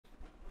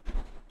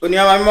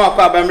Oniama me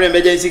akwa abamre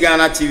emergency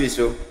Ghana TV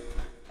so.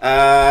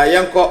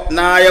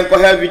 Yenko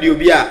hair video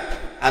bia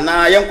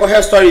ana yenko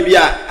hair story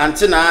bia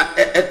antina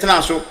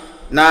etena so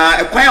na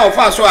ekwan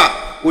ofa so a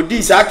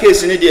odi sa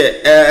case ni de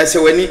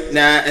esewani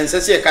na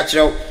ensese e ka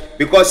kirew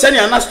because sani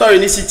ana story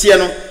ni sitie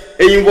no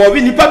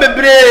eyinvolve nipa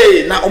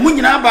bebre na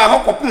omunyina ba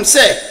hokopum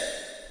se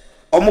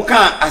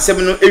omuka asem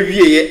no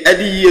ewieye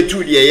ade yie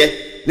tu de ye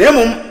na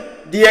emum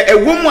de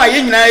ewom a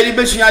ye nyina eri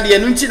besua de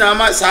no nti na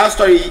ama sa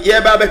story ye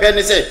ba behwe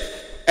ni se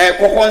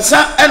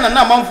kokonsa ena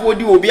na manfo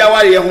di obi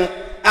aware ho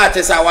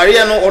atesa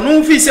ware no ono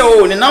mfi se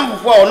o ne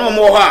namfo a ono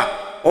mo ho a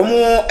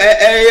omo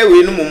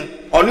we no mum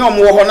ono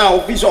omo ho na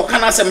ofisi o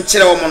kana asem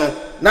kire omo no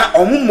na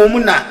omo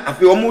mum na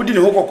afi omo di ne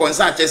ho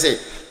kokonsa atese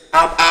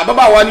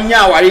ababa wani nya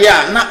aware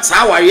a na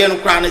sa aware no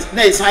kra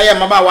na isa ya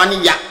maba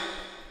wani ya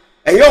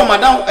eyo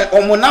madam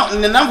omo na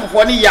ne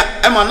namfo ni ya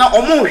e ma na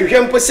omo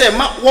hwehwe mpo se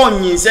ma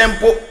wonyin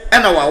sempo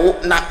ena wawo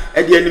na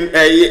ede anim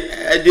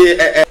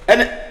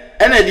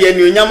ena de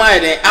anuonyam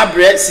ayede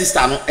abre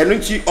sister no eno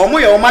nti omo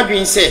ye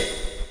omadwen se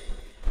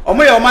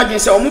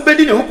omo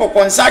bedi ne ho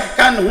kokonsa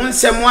kan ho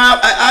nsem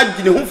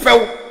agi ne ho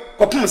few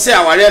kopum se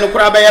aware no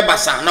kura be ye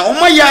basa na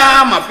omo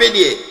ya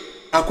mafede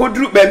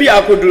akoduru baby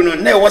akoduru no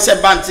na wo se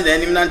banti na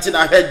anim na nti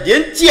na hwe de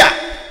ntia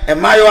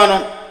emayo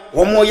no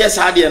omo ye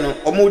sade no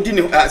omo di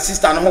ne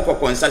sister no ho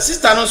kokonsa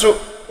sister no so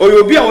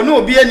oyobi a ono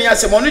obi ani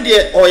asem ono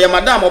de oye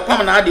madam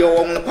opam na ade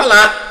wo no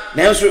pala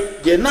na enso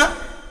de na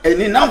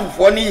eni na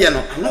fofo ni ye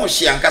no ana o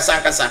hye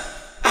ankasa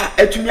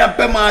atumi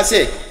abema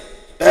se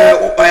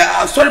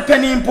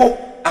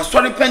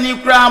asori pani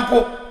kura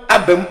mpo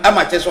abam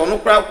amache so no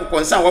kura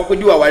kokonsa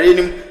wakodi waware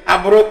nim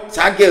abro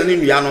sa girl ni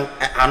nua no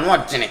ano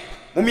adene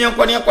mumie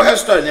nko ne ko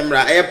history ne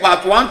mra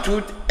part 1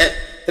 2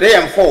 3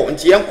 and 4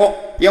 nti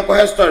yenko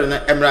history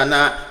na emra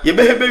na ye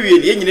behebe wie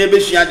ne nyina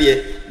ebesua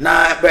de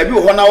na baabi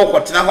ho na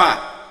wokotena ho a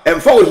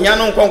emfa ohia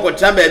no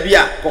nkonkotena baabi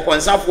a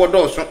kokonsa fo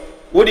dooso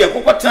wo de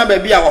kokotena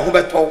baabi a wo ho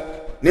beto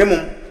nemum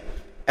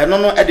eno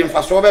no ede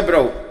mfaso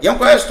bebrɛw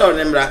yenko history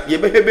ne mra ye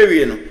behebe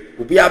wie no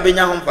obi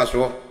abenya ho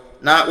mfaso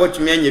na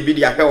watumi anya bi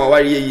de ahwe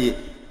waware yi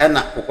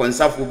ena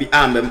kokonsafo bi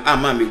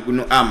ama megu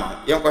no ama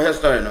yenko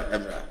history no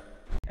emra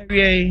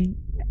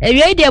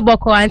ewie de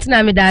boko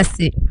antina me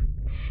dase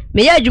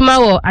me ya adwuma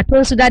wo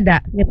atonsu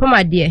dada me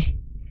pamade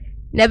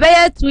na be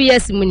ya 2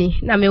 years muni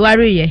na me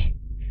wareye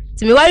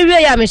ti me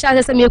wareye ya me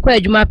sha se me kwa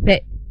adwuma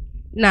pe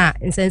na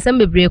nsensem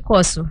bebre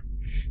course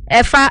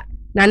efa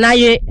na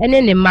naye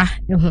ene ne ma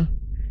ehu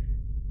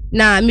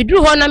na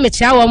miduru ho na me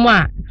chia wo mo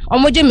a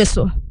omoje me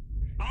so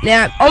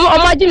na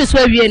omoje me so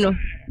awie no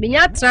me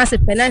nya trans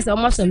penance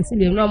omosom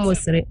sile no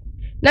omosere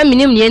na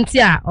minim ne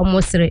enti a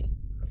omosere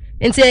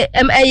enti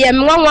eye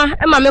nwanwa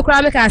ma me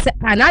kura me ka se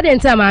na de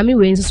enti a ma me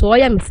we nso so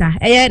oye me sa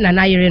eye na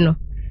nayere no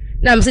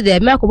na me se de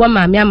me akobọ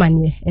ma me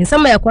amane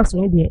ensama ye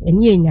kwaso ne de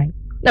eni enyan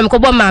na me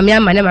kobọ ma me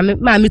amane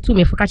ma me tu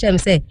me fuka cha me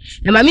se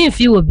na ma me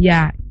mfi wo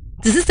bia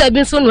ti sister bi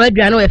nso no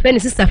adua no we fe ne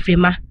sister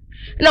Frema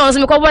na won se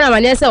me kobọ na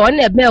amane se won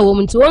na ebe wo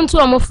mti won tu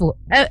omofo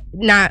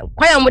na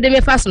kwaya mo de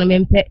me fa so no me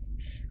mpe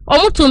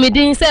omutu mi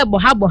din se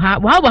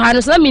boha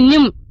no so na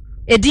minim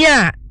edin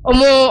a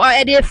omo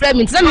ede frame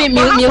mi na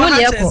mi hu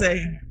ne eko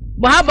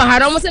boha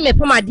no mo se me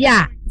pamade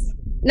a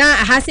na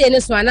ha se ne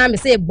so na me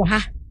se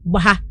boha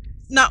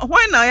na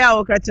why na ya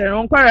o kachere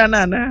onkwara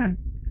na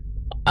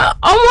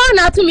omo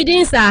na tu mi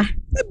din sa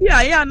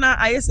bia ya na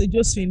ayese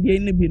Josephine de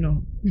ne bi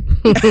no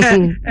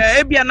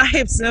bia na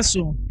hips ne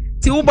so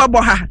ti wo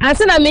boha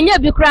anse na menya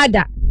bi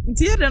krada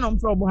nti ye de no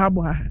mfro boha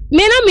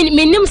me na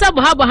minim sa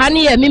boha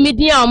ne ya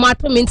mimidi a o ma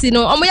to mi nti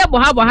no omo ye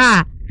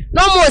boha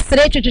no mo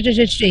sere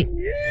twetwetwetwe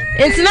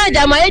nti na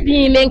jama ye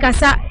bi me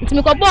nkasa nti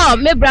me kobo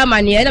me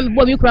brahma ne na me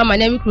bo mi kura ma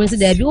na me kuru nsi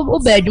da bi wo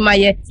ba adwuma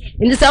ye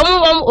nti sa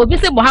obi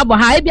se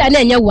boha e bia na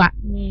enye wa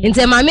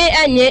nti ma me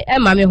enye e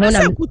ma me ho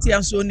na kuti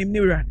aso nim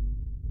niwra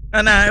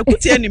ana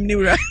kuti anim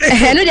niwra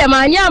no de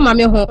ma anya ma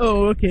me ho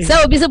oh okay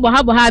sa obi se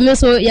boha me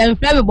so ye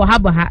mfra me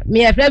boha me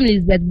ye frame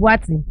Elizabeth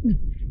Boati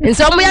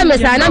nso mo ya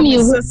mesa na mi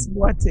hu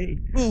Boati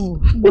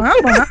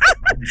boha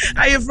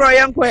ayi fro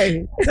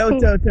yankwe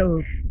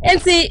tell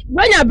enti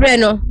bronya bre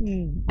no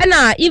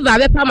na Eva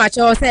be pa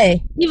macho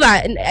say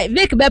Eva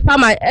Vic be pa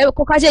ma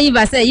kokaje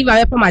Eva say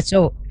Eva be pa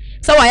macho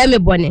so wa ya me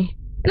bone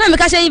na me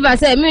kaje Eva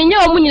say me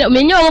nya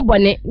omu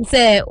bone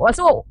say wo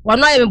so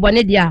wono ya me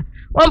bone dia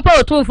won pa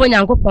otumfo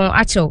nyankopon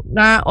acho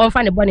na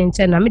onfa ne bone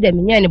nche na me de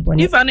me nya ne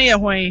bone Eva ne ye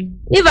hwan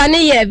Eva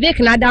ne ye Vic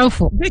na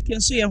danfo Vic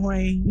nso ye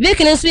hwan Vic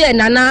nso ye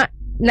nana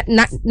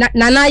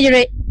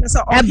yire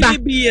eba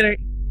biyire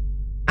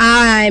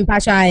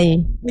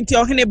mpachai nti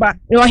ohene ba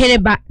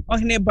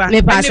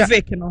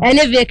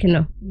ene Vic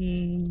no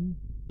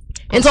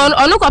nti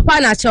onu kopa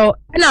na cho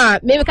na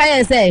me ka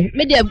yen say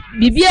me de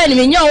bibia ni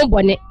me nya wo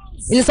bone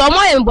nti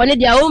omo ye bone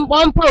dia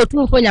won pa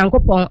otumfo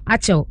nyankopon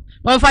acho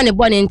won fa ne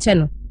bone nche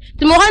no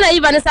ti mo hona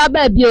Iva ne sa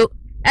ba bio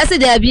ese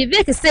de bi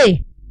Vic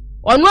say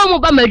onu omo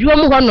ba maduo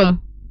mu honom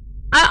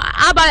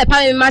aba pa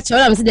me ma che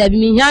wala me se de bi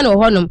mi hia no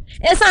honom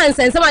esa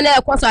nsensema na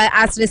ekoso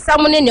asre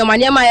samune ne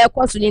omane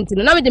ekoso ni nti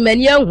no na me de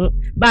mani ahu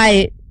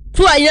bai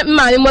tu aye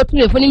ma me motu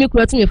me foni mi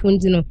kuro tu me fon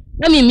di no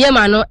na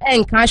mimyema no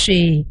enka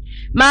hwe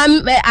ma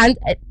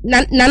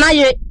nana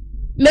ye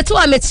metu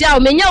a metia o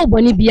menya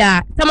oboni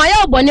bia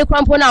tamaya oboni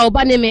kwampo na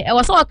oba ne me e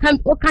wo so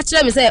o ka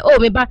kire me say o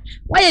me ba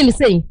waye me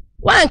say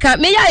wanka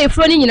me ya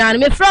efro ni nyina no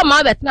me fro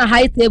ma betena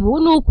high table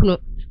unu kunu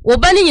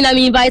oba ni nyina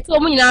me invite o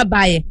mu nyina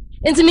baaye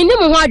enti me ni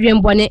mo ho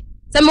adwenbone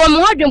se me mo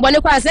ho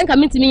adwenbone kwa se nka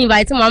me ntimi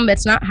invite mo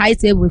betena high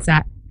table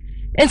sa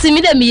enti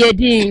me de me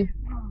yedin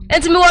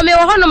enti me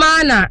wo hono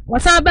ma na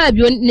wasan ba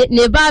bio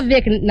ne ba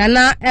vek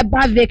nana e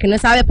ba vek no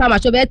sa be pa ma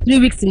cho be 3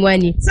 weeks mo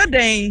ani se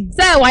den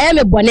se waye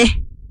me bone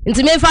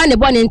enti me fa ne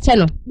bone nche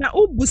no na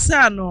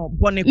ubusa no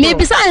bone ko me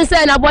bisa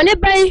nse na bone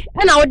ben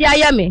na wo de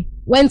aye me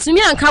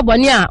wantumi anka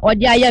bone a wo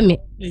de aye me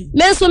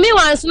menso mi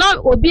wanso na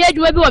obi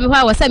adwuma bi wo me ho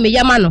a wo se me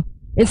yema no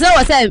enti na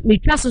wo se me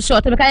twa so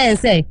short me ka yen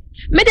say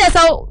me dey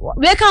so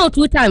we count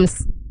 2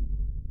 times.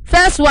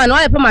 First one,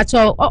 I put my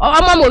child,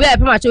 or we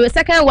put my child.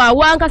 Second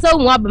one cast out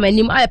more by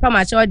name, I put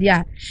my child,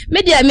 dear.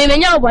 Media, me,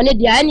 now, one,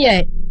 dear, and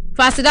yet,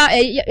 faster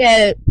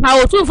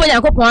power 2 for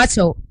your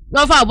copacho,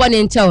 not for 1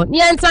 inch.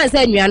 Near and son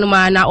said, me,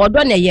 man, or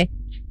done ye.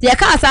 The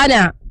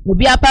Casana will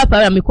be a papa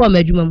and me call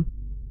medjum.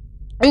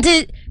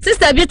 Until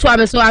sister be to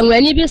me, so I'm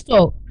when you be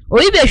store,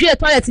 or you be sure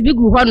toilet to be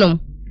good honum.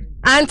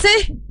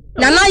 Auntie.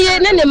 Nana ye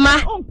nene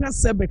ma on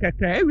kase be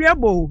kakra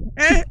ewiabo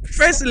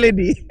first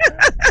lady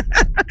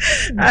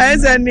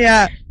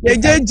aizania ye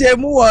jeje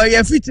mu wo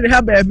ye feature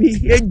ha baby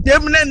ye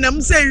jem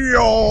nenam say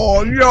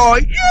yo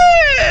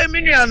yeah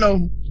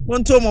minianom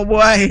wonto mo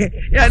bo ahe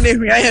ya na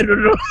ehia ye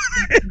dodo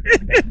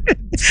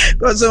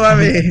koso ma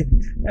me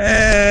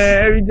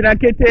widra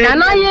kete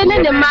nana ye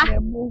nene ma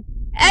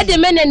e de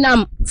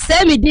menenam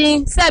se mi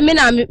din se me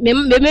na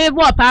me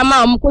bo pa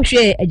ma om ko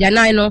hwe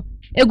ajanan no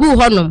egu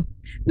honom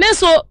me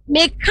so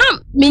me kam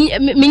me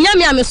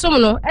nyame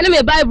amesom no ene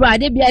me bible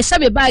ade bia hye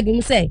me bag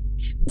mi say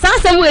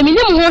sansem we me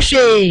nyam ho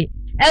hwe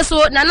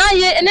eso nana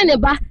ye ene ne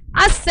ba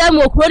asem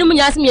okuro ni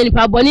munya asem ye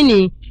nipa boni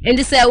ni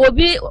endi say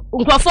obi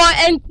nkrofo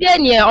entie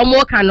ne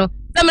omo ka no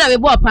se me na me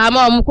bo pa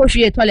ma omo ko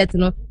hwe toilet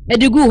no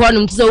edigu ho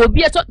no so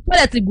obi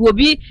toilet gu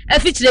obi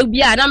afichire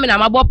bia na me na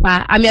mabo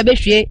pa ame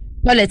abehwe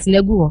toilet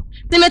na gu ho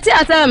timeti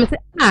asem me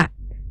say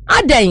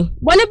aden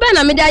boni be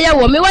na me da ya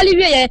wo me wali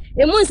wie ye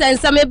emu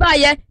nsansa me ba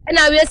ye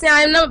na we se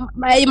na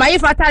my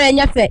father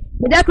enya fe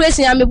me da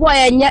creation ya me bo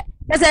ye nya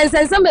se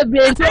nsansa me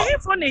bre nti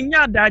ayefo ne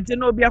nya daje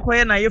na obi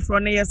akoye na ayefo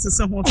ne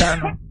yesese ho ta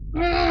no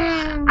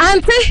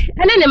anti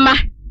ene ne ma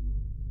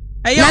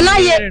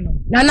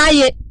nana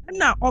ye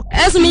na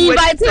esu me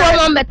invite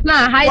wo mo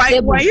betna high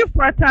table why you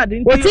frata de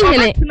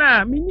nti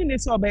na me nyine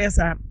so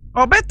obeyesa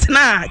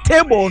obetna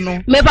table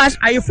no me ba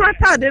ayefo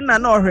frata de na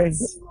no hwe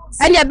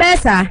anya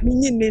besa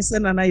minyi nese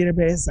na na yire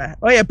besa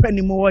oye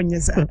panimu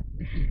wonyesa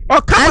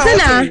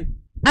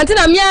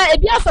antina mia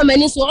ebi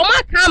afamani so o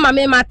ma ka ma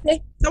me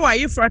mate se wa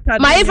yifrata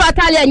ma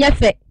yifrata le anya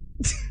fe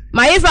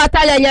ma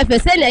yifrata le anya fe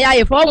se ne ya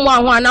yifo mo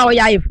ahụ ana o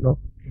ya yifro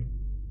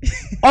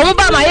o mo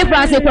ba ma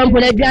yifra se kwampo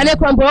na aduane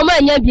kwampo o ma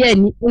anya bia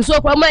ani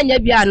nso kwa ma anya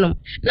bia anom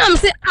na m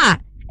se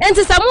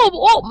enti samu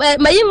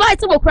ma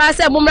invite mo kra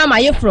se mo mra ma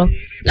yifro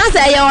na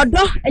se ya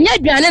odo anya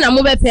aduane na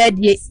mo be pe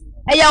adie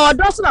eya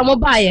odo so na mo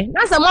baaye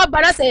na se mo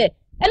bara se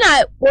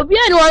na obi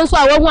ani won so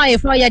a wo hu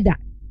ayefro yeda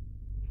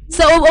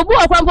so obu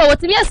okwampo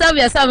wotimi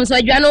serve yourself so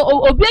aduane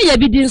obi eya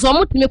bi din so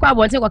mo timi kwa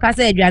bonte kwa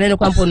kasa aduane no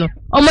kwampo no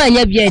o ma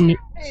anya bia ni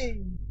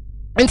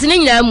ntini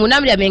nyina mu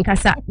na me de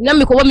nkasa na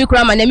me ko bo mikro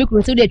ama na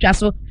mikro so de twa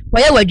so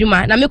koye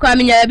wadwuma na me kwa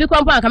me nya bi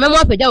kwampo aka me mo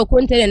apagya o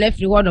container na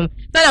free wodom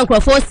sana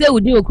nkrofo se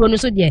udi okro no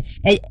so de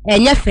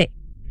enya fe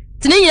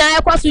tini nyina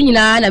yakwaso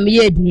nyina na me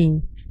ye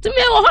din tumi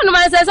wo hono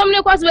man say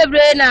something kwaso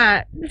bebre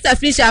na Sister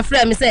Felicia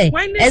frame me say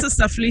when is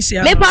Sister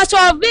Felicia me pa cho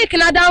Vic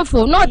na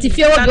danfo not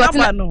fie wo bi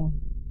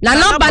na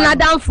number na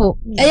danfo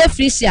eye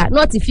Felicia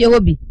not fie wo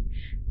bi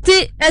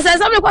ti say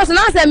something kwaso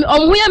na say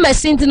omhu ye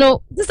machine ti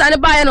no sister ne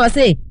ba ye no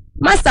say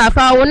master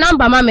fa wo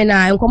number ma me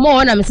na nkomo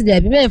wo na me say da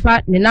bi me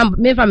fa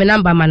me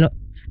number ma no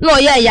no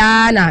ye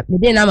ya na me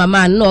de na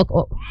mama no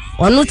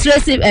onu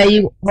trace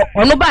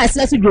onu ba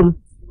se so dwom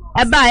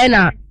e ba ye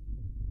na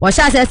wo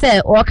sha say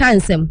o kan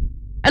nsem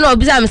ana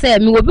obisa me say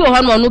me obi wo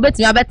ho no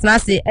betimi abetena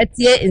ase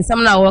etie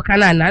nsam na wo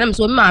kana na me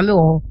so ma me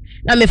wo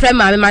na me friend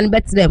ma me man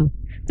betrem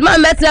ti ma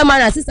betrem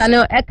na sister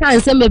no e kan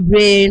nsem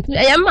bebre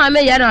e ma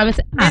me ya na me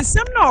say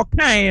nsam na o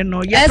kan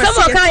no ye nsam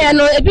o kan ya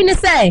no ebi ni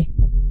say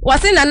wo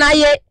se na na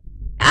ye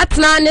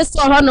atena ne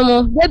so ho no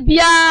mo de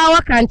bia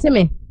wo kan te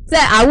me say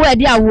awo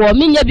edi awo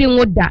me nya bi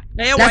nwuda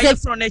na say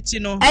from echi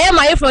no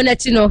ma ye from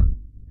echi no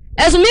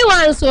esu mi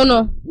wan so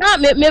no na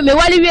me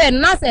wali wie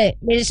na say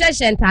me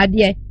hye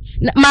ntade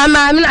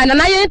mama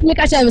na ye ntimi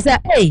ka sha me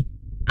say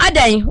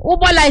adan wo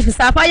bo life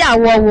safa ya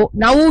wo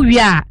na wo wi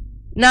a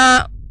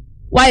na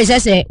why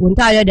say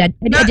unta yo da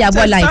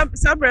abo life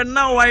sabre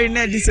na why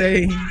na di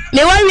say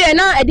me wo wi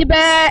na edi be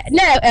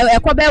na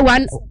ekọ be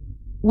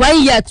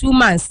 1 year 2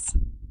 months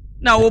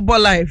na wo bo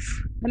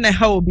life na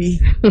how be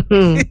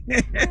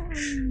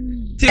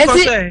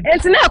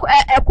enti na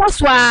ekọ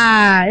so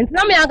a enti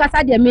na me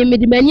ankasa de me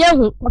di mani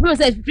ehu ko me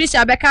say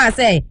Felicia be kan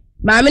say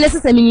ma me ne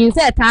sese me yin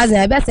say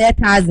 1000 be say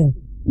 1000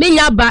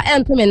 minya ba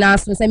ento me na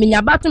so se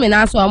minya ba to me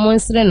na so omo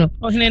nsere no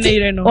ohene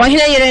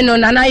yire no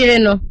nana yire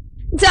no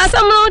nti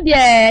asam no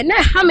de na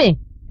ha me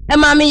e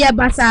ma me ye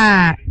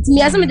basa ti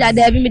me asam da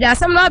bi me da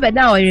asam no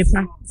abeda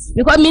oyerepa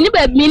because mini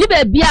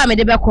ba bia me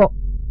de beko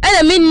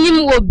ena me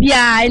nim wo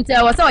bia nti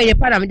wo se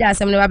oyerepa na me da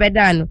asam no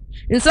abeda no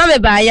nso me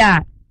ba ya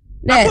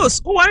of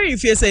course who worry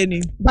if you say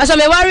ni but so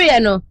me worry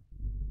no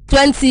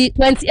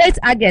 28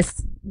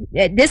 August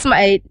this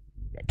my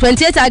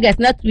 28 August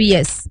not 2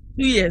 years.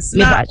 2 years.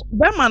 Na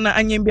bema na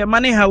anyembia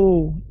mane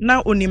hawo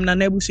na onim na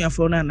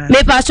abusuafo na na.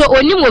 Me pa so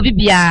onim obi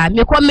bia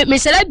me ko me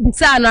sele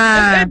bisa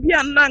na.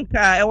 Bia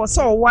nanka e wo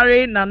so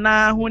ware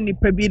na ho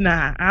nipa bi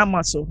na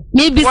amaso.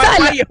 Me bisa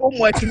na ye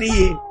homework ni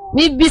ye.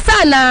 Me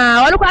bisa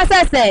na onu kwa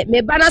sese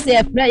me ba na se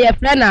ye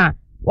frɛ na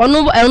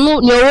onu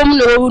ne owom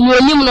no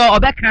onim no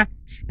obeka.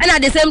 And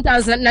at the same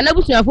time na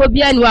abusuafo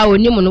bia ni wa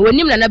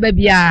onim na ba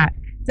bia.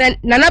 Se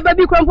na ba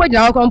bi kompo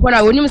na kompo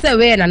na onim se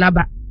we na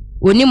ba.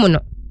 Onim no.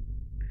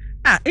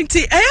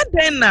 Nti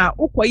den na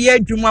ukoye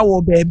adwuma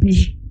wo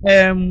baabi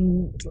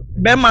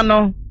bema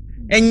no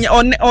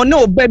one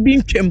obabi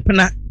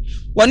ntwempna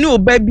wone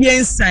obabi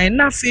ensan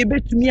na fe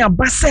betumi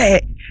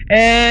abase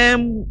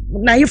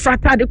na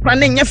yifrata de kra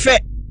na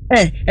nyefe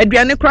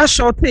aduane kra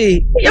short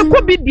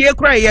yakobi die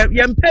kra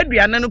yempa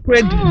aduane no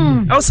kra di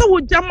awso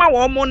wo jama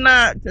wo mo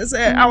na se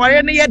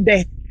aware ne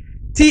yede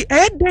ti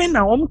den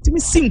na wo mtimi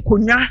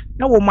sinkonwa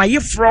na wo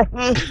mayefro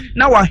ho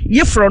na wa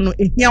yefro no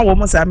ehia wo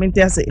mo sa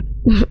mente ase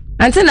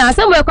Ante na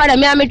asem we kwada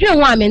me amedwen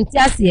ho amenti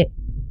ase.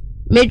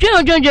 Medwen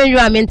ojonjonjo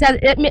amenti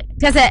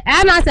kese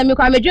ana asem me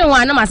kwa medwen ho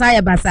ana masa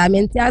ye basa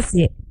amenti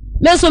ase.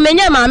 Me so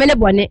menye maame ne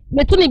bone.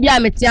 Metu ni bia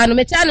metia no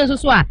nso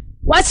so a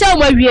wa che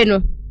mo awie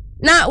no.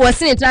 Na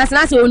wasini trans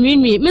na se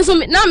onwinwi. Me so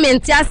na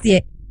menti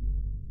ase.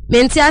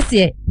 Menti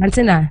ase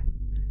ante na.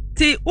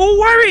 Ti o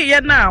worry ye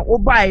na o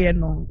bae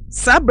no.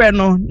 Sabre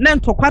no na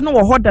ntokwa no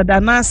wo hodada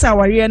na sa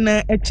aware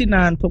na achi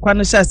na ntokwa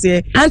no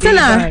hyase. Ante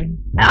na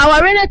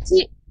aware na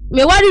ti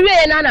me wari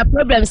we na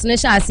problems ne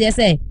sha ase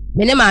say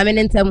me ne maame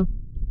ne ntam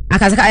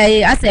akasaka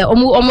ase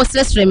omo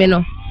stress me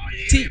no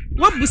ti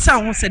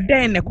wabusa ho se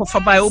den ne kofa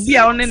bai obi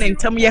a one ne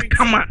ntam ye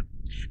kama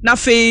na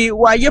fe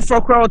wa ye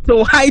frokro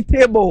to high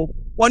table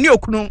woni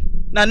okunu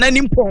na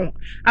nani mpon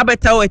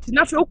abeta wati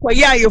na fe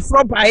ukoye aye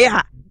fro bai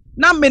a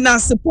na me na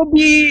sepo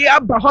bi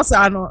aba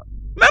hosa no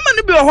mema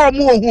ne bi ho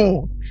mu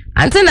ohu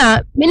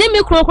antina me ne mi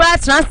krokra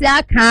trans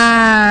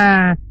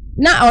aka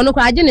na onu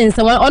kwa agye ne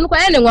nsa onu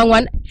kwa ne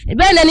nwanwan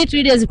be na ni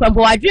 3 days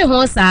kwampo wadwe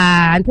ho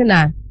sa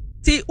antina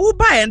ti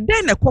uba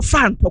den ne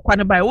kofa ntokwa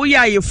ne bai wo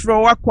ya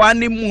yefro wakwa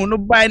ne mu no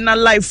bai na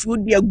life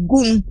udi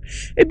agum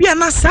ebia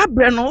na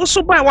sabre no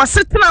so bai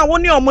wasetena wo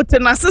ne omote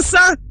na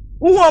sesa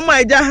wo ma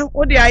agya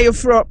wo de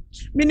ayefro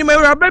minima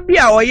wura bi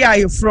a oye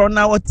ayefro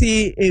na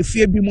woti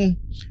efie bi mu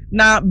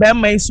na be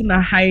ma isu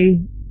na hai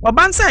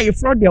obansa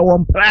ayefro de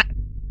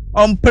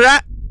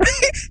ompra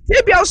ti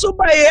bia so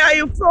bai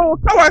ayefro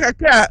kawa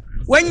kakra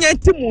wanya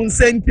timu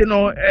nsenti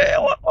no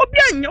obi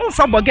anya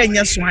ofa boga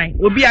nya swan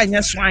obi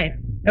anya swan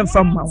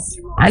emfa ma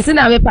anti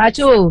na me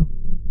pacho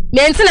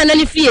me nti na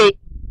nani fie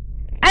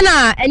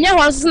ana enya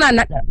ho so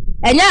na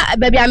enya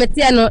baby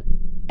amete no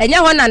enya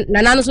ho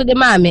na nanu so de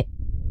maame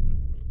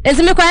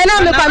enti me kwa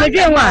na me kwa me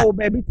dwe ho a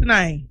baby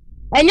tonight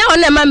enya ho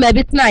na ma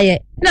baby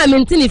tonight na me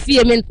nti ni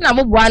fie me nti na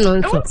moboa no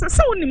nso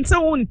se wonim se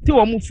wonti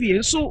wo mu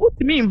fie so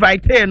utimi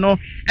invite no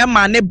e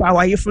ma ne ba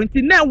wa yefro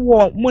nti na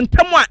wo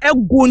montam a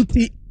ego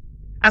nti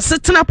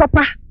asetena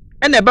papa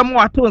ena ebe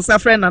mo ato nsa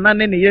frɛ na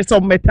ne ye so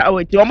meta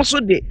awati omo so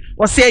de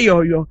wo se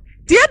yoyo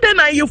ti ade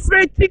na ye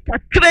freti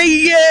kakra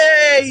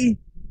ye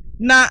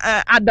na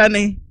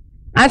adane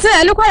ante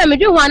ene kwa me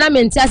dwe ho na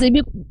menti ase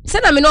bi se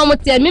na me no mo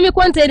te mi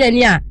container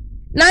ni a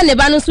na ne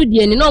ba no so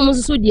die ni na omo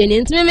so die ni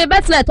nti me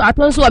betna to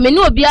ato nso me ni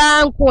obi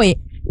anko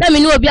na me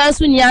ni obi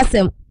anso ni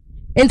asem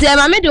nti e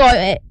ma me de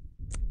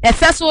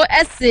efe so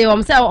ese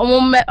om se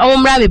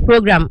omra me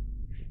program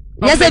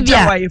yese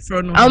bia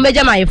am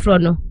beja my fro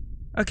no.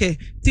 Okay,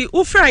 ti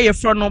ufra ye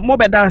fro no mo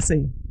beda ase.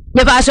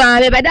 Me ba so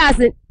me beda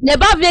ase. Ne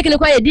ba vek ne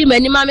kwa ye di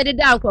mani ma me de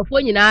da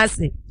ankofo nyina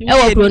ase. E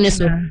wo pro ne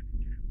so.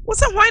 Wo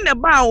se hwan ne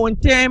ba won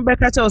ten be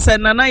ka che wo se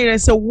nana yere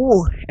se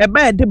wo e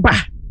ba de ba.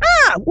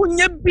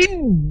 Wonya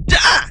binda.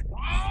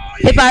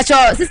 Me ba so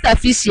sister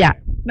Fisia.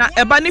 Na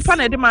e ba nipa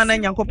na de ma na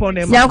Nyankopon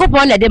na ma.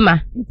 Nyankopon na de ma.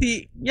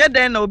 Nti ye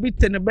den na obi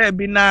te ne ba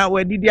bi na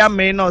wadidi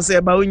ame na o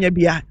se ba wonya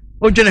bia.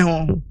 Odwene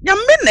ho. Nya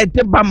me na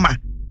de ba ma.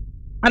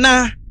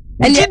 Ana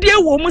njidie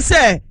wo mu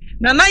se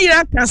na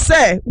yira ka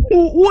se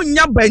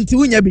wonya banti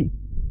wonya bi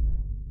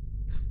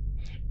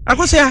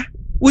akosia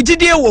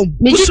wujidie wo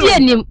mi jidie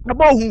nim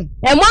abohu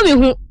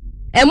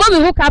emo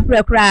mi hu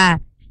kapre kra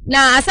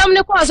na asam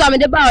ne ko so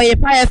amede ba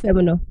Oyerepa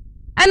FM no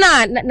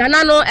ana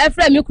nana no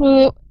efra mi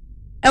kru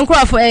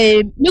enkrofo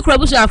mi kru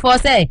busu afo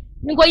se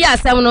nko ya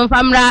asam no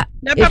famra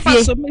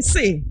efie so me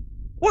se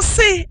wo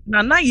se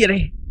nana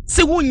yire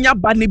se wonya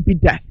ba ne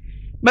bida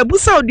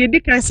mabusa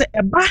odedi kan se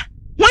eba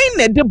why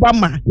na de ba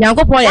ma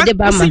Nyankopon ya de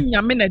ba ma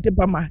nyame na de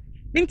ba ma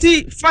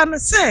nti fa na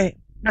se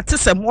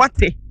atesem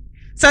wate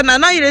se na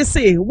na yire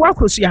se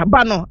wakosu ya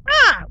ba no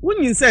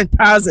wunyin se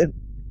 1000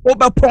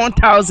 over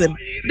 1,000.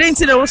 Then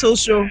see was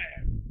also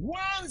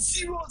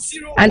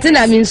 100. Auntie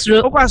na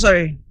minstro. Oh,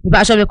 sorry.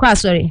 Ba so be kwa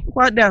sorry.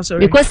 What there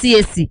sorry. Because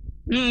CAC.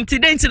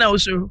 Today na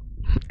also.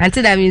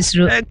 Auntie na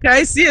minstro.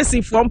 Kai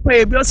CAC from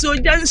pay bi so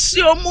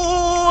jansi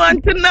omo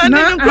auntie na no.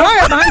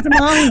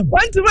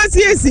 Want to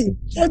CAC.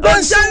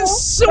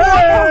 Jansi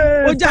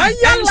omo.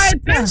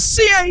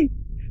 Jansi.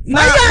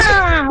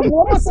 Fire!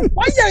 What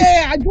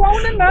fire? I go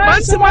on and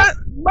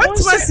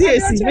Bantima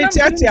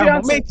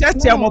CAC, me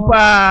chatiamo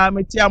pa,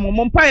 me tiamo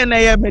mompa na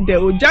ye me de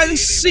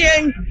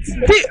ojanhyen.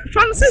 Ti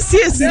Francis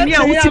CAC ni a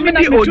wutimi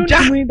di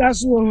oja.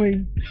 That's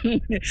way.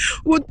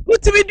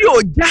 Wutimi di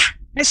oja,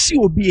 ehye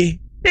obi.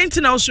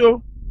 Tenti na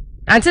so.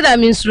 Auntie na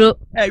minstro.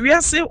 We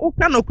are say o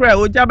ka no kra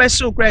oja be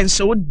so kra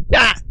nso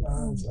da.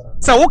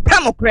 So o ka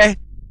no kra.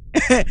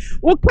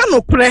 O ka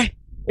no kra.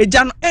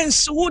 Eja no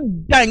enso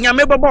da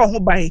nyame baba ho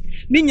ban.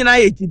 Ni nyina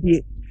ye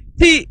gidie.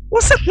 Ti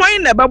wose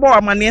hwan na baba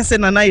amane se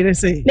na na yire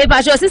se. Me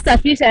pa sister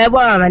Fisher e bo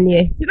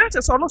amane. Ti na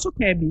se so no so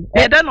kan bi.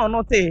 E da no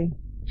no te.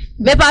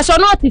 Me pa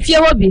no te fie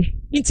ho bi.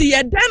 Nti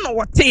ye da no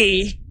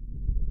wote.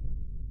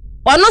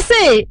 Ono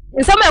se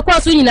nsama e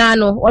kwa so nyina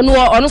no,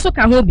 ono so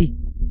ka ho bi.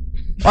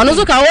 Ono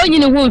so ka ho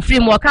nyini ho mfiri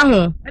mo ka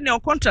ho. Ene o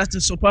contract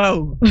so pa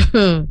o.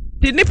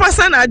 Ti nipa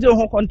san aje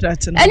ho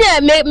contract no.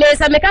 Ene me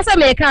sa me kasa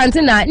me ka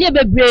antina, ne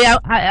bebre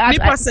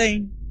nipa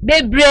san.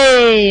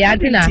 Bebre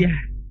antina.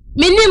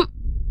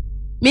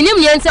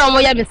 Minim yente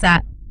omo ya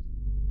bisa.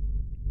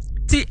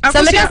 Ti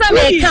akosia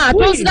me ka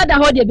to so da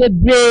ho de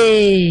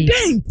bebre.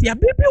 Den ti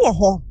abebe wo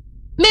ho.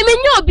 Me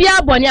nya obi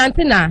abone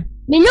antina.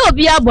 Me nya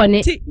obi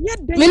abone.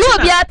 Me nya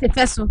obi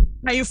atefeso.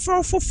 Na you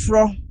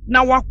fro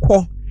na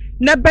wakọ.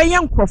 Na beye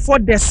nkrofo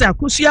dese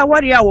akosia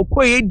ware a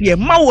wokoye die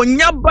ma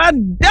wonya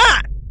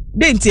bada.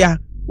 Den ti a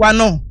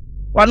wano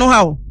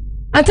ha o.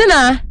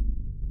 Antina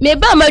me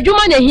ba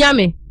madwuma na hia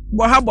me.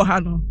 Bo ha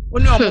no.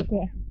 Oni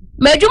omoko.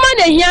 Madwuma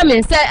na hia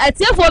me se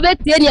atiefo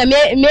betie ne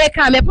me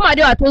ka me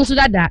pamade atonsu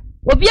dada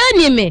obi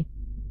ani me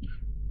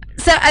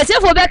se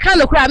atiefo be ka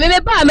no kra me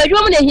ba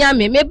madwuma na hia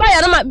me ba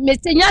ya na me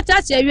tenya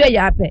chache awie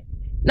ya ape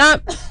na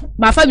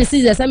ma fa me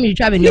season se me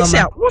twa me no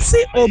ma wo se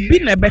obi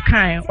na be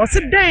kan o se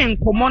den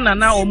komo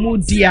na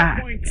omudi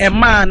a e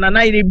ma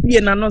na ire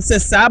bie na no se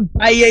sa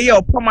baye ye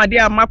opamade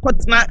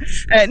amakotena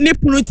ni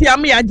punuti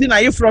am ya gi na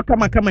yefro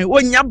kama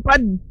onya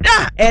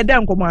bada e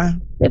den komo a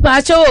me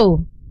pa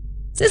cho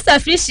Sister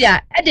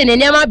Fisher, ede ne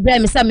niam abra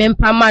me se me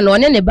mpa ma no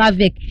ne ne ba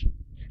vek.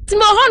 Ti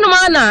mo ho no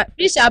ma na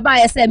Fisher ba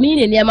ye se me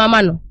ne niam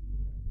ma no.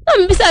 Na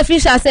me bisa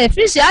Fisher se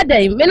Fisher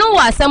adai me no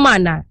wa asem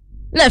ana.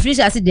 Na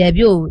Fisher se de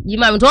bi o, yi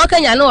ma me to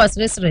kanya no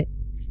osresre.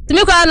 Ti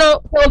me kwa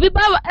no obi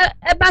ba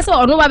e ba se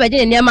ono ba beje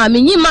ne niam ma me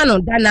nyi ma no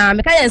da na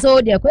me kanya se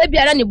o de ko e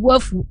biara ne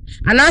buafu.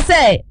 Ana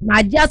se ma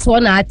agi ato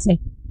na ate.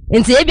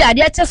 Nti e bi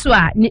ade ache so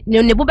a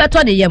ne bu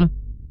beto de yam.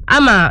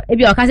 Ama e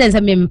bi o ka se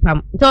me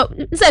mpam. To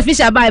Sister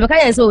Fisher ba me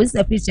kanya se o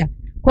Sister Fisher.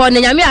 Ko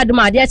ne nyame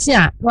adoma ade achi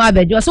a no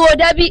abejo so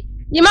da bi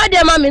nyima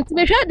de ma me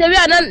ntime hwa de wi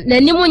ana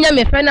nanimu nya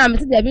me fe na me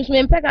se de bi so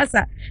me mpeka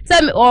sa se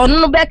onu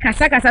no be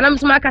kasa na me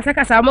so ma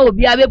kasa ma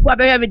obi abepu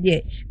abehwa me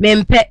de me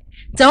mpe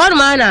te ho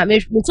ma na me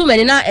tu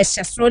mani na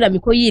ehyesro da me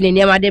koyi ne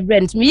niam ade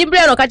brand me yi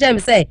brand no ka cha me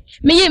se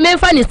me yi me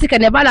fa ne sika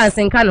ne balance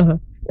nka no ho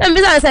na me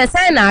bisa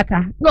se na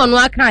aka na onu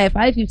aka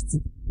 550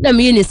 na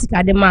me yi ne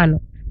sika de ma no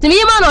te me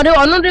yi ma no de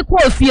onu de ko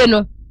ofie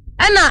no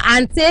ana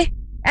ante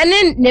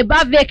ene ne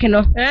ba vek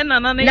no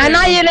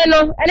na yele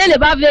no ene ne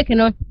ba vek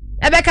no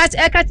ebe ka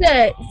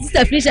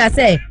Sister Fisher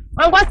say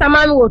onwa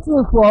samami wo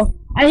tunfo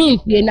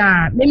ahimfie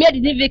na me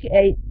di vek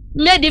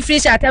me di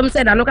Fisher atem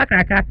say na no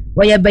kakraka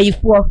wo ye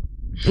bayifo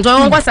nto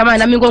onwa samami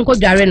na me ngonko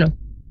dware no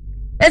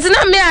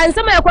etina me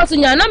ansama yakwaso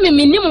nya na me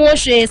minim wo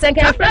hwe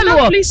senka ya frame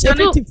wo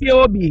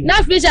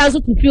na Fisher so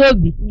tifie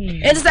obi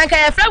senka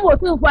ya frame wo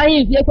tunfo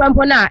ahimfie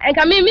kwampo na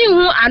enka me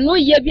hu anu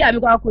ye bi a me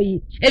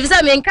kwakoyi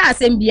efisa me nka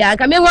asem bia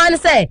enka me hu an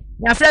say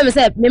ya frame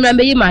say me mra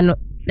meyi ma no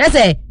na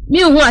say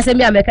me hu asem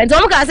bia me ka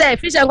nto mo ka say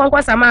Fisher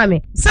nkonkwa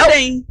samami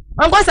say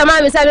onkwa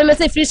samami say me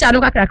say Fisher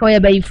no kakraka wo ye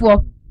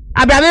bayifo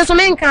Abraham so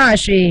men kan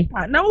hwe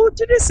na wo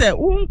gidi se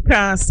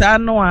unka sa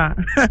no a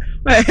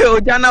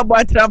ojana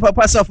boatra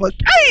papa sofo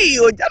ai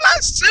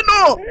ojana se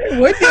no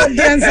we dey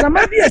dance na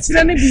ma bi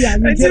akire ne bia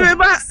nti me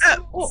ba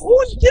wo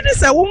gidi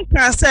se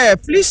unka se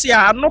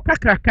Fisher no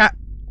kakraka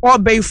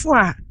obeifo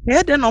a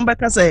e de no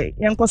mbeka se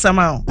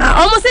yenkosama o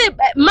almost say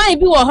mai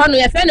bi wo ho no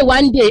ye fe ne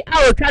one day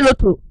a o twa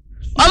loto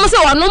almost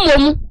say wono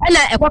mom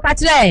na ekoka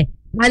kire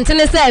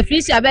antene se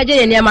Fisher abeje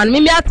ne niam no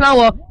mi atena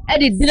wo e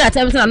di dinner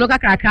time na no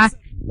kakraka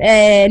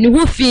ni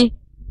hufi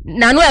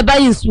na no eba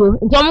insuo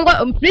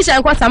ntom Fisher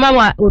nko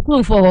samama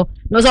otunfo ho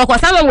no so ko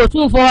samama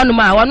otunfo ho no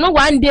ma wono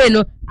one day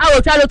no a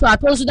o twa loto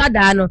atonsu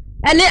dada no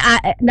ene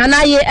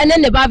nanaye ene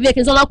ne ba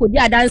vek so ma ko di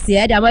adanse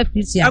e da ma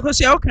Fisher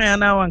akosia o kan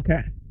na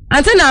wanka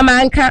antena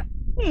manka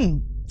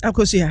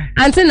akosia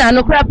antena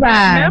no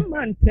krapa me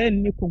man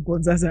ten ni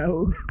kongonzaza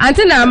o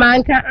antena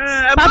manka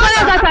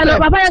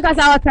papa ya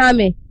kasa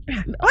watame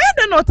oya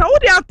de no ta wo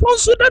de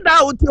atonsu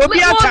dada o ti obi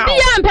aka obi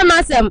ya mpem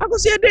asem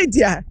akosia de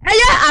dia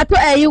eye ato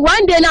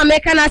one day na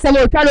meka na asem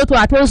o twa loto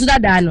atonsu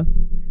dada no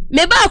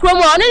me ba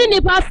kromo oni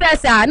ni pa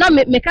first na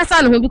me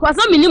kasa no ho because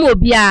no minim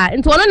obia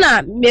nti ono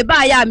na me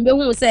ba ya me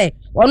hu say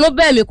ono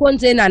ba me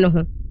container no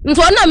ho nti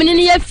ono na me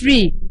ni ye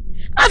free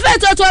afa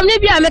toto me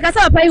bia me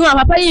kasa papa yi hu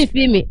papa yi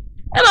fi me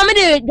e ma me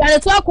de dwane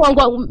to akon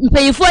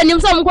mpayifo anim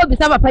so mo ko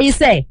bisa papa yi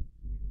say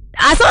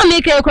aso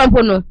me ke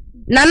kwampo no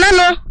nana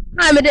no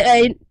ha me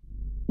de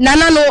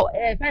nana no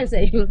fine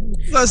say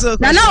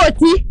nana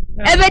oti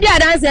every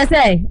dance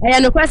say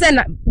no kwase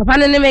na papa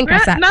no me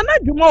nkasa nana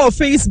dwuma o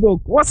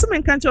Facebook what's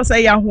me kan cho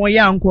say ya ho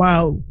ya nko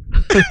a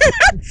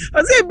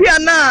o say bia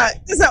na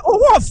say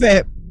o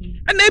fe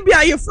na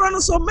bia ye fro no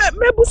so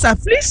mebusa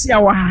Felicia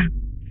wa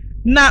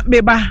na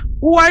meba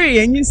worry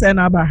ye nyinse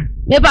na ba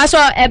meba so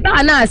e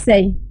ba na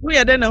say wo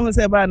ye de na hu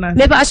say ba na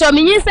meba so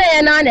me nyinse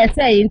ye na na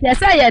say nti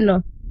say ye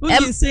no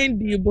you saying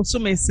the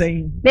boso me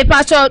saying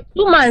meba so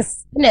 2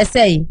 months na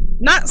say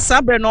na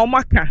sabre na o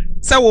maka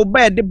say wo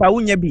ba de ba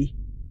unya bi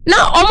na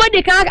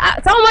omodi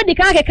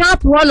kan ke kan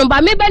to no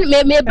ba me ba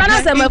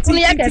na say mafunu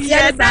ye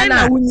kese na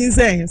na unyi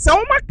say say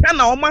o maka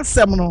na o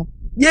masem no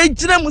ye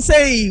gire mu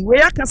say we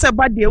aka say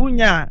ba de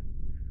unya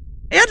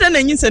ye de na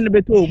nyinse no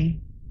betom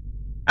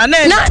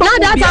ana na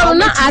that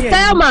na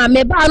asay ma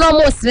me ba no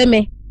mo sire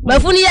me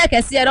mafunu ye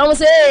kese no mo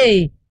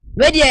say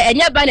we de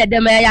enye ba na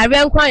dem ya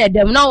re nkwan ya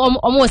dem na o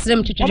mo sire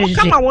me twetwe o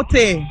kama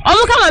wote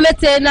o kama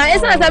mete na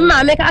esa say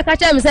ma me aka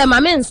cha me say ma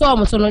me nso o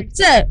mo so no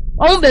che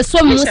o mo be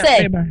so mu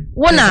say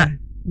wona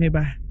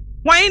meba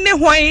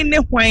hwan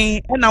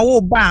ne na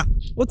wo ba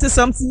what is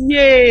something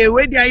ye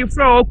we dey you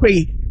from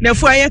okwe na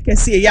fu aye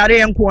kese yare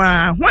enko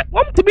a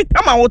won to be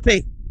kama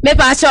wote me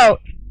pa cho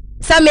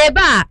sa me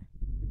ba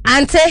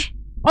ante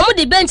omo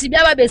di bench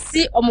bia ba be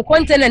si omo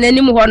container na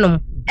anim ho nom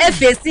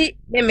efesi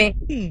me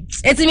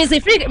eti mi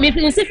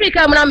si free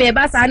kam na me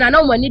ba sa na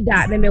omo ni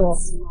da me wo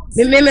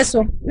me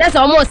so na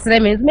sa omo sere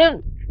me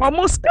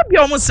almost be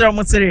almost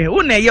sere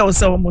wo na ye wo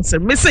se almost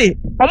sere me say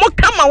omo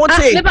kama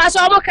wote me pa so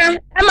omo kan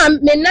e ma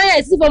me na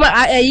esi for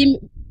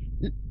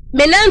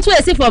me na nto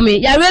esi for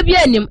me yare bi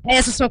anim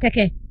e soso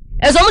keke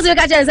e so omo se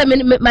ka chen se me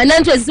na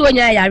nto esi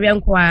wonya yare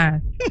nko a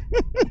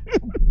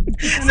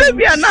se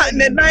bia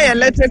na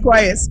electric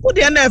wires wo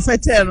de na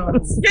efete no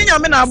yenya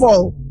me na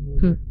ball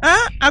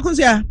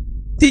akunsia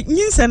ti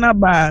nyinse na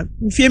ba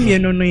mfie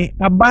mienu no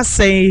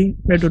abasai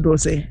predodo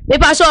se me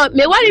pa so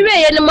me wari we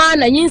ye ne ma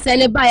na nyinse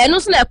ne ba ye no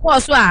so na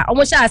course a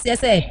omo sha ase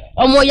se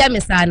omo ya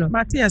mesa no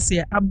Matias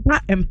ye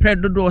aba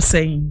empredodo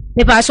se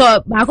me pa so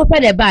ba ko pe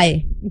de ba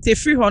ye nti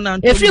free ho na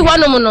free ho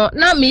no mo no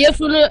na me ye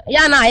fru no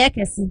ya na aye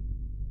kesi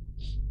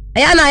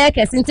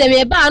nti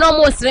me ba na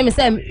omo sire me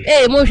se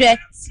mo hwe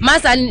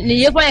masa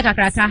ni ye fo ye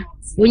kakraka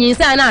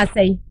onyinse na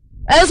asai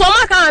so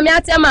ma ka me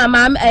atia ma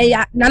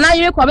na na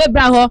yire ko be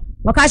bra ho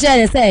waka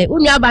share say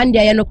unua bande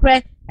ye no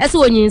kre ese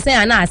onyinse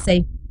ya na asai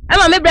e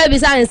ma me bra bi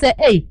say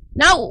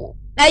na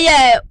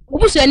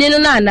obusuani no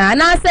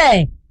na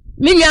say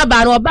me nua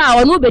ba no ba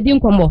onu bedi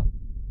nkomo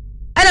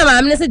ana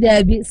ma me se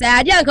da bi say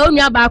ade anka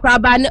unua ba akra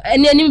ba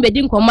ene anim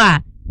bedi nkomo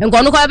a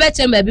nkono ko be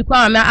chema bi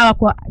kwa ma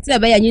awako se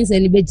be ya nyinse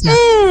ni beji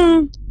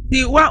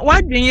ti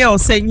wa dwen ye o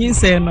say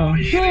nyinse no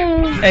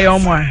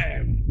omo a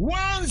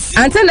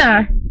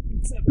antena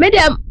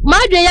media ma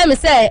dwen ye me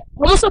say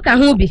omo so ka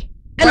ho bi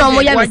ena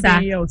omo ya me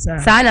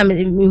sa na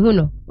me hu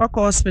no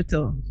wako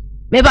hospital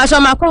me ba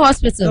so ma ko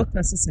hospital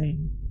doctor say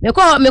me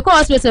ko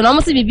hospital no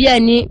mo se bibia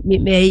ni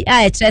me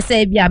a kire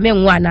say bia me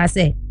nwa na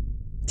say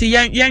ti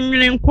yan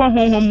nwene nko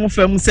honhom mu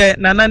fam say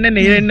nana ne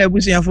ne yere na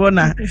busuafo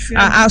na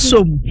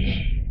asom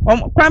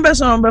kwan be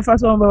so be fa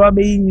so be wa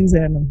be yin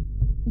ze no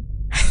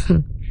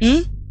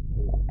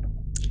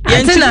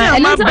antena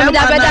ena so me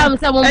da beda mo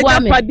se mo bua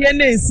me pade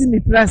na esi ni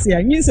trase a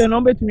yin ze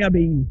no betumi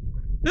abeyi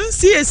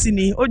nsi esi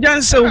ni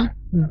ojansew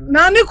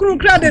na ni kru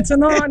credit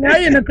no na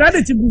ayi na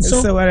credit bu so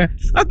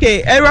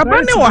okay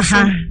eraba ne wa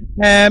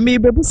ha me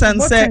bebusan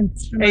se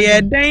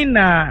ye den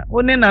na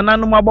one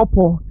nananom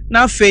abopo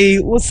na fei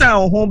wo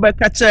san ho be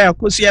ka kire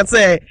akosua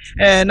se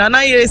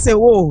nana yere se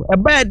wo e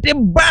ba de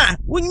ba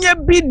unya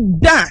bi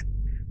da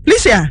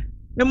Felicia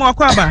me mo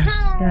akwa ba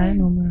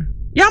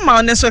ya ma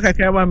one so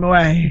kakra ba me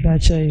wa ba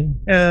che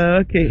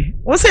okay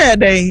wo se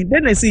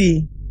den na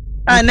si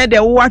na de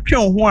wo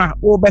atwen ho a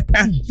wo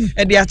beka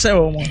e de akere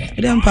wo mo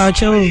e dem pa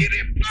che wo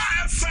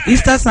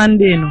Easter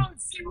Sunday no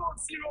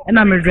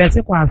na me dress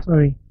kwa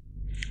sorry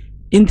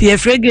inti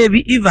efrege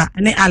bi Eva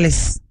ne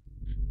Alice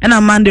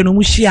na Monday no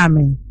mu hia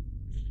me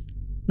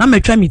na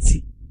metwa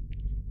miti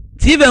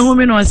TV hu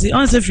mi no si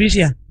on se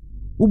Felicia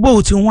ubo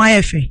uti ho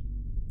ayefe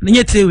na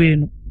nyete we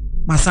no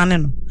masane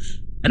no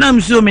na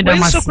msuo me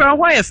damase so kwa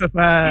ho ayefe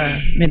pa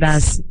me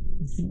dasi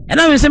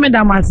na me se me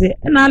damase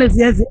na Alice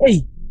yes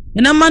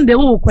na Monday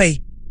wo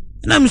kwai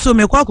na msuo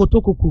me kwa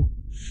kotokoko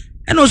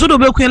na oso do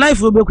be kwen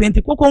life wo be kwen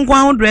ti kokon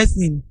ho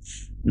dressing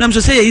na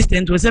msuo se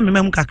Easter nto se me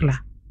mem kakla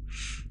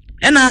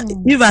na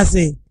Eva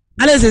say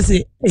Alice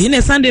say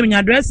na Sunday me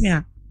nya dressing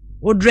a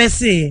o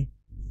dressing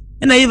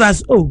na Eva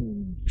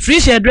free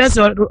share dress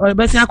or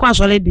be sin akwa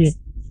sole de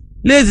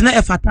lazy na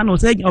efata no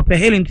say ope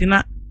healing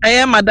na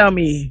aye madam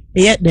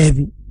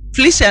David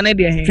Felicia na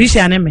de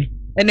Felicia na me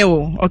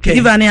anyway okay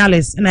Eva na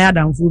Alice na ya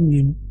danfo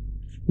mienu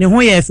ne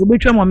ho ye fe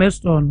obetwa mo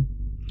store no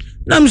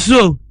nam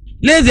so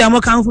lazy am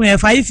kan for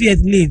 5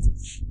 years late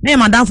na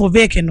madam for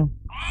vacant no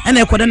e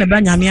na ekoda na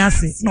ba nyame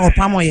ase na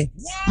opamoye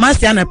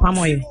master na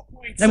pamoye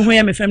dem ho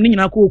ye me fam ni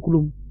nyina ko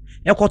okulum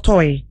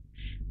ekotoye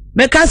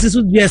me ka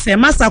sisu die se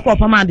master ko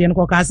opama de no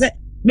ko ka se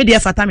me de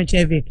fata me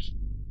chevek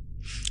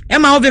e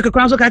ma ovek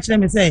kwan so ka kire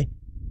me se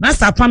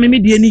master pam me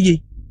de ni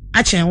ye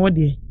a chen wo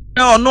de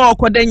no no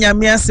okoda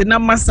nyame ase na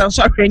master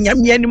so ahwe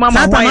nyame ani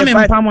mama wa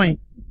ye pamoye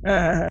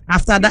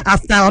after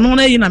that ono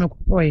na yi na me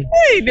kotoye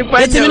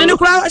eti me ni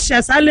kwa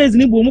hye silence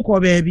ni bo mu ko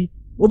baabi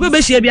obe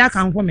be hye bi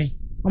akanfo me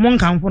omo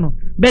nkanfo no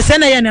be se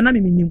na ye na me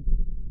nim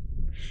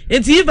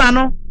eti Iva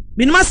no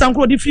minima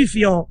sankro di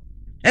fifi o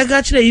e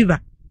ga kire Iva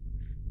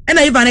e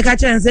na Iva ne ka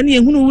kire nse ne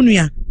ehunu wunu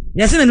ya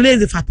ye se ne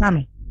lazy fata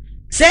no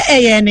se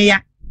eye ne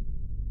ya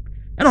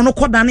e no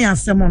koda ne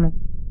asem no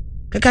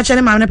ka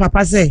kire ma ne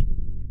papa se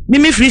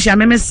mimi frisha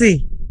meme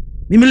se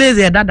mimi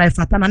lazy dada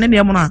fata na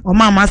ne mo na o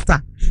ma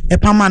master e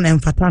pama na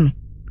mfata no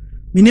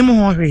minimu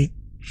ho hwe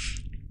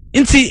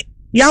nti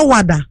ya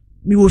wada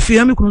mi wo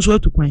fie mi kunu so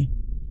atukwan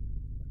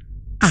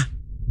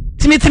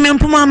timitimi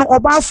mpoma no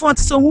oba fo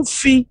ate so hu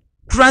fi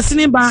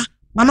krasini ba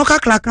mano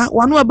kakraka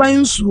wanu aba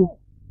nsuo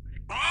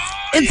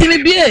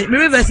ntimi bie mi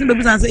reverse be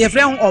busan say ye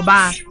frɛ ho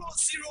oba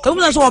ka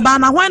busan so oba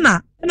na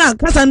hwana na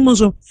kasa nmu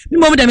so mi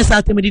mo dem sa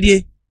atem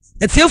didie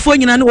etiefo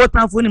nyina ne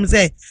wotanfo nim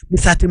say mi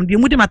sa atem didie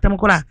mudi matam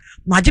kora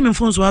ma age mi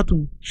mfo so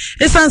atum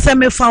esan say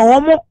me fa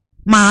omo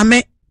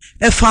maame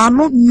e fa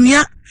no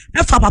nua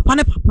e fa papa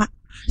ne papa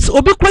so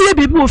obi koye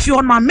bibi wo fi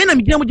on ma me na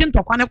mi gina mo gin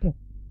tokwa ne ko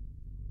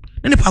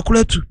ne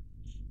pakura tu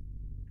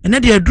ene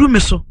de adru me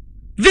so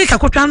vika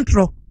kwatwa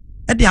ntro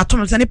e de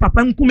atom se ne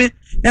papa nkume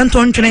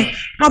ento ntwene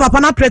na papa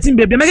na pretin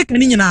bebe me keka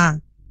ni nyina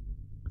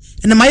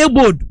ene maye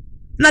board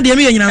na de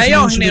me nyina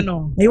so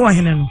no ayo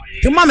hene no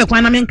te ma me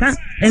kwan na me nka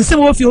ense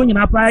wo fi o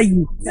nyina pa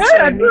yi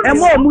e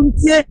mo mu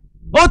ntie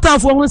o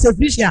tanfo ho se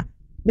fisha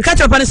me ka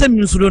papa ne se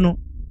minsuro no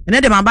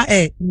ene de maba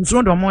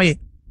minsuro do moye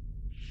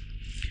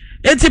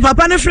enti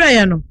papa ne frɛ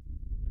ye no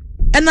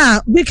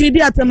ena bikri di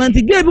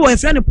atamanti gebi wo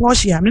frɛ ne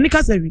Porsche me ni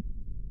ka sawi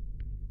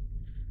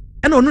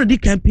ena onu di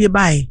campaign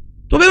bai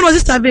to be no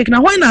sister Vic na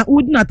why na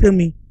udi na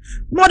temi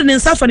more than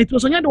safa ni to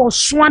so nya de wo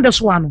so ande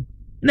so ano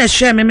na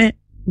hye me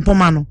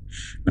mpoma no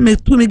na me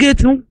tu me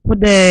gate no ko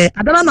de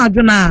adana na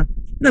adwona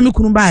na me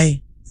kunu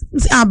bai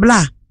nsi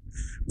abla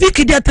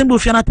Vic di atembo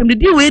fia na atemde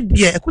di we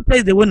die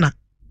ekuta de wona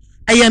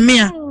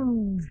ayemia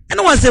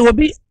ena wa se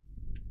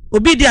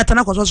obi di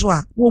atana kwaso so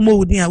a wo mo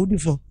wudi a wudi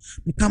fo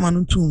me kama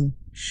no ntum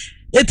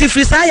eti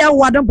frisa ya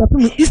wadon papa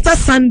Easter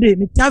Sunday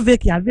me ta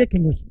Vic ya Vic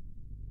ni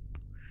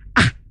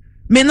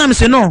me na me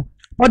se no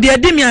o de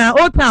adimi a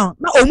o town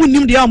na o mu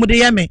nim de a o mu de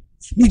ye me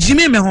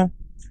jimi me ho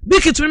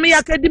biki tumi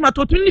ya ka di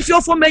matoto ni fi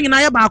ofo me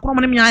nyina ya ba akro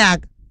mo ne me ya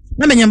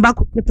na me nyamba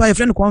ko to your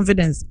friend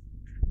confidence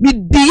bi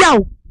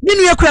diaw ni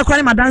nu yakura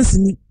ni madanse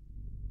ni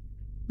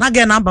na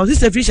ga na ba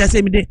sister Fisher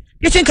say me de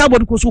kitchen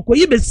cupboard ko so ko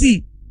yi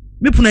besi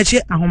me punachi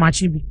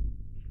ahomachi bi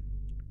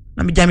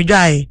na me jami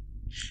dwae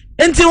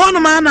enti hono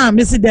ma na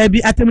me si da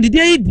bi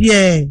atemdide yi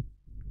die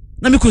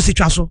na me ko si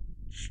twaso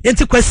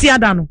enti kwasi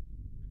ada no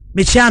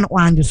me chia no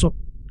anje so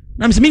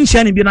na me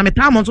nchia ne bi na me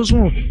tam so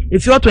so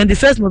if you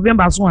 21st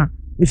November so a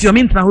if you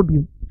mintra ho bi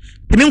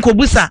temi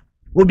nkobusa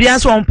obi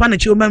aso ompa na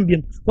chi o man bi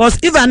because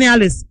even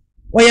Alice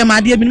oye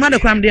ma de bi ma de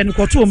kram de no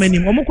ko to o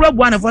manim o mukura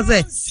bua na fo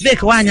say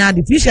Vic wa anya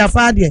de Fisher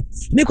fa de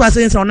ni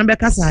kwase nse ono be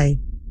kasa e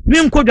mi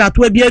nkodwa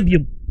to abi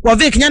abiem ko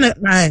Vic nya na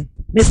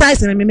me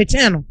size me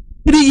chen no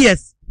 3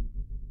 years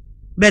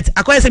but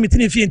akoye se me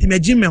tini fi enti me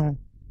jim me ho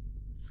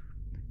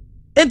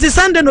enti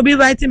Sunday no be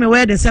write me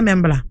where the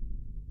semembla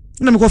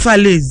na me ko fa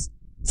lazy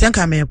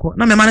senka me ko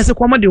na me ma na se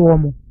ko mo de wo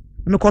mo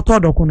me ko to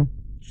doko no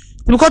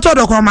me ko to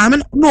doko ma me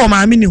no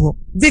ma me ni ho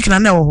Vic na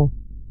na wo ho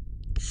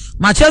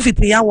ma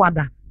chefiti ya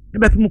wada e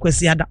be pim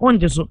kwasi ada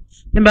onje so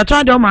me be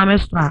to de o ma me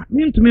stra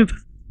me ntumi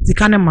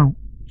zikane ma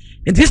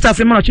enti Sister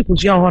Freeman o chipo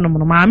ya ho no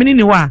mo ma me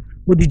ni wa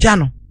odija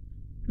no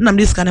na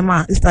me zikane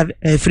ma Sister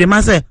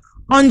Freeman se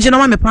onje no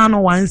ma me pa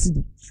no wan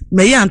sidi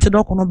me ye ante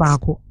doko no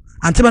baako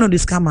ante ba no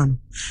diskama no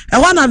e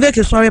wa na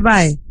Vic sorry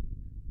bye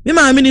me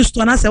ma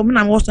minister na se me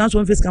na wo stand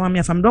so face kama me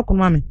afam doko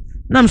no me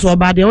na me so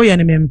oba de o ye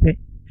ne mempe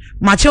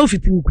ma che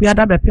ofiti ku ya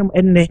da bepem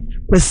enne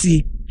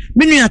kwasi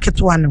me nua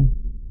ketwa no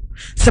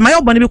se ma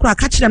yo bone bi kura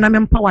ka kire na me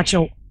mpa wa che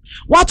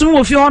wa to me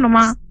wo fi ho no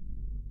ma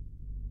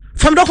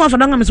fam doko fa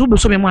danga me so be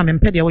so me mo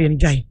mempe de o ye ne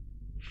jai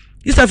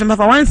Sister Fema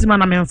fa wan sima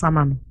na me mfa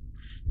ma no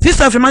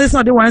Sister Fema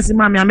se de wan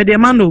sima me amede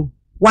ma no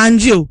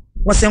wanji o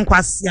wo se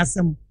nkwasi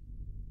asem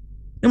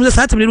emu se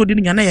satem le odi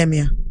nya na ye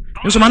me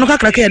nso manu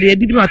kakra ka ye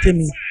didi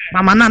matemi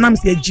mama na nam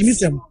se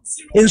jimisem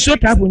enso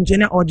tapo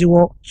nchene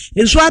ojewo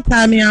enso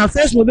atami a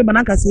first November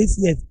na ka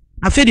 6 years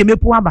afi de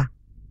mepu aba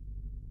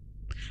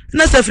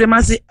na se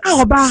frema se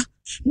ahoba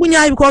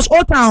munya because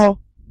ota ho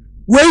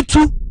we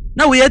tu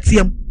na we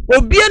atiem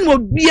obien mo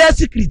bia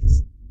secret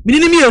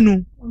minini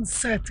mienu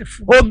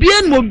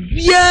obien mo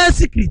bia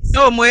secret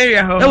o mo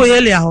area ho we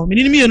area ho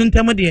minini mienu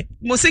ntem de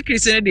mo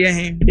secret ne de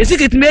he the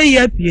secret me yi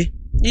apie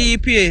yi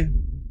pie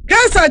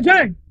cancer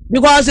join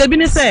because ebi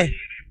ni say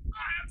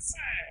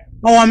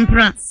o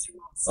mpra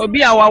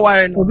obi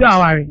awaware no obi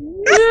aware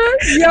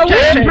ya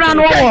we mpra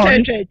no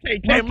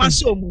wo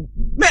masomu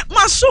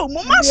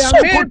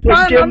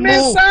ko to me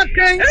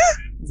saken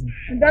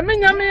da me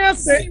nyame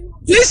ase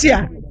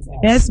Licia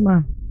yes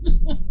ma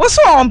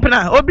oso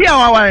ompna obi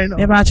awaware no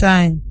e ba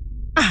chan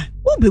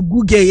wo be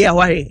guge ya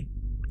aware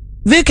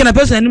Vicky na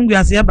person anim gu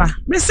ase e ba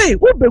me say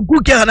wo be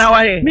guge na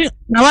aware me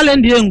na wale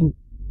ndi engu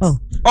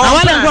na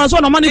wale nko so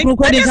no mani kru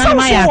kwedi kan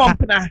ma ya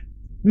ka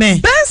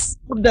me best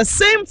of the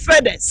same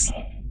feathers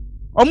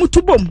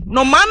omutubom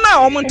no mana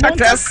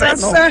omuntakra se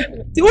no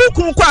ti wo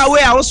kun kwa we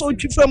a wo so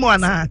twifa mu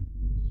ana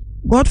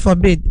God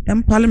forbid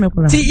empale me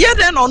kura ti ye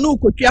den no no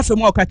kotwa fa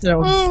mu okatra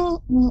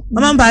wo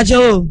mama ba je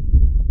o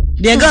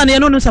de ga na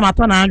no se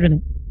mato na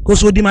adwene ko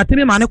so di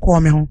matemi ma ne ko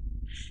me ho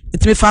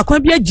etimi fa kwa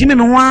bia jimi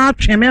me ho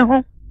atwe me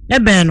ho e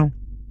ben no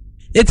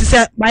eti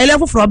se baile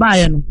foforo ba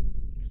ye no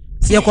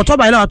se yekoto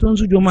baile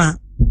atonsu dwoma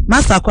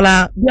master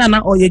kola bia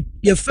na oye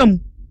ye fam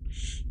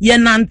ye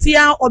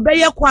nantia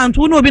obeye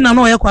kwanto na obi na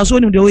na oye kwaso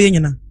ni de oye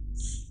nyina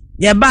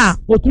ye ba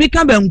otumi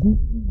ka banku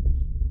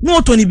no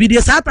otoni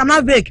bidie sata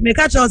na vek me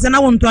ka che ose na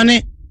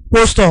wontone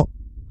coaster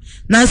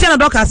na nse na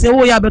doka se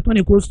wo ya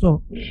betoni coaster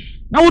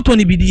na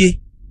wotoni bidie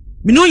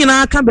me no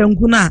nyina ka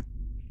banku na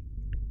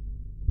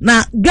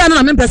gana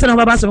na me pese na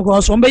baba se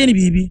ko so mbeye ni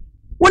bibi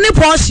woni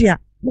Porsche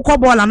ko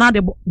bola na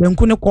de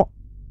banku ne ko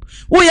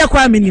wo ye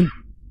kwa minim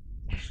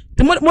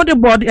ti mo de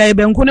board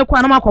banku ne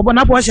ko na makobo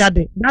na Porsche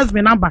de that's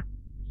me number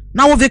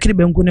na wo vekiri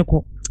banku ne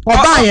ko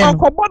oba ye no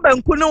okobo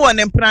banku ne wo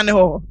ne mpra ne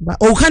ho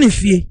o ka ne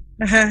fie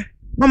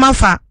mama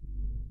fa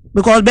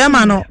because be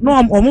man no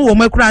omo wo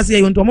makura se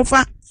yonto omo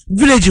fa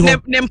village ho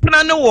ne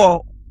mpra ne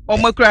wo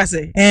omakura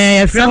se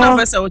fie ho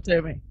na o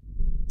teme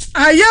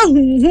aya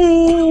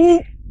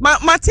hu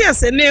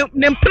Matias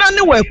ne mpra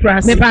ne wo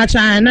akura se me pa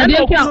chan na de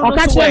kia o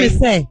ka che me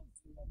se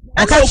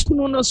o ka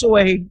kunu no so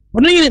we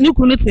ono ni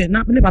kunu te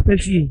na ne papa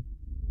fie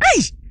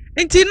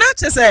nti na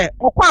che se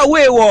okwa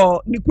we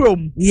wo ni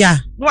krom ya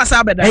no wasa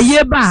abeda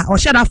eye ba o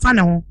sheda fa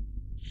ne ho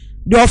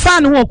de o fa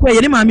ne ho okwa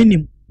ye ne ma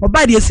menim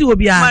oba de esi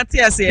obi a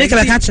Matias e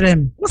kala ka kire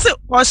me wo se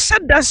o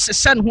sheda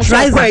shesha ne ho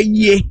okwa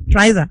yie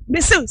trizer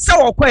me se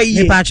okwa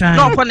yie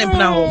na okwa ne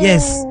mpna ho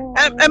yes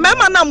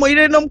mama na mo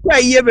ire no kwa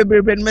yie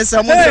bebrebe me se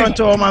mo don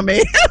to ma me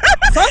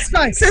first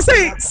time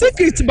say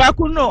secret ba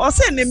ku no o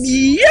se ne mi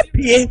yie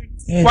pie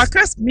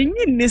wakas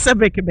minyi ni se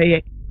beke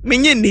beye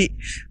minyi ni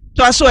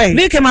to aso e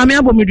Vicky mama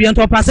abo medua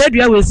to pasa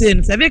dua we se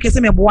no se Vicky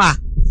se me boa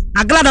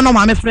aglada no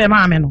mama frɛ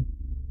mama no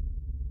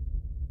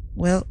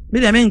well me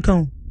dem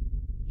nkan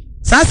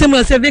sa se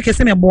mo se Vicky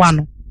se me boa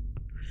no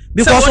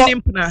because so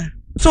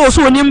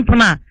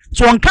onimpna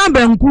so on kan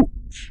banku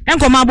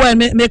enko ma boy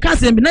me ka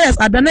se me na yes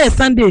adana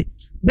Sunday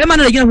be ma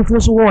na gina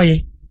fufu so wo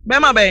ye be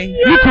ma be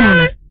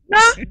na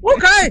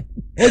okay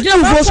o gina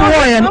fufu so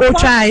wo ye o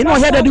try no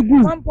head the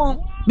gu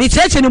me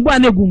cheche ni bo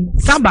anegum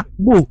samba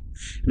bo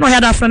no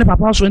head that friend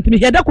papa so ntimi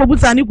head ko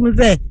busa ni kunu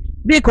se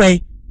bi ko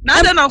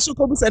na da na so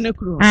ko busa ne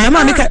kunu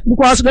ma me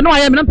because no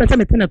ya me na pese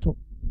me teneto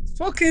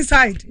fuck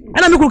inside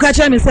ana me kuru ka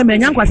che me se me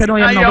nyankwa se no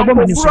ya no bo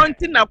me so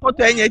fronti na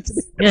koto enya chi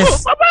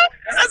yes baba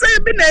asa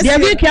bi na dia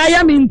bi ka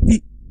ya me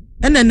nti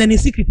ena na ni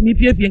secret ni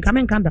pie nka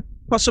me nkanda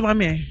ko so ma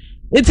me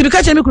enti bi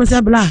ka che me kuru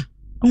se bla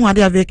ho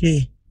ade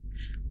aveke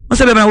o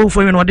se be na wo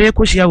fo me no de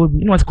ko hia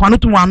obi no kwano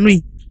to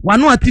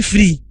wanu ati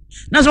free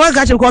na so wa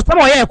ka che because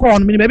some oye ko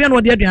on me be na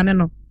o de aduane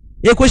no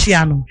e ko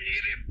hia no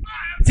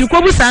ti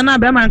ko busa na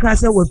be man ka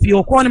se wo pie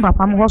o ko ni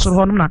papa mo hosoro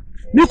ho no na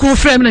mi ku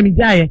frame na mi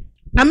jaye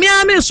na mi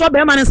a me so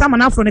be man sama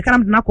na afro ne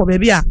kana na ko be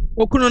bia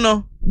okunu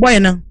no boy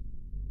na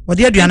o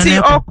de aduane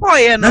na o ko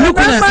ye na mi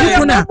kuna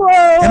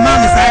e ma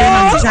mi sai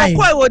na mi jaye o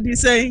ko wo di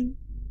say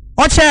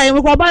o che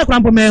mi ko ba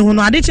krampo me hu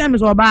no ade che mi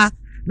so ba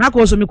na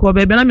ko so mi ko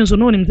be na mi so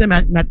no ni mi se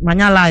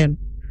manya lion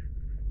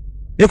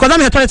e ko da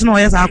mi toilet no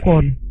yes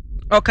akọ no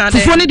o ka de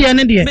fufu ni de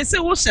ne de me se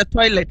wo se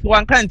toilet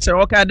wan kan chere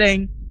o ka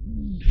den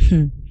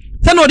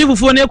se no di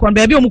fufu ni ko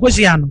be bi o mu ko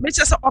hia no me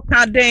che se o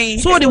ka den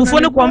so di fufu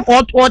ni ko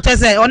o che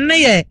se on ne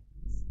ye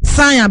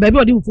sanya be bi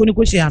o di fufu ni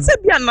ko hia no se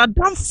bia na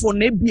damfo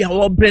na bia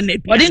wo bre na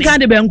bia o din kan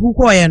de banku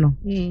ko ye no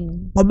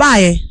o ba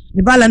ye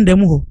ni balanda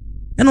mu ho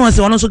e no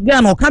se ono so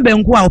ga na o ka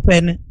banku a o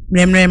pe ne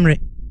mremremre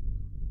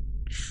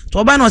to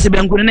o ba no se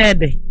banku ne na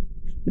ede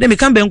de mi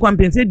kan banku am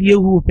pense di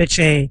ehu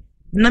peche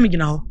na mi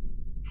gina ho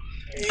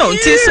no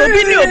ti so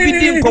bi ni obi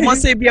di nkomo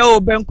se bia o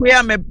banku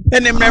ya me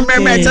pene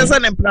mremremre chese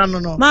ne plano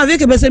no ma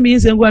Vicky be se mi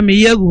nsengu a me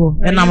yegu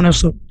e nam no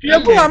so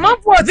yegu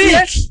amafo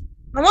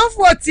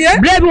tie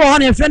Brave wo ho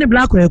na friend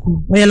black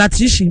kwaku o ye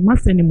latishi ma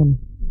fani mu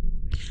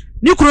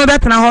ni kuro be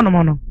tena ho no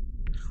mo no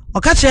o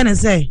ka che ne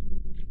se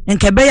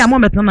nke be ya mo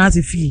metena na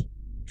asefie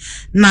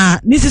na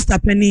ni sister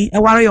Penny e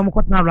ware yo mo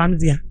kotena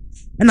Ramzia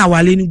e na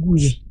wale ni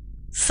guye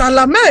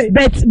salame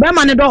bet be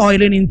ma ne do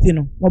oile ni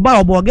ntino oba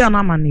obo ga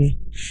na mane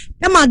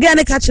e ma ga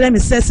ne ka kire me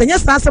se senye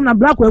sasem na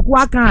black kwaku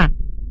aka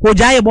ko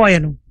jaye boy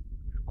no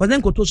ko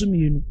den ko to so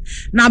mienu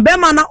na be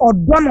ma na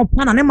odo no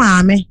pa na ne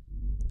maame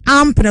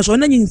ampene so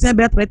na nyinse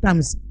be 3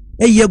 times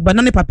eye gba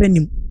na ne papa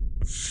nim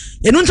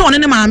enu nti one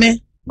ne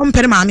maame o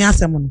mpere maame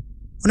asem no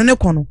one ne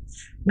kono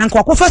na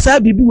nka kofa saa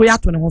bibi we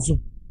ato ne ho so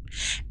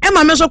e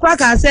ma me so kwa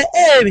ka se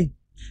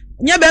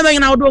nya be ma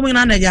nyina wodo mu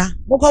nyina na ja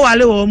boko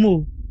wale wo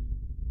mu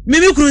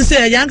mimi kunu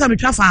se ya nka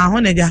metwa fa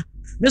ho na ja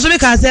me so be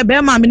ka se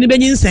be ma me ni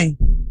benyinsen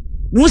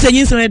nu se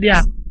nyinsen de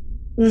a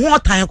ho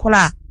tan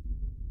kola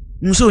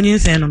nso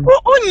nyinsen no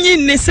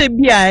onyi ne se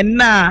bia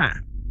na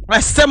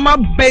asema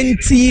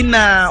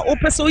bentina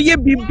opeso ye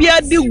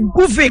bibia de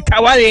guve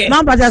kawale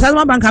ma ba ja sa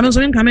ma banka me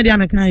so nka me de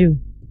ameka yo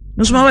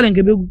nso ma wale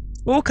nke begu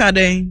o ka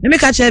den me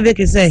ka cheve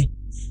ke se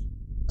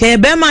ke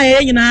be ma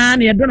ye nyina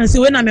na ye do na se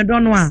we na me do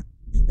no a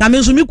ka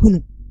me so mi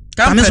kunu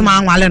ka me so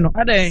ma anwale no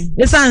aden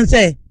esan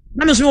se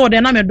na me so wo de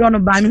na me do no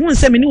ba me hu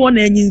se me ni wo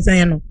na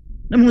anyinsen no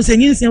na me hu se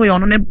anyinsen we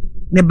ono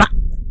ne ba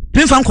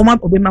pinfa nkoma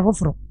obe ma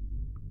foforo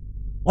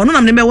ono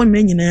na me be wo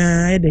me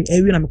nyina e de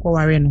ewi na me ko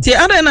ware no ti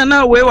aden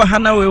na we wa ha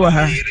na we wa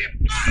ha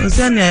o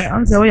se ne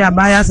on se we ya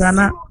ba ya sa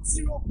na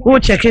o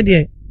check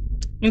de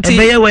nti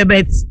be ye we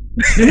bet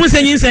me hu se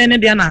anyinsen ne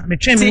de na me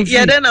twen me ti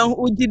ye de na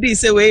ugidi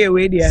se we ye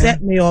we de se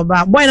me yo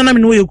ba boy na me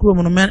no ye kuro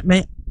mu no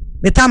me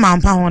ta ma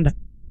mpa honda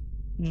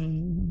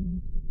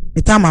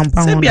me ta ma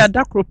mpa honda se bia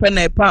da kro pe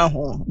na pa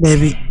ho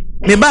baby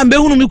me ba mbe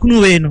hunu me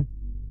kunu we no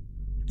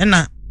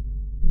na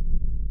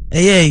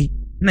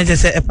na je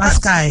se e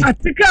pascal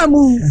atika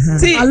mu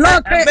ti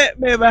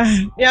me ba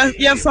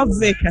ya fa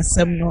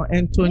vacasem no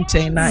ento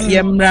nchen na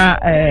yemra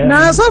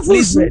na so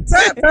fusu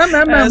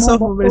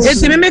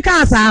eti me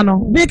ka asa no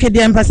be ke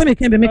de mpase me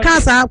kan be me ka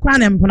asa kwa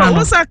na mpona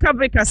no so ka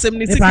vacasem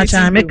ni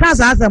tiketi me ka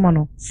asa asem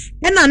no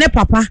na ne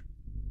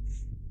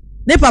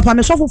papa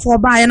me so fofo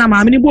ba ya na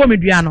ma me ni bo me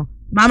dua no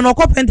ma me no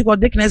ko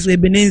Pentecost Dickness we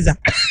Ebenezer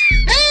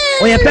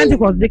oye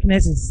Pentecost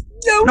Dicknesses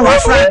na wa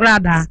fra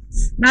grada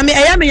na me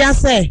eya me ya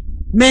se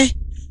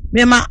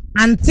me ma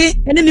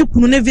anti ene ni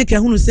kunu ne vike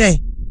hunu se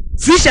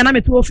fisher na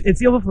me to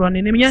efie foforo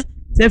ne me nya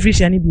se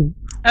fisher ni bi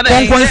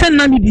konkon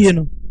na me die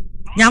no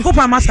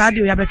nyankopa ma sa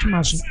de o ya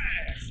betuma so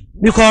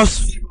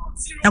because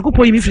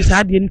nyankopa yi mi fi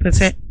sa de ni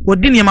pese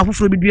odi ne ma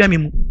foforo bi dua me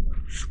mu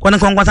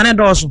konkon sa ne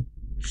do so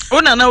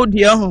ona na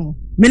odi ho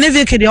me ne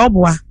vike de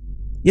oboa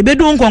ye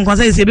bedu konkon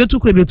sa se betu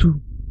kure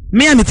betu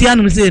me ya meti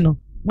anu se no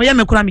mo ya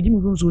me kura me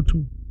gimi so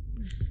otu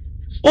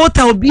o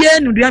ta obi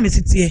enu dua me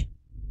sitie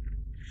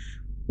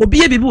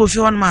obiye bibi wo fi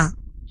won ma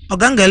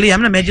ogangali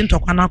am na meje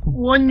ntokwa na ko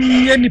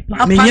wonye ni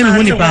papa me nye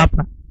me ni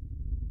papa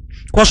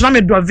ko so na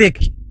me do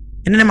vek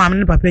ene ma me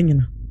ni papa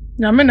nyina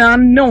na me na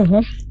ne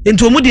ho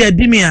enti omu de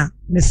adi mi a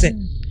me se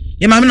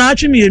ye ma me na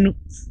atwe mienu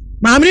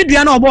ma me ni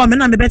dua na obo me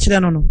na me be kire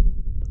no no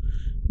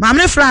ma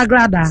me fra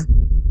agrada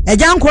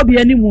eja nko bi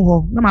ani mu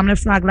ho na ma me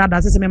fra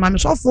agrada se me ma me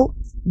sofo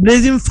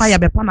blazing fire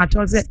be pa na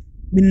cho se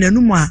me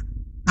nanu mu a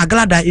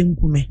agrada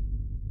enkume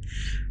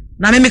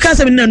na me ka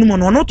se me nanu mu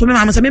no no to me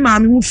ma me se me ma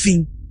me hu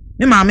fin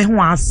me ma me ho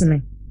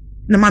aseme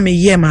na ma me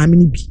ye ma me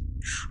ni bi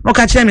no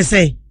ka kire me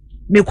se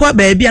me kwa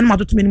ba bia na ma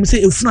toto me ni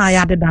se efunu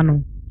aya deda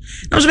no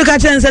na so me ka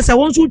kire se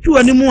won so twu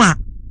ani mu a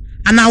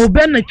ana wo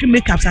ben na twi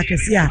makeup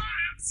sakese a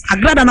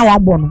agrada na wa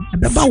gbo no e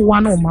be ba wo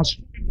na o maso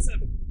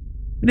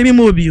ne mi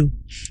mo obi o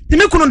ti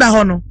me kunu da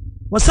ho no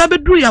wo sa be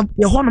duru ya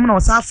ho no na wo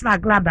sa afra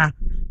agrada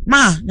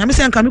ma nyame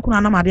se nka me kunu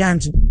anam ade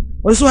anje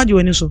wo so haje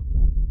wani so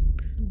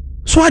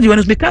haje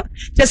wani so me ka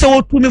che se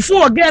wo tu me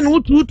fu again wo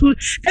tu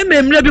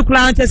ememre bi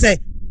kula che se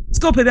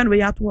scope be no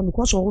ya to me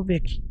because of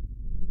vek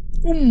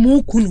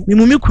mu kunu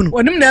mi kunu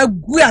onim na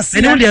agu ase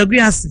ene wo de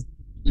agu ase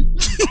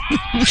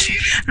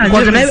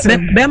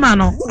be ma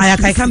no aya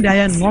kai kam de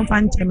aya no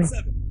fan cheme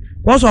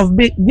because of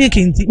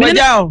baking ti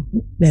wajao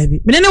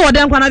baby me ne wo de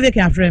nkwa na vek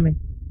afre me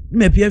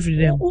me pie free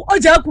dem o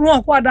ja kunu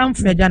okwa adam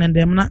me ja ne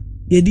dem na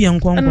ye di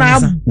enkon na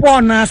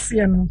bo na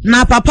ase no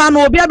na papa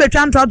no obi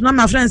abetwa ntwa na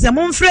ma friend say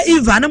mo mfre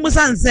Eva na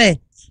musan say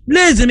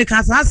lazy me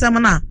ka sa asem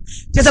na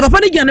che se papa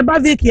ne gya ne ba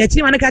vek ya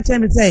chi ma ne ka che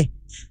me say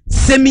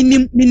se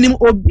minim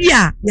obi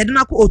a ye de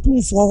na ko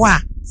otumfo ho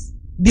a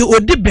de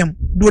odibem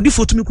de odi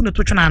fotumi ku ne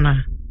to twena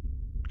na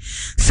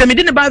se me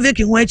de ne ba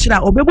veki ho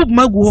akira obebu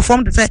magu ho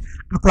form de se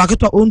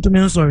aklaketo ontumi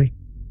nsori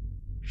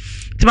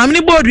ti ma me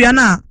ni bodua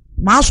na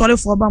ma sori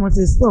fo ba mo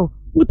se so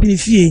utini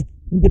fie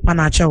ndi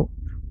pana achew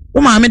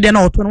o ma me de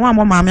na oto no wa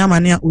mo ma me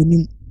amane a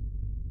onim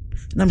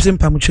na me se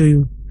mpa mo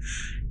cheyo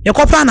ye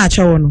kopa na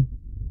achew no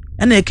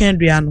na eken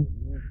dua no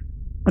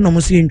ona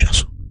mo se ntwa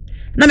so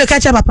na me ka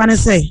cha papa ne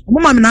say mo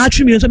ma me na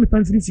atwe mi so me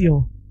pan firi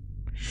ho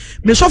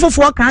me so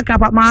fofo ka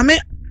ma me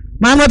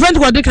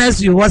Pentecost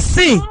Dickness you was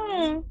say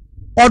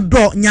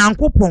odo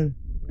nyankopon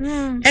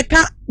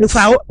eka me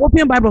fa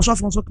open bible so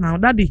so kan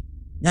daddy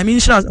nyame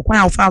nshira kwan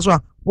afa so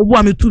a obu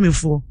a me tu me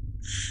fo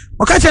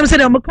o ka chem say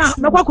de me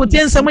kwa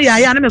kotie nsem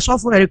ya na me so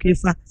fo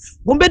erekefa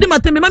wo be di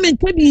matem me ma me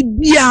nka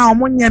bibia o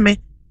mo nyeme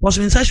wo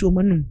so nsa hwe o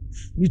manum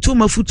me tu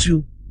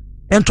mafutuo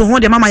ento ho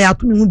de mama ya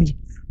to me hu bi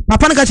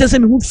papa ne ka chem say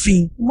me hu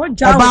fin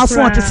oba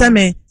fo te say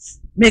me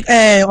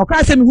o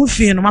ka say me hu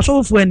fin no ma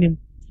so fo anim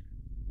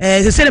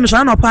se se me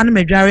so na opa na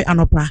medware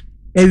anopa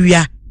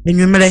awia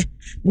enwumere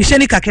ni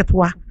sheni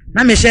kaketwa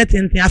na me share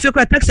tenten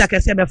afekwa taxi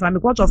akese be fa me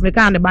because of me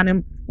kan de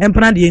banem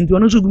empana de enti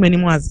ono so gumani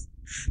mu az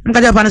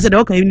nka ja pa na se de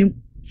o kan enim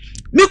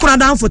mi kuna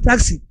dan for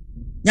taxi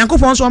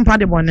yankopon so mpa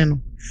de bonne no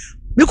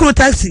me kunu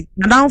taxi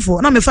na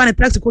downfall na me find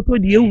taxi koto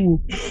di ewu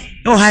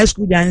no high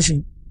school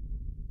junction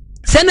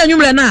send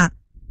anwumre na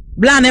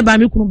bla na ba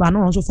me kunu ba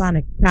no so fa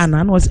ne car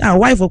na no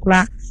wife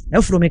okura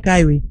e from me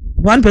kai we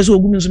one person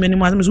ogum nso meni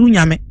mu ase me so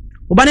unyame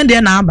oba ne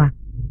de na aba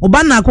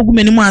oba na akogu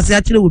meni mu ase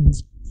a kire obi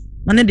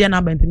na ne de na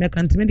aba ntime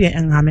kan ntime de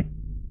enhame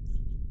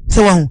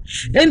se wo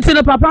enti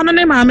no papa no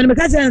ne maame me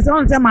ka kire nse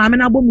on se maame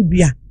na bɔ mu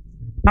dua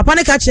papa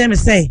ne ka kire me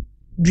say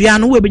dua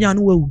no we benya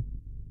no wawu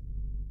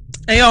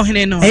eyo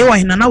hene no eyo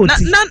hene na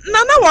woti na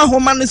wa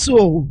homa no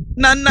so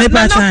na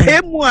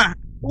pemu a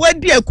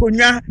wadi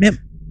akonwa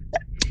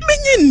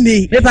menyi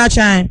ni me pa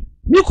chan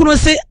mi kunu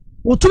se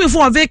otumi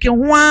fo veke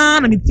ho a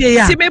na metie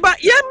ya ti me ba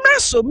ye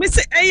maso me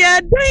se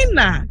eya dan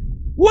na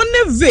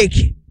wone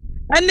veke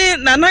ane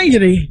nana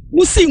yire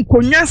musi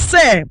nkonwa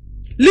se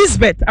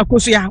Lisbeth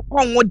akoso ya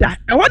onwoda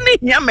e wone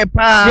hia me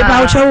pa me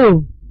pa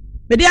uchewo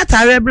me dia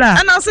tare bra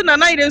ana se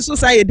nana yire nso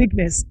say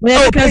dickness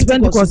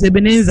Pentecost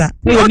Ebenezer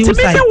we ni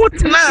usai me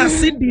wot na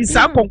se di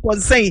sa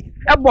konkonsen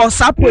e bo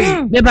sapo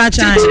me ba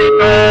chan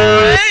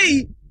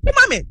hey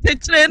mama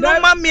techre no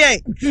mama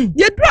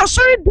ye du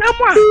asori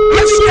demo a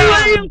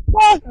yesuban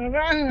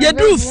nko ye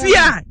du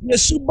fia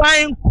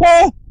yesuban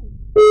nko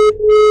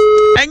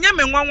enya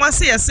me nwanwa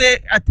se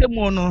yese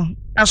atemu no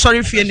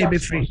asori fie na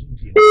befri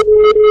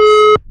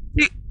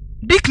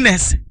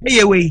dickness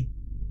ye we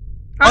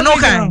ono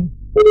kan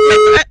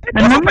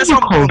the number you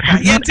called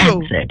has not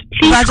answered.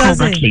 Please call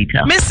back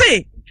later. Me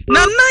say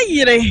na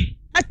yire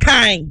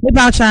akan me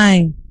ba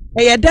chan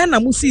e dan na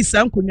musi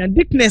sankonya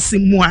dickness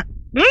mu a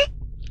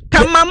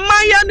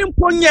kamama ya ni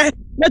mponye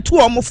na tu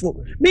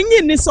omofo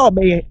menyi ni so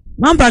obeye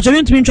man pa cho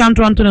ntumi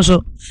ntwanto no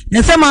so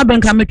ne se ma ben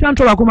ka me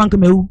twanto wa ko man ka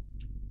mewu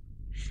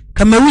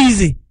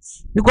easy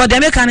because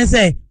dem e kan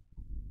say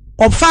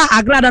ofa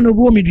agrada no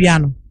bo medua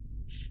no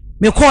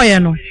me koye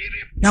no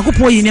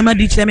yakopo yi ne ma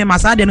di kire me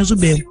masa de no so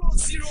be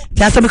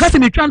ya se me ka se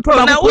me twanto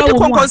wa ko wo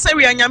ko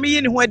konseri anyame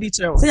yi ni ho adi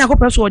kire se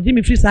yakopo so oji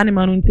me free sa ne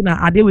ma no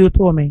ntina ade we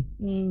to me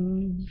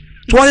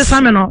to wo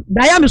se me no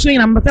da ya me so yin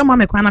na me se ma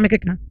me kwana me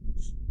keka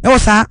e wo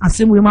sa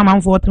asemu we mama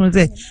mfo to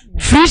say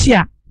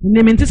frisia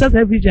ne me ntisa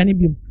sa frisia ne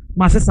biom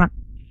masesa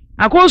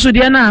akonso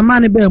de na ama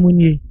ne ba mu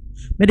nie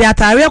me de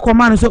atare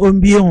koma no so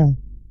ombie ho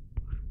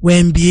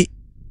wembie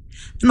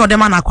no de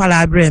ma na kwala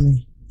abre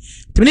me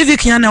timi vi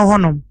kian na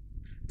honom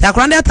ta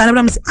kwande atare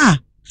bra me say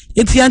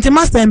eti anti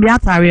master mbia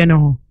atare no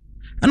ho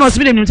na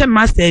osbi de nimse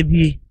master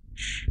bie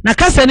na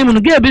kasa ni mu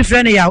no ge bi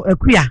frɛ ne ya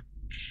akua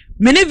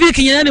me ne vi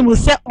kian na mu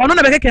se ono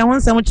na be keke ho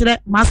nsɛm kyerɛ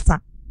master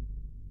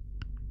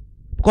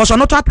because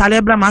ono to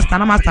atare bra master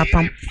na master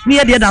pam ni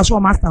ye de da so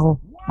master ho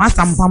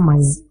master mpam man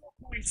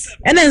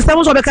ene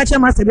nsɛm so be ka kyerɛ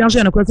master bi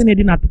anso na kwati na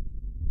di nata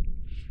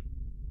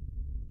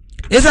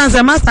esan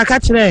se master ka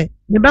kyerɛ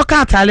me be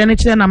ka atare ne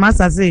kyerɛ na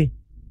master say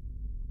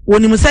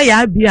woni mu se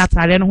ya bi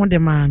atare no ho de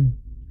man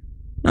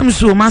na me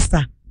so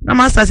master na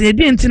master say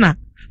di ntina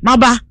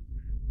maba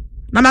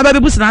na maba be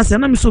busa asem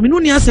na me so me no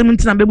ni asem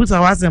ntina be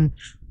busa wasem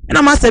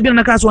na master bi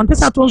na ka so on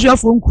tesa to nso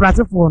afo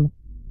nkuratefo no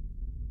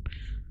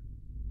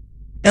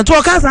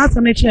eto ka sa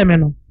asem ne kyerɛ me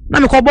no na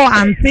me ko bo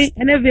ante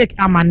ene vek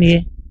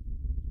amane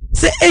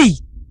say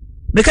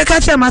me ka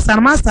kyerɛ master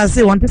na master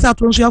say on tesa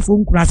to nso afo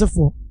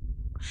nkuratefo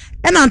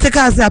ena ante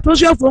ka say to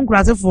nso afo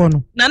nkuratefo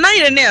no na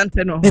yire ne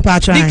ante no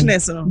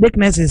dickness no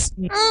dickness is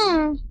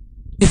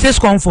it says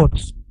comfort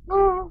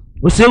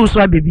o say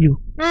uso baby o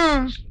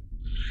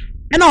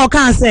ena o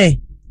kan say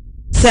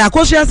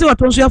akoso ase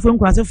wato nso afo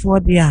nkuratefo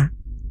de a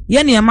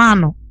ye ne ma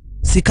no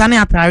sika ne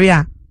atare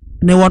a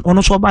ne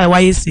ono so ba wa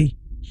yesi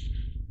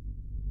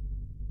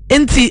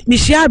enti mi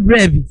share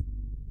brevi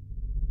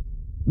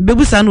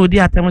bebusa na odi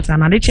atemuta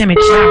na de cheme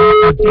chia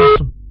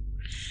so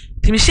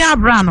ti mi share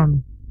bra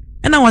no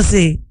ena wo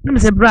say na me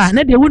say bra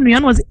na de wonu ya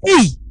no say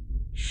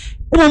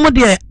mo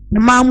de ne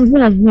ma mu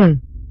hu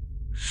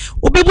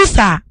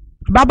obebusa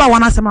baba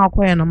wana sema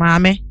akoye no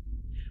maame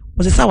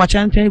wo say sa wa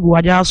chanchan gu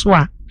waja so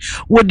a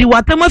wodi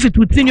watema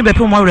fitu nyu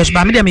bepe mo resh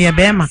ba me de me ye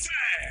be ma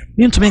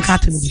mi ntumi ka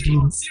temu di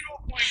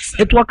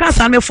eto ka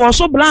sa me for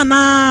so bla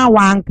na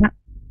wanka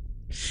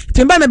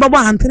timba me babo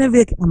antene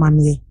vek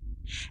amane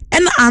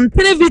en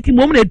antene vek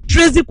mom na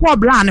tracy ko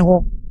bla ne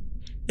ho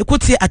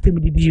ekoti atemu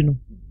di no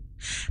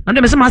na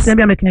de me se ma se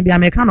bia me kan bia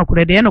me ka no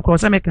kore de no kore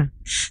se me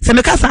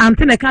ka sa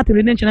antene ka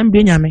temu di nchena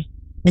mbe nyame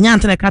nya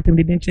antene ka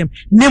temu di nchena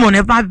nemo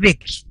never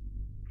vek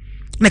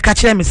me ka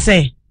kire me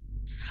se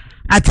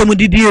atemu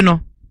di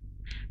no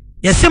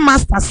yesi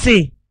master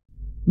say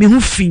me hu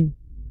fin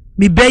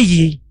me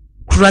bayi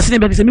kurase ne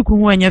be se me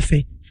kuru hu anya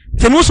fe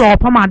se mu so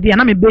opam ade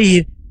na me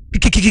bayi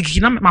kikikiki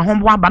na ma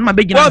hombo aba na ma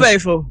be gina wo bayi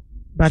fo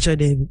bacho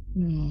David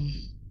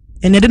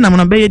ene de na mo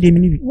na bayi de mi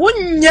ni bi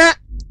wonya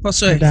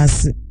koso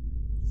das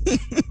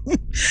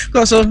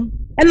koso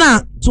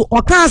ena to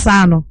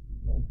okasa no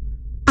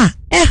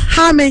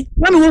ha me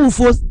na me wo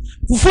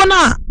fufo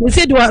na we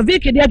say do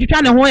vike de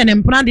atwatwa ne ho ye ne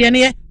mpra de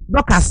ne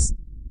doctors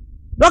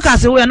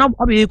we na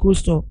obe eco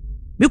store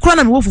mi kura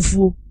na me wo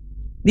fufuo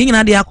ni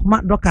nyina de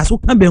akoma doctors wo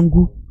ka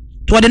bangu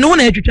to de ne ho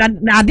na atwatwa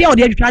na ade a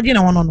de atwatwa je ne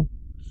ho no no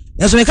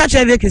yeso me ka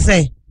che vike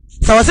say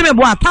sa wose me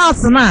bo a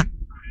pass na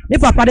ne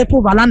papa de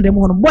to valande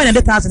mu no boy ne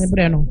de taase ne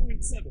bre no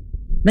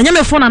na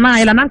nyame phone na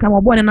ayela na nka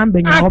mo boy ne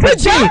number nya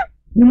obeji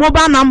ni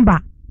mobile number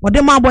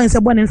ode ma boy nse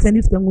boy ne nse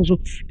ni spengu so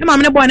e ma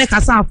me ne boy ne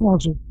kasa afon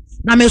so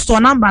na me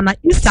store number na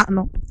Easter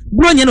no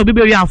bro nye no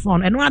bebe wi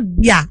afon eno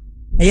adia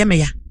eye me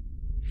ya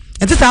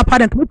enti sa pa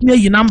de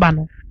kutumi yi number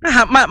no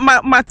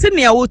ma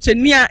tenia wo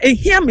chenia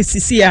ehia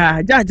mesisi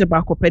a judge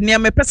ba ko penia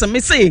me pesa me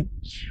say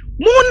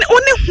mu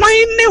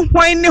oni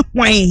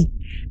hwan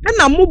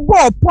na mu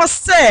bo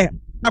pose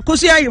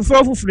akosi ayi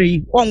fofofre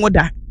yi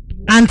onwoda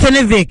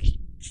Antene Vic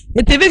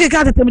Vic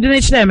ka tetemde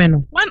ne kire me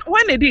no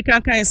when edi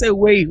kan say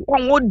wey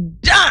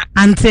onwoda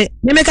ante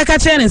ne me kaka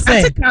kire ne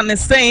say ante kan ne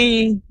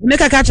say ne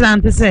kaka kire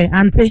ante say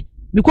ante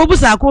biko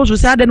busa akoso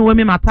say ade no we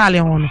me matale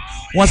ho no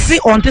wo se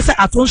onte say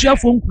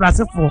atonsuafo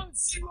nkurasefo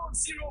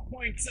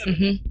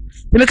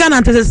me kan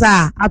ante say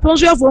sa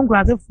atonsuafo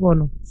nkurasefo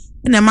no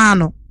ne ma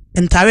no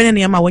entare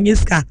ne ma wonye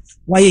ska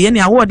waye ye ne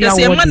award ya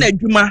ma na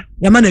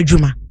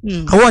adwuma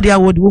award ya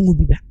award wongu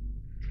bida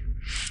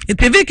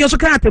Vic so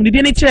kan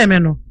atemde ne kire me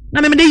no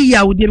na me de yi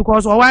awudi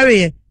because o ware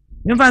ye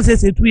me fan say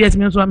 2 years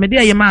me so me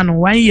de ye ma no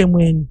 1 year mu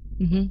ani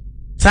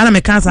sana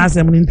me kan sa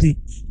asem nti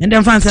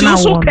ende fan say na wo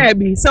so ka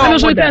bi so o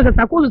so kan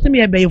sa ko so me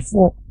ye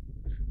beyefo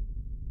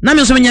na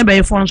me so me ye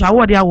beyefo so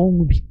award ya wo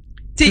ngu bi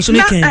ti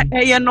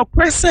na ye no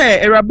kwese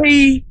erabe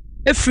yi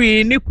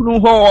efri ni kunu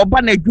ho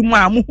oba na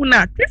adwuma amuhu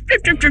na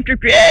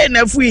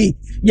na fui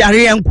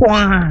yare enko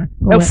ha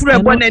efru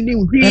ebo na ni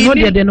hwi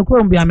no de no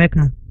ko mbi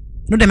ameka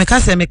no de me ka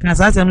se me kan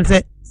sa asem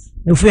say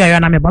efu ya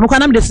na me ba no kwa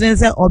na me de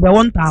sense obe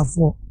won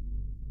tafo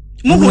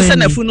muhu se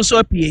na fu no so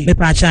apie me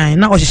pa chan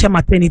na o hye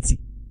maternity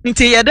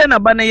nti ye de na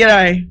ba na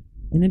yerai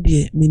ene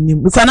de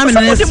menim kwa na me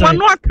na se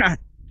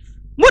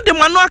mode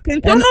manu aka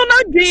nti no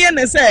na dwen ye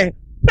ne se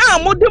ta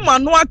mode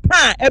manu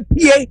aka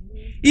apie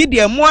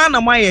ide mu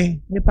ana maye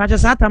me pa cha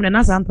sa tam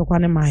na sa ntokwa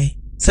ne mai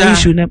sa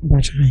issue ne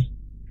ba chan e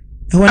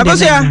won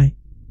de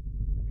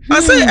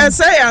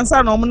ase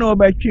ansa no mo na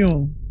obatwi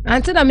o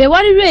anti na me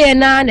wari we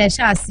na na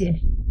hye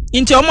ase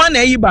nti omo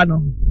na yi ba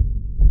no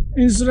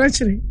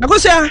insurachiri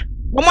akosia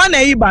omo na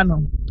yi ba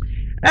no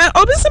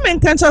obi se men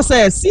kancha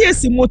say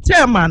CSC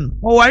motelman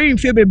o wari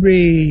mfe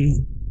bebre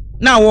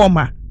na wo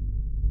ma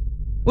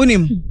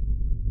unim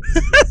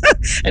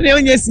ene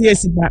onye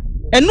CSC ba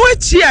enu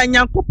achi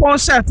anyankopon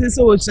shate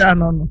se o sha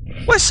no no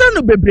wo sha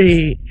no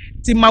bebre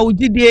ti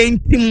mawudide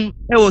ntim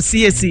e o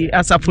CSC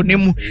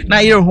asafonemu na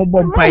yere ho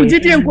bompai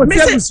mawudide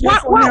nkotia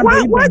busuafo na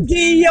ba wa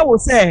gi ye wo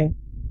se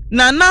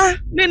nana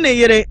ne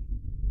yere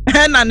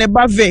na ne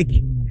ba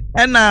Vic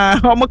na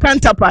omo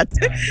counterpart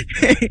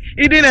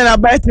idin na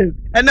battle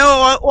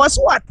na was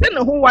what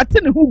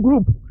ne ho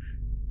group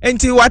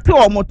enti wate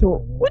omo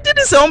to wudi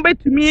de se on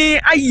betumi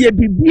aye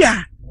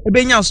bibia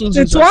ebenya so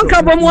so to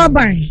anka bomu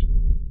aban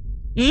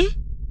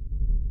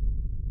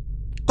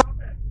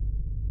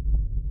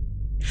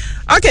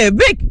okay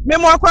Vic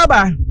memo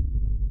akwaba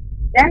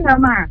denga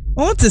ma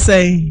what to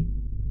say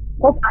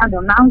ko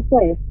ando na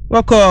nse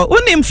wako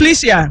unim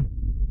Felicia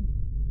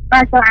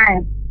bye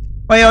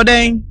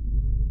oyoden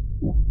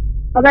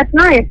but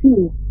na ye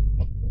fi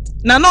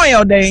na no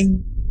oyoden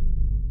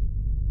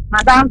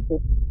madam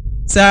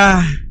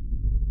sa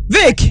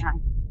Vic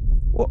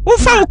wo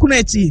fa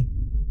okunachi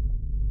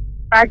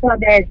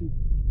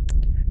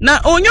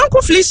na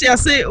onyonko Felicia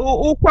say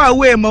ukwa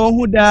awe ma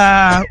ohu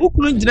da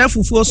ukunu gina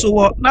fufuo so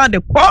wo na de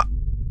ko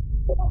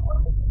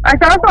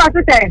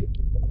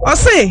o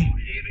say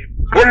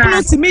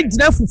ukunu timi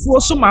gina fufuo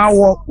so ma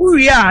wo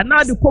uwi a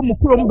na de ko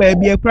mukrom ba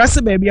bia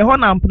kurase ba bia ho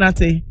na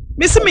mpnate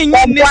misi me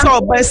nyi ni so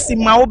obasi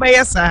ma wo be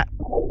yesa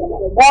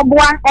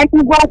obwa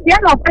entibosia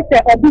no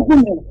pete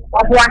obugumi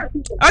obwa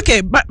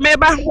okay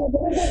meba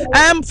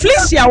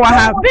Felicia wa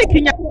ha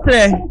Vic nya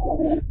tre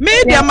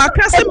media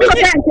makase me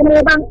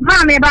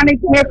ma meba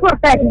me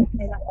protect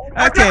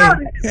okay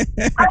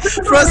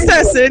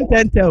process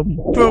intentem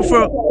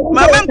pro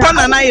mama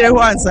nkona na yire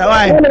ho ansa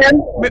why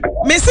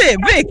me say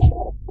Vic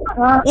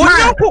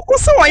onyonko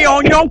uso wa ya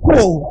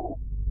onyonko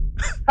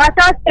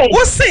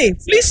o say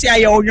Felicia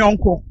ya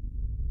onyonko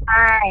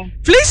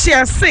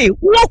Felicia say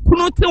wo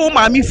kunu te wo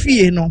ma me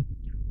fie no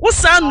wo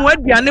san no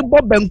aduane bo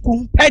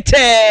banku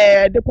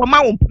pete de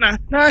koma wo mpna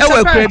e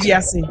wa kura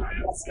biase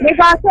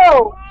because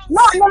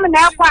no me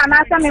na kwa na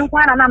asa me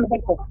nkwa na me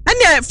deko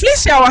anya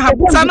Felicia wa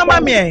habuta no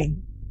mame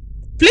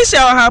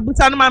Felicia wa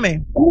habuta no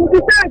mame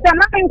bisa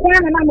na me nkwa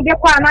na me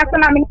deko na asa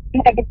na me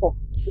deko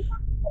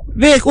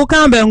Vic o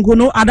kan banku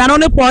no adano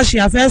ne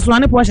Porsche first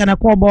one ne Porsche na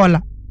call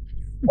baller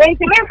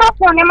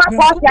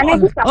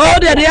oh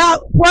de ya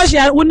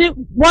Porsche uni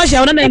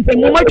Porsche una na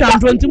ntemu ma twa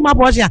ntonti ma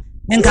Porsche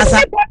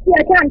nkasa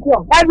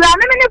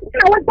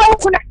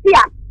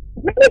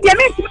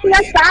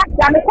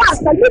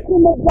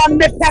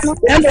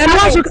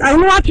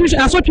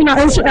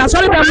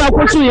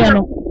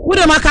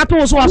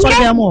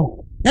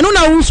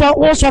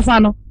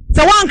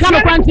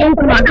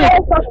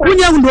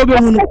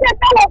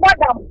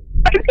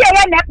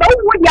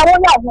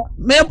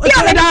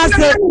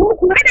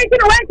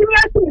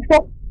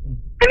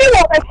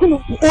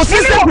O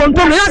sister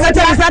konto me aka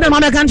tell say dem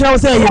American tell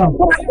say you. Ya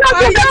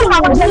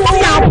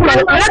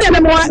dem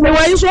me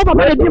wa yi so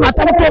papa dey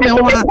matam to me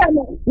ho ha.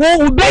 Wo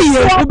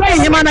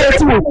ubeye ma na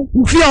yetu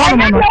wo fi ho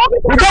no no.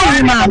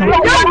 Ubeye ma no.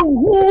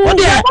 O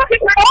dey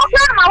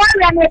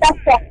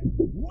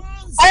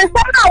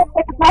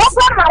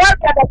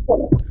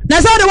na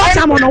so the what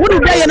am no wo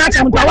dey na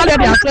cham to wale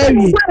dey aso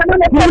awie.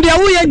 Wo dey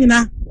wo ye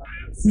nyina.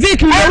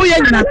 Vic wo ye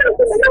nyina.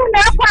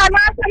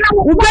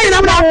 Ubeye na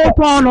na wo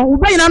ton no,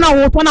 ubeye na na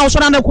wo ton na wo so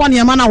na ne kwa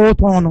ne ma na wo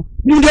ton no.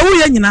 Ni dey wo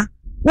ye nyina.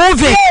 Wo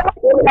Vic.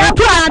 O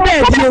to ya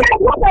dey die.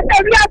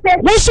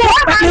 Wo so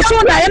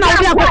da ye na wo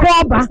dey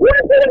akoko oba. Wo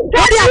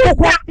dey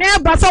akoko e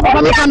ba so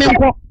papa me ka me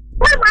nko.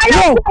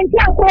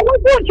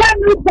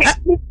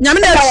 Nyame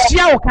na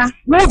sia woka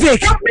no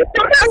Vic.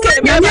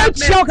 Nyame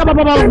sia woka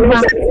papa ba wo.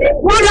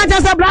 Wo ya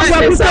just black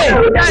boy say.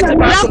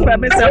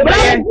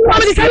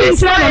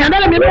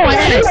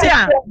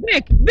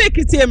 Vic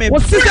tie me. Wo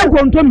sika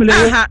konto mele.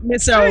 Aha,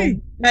 Mr.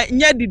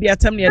 Nya didi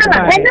atam ne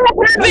yeba.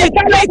 Vic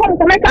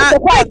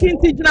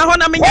inti jina ho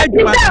na me nya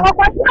adwuma.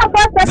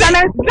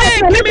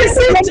 Vic me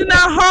si jina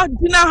ho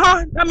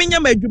na me nya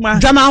adwuma.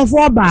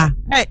 Dwamanfo ba.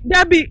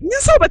 Dabi, nya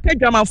so beka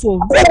dwamanfo.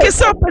 Vic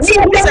so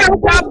person who say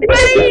dabi.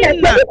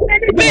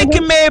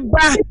 Vic me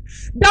ba.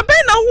 Dabi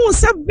na hu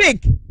say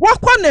Vic,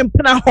 wakọ ne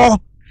mpena ho.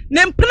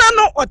 Ne mpena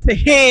no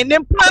otehe, ne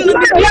mpena no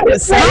dey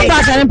say.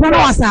 Ne mpena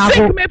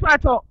wasago. Vic me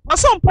pato.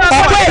 Oso mpena no.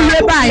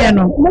 Obe ba ye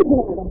no.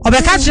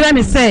 Obeka kire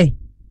me say.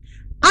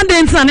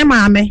 Ande ntina ne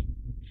maame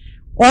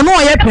ono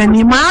oye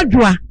pani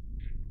maadwa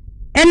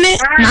ene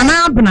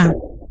nana abna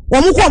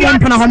wo mu ko mo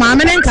mpana ho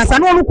maame ne nkasa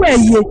na onu ko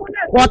ayie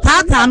wo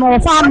tata no wo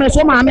fa me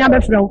so maame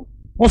abefrew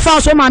wo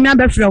fa so maame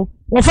abefrew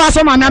wo fa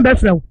so maame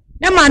abefrew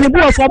e ma ne bu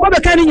ofo bo be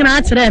ka ni nyina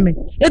akire me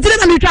etire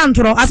na me twa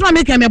ntoro asema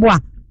me ka me bo a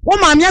wo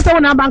maame asa wo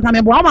na banka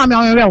me bo wo maame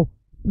onwew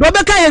do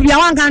be ka ye bia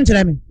wan kan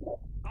kire me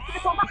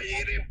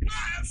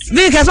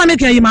Vic asa me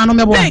ka yi ma no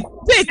me bo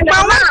Vic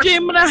ma wadwe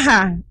mra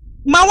ha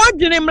ma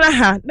wadwene mra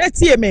ha na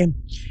tie me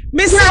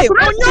say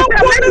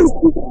unyonko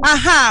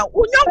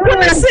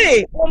na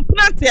say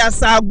ompnate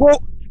asago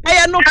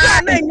eye no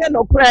kra na enye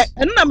no kra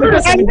eno na me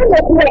pese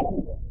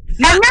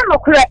na no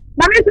kra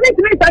na me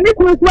tani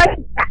ku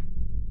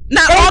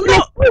na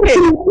ono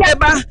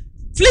eba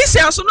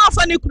Felicia so no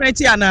afa ni kra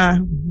ti ana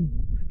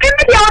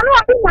emi dia ono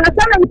afi na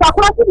sana ni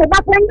pakura si me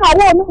ba pen na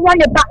wo no wo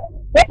ne ba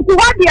e ti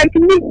wa dia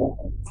ntimi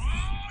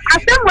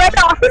asem we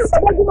da afi so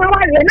ba ma wa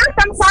re na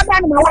sam sa da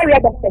na wa re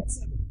da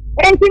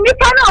and to me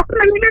can of the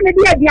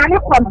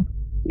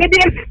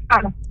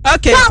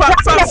okay,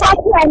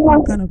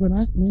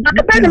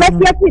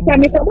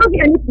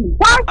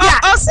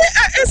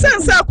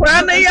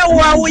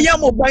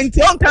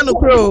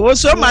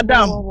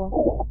 madam.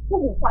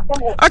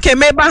 Okay,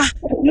 maybe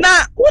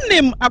na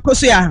unim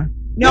akosia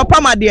ni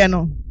opama de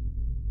no.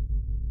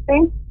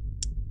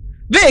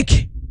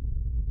 Vic.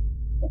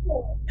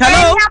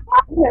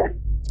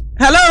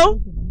 Hello.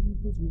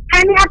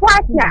 Any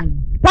apostle.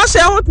 What's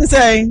what to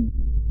say?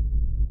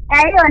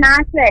 Ayo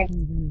na say.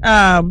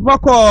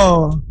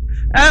 Boko.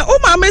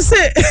 Me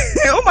say,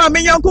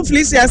 me yanko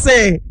Felicia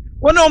say,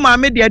 wono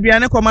me de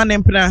aduane koma ne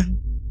mpra.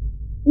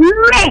 Me.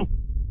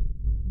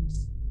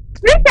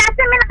 Felicia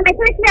say me na me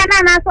Felicia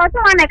na so so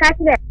wana ka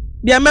kire.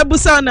 Dia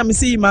mebusa na me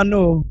see ma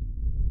no.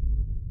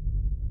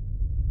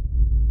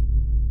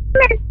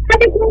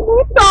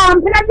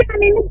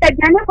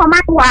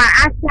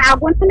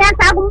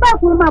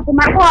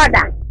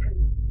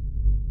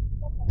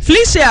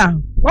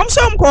 Felicia, wam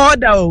so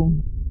order o.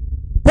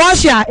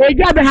 Portia,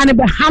 eja be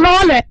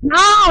hanole.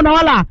 Na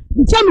wala.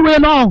 Nchem we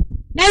no.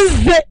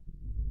 Enze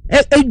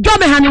eja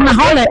be na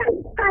hole.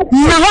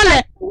 Na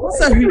hole.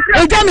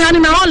 Eja me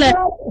na hole.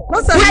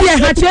 We dey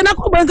hatie na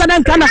ko benka na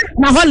nka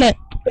na hole.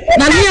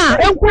 Na nia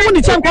enku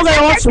ni chem ko ga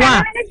yo so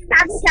a.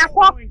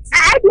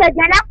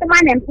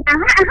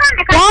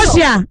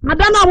 Portia,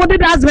 adana wo dey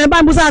das me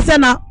ban busa se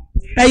na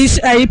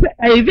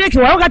Vic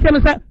wa ga tell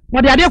me say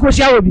mo dey ade ko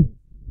hia obi.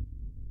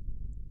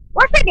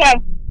 What's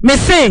again? Me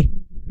say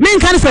me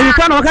kan say we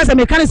kan o ka say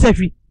me kan say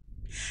fi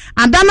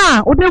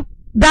adana wo dey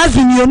das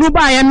ni onu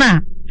ba ye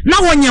na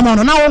wonyem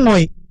no na wo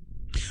ngoy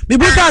me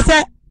busa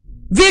say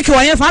Vic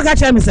wa ye fa ga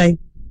tell me say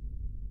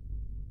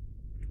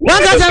wa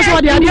ga tell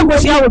so dey ade ko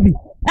hia obi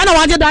e na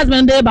wa je das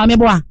me dey ba me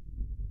bo a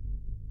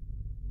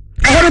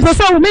e ho no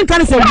so me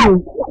kan say bi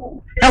o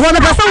e ho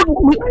no so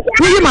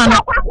wi ma na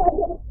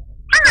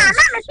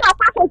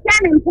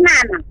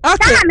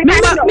okay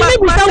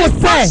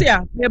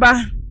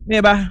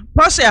Meba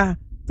Portia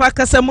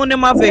fakasemu ne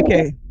ma Vic.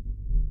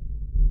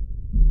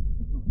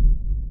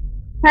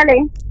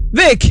 Hello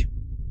Vic.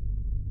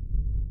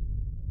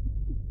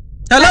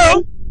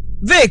 Hello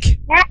Vic.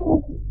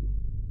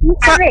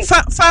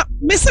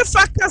 Mr.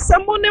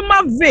 Fakasemu ne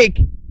ma Vic.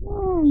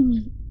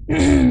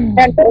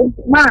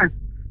 Ma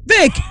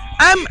Vic,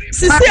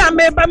 sisi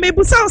ameba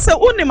mebusa se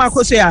uni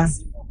makosia.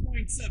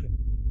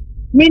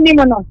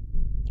 Minimum no.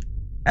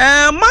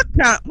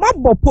 Maka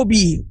mabopo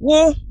bi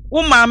wo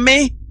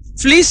mame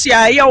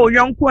Felicia ya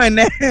oyonko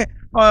ene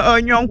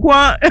oyonko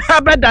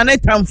abeda ne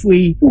tamfo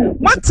yi.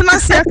 Matena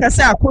se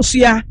akase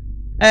akosua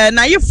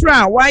na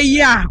yefra wa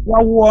ya wa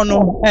wo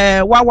no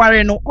wa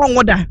ware no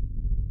onwoda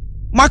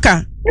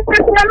maka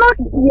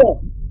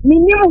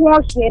Minim ho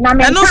hwe na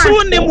me. Eno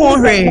so nim ho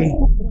hwe.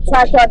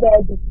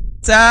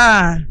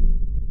 Ta.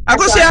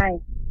 Akosia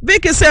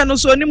Vicky say no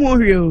so nim ho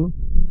hwe o.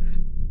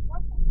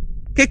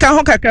 Keka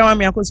ho kakra ma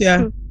me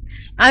akosia.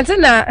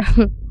 Antina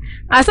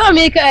aso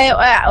me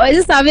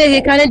is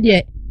survey ka ne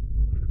de.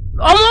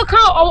 Omo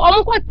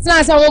ko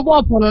tna se omo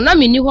bo pono na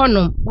me ni ho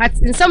no but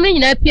nsam ni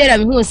nyina piera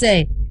me hu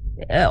say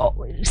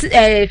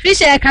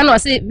Fisher ka no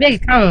say Vicky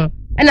ka ho.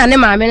 Na ne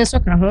maame no so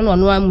ka ho no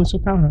no amu so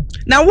ka ho.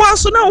 Na wo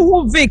so na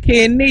ho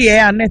Vicky ne ye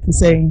anet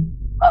say.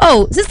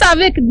 Oh, sister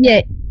Vicky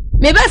de.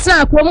 Me best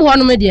na akrom ho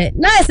no me de.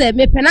 Na say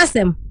me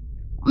penasem.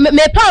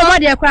 Me pa o mo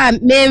de kwa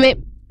me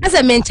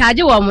ase me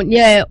charge wo mo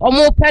ye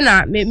omo pe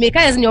na me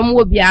ka ye omo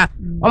wo bia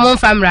omo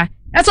famra.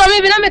 Eto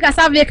me bi na me ka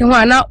sa Vicky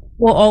ho na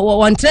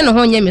won tre no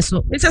ho nye me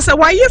so. It say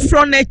why you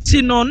from na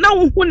chi no na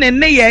wo hu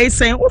ne ye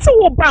say wo so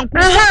wo bank.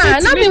 Aha,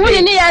 na me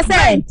hu ne ye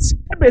say.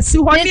 Be si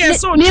ho ne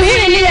so. Me hu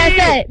ne ye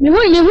say. Me hu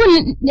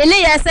ne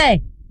ye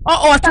say.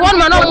 O to one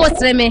man o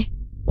tre me.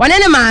 One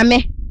ne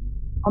maame.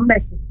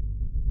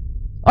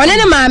 One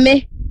ne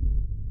maame.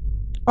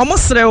 Omo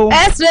sre o.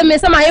 Esre me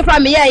say my fra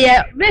me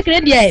ye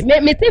Vicky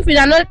de me tifi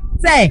na no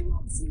say.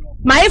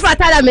 My fra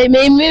tada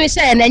me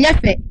share na nya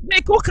fe.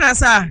 Me ko kan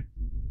sa.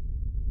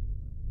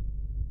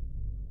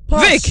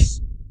 Vic.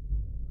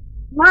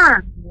 Ma.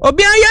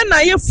 Obi anya na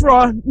ye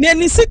fro ne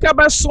ni sika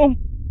ba so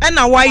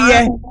na wa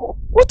ye.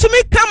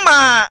 Utumi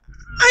kama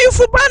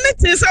ayifu ba ne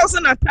tin sa so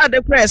na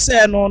tade press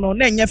no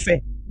na nya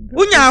fe.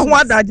 Unya ho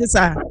adaje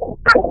sa.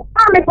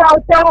 Me kwa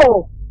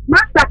o.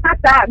 Master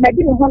kata me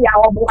di ho ya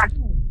obo wa.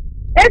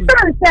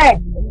 Esan say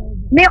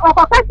me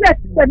okokase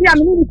se bi am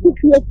ni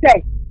fie say.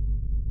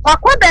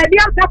 Akoba bi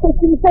am ka ko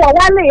tin so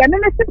wa le ya me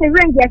se me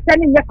ring ye se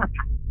ni ye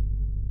papa.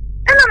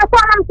 And I'm a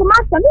farm to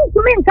master, to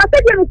me,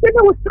 Cassidy was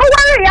sitting with so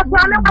worry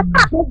about an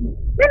attack.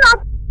 You know,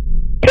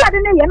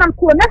 Caddy and I'm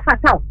cool, that's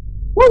how.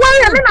 Who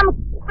worry, I mean, I'm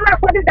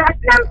for the dash,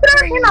 I'm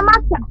throwing a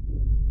master.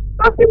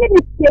 So, you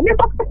need to be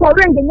for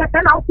ringing up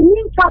and out to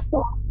mean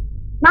castle.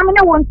 Now,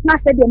 no one's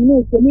not said the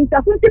news to me, to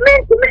me,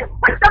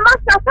 but the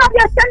master, how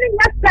you're sending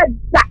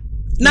that.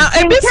 Now,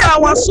 and this I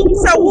was soon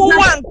so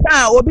one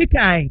car or be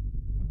kind.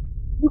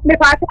 If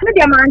I tell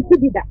the man to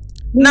do that,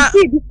 now,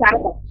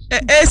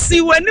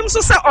 see when him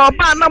so say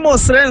oba na mo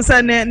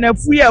srensa na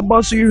fuya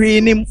boss you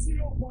him.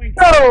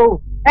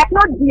 So, that's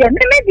not dear.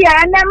 Me dear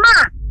and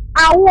ma.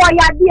 Awo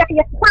ya dear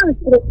ye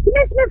fancy.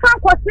 Me fan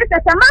ko street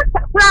as a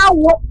master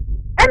flower.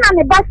 And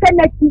an a bass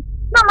energy.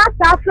 No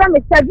master from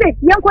Mr. Vic.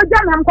 Young ko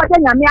jam am ko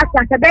nya me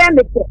asa be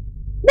me te.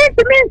 Me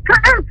to me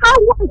can how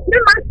one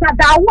 3 months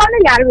that one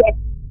yare.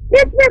 Me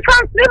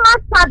fan 3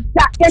 months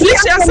that.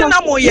 Flish asa na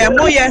mo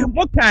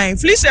kind.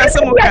 Flish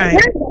asa mo kind.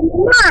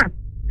 Ma.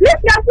 Yes,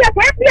 happy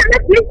and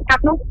let's leave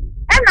happen.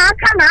 And I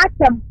can ask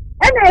them.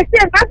 And I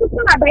say, I just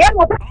want to be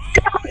able to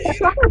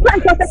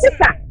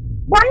sister.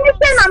 When you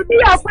say I'm be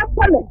our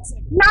pastor,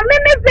 now me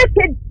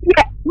visit,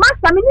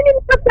 master, me need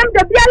to send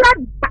the Biala.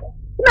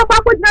 No,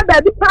 Papa would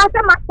never be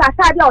pastor, master,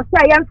 or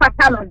say, and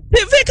Fatalon.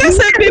 Vicar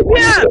said,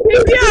 Pipia,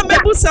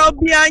 Mebusa,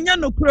 be a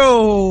no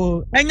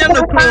crow, and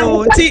no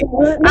crow. See,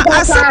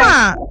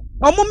 Asama,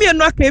 or Mummy and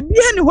Rocky, be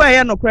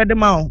anywhere, no credit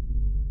mount.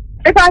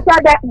 If I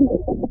said that.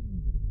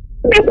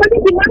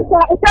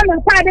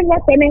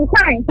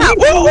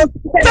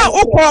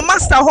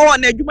 Master ho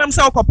na adwuma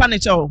msa okopa ne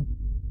chew.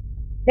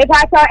 Me pa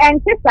so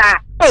entisa.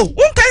 Oh,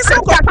 unkan se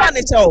okopa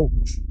ne chew.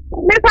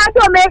 Me pa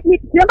so me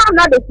ma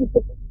na de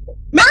sister.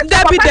 Me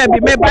Debbie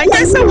me ba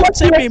yes se wo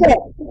che me.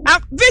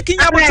 Vicky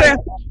nyabote.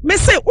 Me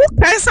se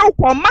unkan se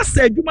okopa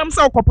master adwuma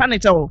msa okopa ne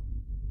chew.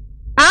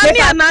 Ani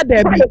ana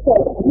Debbie.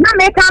 Na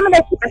me ka me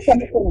de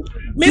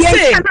me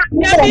se ya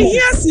me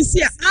here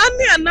sisi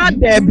ani ana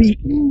Debbie.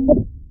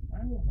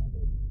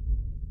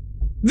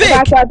 Vic,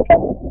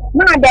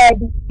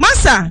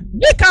 Massa,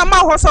 Vic, I'm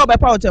out of the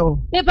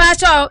portal.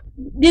 Paper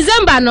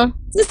December no,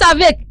 Sister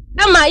Vic,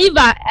 Emma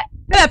Eva,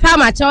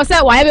 Pama Chow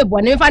said, why ever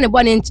born, if I'm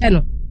born in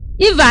channel.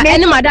 Eva,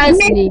 any madam,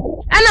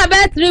 and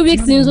about 3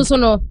 weeks in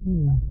Susono.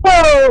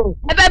 Oh,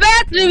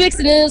 about 3 weeks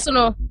in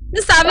Susono.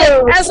 Sister Vic,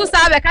 and so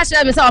Sabe catch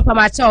myself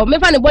Pama Chow, me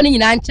find a bonny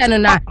in channel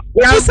now.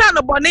 Now, son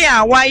of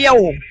Bonia, why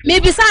you?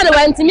 Maybe son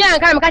went to me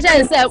and come catch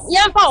and say,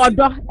 young for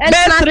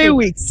and 3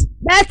 weeks.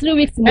 That's 3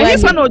 weeks. And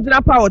if I know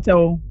drop out,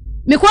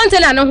 me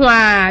kwanta no ho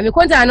a me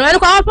kwanta no en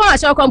kwa fa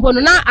show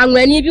compound na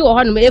anwani bi wo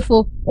ho no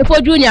efo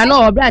junior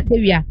no obra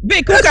tawia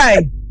big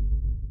guy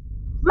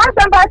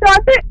master ba to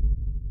se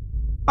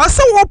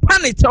aso wo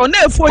panic o na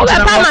efo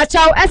jina wo ma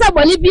chaw esa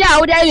boni bia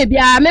wo dai me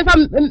bia me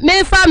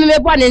fa me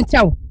boni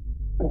nchaw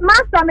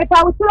master me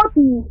pa wo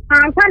slopi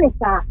an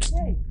kanisa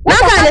na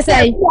kan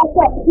say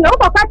no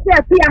papa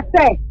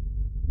say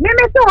me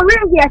so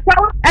ring here so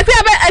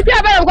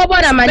afia ba ko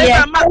bona mane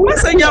ma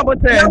se nya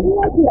bote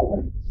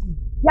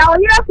ya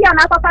Oyerepa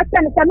na papa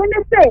chen se me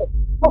say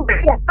o be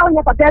ya so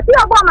nya papa ti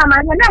obo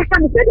mama na ka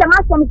me say the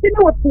master me say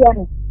no tie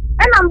no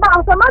e na mba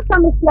o master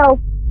me say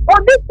o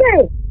bi say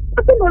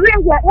Also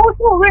ring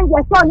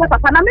so na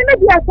papa na me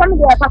be a son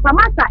dey papa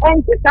master and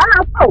sister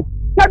na so.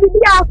 So be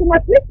out na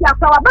please ya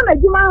so aba na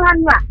juma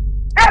hanu a.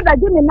 E ba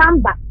give me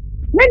number.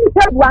 Me ni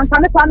tell one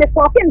kan fa me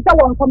talking so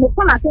one come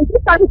so na say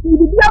sister be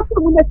be out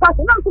so me fast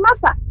na so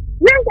master.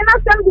 Ring na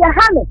sem dey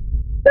hanu.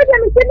 So dey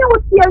me say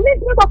no tie me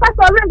go pass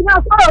ring na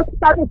so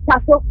sister be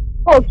chaso.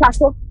 Oh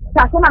chaso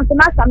na so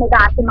master me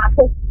da ati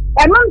maso.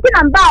 E mo nti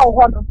na mba o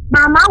ho no.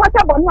 Mama wata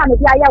boni a me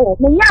bia ye wo.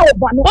 Me nya wo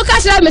boni. O ka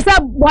shira me say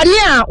boni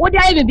a wo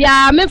dia ye me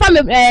bia me fa me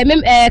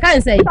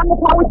kan say. Me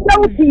fa wo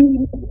tell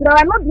di. No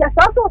no bia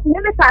so me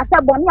ka say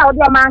boni a wo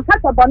dia man ka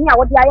say boni a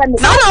wo dia ye me.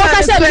 Na o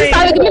ka shira me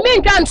say me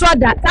nka ntro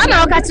da. Sa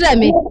na o ka shira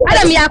me.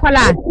 Ada me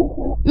yakwala.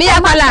 Me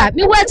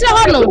wo tire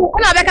ho no.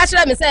 Na be ka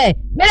shira me say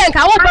me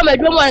nka wo pa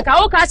madwo mo nka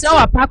wo ka shira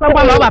wa pa kwa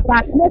ma wa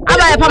pa.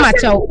 Aba ye pa ma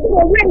chew.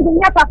 Ring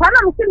nya papa na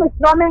me say me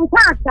stro me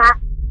nka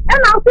asa. And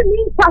also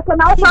mean person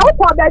now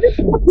for that is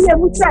what we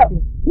say.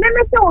 Let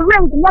me say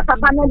ring the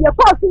papa na the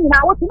person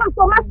now what you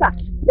so master.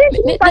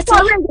 This is the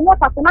ring the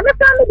papa. Na me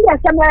family be a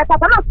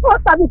papa na so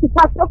service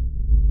pastor.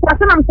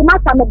 Pastor na to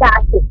master me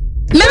that.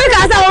 Maybe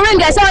ka say ring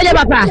the say your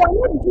papa.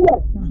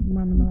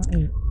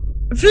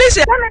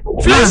 Felicia.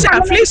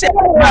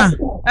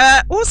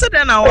 Who said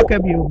that now work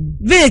abi o?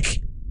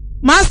 Vic,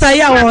 master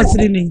ya wo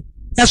siri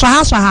e so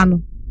ha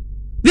no.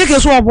 Vic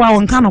so obo a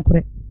won kan no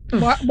kure.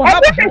 Ba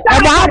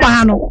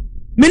no.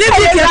 Mini Vic e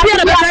bia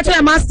na be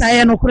ka master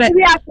ye no kure.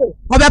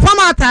 Obepa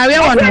ma atare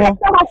wo ne wo.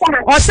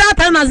 O sha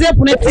atare na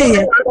zepu ne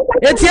tie.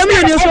 Etiem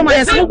ni so ma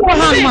yeso ko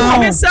ha ma ho.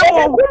 O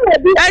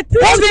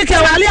Vic e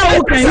wale a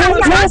wo kan. Wo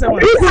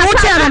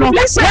tia no.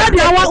 Wo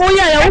dia wa o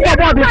ya wo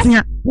bo do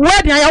tia. Wo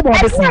dia ya bo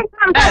do tia.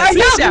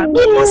 Felicia,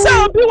 who say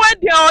obi wa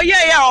dia o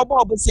ya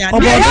obo do tia.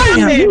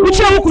 Wo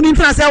tia wo kunu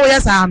ntra say wo ya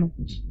sa no.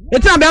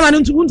 Etia be ma no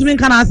ntumi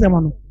nka na asem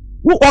no.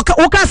 Wo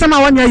ka asem a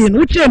wonya ye no.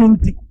 Wo tia no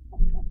nti.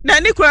 Na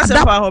ni kura se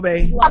pa ho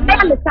be.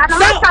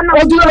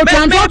 Odu o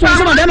transport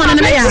so ma dem na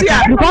me ya.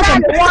 Because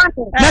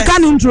me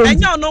kan intro.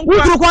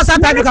 Wo kru ko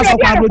South Africa so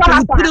kwa bro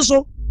tiri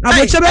so.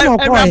 Abochebe no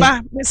ko.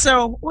 Baba, me say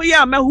o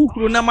ya ma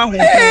hukuru na ma ho.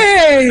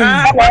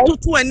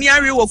 Tutu ani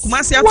are wo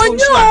Kumasi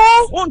Atonsu a.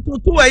 On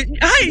tutu hi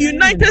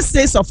United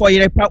States of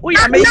Oyerepa. O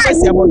ya me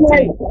yesi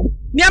abonte.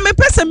 Ni am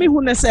pese me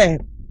hu ne say.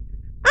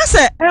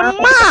 Ase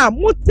ma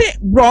muti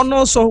bro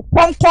no so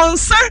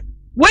konkonsa.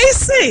 We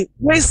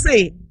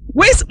say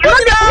Wait, so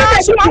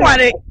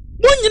worry.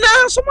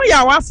 Munyina so mo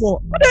ya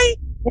wafo.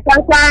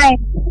 Odai.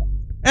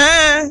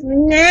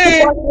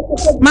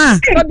 Ma,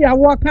 so dia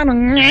wo kan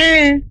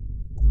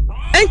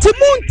enti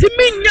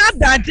muntimi nya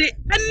dade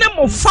ene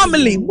mo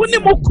family, woni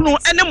mo kunu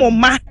ene mo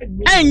ma,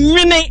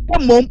 enwene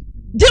emom.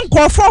 Di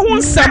nkofo ho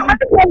nsam.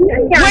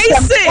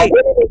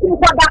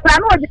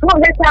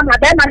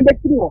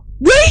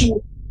 We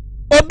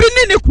obi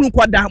ni kunu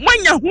kwada,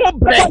 mwanya ho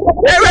bre.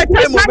 Every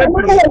time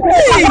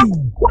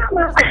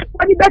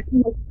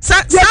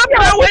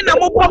Sabra we na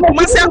mo pom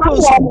Kumasi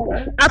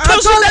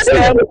Atonsu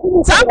lesem.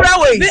 Sabra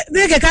we.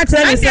 They ke ka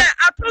tell me say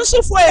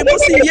Atonsu fo e mo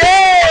si ye.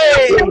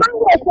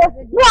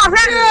 no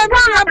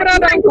ha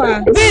brother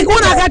kwa. They go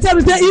na ka tell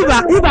me say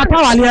Iba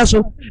power le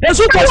so.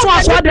 Esu ko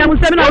so dem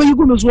say na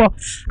oyigu no so.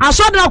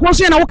 Aso dem ko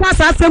so na wo ka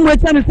sa asem we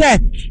tell me say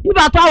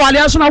Iba power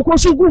le so na ko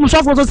so gu mu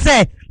so fo so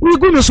say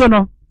oyigu no so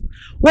no.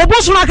 Wo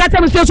bo so na ka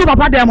tell me say so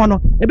papa dem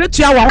no. E be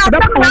tua wa ko be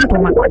pa won ko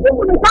ma.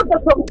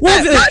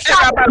 Munyi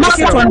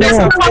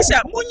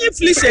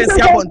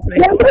Felicia abontre.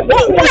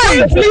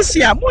 Munyi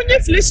Felicia abontre.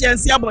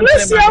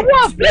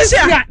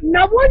 Felicia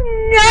na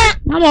wonya.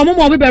 Mama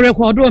mo be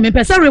record o me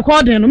pese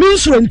recording no me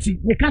nso nti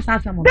me ka sa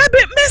asem.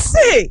 Baby me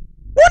say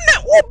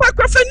wo ba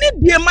kwafa ni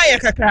die ma ye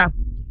kaka.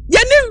 Ye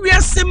ni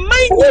wiase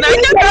man nyina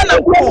nya Ghana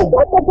ko.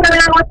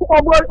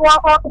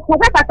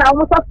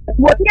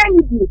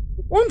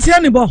 Untie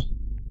ni bo.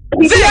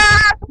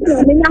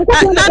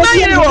 Nana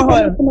yere wo ho.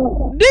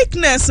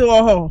 Dickness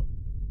wo ho.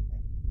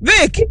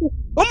 Vic,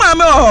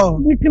 umame wo.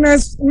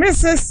 Weakness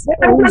Mrs.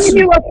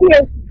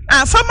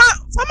 Fama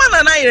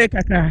nana yere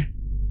kaka.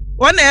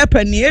 Wona e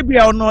pani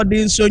ebia ono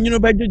de nso nyino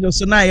bejojo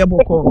so na ye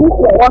boko.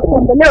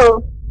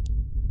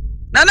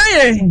 Nana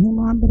yere.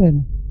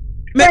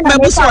 Me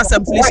buso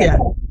wasam Felicia.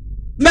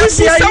 Me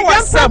buso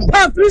wasam.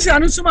 Felicia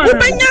no suma.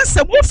 Ubenya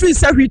sam ofri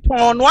sa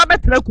hwiton no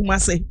abetra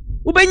Kumasi.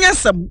 Ubenya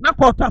sam na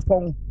kwota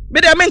fon. Me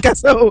dey menka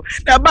so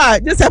na ba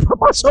just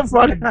papa so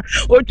for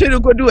o twere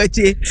go do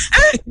achi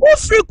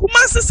ofri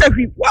Kumasi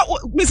sahwi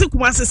misi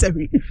Kumasi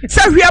sahwi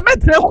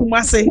abetra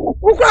Kumasi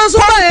ukwa so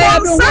ba ye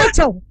do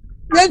wacho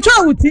ye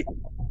ntwa wuti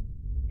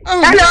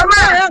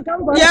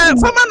yeah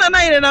fama na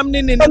na yire nam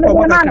ni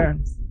ko kaka.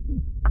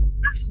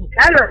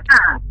 Hello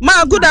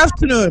Ma, good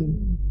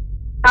afternoon.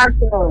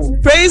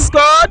 Praise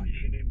God.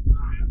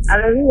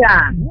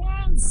 Hallelujah.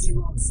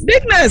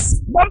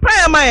 Bigness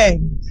bompaya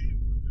mae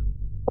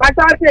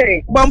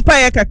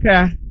bompaya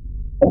kakra.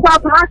 Oh,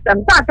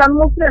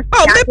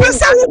 me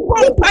pesa wo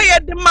bompaya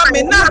de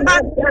mame na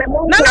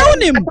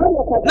unim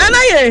nana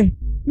ye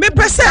me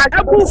pesa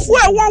abufu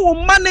e wo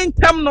ma ne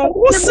ntam no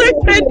wo se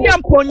kredi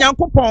ampo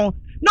Nyankopon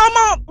na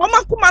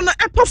oma kuma no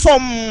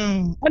etofom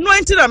eno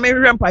enti na me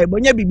hwempa e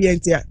bonya bibia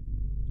entia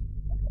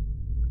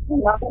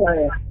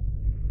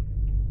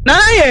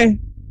Nana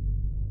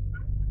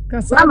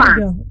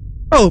Mama.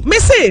 Oh, me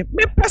say,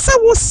 me pesa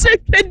wo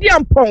sekwe di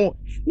ampon.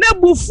 Na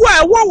bufu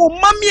a wo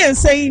mami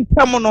ensen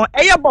ntam no,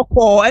 eye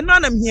boko, eno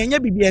na mhianya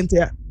bibi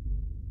ente a.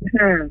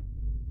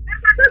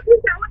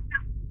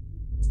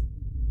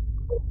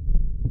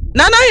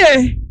 Nana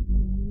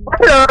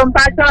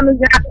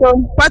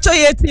Pacho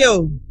yeti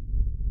o.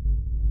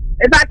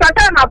 If I talk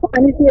about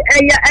me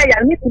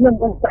to know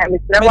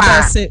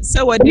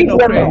so what did no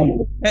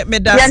me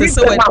dance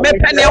so what me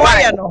pene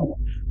wire no.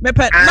 Me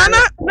pen Nana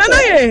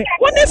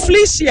woni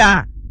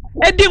Felicia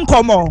edim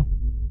komo.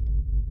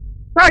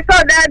 So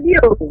that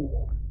you.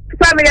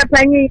 Family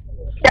penny,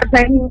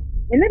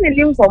 and then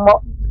you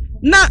komo.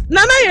 Nana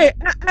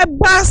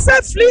ba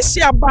se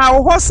Felicia ba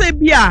ho se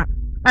bia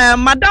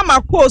madam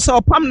akos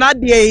opam na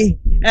de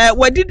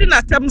wadidi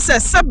na tem se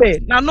sebe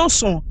na no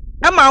so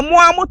ama mo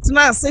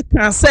amotena se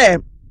kan se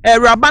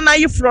rabana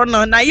yifro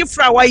no na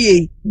yifra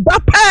waye ba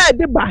pa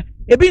de ba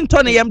ebi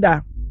nto ne yam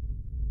da.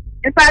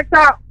 In fact,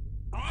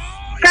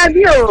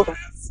 Kabio,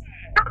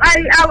 I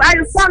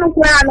found a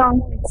plan.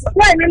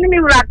 Why me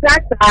rat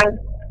that time?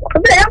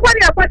 They are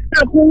going to put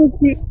a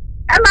community.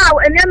 And now,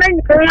 and then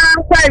you can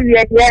quite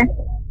yet. And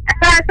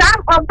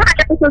some of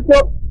that so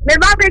the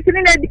Bobby and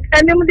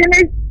the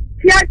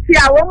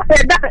Tia woman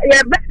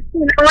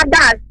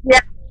that,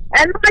 yeah.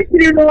 And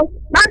you know,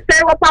 not say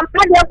what I'm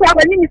going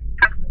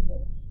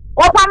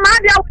Opa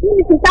Madia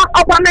is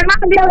up on my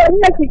Madia and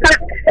Mexico.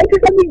 It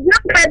is a big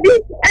job, baby.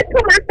 And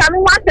too much time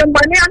watch and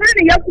bunny, and then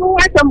you have to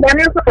watch and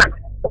bunny.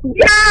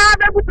 Yeah,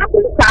 that was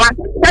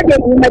that is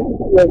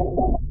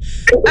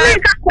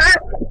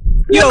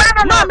yo,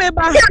 Mamma,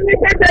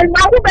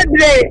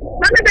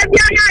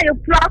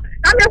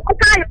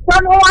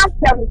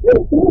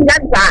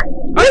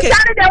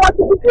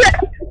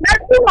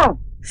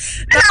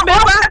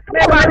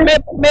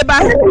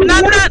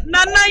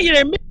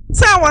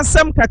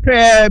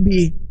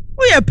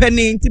 we are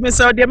penny to me,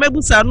 so the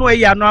Mebusa no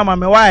ya no ama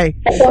me why.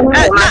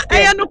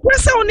 I no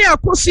pressure on your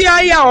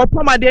Kosia ya or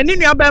Poma de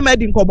Nina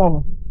Bamed in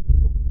Cobo.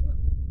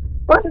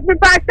 What is the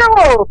passion?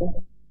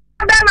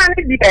 Nana,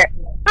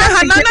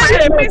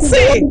 me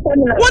say,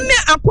 one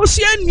a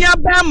Kosia near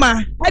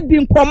Bama had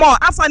been Como,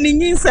 Afan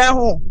in say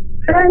home.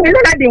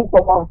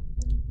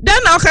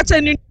 Then I'll catch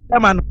any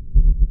man.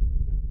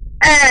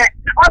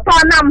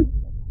 Otonam.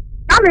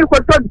 I'm in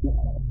Koto.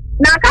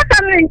 Now,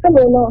 Catherine,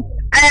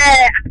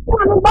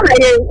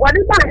 what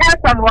is my hair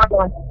from what?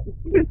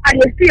 I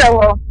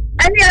feel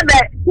any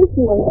other.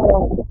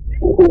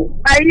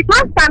 I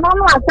must stand on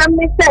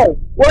something say.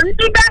 What did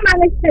you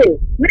say?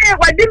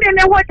 What did you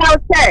know what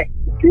I'll say?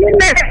 Let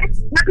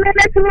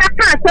me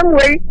some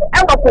way. I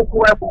will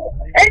work.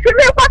 It's a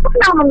real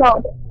phenomenal.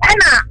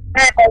 And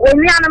when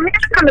we are on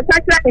the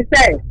secretary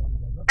say,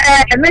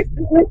 Miss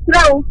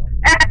Slow,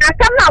 I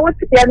come out with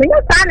the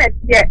other planet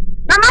yet.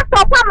 I'm not so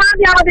far,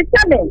 I'll be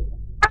telling.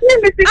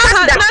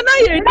 Nana,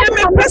 you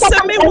never press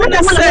me when I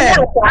say,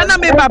 and I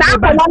may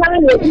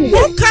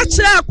who catch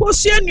a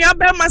question your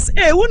bemas a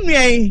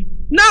wouldn't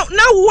now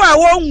who are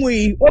one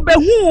we, or be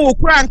who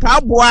crank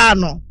a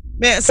buano.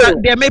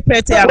 They may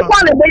pet it.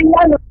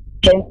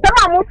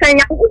 Someone saying,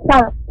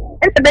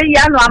 it's a baby.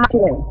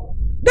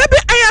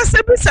 Debbie, I asked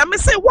me,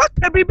 say, what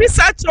can be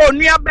such or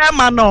near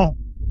Bamano?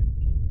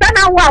 Then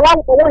I want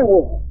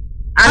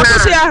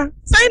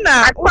say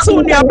now,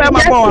 also near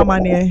Bama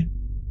money.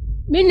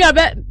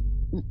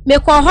 Me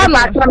call her,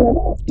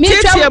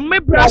 me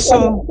brush.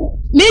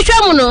 Me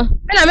tramuno,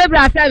 and I remember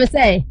after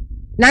say,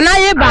 Nana,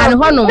 ye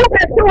ban honor.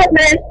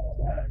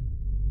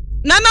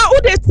 Nana,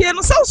 who they see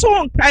no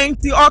so kind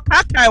to or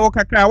caca or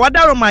caca, what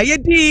are my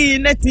yedi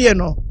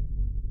netiano?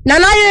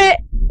 Nana, ye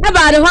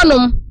about the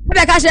honum, but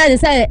I can't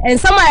say, and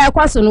somewhere a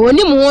question when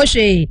you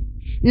moshi.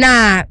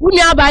 Na,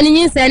 unya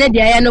banning say,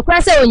 and no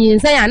crass on you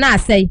say, and I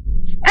say.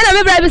 And I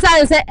remember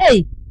beside say,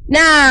 hey,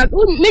 na,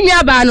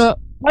 minya bano.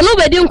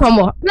 Nobody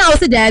come now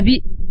say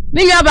Debbie.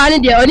 Minya bani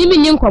dear, only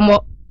meaning come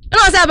up.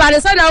 And I said about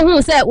the son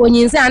who said when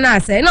you say and I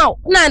say, no,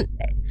 none.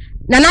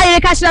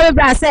 Nana, catch up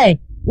brass say,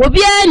 will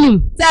be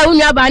any, say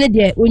unya bani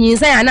dear, when you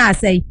say and I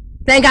say,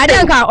 thank I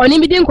don't car only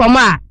meeting come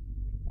out.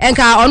 And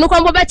car on no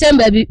combo better,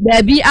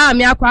 baby, I'm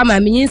your crama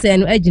means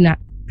and Edgina.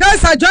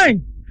 Guys, I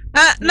join.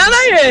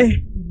 Nana,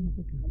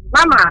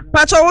 Mama,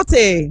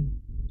 Pachote.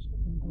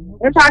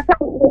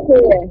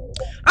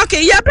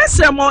 Okay, yeah,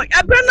 best more.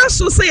 I better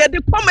so say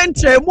the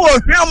commentary more.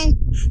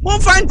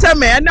 Won't find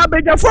me, and I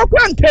beg for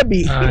Quan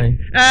Kebi.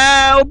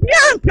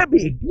 Obian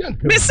Kebi,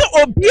 Mr.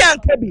 Obian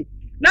Kebi.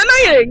 Nana,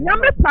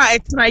 Yame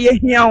Pite, na ye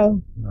here.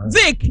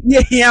 Vic,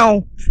 ye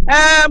here.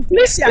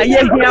 Felicia, ye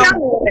here.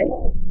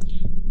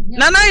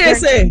 Nana, ye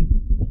say.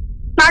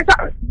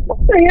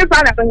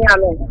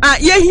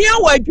 Ye here,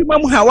 what you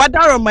mamma, what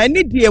are my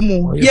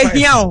nidiamu? Ye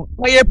here,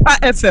 Oyerepa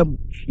FM.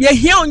 Ye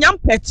here on young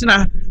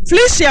petna.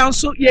 Felicia,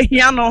 so ye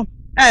here no.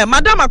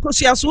 Madam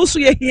Akosia, so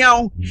ye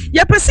here.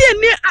 Ye perceive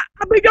near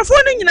a bigger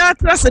phone in our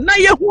class, and now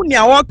ye who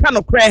near all kind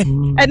of cray,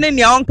 and then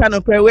your own kind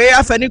of cray, where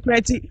I any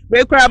credit,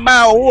 where crab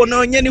bow,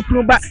 no, any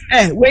kruba,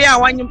 where I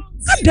want you.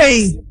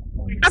 Day.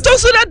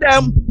 Atonsu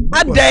Dada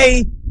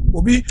Aday.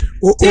 Obi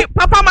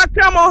Papa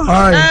Makramo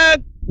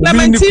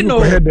Clementino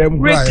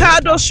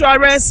Ricardo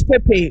Suarez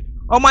Pepe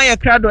Omaya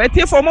Crado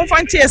eti for mo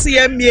fanchi ese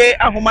ye mie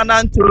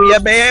ahomana nturu ye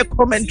be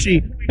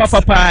commentary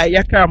papa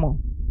yakramo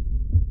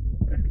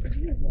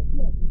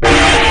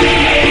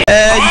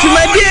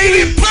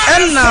Jumadi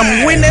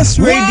Enam Winners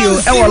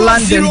Radio ewo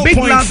London Big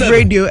Love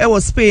Radio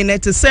ewo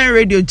Spain Sen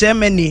Radio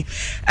Germany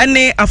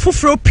ene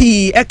afoforo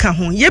pii eka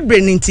ho ye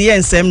breni nti ye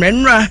nsem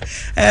renra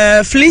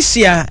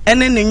Felicia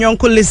ene ne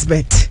nyonko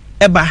Lisbeth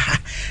eba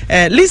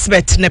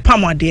Lisbeth ne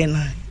pamode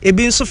na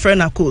ebi nso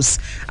friend akos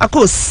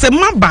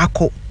sema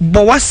baako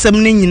bo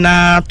wasem ne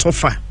nyina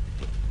tofa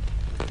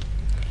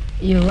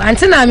yo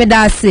auntie na me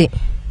da se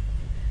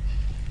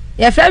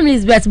ya friend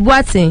Lisbeth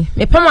Boatin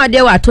me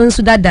pamade wa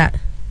Atonsu Dada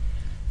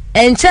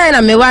enche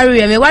na me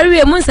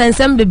wari mu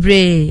nsensem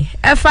bebre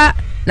efa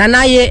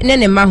nanaye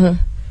ne ma ho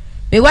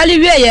me wali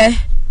wie ye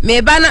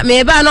me ba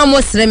na mo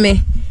sere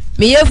me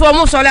yefo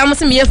mo sole am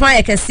se me yefo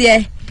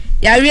ayekese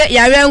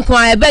yare nko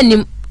a eba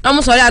nim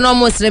am sole na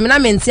mo sere me na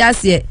me nti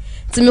ase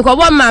ti mi ko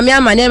bo maame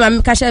amane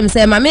maame ka hye me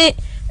se maame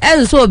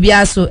enso obi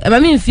aso e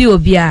maame mfi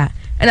obi a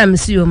na me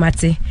si o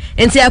mate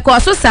enti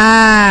akoso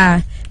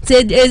saa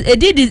te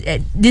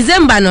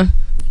December no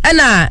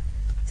na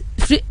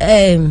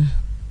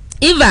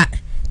Eva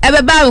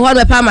ebe ba ho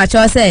do pa ma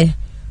cho say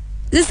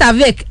Sister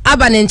Vic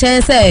aba ne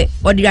nchen say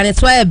odiane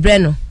to e bre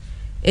no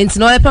enti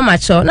no e pa ma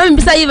cho na me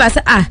bisa Eva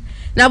say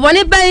na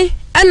boni ban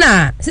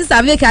na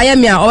Sister Vic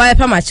ayemi a o wa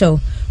pa ma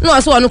cho no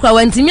so onu kwa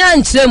wantimi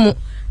ankyere mu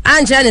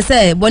ankyere ne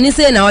say boni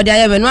say na odi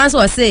ayemi no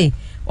anso say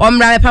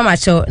omra pa ma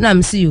cho na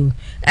me see you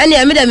ene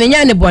emi da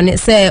menya ne boni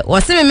say wo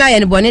se me aye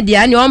ne boni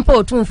dia ne ompa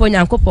otumfo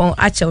nyankopon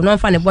achew no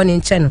mfa ne boni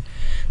nche no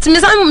timi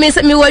sam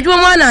me wadwuma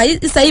mo na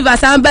Sister Eva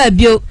sam ba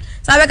bio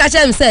sabe ka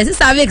chem say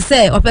Sister Vic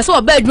say opeso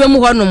oba adwuma mu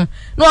honom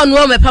no onu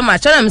o mepa ma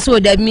cho na me so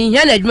da mi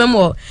hia na adwuma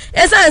mu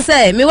esan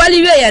say me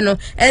wali wie ye no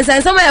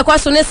ensansam ya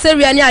kwaso ne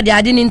seria ne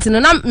ade ni ntino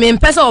na me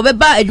mpesa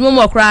obeba adwuma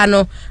mu okra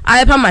no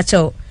ayepa ma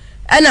cho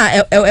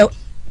na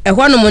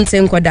honom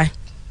ntenkoda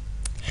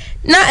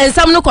na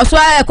ensam no koso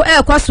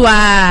kwaso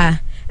a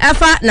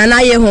efa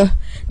nanaye ho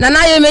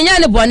nanaye menya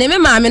ne bone me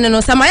maame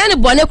no samaya ne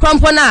bone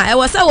krompo na e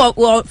wo se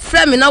wo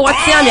frame na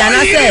wotia me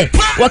anase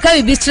wo ka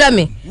bibi kire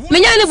me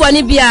menya ne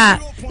bone bia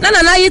na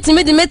nanaye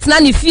timi de metina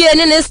ne fie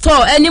ne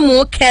store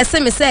animu kese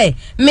me say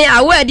me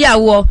awadi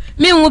awo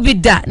me hu bi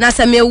da na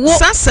se me wo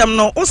sasem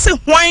no wo se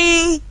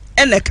hwan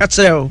ene ka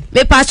kire o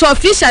me pa cho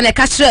official ne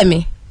ka kire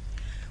me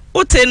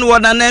uten wo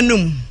na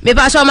nanum me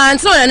pa cho man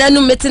tro na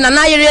nanum metina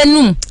na yere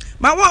anum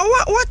ma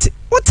what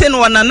uten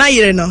wo na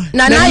yere no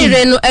na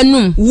yere no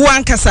anum wo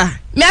ankasa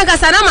me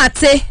ankasa na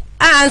mate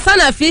ansa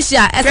na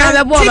official esa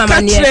be bo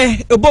mama ne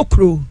kire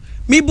ebokro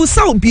mi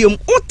busa obiom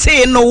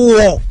uten no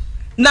wo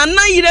na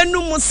yire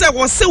num se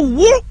wo se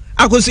wo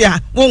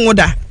akosia wo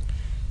ngoda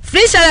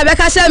official be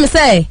ka sha me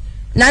say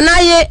na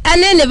ye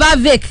ene ne va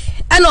Vic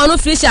ene onu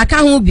official ka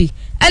ho bi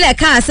ene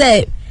ka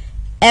say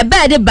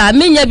ebe de ba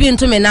menya bi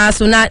ntumi na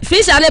so na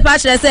official ne pa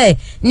kire say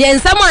ne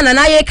nsam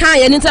na ye kan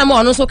ye ntam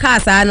onu so ka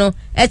asa no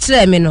e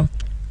kire me no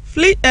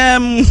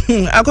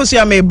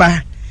akosia me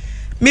ba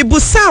me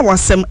busa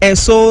wasem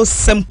so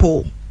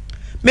simple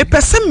me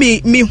pese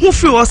me hu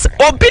free was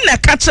obi na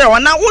ka kire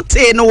wana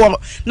wote no wo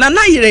na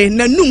yire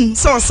nanum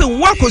so se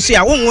wo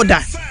akosia wo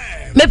ngoda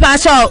me pa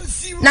cho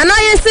na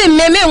ye se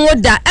me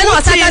ngoda e no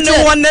sa ka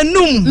kire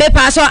nanum me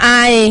pa cho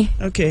ai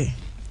okay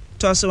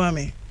toss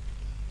me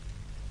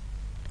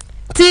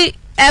ti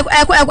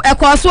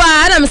ekoso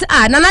a na me se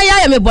na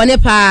ya me bone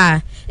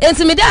pa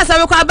enti me dey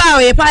asam kwa ba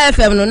Oyerepa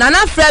FM no na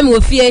frame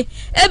wo fie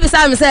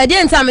ebisa me say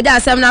dey enta me dey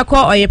asam na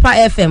kwa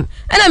Oyerepa FM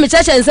ena me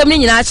cheche nsam ni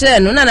nyina kire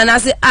no na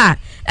se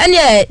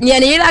ene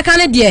ne yira ka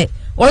ne de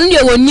onu de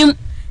wonim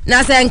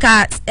na se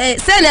nka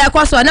se na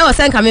ekoso na wo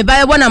se nka me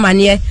ba ebo na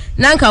mane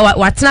na nka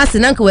watena se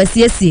na nka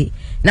wasiesie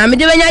na me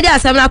de benya dey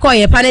asam na kwa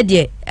Oyerepa ne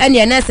de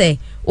ene ne se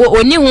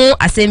oni hu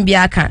asem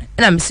bia aka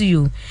ena me see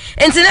you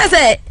enti na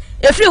se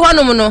efri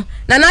honom no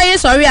na ye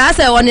sorry a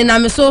say woni na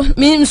me so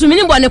mi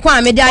sumini bone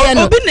kwa me de aye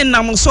no obi ne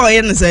nam so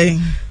ye ne say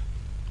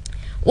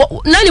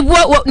na ni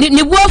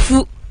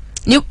buafu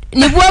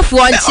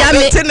ontia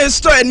me te ne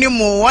store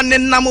animo woni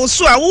nam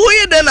so a wo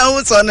ye de na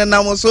wo so ne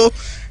nam so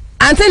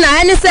ante na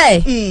any say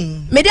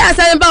me de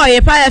asem ba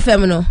Oyerepa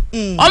FM no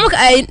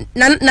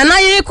na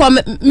ye ko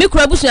me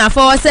kura busuan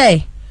afọ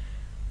say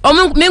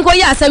me nko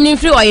ye asem ni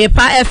free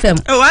Oyerepa FM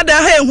o ada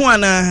ha hu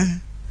ana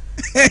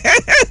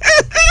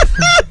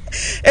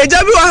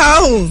ejabi wa ha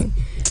hu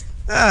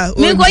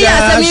mi go ya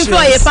asem info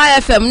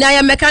Oyerepa FM na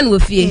ya meka no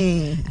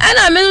fie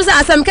ana me so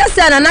asem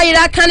kase na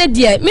yira ka ne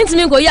de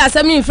mi go ya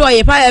asem info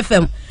Oyerepa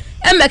FM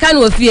e meka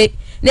no fie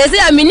na ese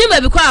ya mini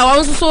ba bi kwa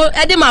won so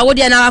e de ma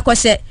wode na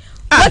akọhye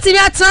wotimi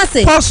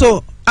atrase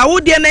poso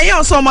awode na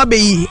ye so ma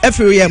beyi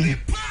afiri yam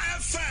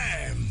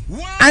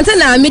ante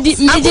na midi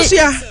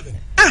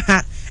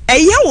aha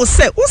eya wo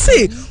se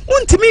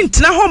untimi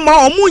ntina ho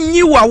ma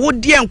omunyi wa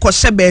wode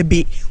enkohye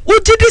baabi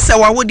ugidi se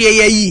wa wode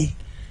yayi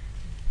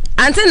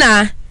ante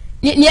na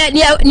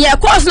ni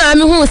course na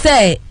me hu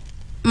say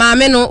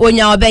maame no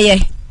onya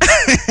obeye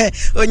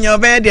onya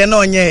obeye de na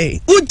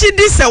onye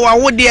ugidi se wa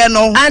wo de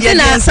no ye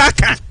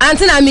nsaka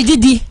antina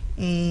megidi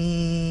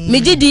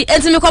megidi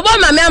enti me kobo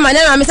maame ama na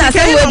maame sa se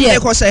wo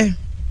de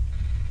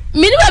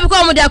mini ba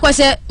biko mo de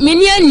akose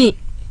mini ani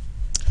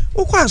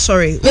ukwa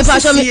sorry me pa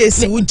show me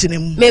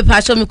uginem me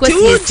pa show me ko ti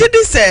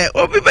ugidi se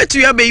obi betu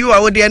ya be you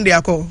a wo de ndi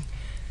akọ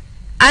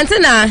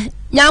antina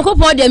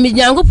nyankopon de mi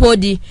nyankopon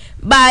di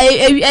ba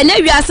ene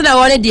wiase na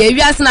woni de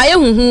wiase na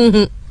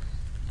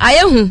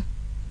ayehu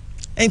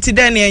enti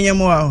den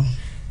enyem wa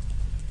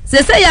se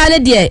ya ne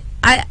de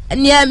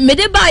ne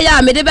mede ba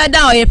ya mede be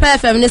da Oyerepa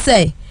FM ne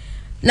say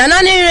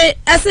nana ne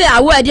ese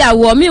awo ade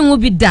awo mi nwu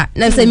bi da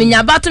na se mi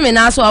nya bato me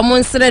na so o mo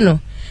nsere no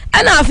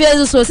ana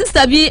afezu so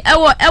sister bi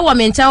ewo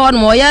me ncha ho no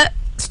mo ye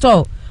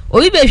store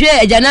obi be hwe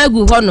agana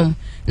gu honom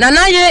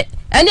nana ye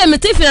ene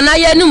metifi nana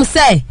ye num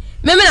say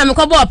meme na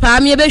mekobo pa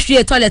me be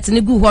hwe toilet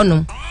ni gu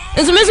honom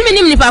nso me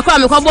nim nipa kwa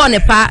mekobo ne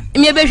pa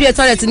me be hwe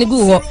toilet ni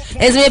gu ho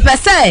nso me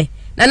pese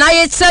nana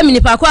ye tsa me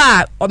nipa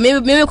kwa me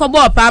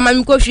mekobo pa ma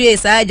me ko hwe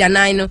sa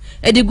agana no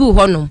edi gu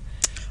honom.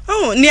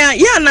 Oh, nia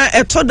ya na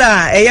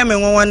etoda eye me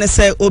nwanwa ne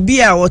se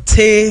obi a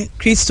wote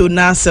Kristo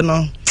na ase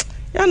no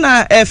ya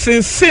na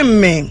efemfem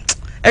me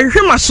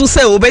ehwe maso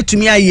se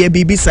obetumi aye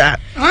bibisa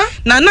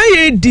na na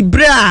ye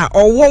dibre a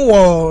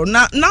owowo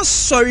na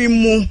sorry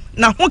mu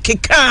na ho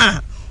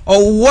keka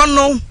owo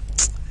no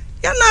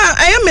ya na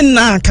eye me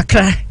na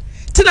kakra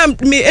tina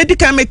me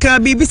edika me ka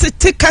bibisa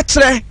te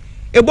kachre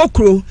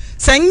ebokro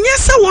se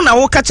nyese wo na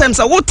wo kachem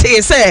se wo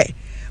te se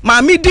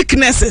ma me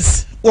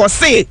dicknesses wo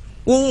se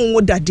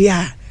wo dade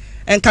a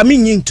enka me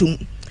nyintum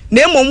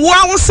na emom wo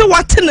awose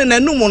watene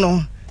nanum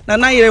no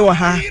na yere wa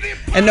ha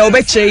ene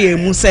obekire ye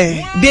mu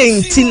se de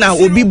nti na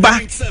obi ba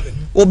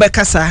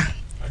obekasa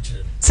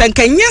se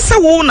nka nyese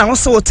wo na wo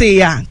se wote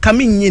ya ka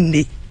me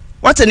nyinne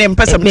watene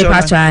mpesa me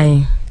pa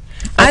try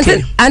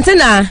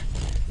antina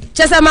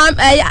chesa ma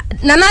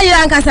na yere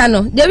ankasa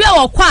no de wi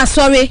wo kwa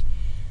asori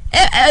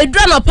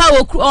dra no pa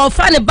wo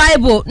fa ne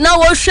bible na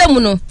wo hwemu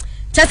no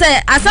chese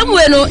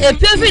asamwe no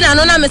epefi na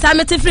no na me sa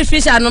meti free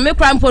fish no me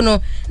krampo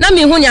no na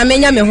me hu nya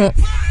me ho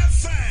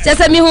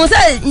chese me hu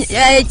se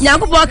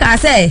nyankopon ka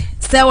se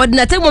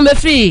wodina te mo me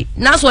free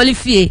na so oli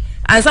fie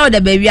ansa wo da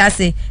ba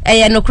wiase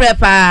eye no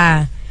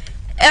krepa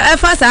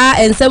fa sa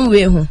ensam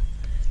we hu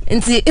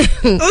nti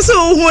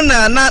oso hu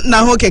na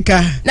ho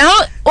keka na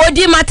ho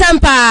odi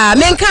matampa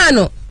menka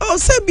no o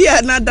se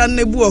bia na dan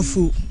nebu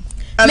ofu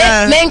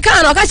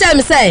menka no ka cha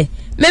me se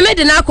me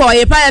de na ko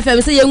Oyerepa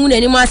FM se yenwu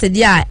nani mu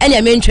asede a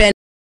enya me ntwe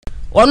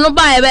ono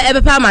ba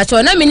ebe pa ma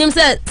cho na minim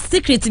se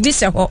secret bi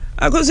hye ho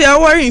akoso ya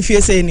worry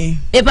mfie se ni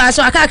e pa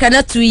so aka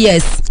na 2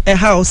 years e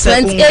house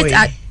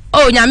 28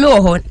 oh nyame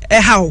wo ho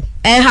e how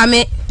e ha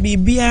me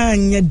bibia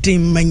anya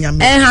dem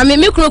manyame e ha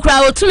me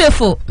kura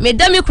otumefo me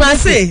da me kura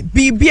se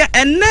bibia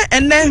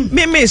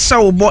enne me sha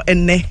wo bo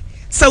enne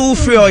sa wo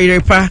free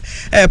Oyerepa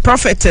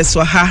prophetess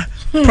wa ha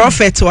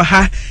prophet wa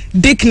ha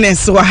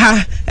dickness wa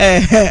ha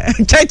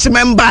church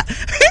member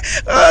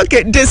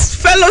okay this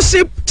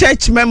fellowship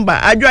church member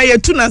adwa ye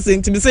tuna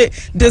sent me say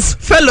this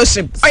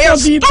fellowship so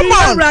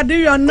bibia rade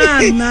your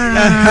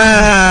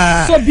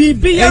na so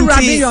bibia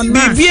rade your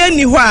na bibia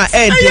ni ho a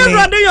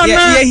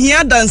ye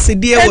hia dance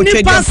de wo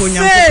twedefo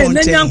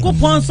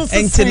nyankopon so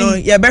enti no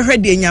ye behwe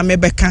de nyame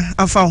beka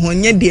afa ho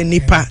nye de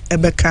nipa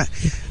ebeka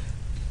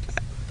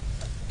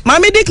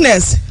mami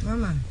dickness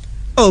mama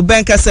oh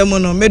benka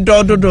semono me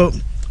dododo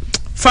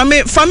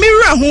fami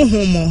ra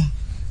huhumo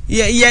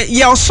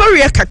ye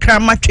osori kakra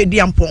matwedi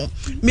ampon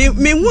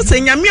me hu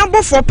se nyame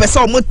abofo pese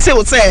o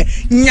motew se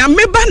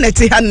nyame ba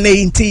neti ha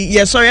nti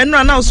ye sori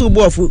no na so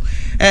bofu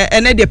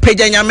ene de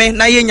pagya nyame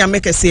na ye nyame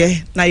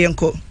kese na ye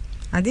nko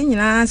ade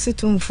nyina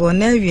situmfo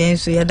na wie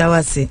nso ye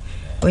dawase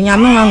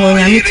onyame wango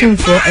onyame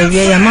tumfo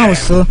awie ya ma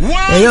oso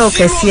ye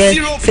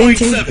okese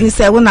senti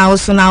nse wo na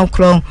oso na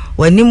okro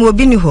wani mo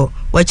bi ni ho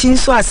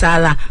wachinso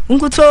asala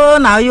nkuto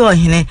na ayo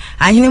ohene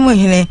ahene mo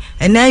hene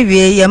ena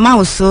wie ye ma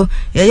oso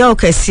ye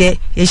okese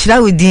ye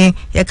hira udin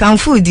ye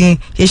kanfu udin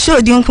ye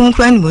shodin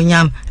kunkran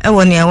bonyam e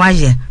wo ne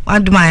waye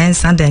waduma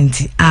ensa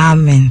danti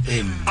amen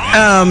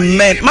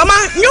amen mama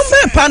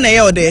nyumbe pa na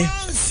ye ode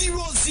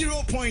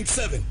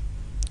 00.7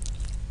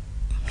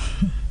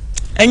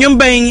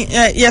 enyumben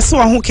yeso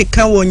wa ho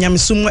keka wo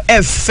nyamsum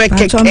efe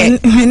keke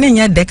ne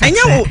nya de ka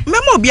enya wo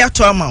memo obi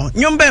ato ama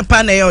nyumben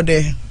pa na ye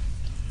ode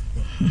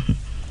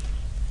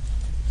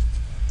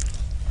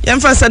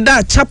yemfa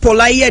da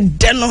chapel aye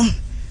de no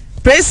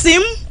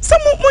presim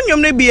some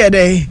munyom ne bi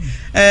ede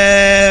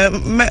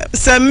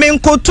se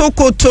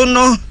menkoto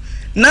no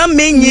na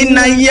menyi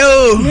na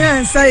yo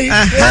say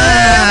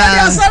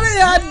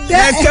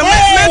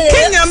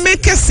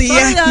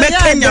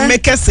Kenya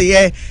mekese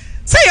ye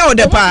say yo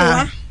de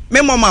pa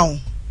me mama o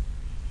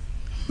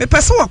me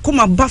pese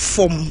wakoma ba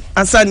fom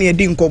asa ne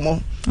edi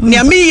nkomo ne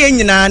ame ye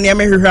nyina ne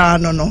ame hwehwa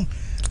no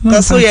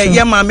so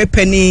ye ma me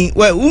pani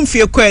wa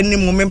umfie kwa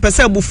anim me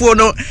pese abufuo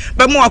no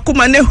be mo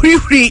akoma na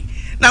hwihwiri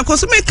na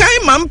kosume kai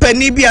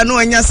mampani bia no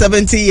anya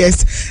 70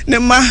 years ne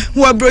ma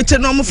wa broche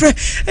no mo frɛ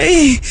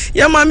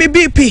ya ma me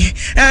BP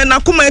na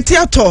kuma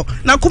etiato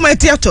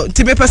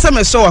nti me pesa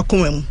me so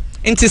akoma mu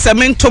nti se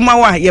me ntoma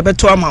wa ye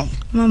beto ama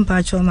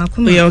Mampa cho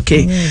makuma.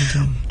 Okay.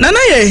 Nana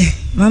ye.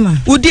 Mama.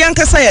 Udi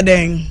ankasa ye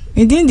den.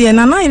 Idin de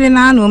nana ye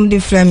na no de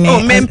frɛ me. Oh,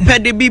 me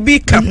pede bibi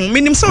ka ho.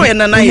 Minim so ye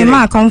nana ye.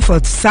 Ma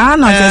comfort. Sa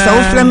na che sa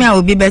wo frɛ me a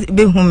obi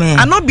be hu me.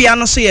 Anobia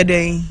no so ye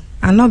den.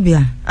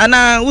 Anobia.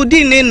 Ana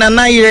udi ne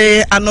nana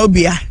ye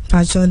anobia.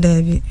 Pacho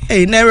David.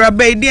 Eh, na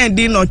rabe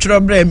di no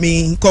chro bre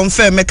me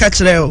confirm me ka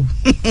kire o.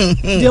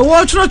 De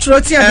wo chro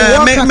ti e de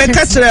wo ka. Me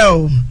ka kire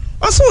o.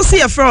 Oso wo se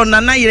ye frɛ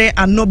nana ye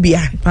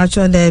anobia.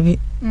 Pacho David.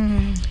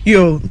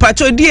 Yo,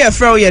 Pacho di e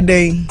frɛ ye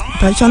den.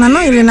 Pacho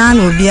nana ye na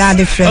no obi a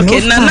de frɛ me.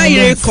 Okay, nana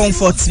ye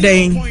comfort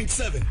den.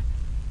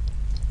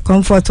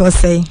 Comfort o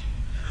say.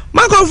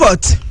 Ma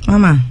comfort.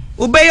 Mama.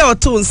 Ubeye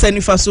oto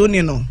nsanifa so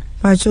ni no.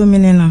 Pacho mi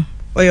ni no.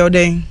 Oyo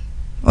den.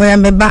 Oya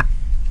meba.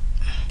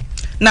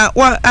 Na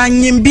wa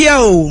anyimbia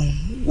o.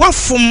 Wa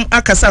fum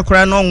akasa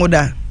kora no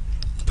ngoda.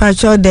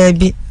 Pacho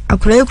David.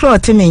 Akura ekura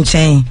ote me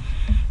nkyɛn.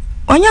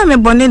 Onya me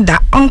bone da.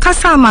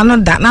 Onkasa ama no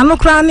da. Na no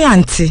kura ne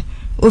ante.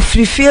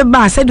 Ofrifie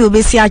ba se de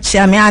obesi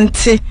achia me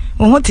ante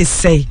wo ho te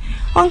sei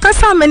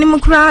onkasa amanim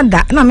kura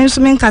da na me nso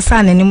me nkasa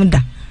ananim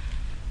da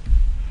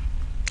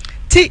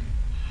ti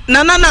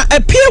nana na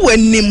apie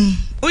wanim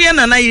uye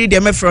nana yiri de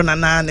mefro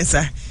nana ne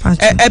sa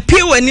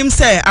apie wanim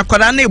se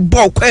akoda na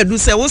bo kwadu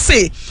se wo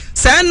se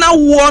na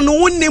wo no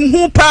wonim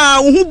hu pa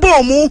hu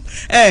bo mu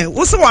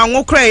wo se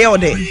wanwo kra ye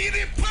ode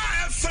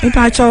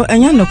Ipacho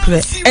enya no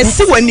kre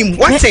esi wanim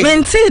what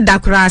menti da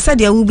kra se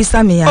de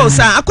awubisa me ya oh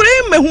sa akora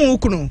mehu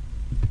kunu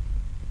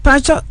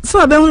Pacho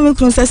so abehunu mi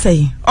kunu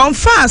sesei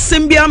onfa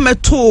asem bia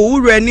meto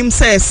wura anim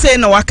se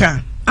na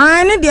waka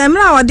ne de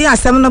emra ode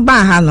asem no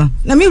ba ha no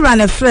na mi wura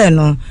na frɛ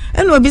no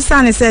ena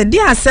obisa ne se de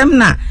asem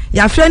na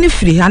ya frɛ ne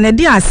firi ha na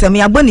de asem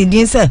ya bɔ ne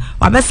din se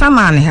wabesa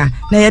ma ne ha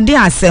na ye de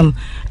asem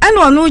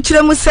ena ono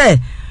kyerɛ mu se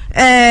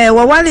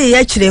wo wale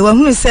ye kyerɛ wo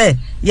hunu se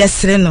ye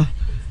sere no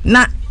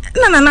na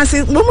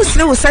se wo mu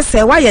sere wo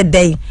sese wa ye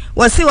dai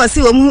wasi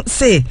wo mu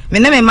se me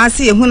na me ma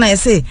se ye hu na ye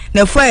se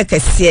na fu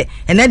akese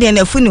ene de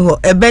na fu ni ho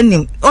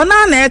ebanim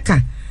ona na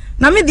eka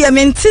na me de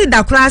menti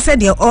da kura se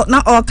de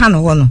na o ka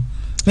no ho no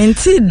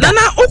menti da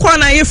na ukwa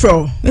na ye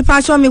fro me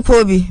pa cho me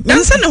ko bi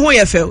me se ne ho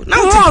ye fe na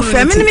o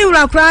fe me ni me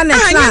wura kura na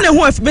na ne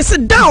ho fe be se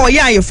da o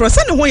ya ye fro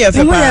se ne ho ye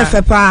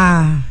fe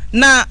pa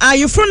na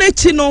aye fro na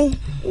chi no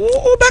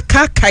wo ba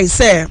ka kai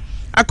se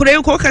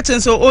akure ko ka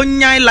chen so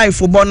onyan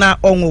life bo na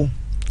onwo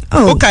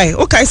okay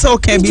so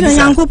okay bi bisa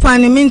yanko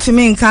pani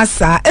mintumi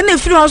nkasa ene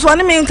firi on so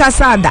ne me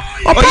nkasa da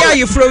oya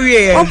you fro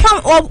wie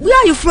oya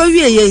you fro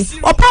wie ye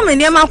opam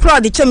ne ma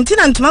kro de chem ti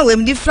na ntuma we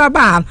mdi fra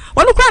ba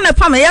wonu kra na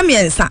pam ya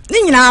miensa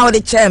ne nyina o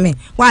de chem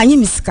wa anyi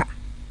misika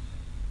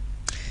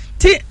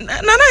ti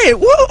nana e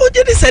wo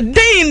je se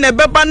den na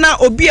beba na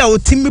obi a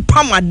otimi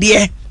pam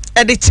ade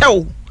e de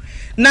chew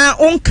na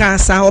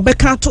onkasa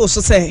obeka to so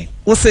se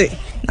wo se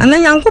nana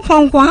yanko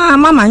ponkwa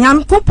mama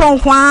yanko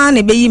ponkwa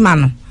ne beyi ma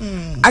no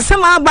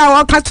asema aba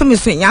wa kato mi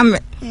so nyame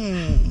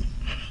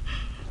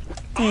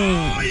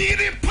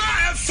Oyerepa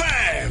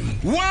FM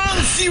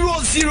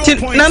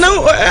 100.7 nana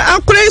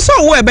akure so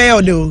wo ebe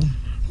ya do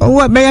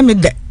wo ebe ya me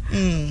de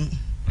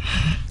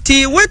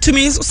ti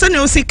wetumi se ne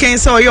osi ken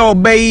se oya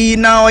obai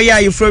na oya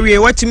yefrowie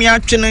wetumi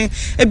atwene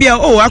ebia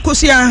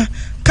akosia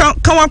kan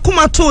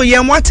wakoma to ye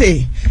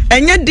mwate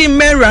enye di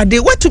merade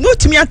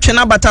wetumi atwene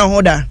abata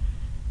ho da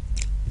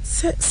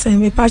se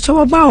me pa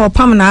cho ba wo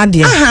pam na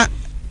ade aha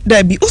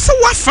dabi uso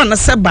wafa na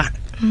seba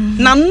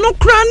na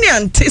nokra ne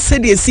ante se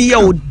de si ye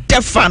o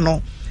defa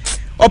no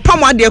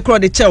opam ade kro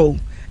de chew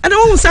ana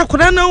wo sa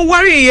kora na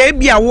ware ye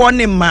bia wo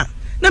ne ma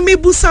na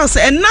mebusa se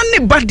ena ne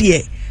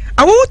bade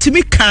awo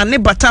timi kan ne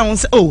bata wo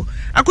se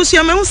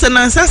akosia me wo se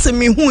na nsase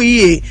me hu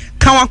yie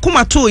kan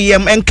wakoma to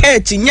yem enka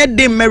echi nye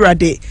de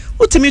merade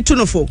utimi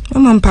tunofo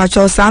mama mpa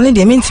cho sa ne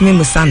de mentimi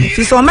musano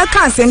fi so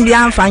meka asem bia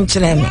amfa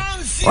nkyere me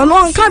ono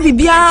onka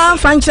bibia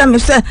fa nkyere me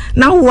se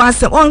na wo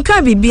ase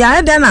onka bibia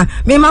ede na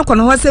me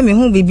makono ho se me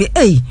hu bibi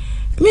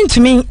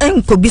mentimi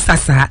enko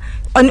bisasa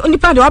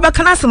onipa de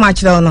wabeka na asem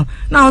akyere no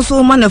na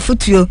so ma na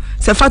futuo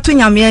se fatu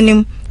nyame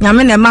anim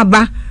nyame na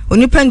maba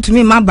onipa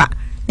ntumi maba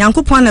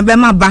yankopon na be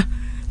maba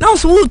na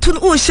so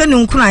wo hye ne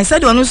nkran se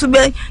de ono so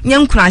be nye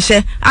nkran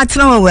hye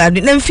atena wo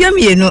wadu na mfie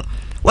mienu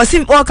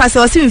wasi okase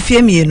wasi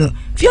mfie mienu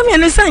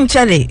san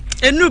chale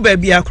enu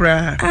baby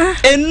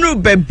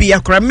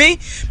akra me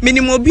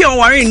minimum bi on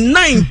ware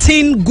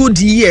 19 good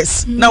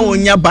years na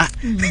wonya ba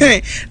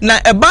na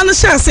eba no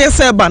sha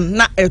se ba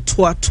na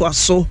etoa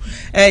so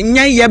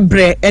nya ye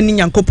bre eni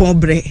nyankopon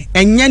bre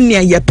enya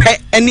ne ye pe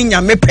eni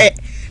nyame pe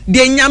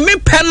de nyame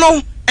pe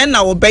no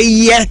ena wo be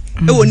ye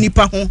e wo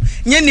nipa ho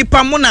nya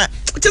nipa mo na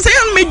che se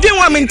yan me dwen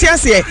wa me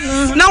ntiase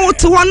na wo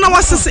to ho na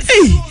wasese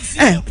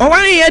o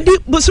ware ye di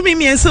bosumi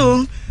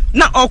mienso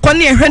na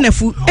okone ehwe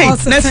nafu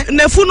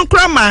nafu no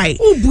kra mai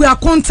ubu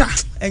akonta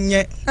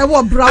enye e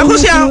wo bra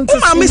akosia o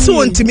ma me se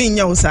wontimi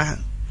nya wo sa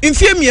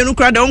mfie mienu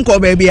kra de onko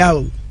ba bia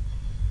o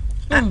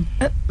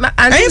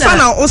Ayi fa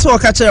na also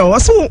catch her.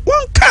 So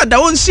one card that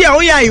won't see how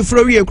you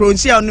from here, crown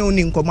see how no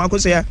nin come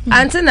akosia.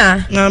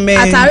 Antina.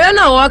 Atare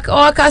na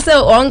waka say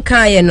on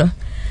kan ye no.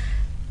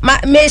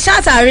 Me sha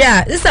atare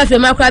a this afi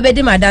makra be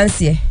di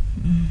madanse.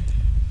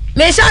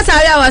 Me sha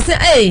atare a was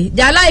say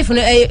their life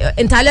no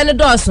entale no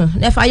doso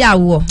na fa ya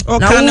wo. O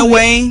kan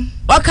wen.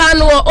 O kan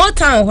wo o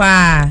tan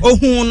hwa.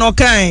 Ohun no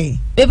kan.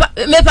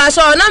 Me pa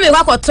so na me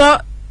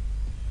kwakoto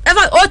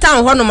ever o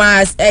tan ho no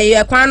ma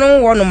kwan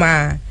no wo no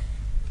ma.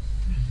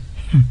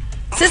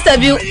 Sister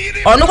bi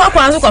onu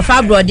kwakwan so kwa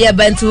fa brode e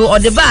bantu o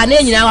de ba na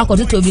enyina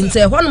kwakoto bi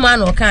nte ho no ma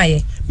na o kan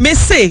ye. Me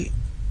say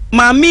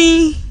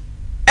mami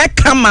e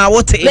kama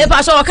wote. Me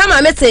pa so o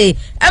kama mete e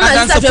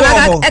ma sister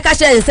bi e ka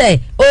share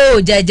say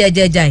oh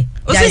jai.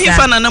 O se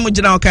hifa na na mo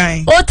gina o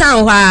kan. O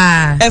tan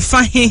hwa. E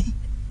fa he.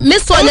 Me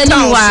so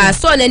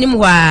nanim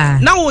wa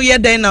na wo ye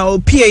den na o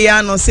pie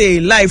ya no say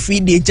life e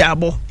dey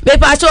jabo. Me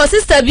pa so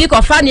sister bi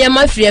ko fa ne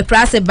ma free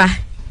class ba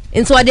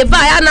nti o de ba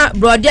ya na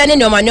brode ne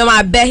nyoma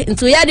abe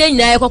nti ya de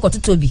nyina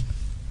ekokototo bi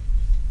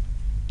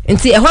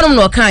nti e honom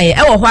no kan ye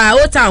e wo hwa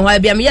o tan hwa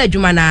bia me ya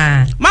adwuma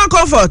na man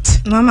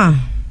comfort mama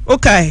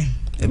okay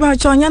e ba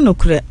cho nya no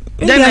kure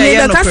then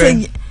ya no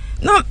kure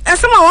no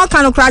esema wo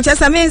kan no kura che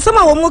se me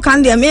sema wo mu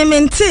kan de me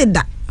nti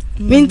da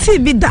me nti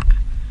bi da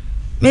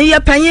me ye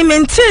panyi me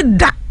nti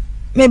da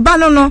me ba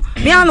no me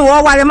anu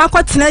wo ware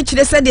makotena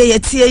kire se de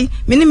yetie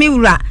me ni me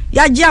wura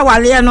ya gi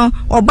aware no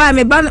oba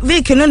me ba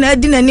week no na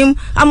adi nanim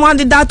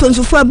amode dato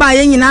nsufo ba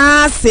ye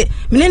nyina ase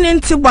me ni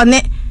nti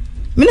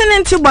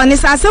bone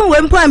sa asem we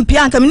mpo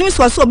ampia anka me ni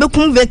so so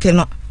obekum week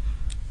no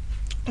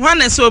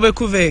wane so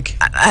obeku week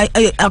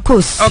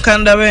akos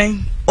okanda we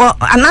o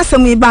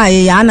anasem ba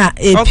ye ya na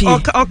ep o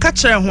ka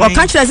kire ho o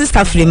ka kire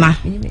sister Frima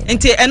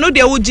nti eno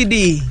de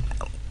wugidi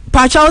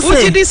Pacha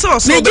say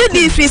me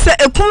gidi fi say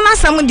ekum na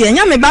sam de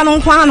nya me ba no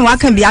nkwa na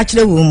waka bi a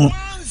kire wo mu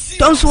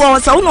tonso wo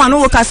sa wo no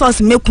wo ka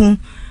sauce mekum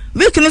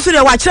week ni so de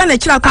wa kire na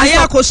kire kwa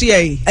aya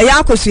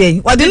akosu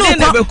ye wo de no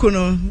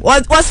kwa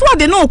wo so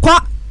de no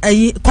kwa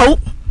ayi kwa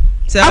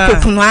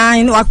akokunu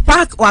an wa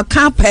park wa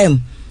campem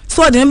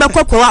so de be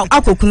kokko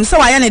akokunu se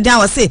wa ya ne dan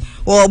wo say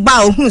wo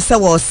ba ohun se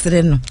wo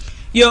sere no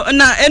yo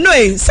na eno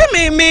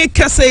se me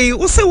kase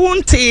wo se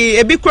wonte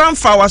ebi kran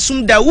fa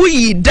wasum da wo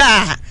yi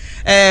da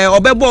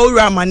obebo uru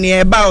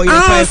amane e ba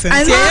Oyerepa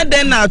FM ti e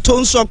den na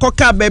to nso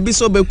koka baby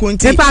so be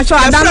kunti me pa cho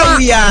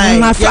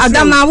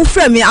adam na wo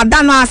fra me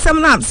adam na asem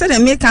na se de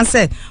me kan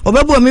se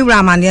obebo mi uru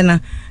amane na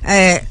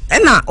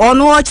na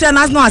ono o kire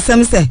na no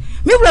asem se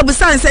mi wura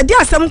busan se di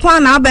asem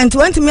kwa na abent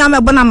wanti mi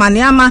amebo na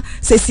amane ama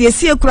se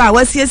siesie kura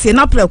wa siesie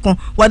na preko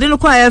wode no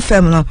kwa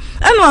FM no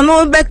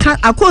ono be ka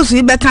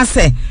akosu be ka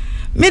se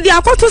me di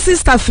akoto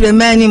sister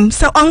Fremanim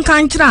se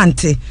onkan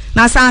kirante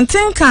na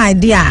santen kan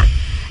dia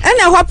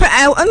ene hope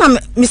na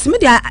miss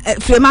media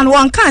Freman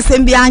won kan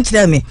sem bia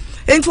ankire me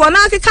enti wona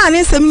akeka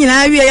ne sem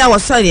nyina awie ya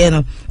wosore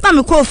no na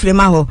me ko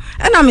Frema ho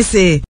ena me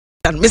se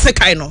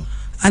kai no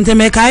ante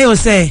me kai o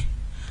se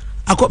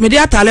me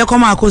dia tale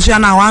koma akosu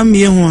na wan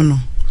mie hu no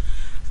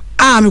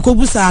me ko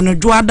busa no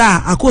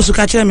dwoada akosu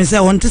ka kire me se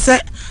won te se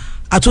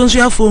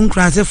atonsu afo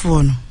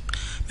nkrasefo no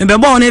me be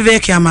bo ne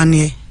veki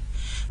amane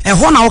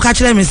ho na wo ka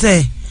kire me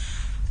se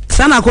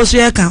sana akosu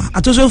ye ka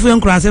atonsu afo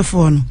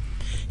nkrasefo no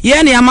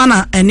ye ne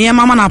amana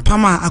eniema na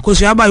pama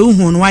akosu aba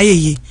uhu no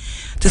waye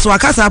te so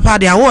akasa pa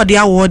de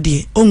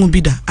awode ongu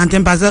bida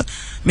antempaze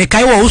me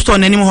kai wo usto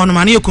nanim ho no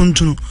ma na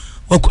yekuntu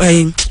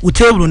wo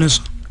table ne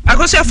so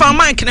akosu afa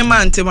mic ne ma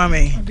ante ma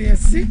me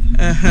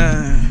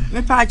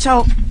me pa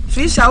chao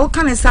fisha wo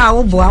kan sa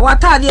wo bo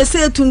awatade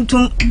se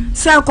tuntum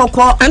se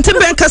kokko ante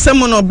ben kasa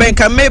mu no ben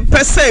ka me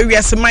pese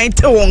wiase man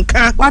te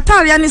wonka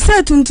watare ne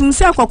se tuntum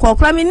se kokko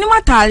kra me nim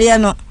atare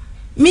no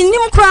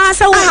minim kra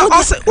sa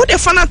wo de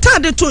fana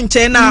tade to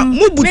nche na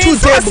mubutu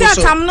table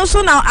so tam no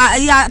so na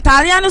ya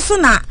tare no so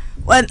na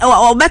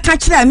obeka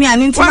kire me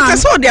anu ntima wa ka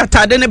so de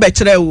atade ne be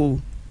kire wo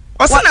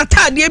osana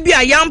tade bi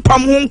a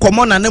yampam ho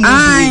nkomo na mu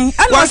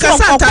wa ka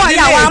sa tade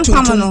ya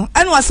yampam no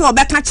enu wo se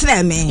obeka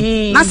kire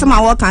me na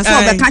sama wo kan se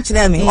obeka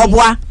kire me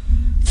oboa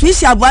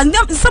fish aboa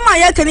sama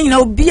ya kan nyina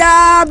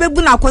obia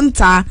bebu na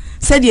konta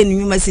se de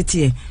enwuma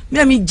sitie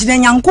me gina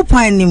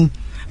nyankopon anim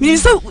mi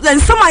so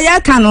sama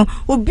ya kan no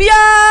obia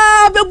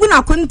bebu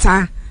na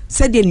konta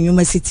se de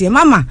enwuma sitie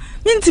mama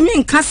mi ntimi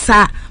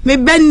nkasa me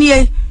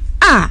banie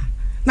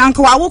na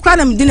nka wa wokra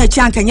na mdi na chi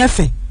anka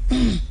nyefe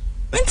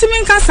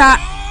ntimi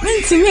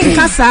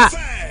nkasa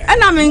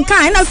ena me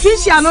nka ena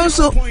fish ya no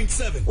so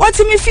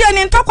watimi fie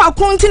ni ntokwa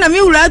kunti na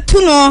mi wura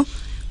tu no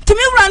timi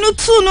wura no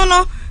tu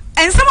no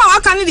ensama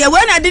waka ne de we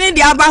na de ne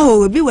de aba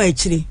ho bi wa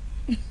akire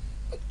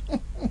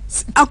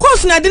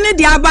akos na de ne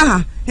de aba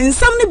ha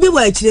ensam ne bi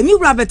wa akire mi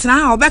wura betena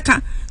ha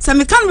obeka se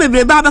me kan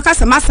bebre ba obeka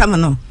se masam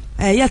no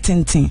ye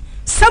tenten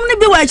sam ne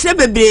bi wa akire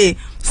bebre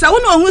se wo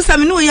no hu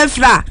sam ne wo ye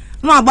fra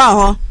no aba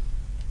ho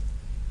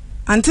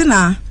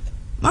antina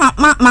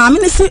ma me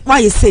ne se wa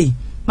ye sei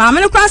ma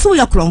me ne kwa se wo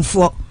ye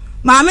kronfo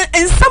ma me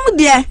ensam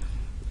de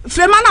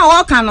frema na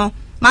wo ka no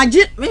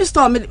maji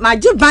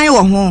ban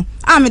wo ho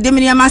me de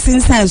me ma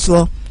sensen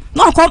so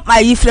no ko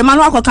ayi frema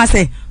no akoka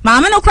se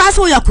maame no kra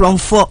so ya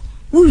kromfo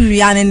wo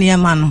wia ne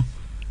niema no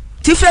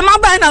ti frema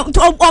ba na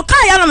o ka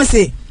ya no me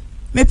se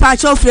me pa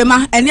cho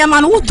frema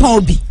eniema no wo ton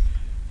obi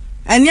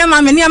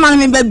eniema no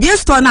me ba bie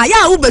store na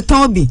ya wo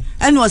beton obi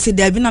ene o se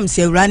da bi na me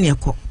se awura ne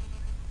ekọ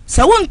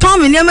se wo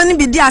nton me niema ne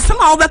bi di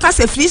asema wo be ka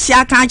se free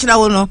sia kan kire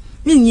wo no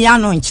me nyia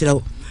no nkire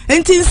wo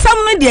enti nsam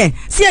no de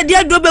se e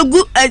de do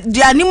begu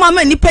duani mo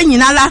ma nipa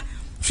nyinala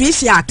free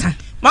sia kan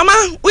mama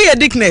we are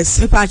Dickness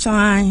me pa cho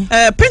an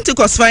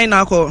Pentecost fine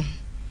na ko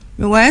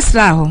me wa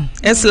extra ho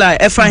extra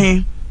e fa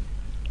hin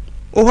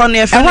o ho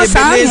na e fa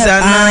Ebenezer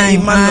na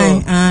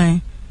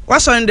Emmanuel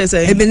what song they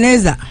say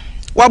Ebenezer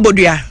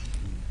wabodua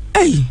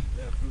eh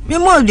me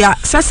modua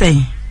sase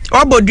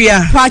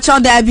wabodua pa cho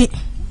da bi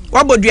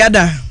wabodua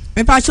da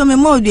me pa cho me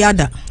modua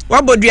da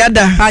wabodua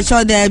da pa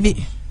cho da bi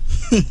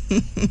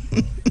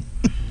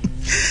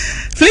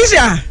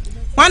Felicia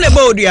one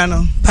bodua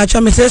no pa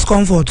cho me says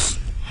comfort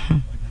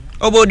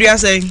obodua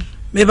say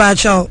me ba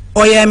cho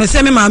oye me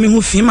se me maame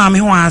hu fi maame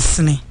ho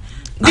asene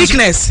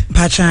Dickness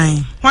pa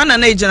chan one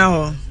na ejina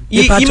ho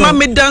ima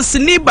me dance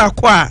ni ba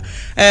kwa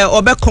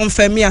obe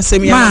confirm me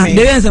asem ya ma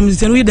de ensem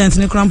ziten we dance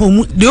ni krampo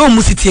de o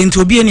musitie nti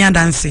obi eni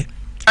dance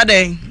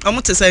aden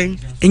omo te say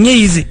enye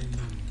easy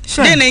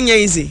de na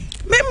enye easy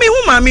me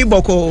hu maame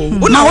boko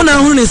una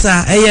hu ni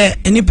sa eye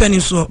eni pani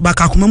so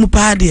baka koma mu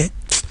pa de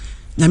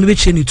na me be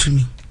che ni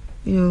tumi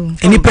yo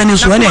eni pani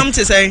so ene omo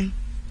te say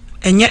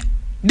enye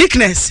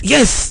Dickness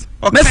yes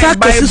me sa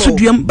ka su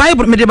duam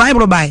Bible me de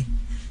Bible buy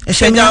e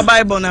shenya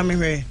Bible na me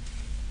hwe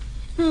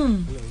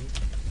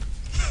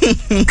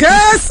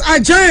Case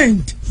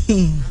adjourned.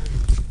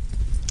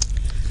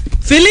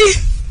 Philly?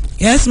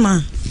 Yes, ma.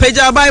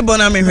 Peja Bible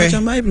na me hwe.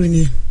 Peja Bible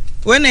ni.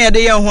 When na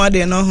dey ho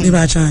ade no ho. Ni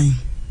ba chan.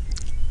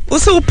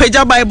 Uso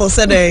peja Bible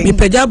said dey. Me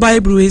peja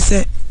Bible we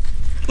say.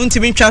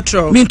 Untimi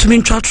twatro. Me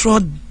ntimi twatro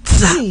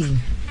za.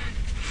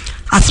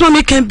 Asma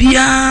me kan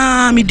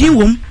bia me din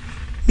wom.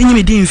 Me nyi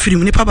me din firi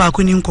mu ni papa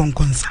ko ni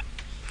nkonkonsa.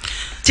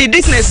 Ti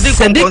Dickness di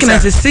konkonsa.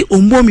 Dickness say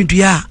ombo me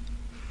dua.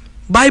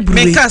 Bible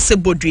me ka se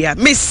bodua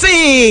me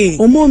say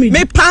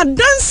me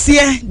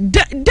padanse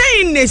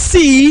den ne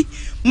si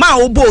ma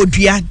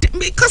obodua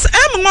because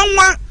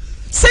nwanwa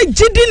se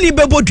gidi ni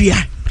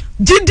bebodua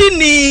gidi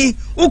ni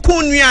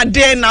ukunua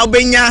den na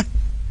obenya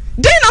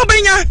den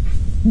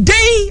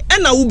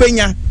na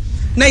ubenya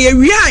na ye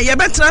wia ye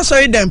betra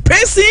sorry dem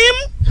praise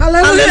him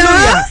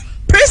hallelujah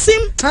praise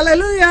him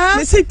hallelujah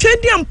me say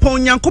twedi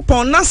ampon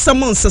yankopon na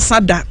sam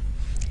nsesada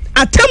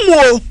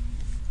atemu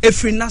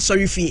efri na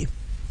sorry fie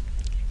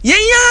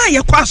yenya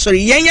ye kwa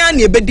sorry yenya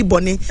na ebedi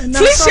bone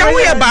Felicia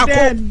we e ba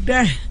ko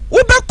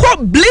we be call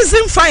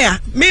blazing fire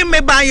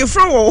me ba you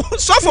fro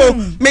sofo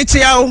me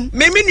chia o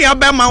me nua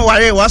ba ma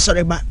ware wa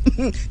sorry ba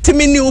ti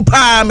me ni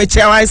pa me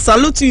chia I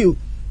salute you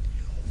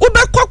we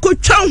be call ko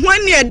twa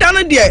hwan ne eda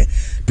no de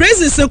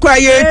praises kwa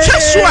ye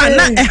twa so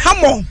na e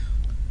hamo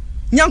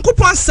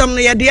nyankopon asem no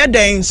ye de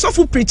eden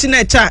sofo preach na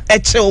echa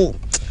echew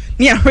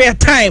ne ahwe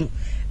time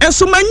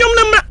enso manyom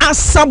na ma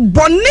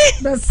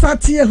asabone be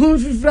satie hu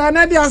fifra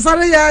na de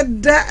asare ya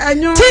da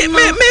anyom ti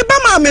me ba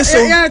ma me so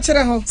ya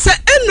kire ho se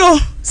eno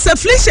se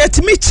Felicia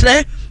ti mi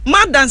kire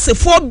ma dance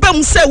fo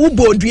bam se wo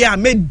bodua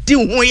me di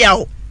ho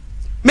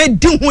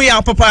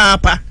ya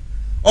papa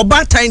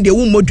oba time de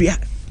wo modua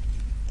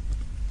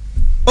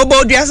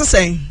obodua se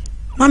sen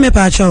ma me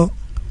pa cho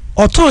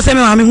oto se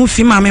me ma me hu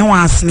fi ma me ho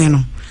asene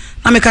no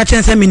na me ka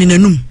chen se me ni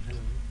nanum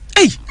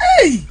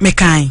me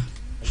kan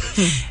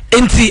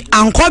enti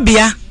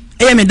ankobia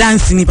eye me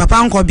dance ni papa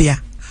ankobia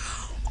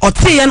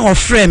ote ye na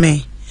ofre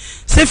me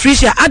se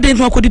Felicia adent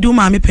ma kodidi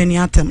ma me pani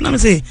atem na me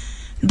say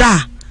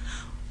da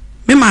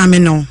me ma me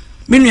no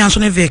me nua so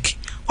ne vek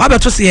wa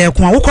beto se ye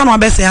ko wo ko na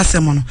obese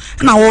asem no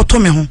na wo to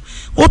me ho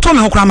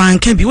kura ma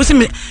nka bi wo se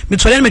me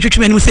tole na me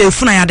twetwe me se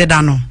efuna ya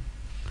deda no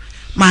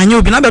ma anya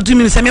obi na beto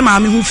me se me ma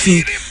me hu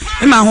fi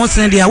me ma ho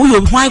sene dia wo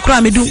yo hwan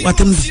kura me du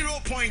watem du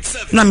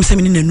na me se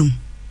me ni nanum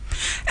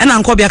na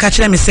ankobia ka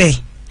kire me say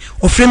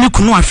ofre mi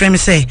kunu afre mi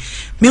say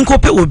mi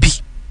nkope obi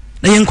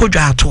na ye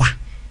nkodwa atoa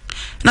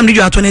na me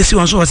dwa atoa na esi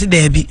won so wo se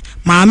da bi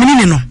ma me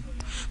ni no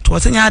to wo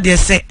se nya de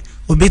se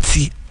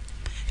obeti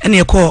ene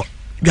ye ko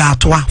dwa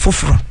atoa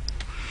foforo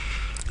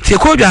ti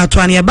ko dwa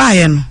atoa na ye ba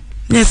ye no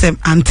nye se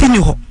antini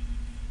ho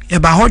ye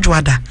ba ho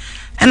dwada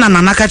ena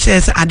nana ka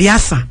kire se ade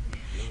asa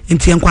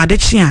enti enko ade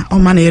chi a o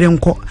ma na yere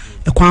nko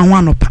ekwan ho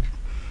anopa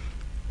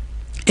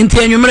enti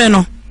enwumre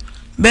no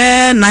be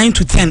 9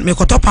 to 10 me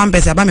koto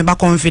pampers aba me ba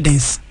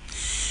confidence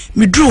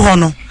me drew ho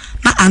no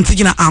na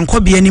antigina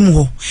ankobia anim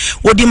ho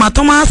odi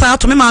matoma asa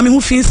to me maame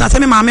hu finsa se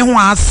me maame ho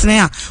asene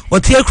a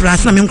oti akura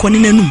ase na me nkoni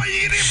nanum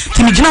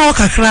ti me gina ho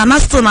kakra na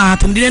sto na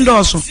atemdi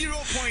ndoso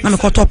na me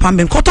koto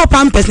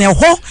pampers na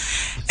ho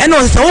ene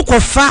o se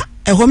wokofa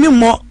eho mi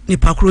mo ni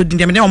pakro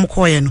di me dem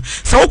ko ye no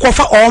se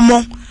wokofa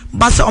omo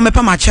ba se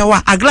omepa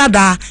machewa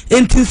agrada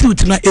entinsi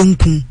utina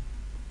enku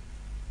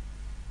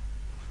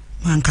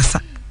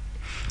mankasa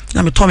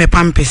na me to me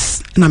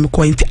pampers na me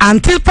ko enti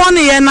antil pon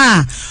ye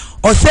na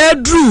o se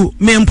dru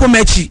me mpo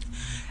machi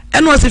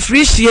eno se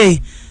free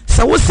hie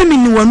se wo se me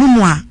ni wanu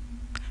mu a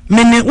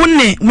mene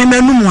wonne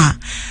memanum a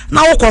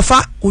na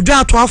wokofa odwa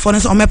ato afo ne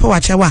se omepe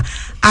wache wa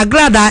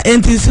agrada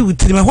entisi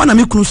witiri me ho na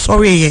mekunu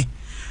sorry ye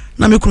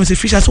na mekunu se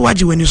fisha so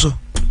waje wani so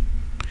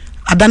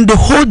adan the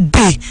whole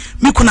day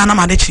mekunu na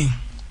madechi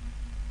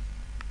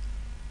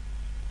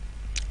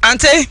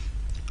Auntie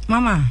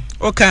mama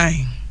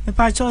okay me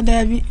pa cho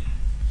David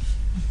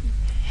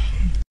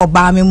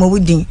oba me mo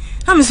wudin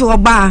na me se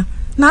oba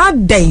na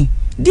adan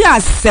di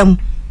asem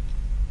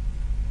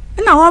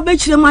na wo be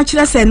kire ma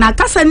kire se na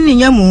kasa ni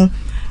nyamu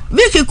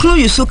Viki kunu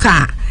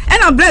yusuka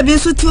ena bra bi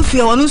nso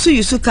tufie wono nso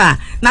yusuka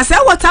na se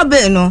water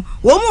bill no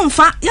wo mu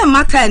mfa ya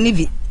maka ni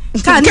bi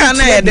ka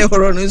na ye de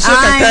horo no nso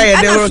kaka ye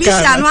de horo ka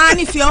ana no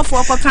ani fie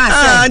ofo ko kan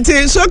se nti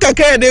nso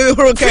kaka ye de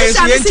horo ka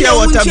ye ntia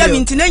water bill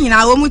nti na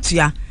nyina wo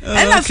mutua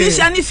ena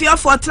fisha ni fie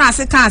ofo tran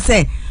se kan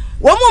se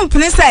wo mu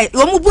mpene se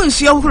wo mu bu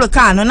nsuo horo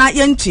ka no na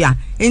ye ntua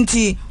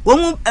nti wo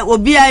mu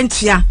obi a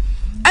ntua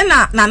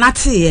ena na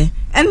nate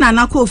ena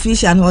na ko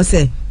fisha no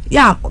se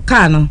ya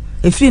ka no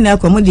efiri na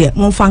akomo de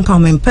mo fanka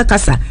mo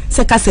mpekasa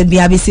se kasa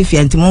bia be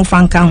sifia nti mo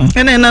fanka ho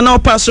ene na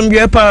opasum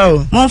bia pa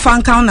o mo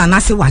fanka na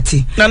se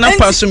wate na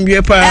opasum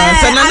bia pa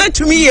se na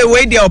tumi ye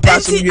we de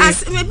opasum bia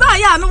me ba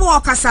ya no wo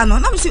kasa no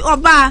na me si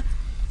oba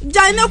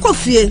jai na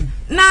kofie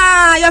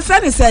na ya fe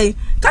ni sei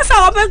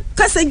kasa obe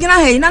kasa gina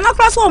hei na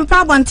cross one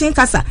pa bontin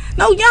kasa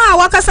na unya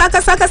wa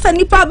kasa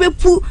nipa be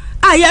pu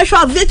a ya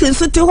hwa vacancy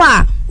so te ho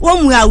a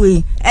wo mu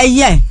awe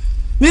eye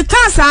me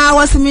kasa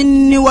was me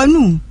ni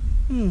wanum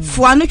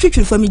fuano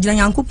twitwiri fam gina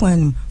yankopon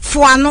anum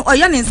fuano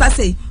oya ne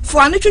nsase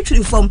fuano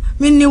twitwiri fam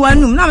minni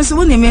wanum na me se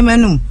wo ne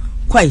memanum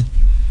kwai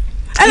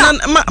na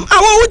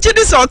awo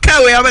wugidi so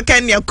ka we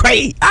obeka ne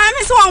kwai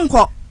me se wonko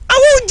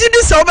awo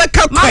wugidi so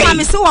obeka kwai mama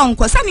me se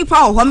wonko sani pa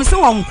ho me se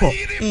wonko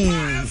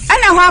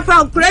ana ho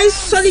apa pray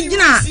sori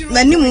gina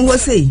manim ho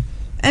sei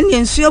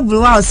ene nsuo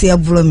buru wa o se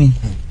aburo mi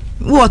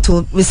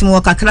woto wesimu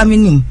kakra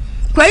minim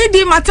kwai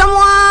di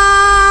matamwa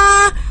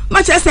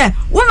ma chese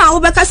wona wo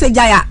beka se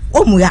jaya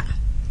omuya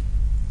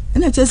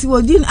ena chesi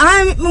wodin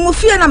mo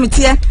fie na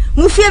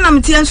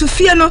metie nso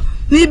fie no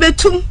mi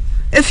betum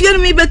efie no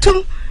mi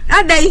betum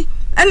adai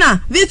ena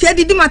vike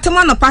didi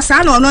matama no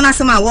pasa na ono na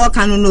sema wo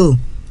kan no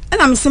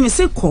ena me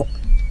se ko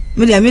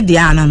me de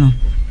ana no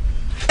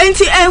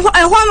enti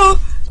ehwo no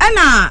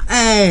ena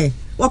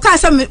wo ka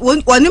se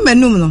woni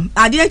manum no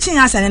ade achi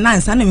ya sane na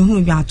nsa na me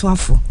hu bi ato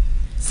afo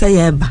se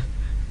ye ba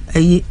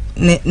ayi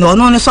ne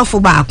ono ne sofo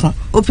baako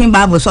open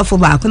bible sofo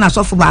baako na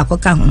sofo baako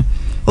ka ho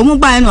omu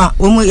ba no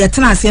omu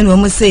yetena ase no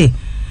omu se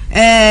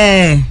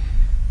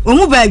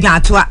omu ba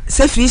adwatoa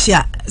se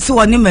frisia se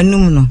woni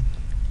manum no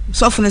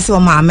sofo ne se o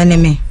ma amene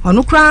me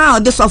ono kra o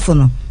de sofo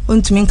no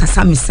ontumi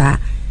nkasa misa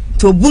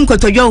to bu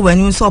nkotodwa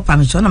wani so opa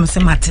me cho na me se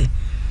mate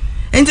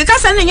enti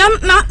kasa ne nyam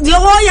na de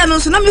wo ya no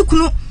so na me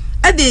kunu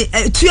ade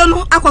tuo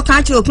no akoka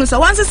akire okunu so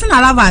wan sese na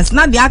allowance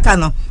na de aka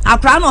no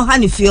apra no ha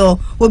ne fio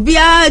obi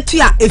a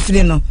tua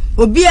efire no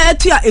obi a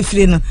tua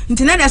efire no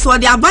nti na so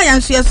de abaya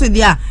nso yeso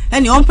de a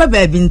ene onpa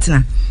baabi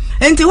ntina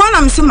enti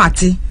wana mse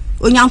mate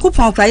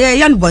onyankopon kra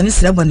ye no boni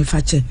sere boni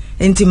fache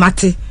enti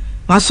mate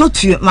maso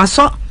tuo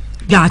maso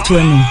gatu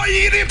enu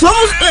to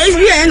mo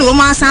ye no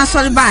mo asan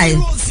sori bai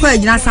ko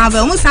agina san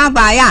ba mo san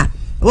ba ya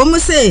wo mo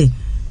se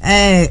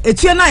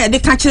etuo na ye de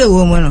ka kire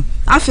wo mo no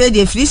afa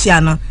de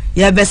frisia no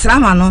ye besra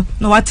ma no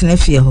no watena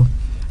fie ho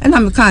ena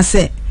me kan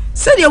se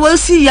de wo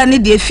si ya ne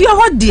de fie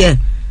ho de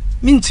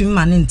mintumi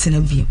ma ne ntena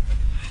bi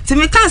ti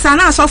me kan sa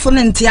na asofo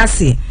ne ntia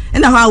se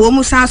ena ho a wo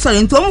mu san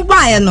sori nto mo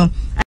ba ye no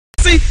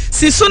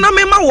si so na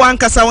me ma wan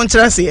kasa won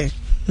kira se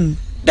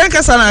den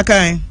kasa na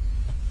kan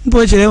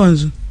mpo kire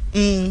wanzu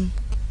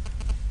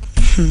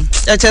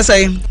ya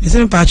chesai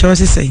ese pa cho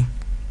sesai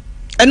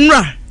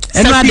enra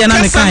de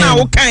na me kan na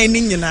wo kan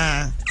ni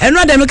nyina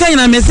enra de me kan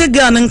nyina me se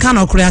girl nka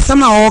no kure asem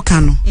na wo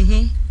kan no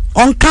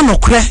on kan no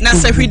kure na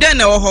se hwide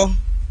na wo ho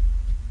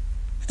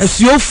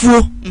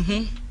asuofuo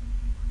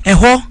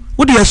eho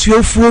wo de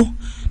asuofuo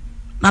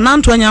na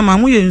nanto anya ma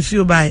mu ye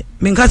nsuo bai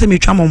me nka se me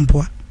twa mo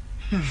mpoa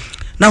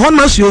na ho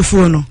na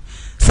asuofuo no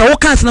se wo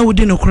kan se na wo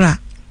di no kure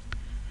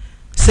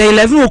se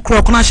 11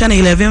 o'clock na sha na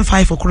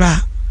 11:05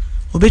 okura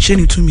obeche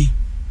ni to me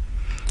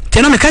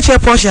tena me ka che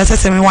Porsche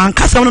asese me wan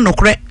kasa no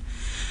nokure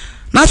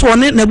na so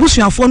ne na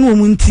busuafo no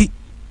mu nti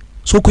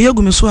so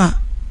koyegu me so a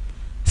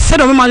se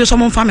do me ma so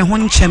mo mfa me ho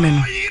nche me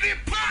no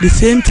the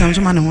same time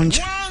so ma ne ho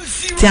nche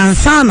ti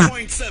ansana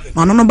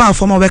ma no ba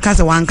afo ma be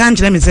kasa wan kan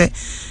kire me se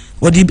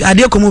odi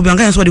ade komo bi an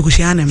kan so odi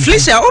kuhia na me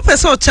Felicia o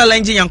person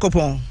challenge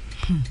yankopon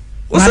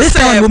o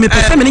se me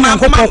pese me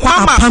yankopon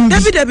kwa apam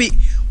David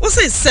o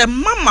se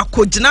mama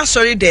ko gina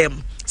sorry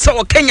dem se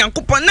o kan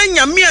yankopon na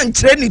nyame an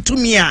kire ni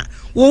tumi a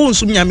wo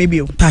nsum nyame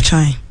bio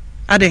tachan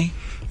ade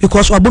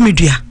because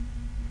abomedua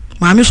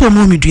maame so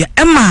mo medua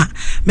ema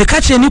me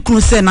ka kire ni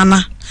kunu se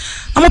nana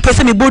na mo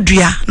pese me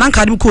bodua na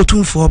nka dem ko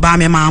tumfo ba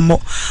me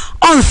maamo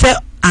on se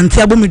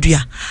anti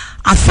abomedua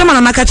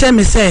asema na ka kire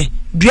me se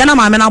dua na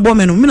maame na abo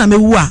me no me na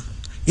mewu a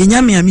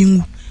enya me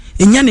amenwu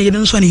enya ne yede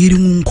nso na yiri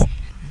nwu nko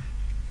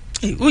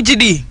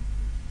ujidi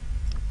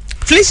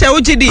Felicia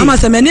ujidi ama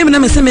se me ne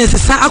me se me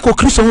sesa akọ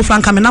Kristo mu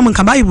franka me na mo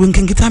nka Bible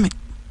nkenkita me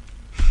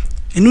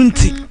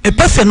enunti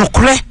epefe no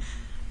kore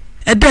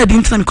eda di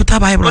ntina mekuta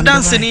bible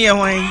dance ni ye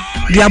hwan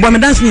duabon me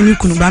dance ni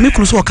kunu ba me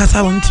kunu so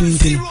okasa won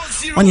ntini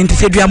onye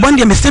ntise duabon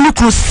de me se me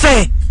kunu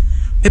se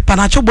me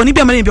panacho boni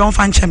bia me bia on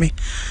fa nche me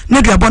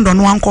na duabon do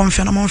no an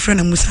konfe na mo mfre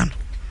na musa no.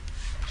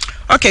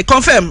 Okay,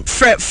 confirm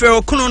fre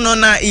okunu no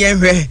na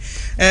yenhwe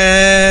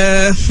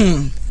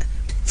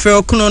fre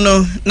okunu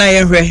no na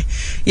yenhwe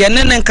ye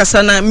nene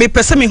nkasa na me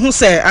pese me hu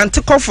se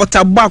anti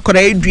comfortable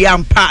akora edua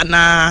ampa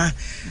na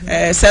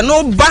se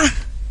no ba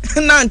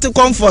na anti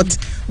comfort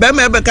be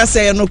me be ka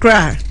se no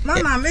kra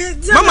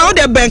mama wo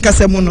de ben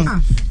kasa mu no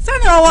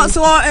sani o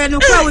so no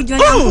kra wo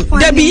gyina yankopon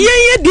de bi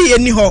ye de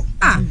ni ho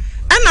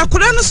ana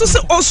kura no so se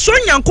oso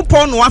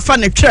yankopon no afa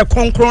na twa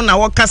konkron na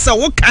wo kasa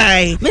wo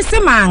kai me se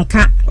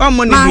manka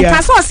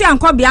manka so se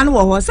ankobia no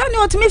wo ho sani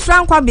otumi fra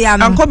ankobia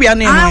no ankobia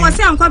no wo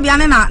se ankobia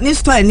no na ni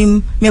store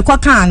anim me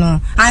koka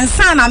no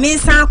ansa na me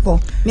san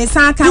akọ me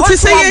san ka wo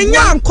se ye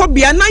nya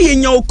ankobia na ye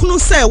nya okunu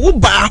se wo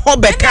ba ho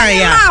be kan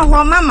ya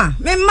ho mama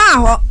me ma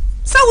ho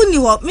sa woni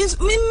ho me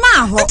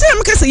ma ho ati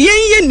am kase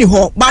ye ni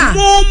ho ba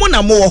mo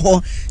na mo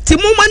ho ti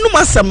mo manu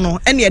masam no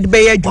ene de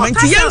be ya adwuma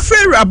nti ye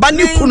mfre aba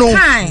ne kunu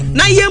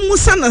na ye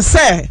musa na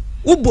se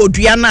wo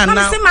bodua na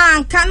na se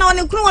manka na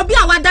one kunu obi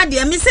a wada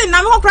de me se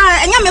na me hokra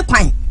enya me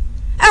kwan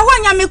ho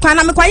enya me kwan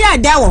na me kwa ya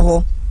da wo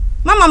ho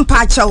mama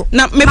mpa chew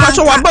na me pa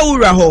chew wa ba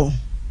wura ho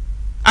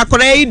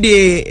akora yi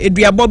de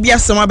eduabo bi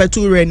asem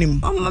abetu wura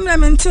nim mama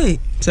me nti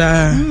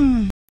ta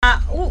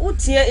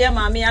utie ya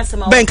maami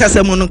asem ben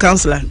kasa mu no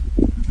counselor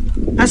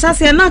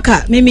asase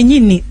naka me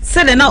nyinni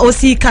se de na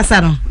osi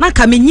kasa no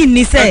naka me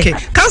nyinni se okay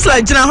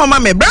counselor jina ho ma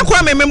me bra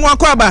kwa me mu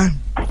akwa ba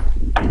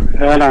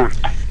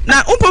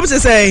na umpom se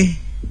say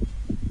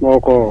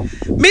moko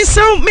me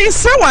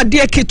so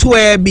wade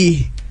ketwa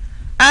bi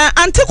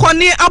anti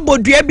kwani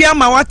abodua bi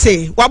ama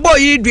wate wabo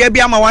yi dua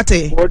bi ama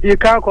wate odi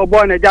ka ko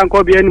bo na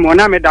janko bi eni mo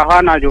na me da ho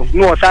anajo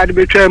no o sade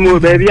betwa mu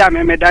ba bi a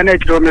me da na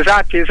tiro me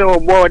sa te se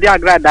obo odi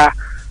agrada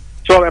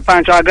so be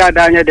pancho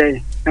agrada anya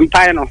de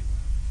empire no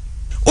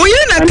oyi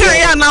na kan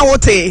ya na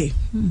wote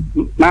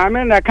na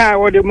me na kan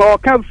wo de mo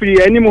ka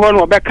free ani mo ho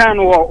no be kan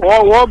no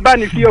wo ba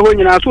ni fie ho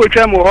nyina so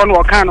otwa mo ho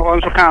no kan no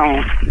so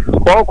kan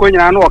ho ko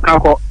nyina no ka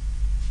ko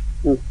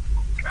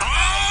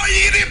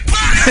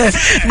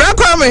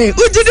Brakwame,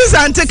 ujidi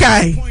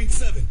santikai.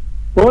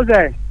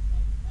 Oze.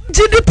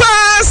 Jidi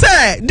pa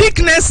se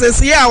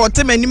dicknesses ya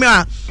wote menime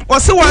a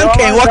wose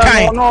wanken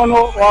wakan.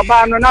 No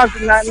oba no na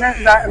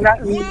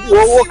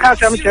wo ka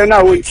sem che na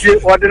wo ntie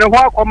ode ne ho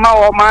akoma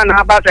wo ma na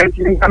aba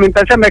santi nka me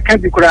pese me kan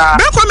bi kura.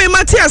 Brakwame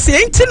Matias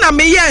enti na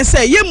me yen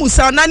se ye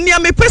musa na nia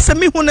me pese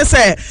me hu ne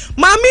se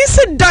maami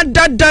se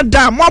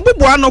da mo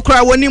abubu ano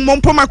kura woni mo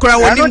mpoma kura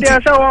woni. Eno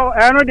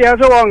de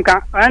se wo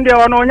nka ande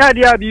ono nya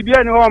dia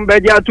bibia ne ho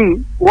mbaji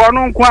atum wo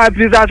no nko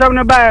afisa sam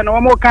ne ba na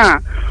wo mo kan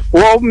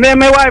wo me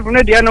wife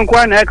ne de no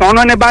nko na ka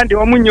ono ne bande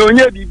wo munye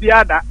onye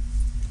bibia da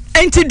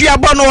enti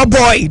duabo no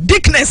boy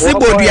dickness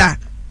bodua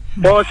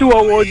bo si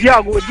wo di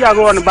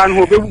ago on ban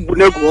ho bebubu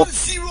na go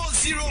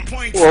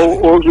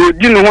o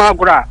di no ho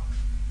agora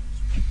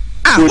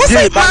wo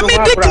say mami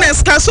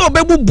dickness ka so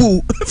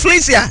bebubu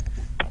Felicia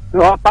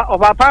o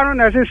papa no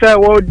na se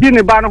wo di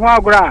ne ban ho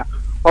agora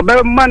o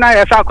be mana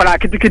ya sa kola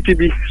kitikiti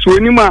bi so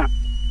ni ma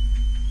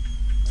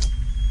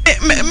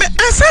me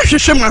asa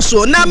hwehwe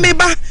maso na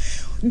meba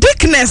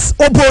dickness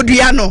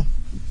obodua no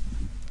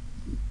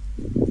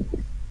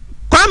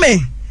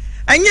Kwame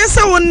anya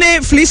sa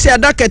wonne Felicia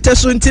dakete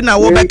so nti na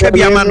wo beka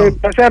bia ma no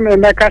pese me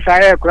meka sa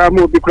e kura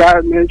mo bi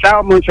kura me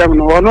sa mo nsem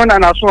no ono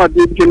na so odi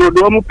nti no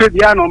do mo pe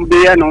bia no mbe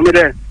ye no me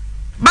de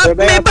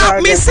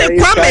ba me se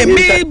Kwame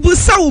me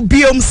busa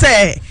ubiom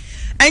se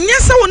anya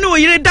sa wonne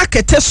oyire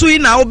dakete so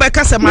na wo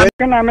beka se ma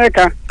na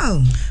meka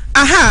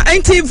aha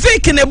enti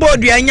Vic ne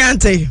bodu anya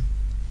nte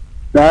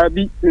da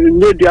bi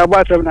ne dia bo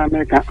asem na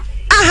meka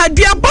aha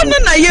dia bonne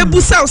na ye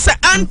busa se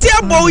anti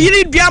abo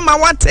oyire dua ma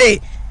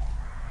wate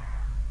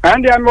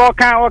and am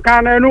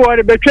okan na nu wo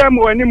de betwa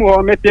mu ani mu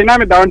ho mete na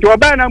me da nti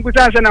oba na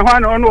mpusa se na ho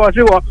na ono wo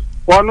se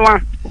wo no a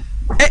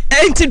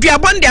enti dua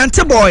bonde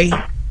ante boy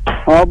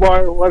oh boy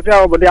wo se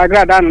obo de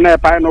agrada na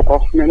pa no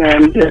ko me na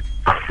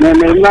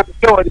na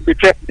se wo de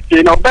betwa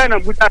na oba na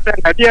mpusa se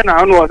na de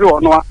na ono wo se wo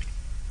no a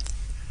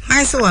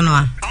hai se wo no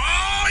a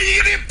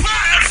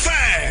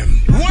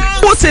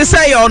wo se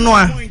say ono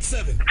a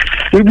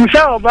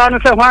ibusa oba no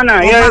se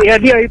hwana ye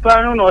de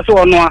ipa no no se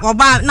wo no a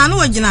oba na no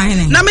wogina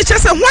hene na me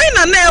chese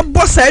hwan na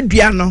ebo sa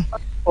adua no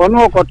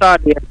ono okota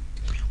de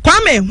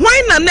Kwame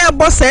hwan na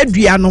ebo sa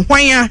adua no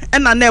hwan a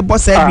na ebo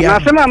sa adua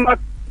na se ma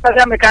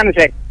sa me kan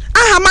se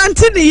aha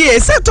manti ni ye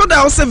se to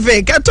da o se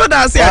Vic to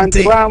da se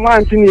ante wa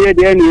manti ni ye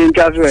de ni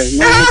nka so e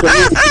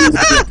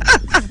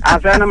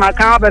asa na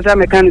maka ba sa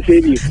me kan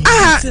se bi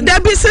da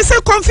bi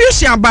se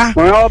confusion ba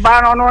o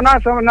ba no na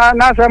sam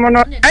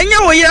no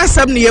anya wo ya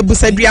sam ni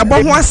ebusa duabo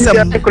ho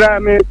asam kura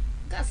me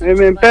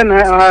pen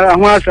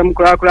ho asam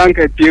kura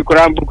nka ti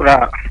kura bu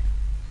kura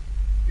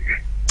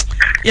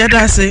ya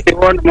da se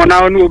won mo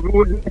na no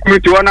ku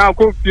ti wona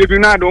ko fi bi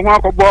na do ho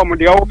akobọ mo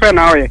de o pe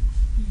na we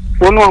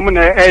wono mo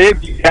na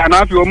bi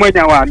na fi o mo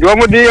nya wa do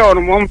mo de yo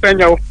no mo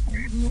mpenya wo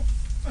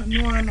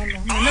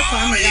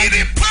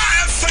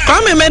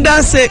Kwame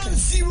Medase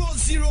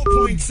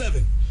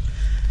 0.7.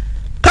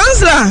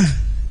 Kansla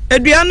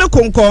Eduano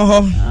Konkon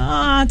ho.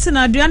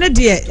 Tina aduane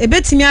de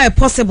ebetimi aye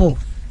possible.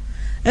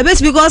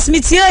 Because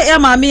metie e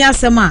ma me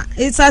asema.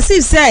 It's as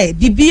if say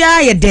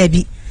bibia ye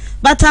debi.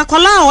 But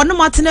akola ono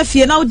matena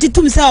fie na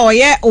ogitum say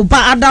oye oba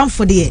adam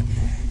for de.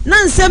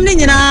 Na nsem ni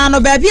nyina no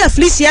ba bia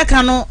Felicia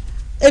ka no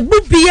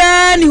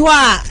ebubia ni ho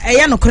a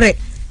eye no kore.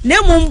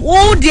 Na mum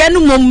wo de anu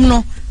mum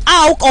no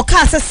a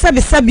oka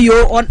sebi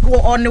on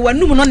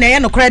wanum no na eye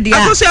no kore de a.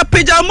 Akoso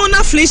apagya mo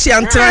na Felicia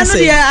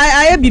antrase.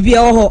 Aye bibia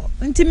ho.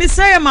 Nti me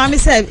say ma me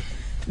say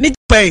me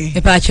pay.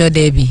 E pa cho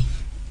debi.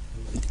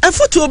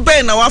 AFUTUO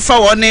ben na wafa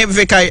woni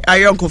Vika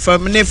Ayonko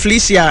fam ne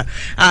Felicia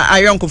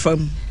Ayonko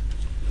fam.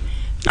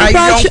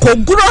 Ayonko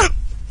guro.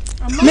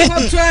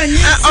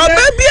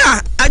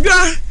 Obabia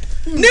adwa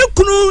ne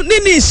kunu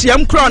ne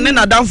hyiam kro ne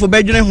nadamfo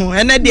badwene ho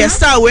ene de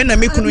star we na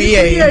me kunu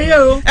ye.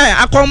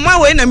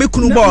 Akoma we na me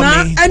kunu bo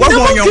me. Wo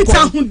ho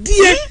yonko.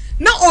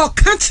 Na o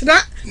ka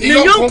kira ne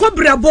yonko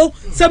brabo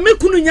se me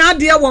kunu nya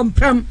de wo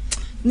mpam.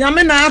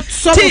 Nyame na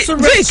so so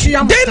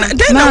rechiam.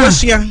 Den na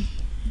wosia.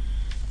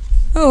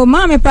 Oh,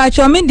 mama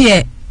pacho me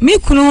de me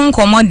kunu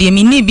nkomo de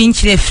me ni bi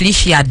nkyere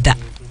Felicia da.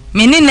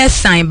 Me ni ne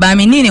sign ba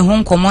me ni ne ho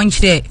nkomo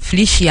nkyere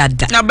Felicia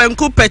da. Na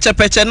banku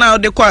peche na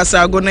de kwa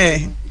asago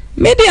ne.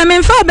 Me de me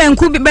mfa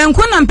banku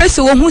na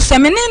mpese wo hu se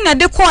me ni na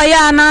de kwa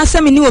ya na se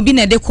me ni obi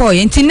na de kwa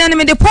ye. Nti ne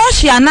me de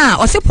Porsche na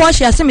o se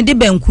Porsche se me de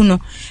banku no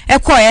e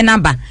kwa ye na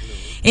ba.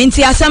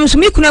 Nti asam so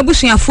me kunu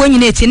abusuafo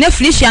nyina eti na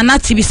Felicia na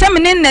ti bi se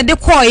me ni na de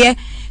kwa ye.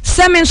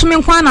 Se me nso me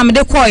nkwa na me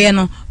de kwa ye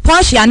no.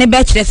 Porsche ne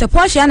be kire se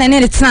Porsche na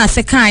ne tena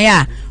se kan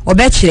ya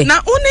obekire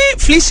na uni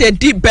Felicia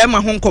di be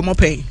ma ho nkomo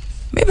pe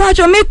me ba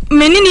jo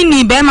me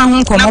ni be ma ho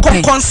nkomo pe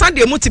na konsa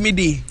de mutimi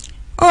di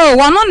oh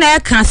wono na e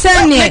kan se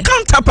ne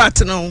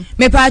counterpart no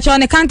me pa jo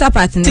ne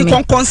counterpart ne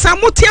me konsa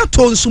muti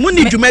atonsu mu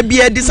ni dwuma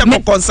bi edi se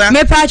konsa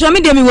me pa jo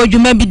me de me wo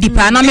dwuma bi di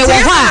pa na me wo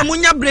ho a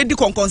munya bredi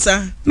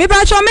konsa me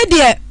pa jo me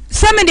de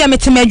se me de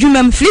metema adwuma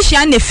m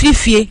Felicia na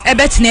frifie e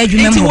betena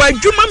adwuma m ti wa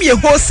adwuma m ye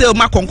wholesale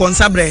ma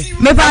konsa bre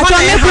me pa jo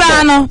me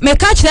kura no me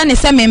ka kire ne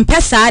se me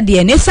mpesa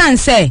de ne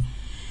sanse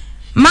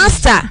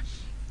Master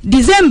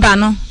December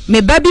no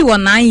me baby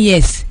won 9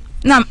 years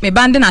na me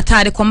bande na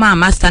tare ko ma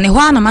master ne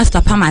ho na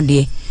master pama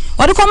de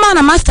o de ko ma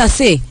na master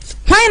say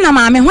hwan na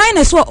ma me hwan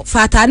na so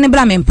fa tare ne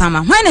bra me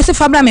mpama hwan na se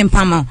fa bra me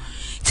mpama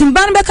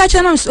timban be ka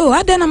che no so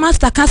ade na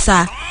master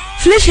kasa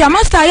Felicia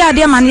master ya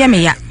de man ye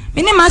me ya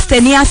me ni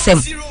master ni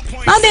asem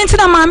na de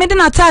ntina ma me de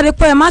na tare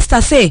ko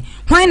master say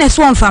hwan na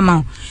so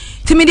mfama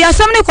timi de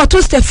asem ne ko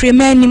to step free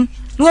manim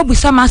no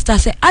obusa master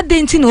say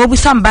adenti na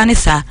obusa mbane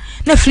sa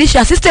na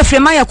Felicia sister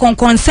frema ya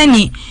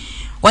konkonsani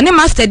one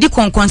master di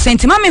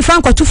konkonsenti ma me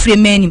fan kwato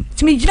fremani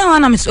timi gina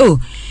wana me so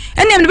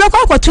ene me be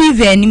kwato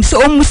even so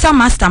omusa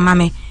master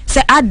mame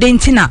say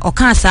adenti na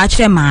oka asa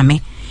akire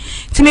maame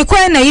timi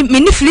kwa na me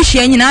ni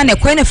Felicia nyina na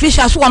kwa na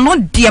Felicia so no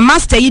de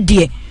master yi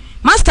de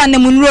master ne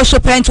munro so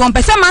parent won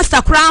pese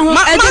master kra ho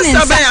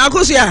master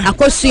ben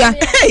akosua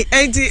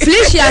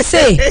Felicia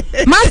say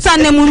master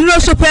ne munro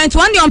so parent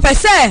won de on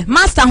pese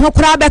master ho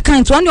kra be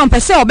kan won de on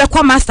pese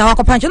obekwa master wa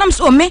ko pancho na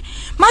so me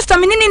master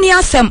me ni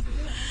asem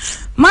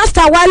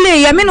master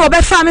wale ye me no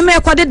be fa me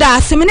ekode da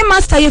asem ni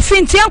master ye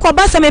finti enko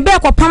ba se me be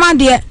ekọ pama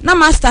de na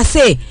master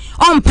say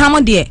on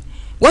pam de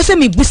wo se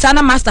me busa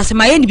na master se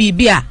ma ye ni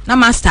bibia na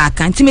master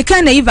aka nti me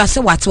kan na Eva se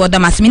wate oda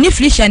mas me ni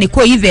Felicia ne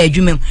ko Eva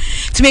adwumem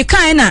nti me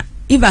kan na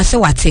Eva se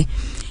wate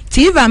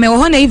ti Eva me wo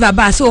ho na Eva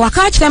ba so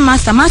waka kire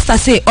master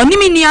say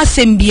onimi ni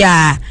asem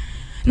bia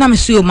na me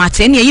so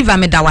mate ne Eva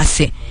me da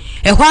wase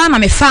ehwa na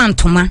me fa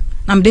ntoma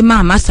na me de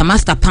ma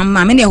master pam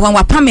ma me ne ehwa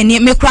wa pam ne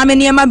me kura me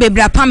ne ma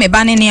bebra pam me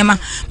ba ne ne ma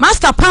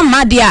master pam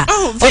ma dia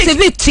o se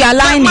victory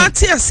line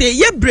mate ase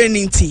ye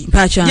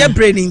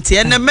braininti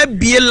ene ma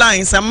bie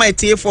lines am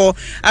tie for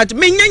at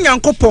me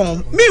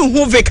nyanyankopon me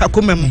hu Vika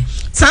komam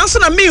sanso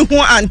na me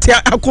hu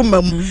antia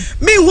akomam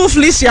me hu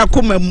Felicia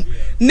akomam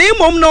ne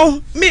mom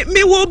no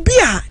me wo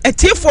bia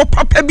etie for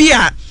papa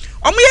bia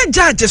omoye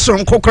judge so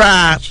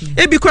nkokra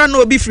ebi kra na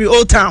obi free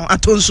old town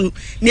atonsu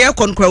ne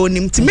ekon kra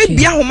onim ti me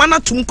bia homa na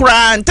tum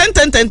kra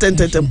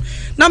ten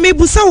na me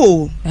busa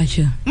wo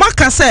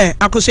maka se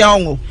akosua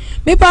onwo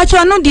me pa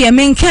cho no de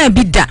me nka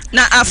bi da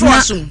na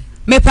afroasum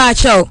me pa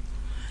cho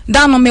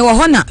da no me wo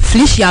ho na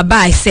Felicia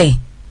bai say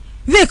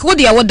Vic wo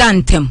de wo da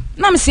ntem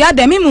na me se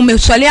ada me mu me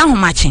sole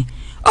ahomache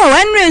oh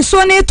enre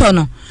nso ne to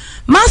no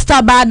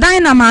master ba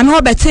dan na ma me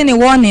obete ne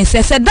warning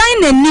se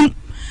dan na nim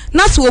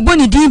na so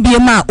oboni din bie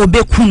ma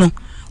obeku no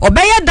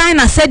obeye dan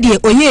na se de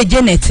oye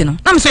Janet no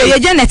na me so oye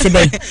Janet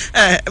be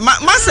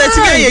master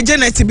ti ye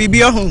Janet bibi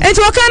ho enti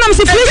wo kan na me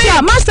se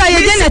Felicia master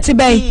ye Janet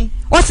be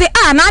o se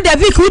na da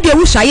Vic wo de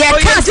wusha ye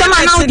ka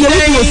sama na wo de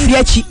wo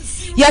ofriachi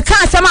ye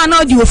ka sama na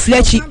wo de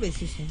ofriachi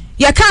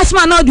ye ka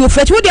sama na wo de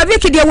ofriachi wo de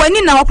Vic de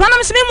wani na wo na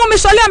me se me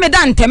sole me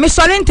dantem me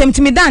sole ntem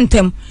ti me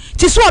dantem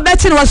ti so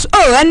obete no was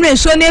enre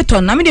so ne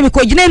to na me de me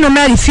ko gina no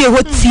mari fie ho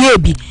tie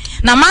bi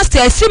na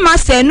master si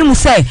master enum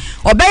say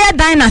obeye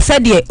dan na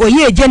said ye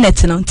oye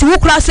Janet no nti wo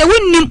kura se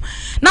wonnim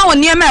na wo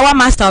niam e wa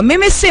master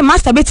me say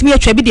master betimi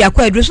atwa bi de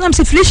akwa adru so na me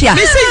say Felicia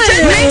me say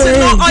Janet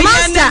no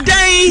oye ne dan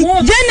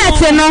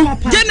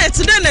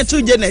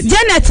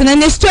Janet no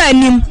ne store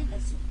anim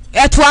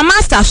eto a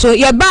master so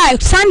ye buy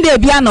Sunday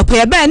bia no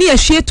pe buy na ye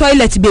hwe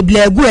toilet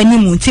bebla agu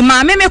anim nti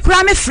ma me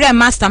kura me frɛ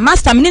master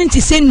me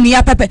nti say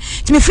nua pepe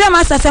nti me frɛ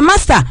master say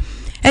master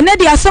ene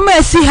de asama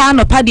esi ha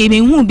no pa de me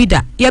hu bi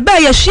da ye buy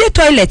ye hwe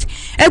toilet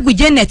agu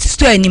Janet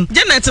store anim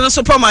Janet no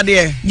so poma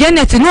de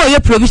Janet no ye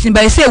provision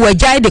by say we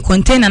jai the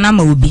container na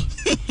ma obi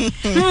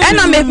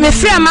ena me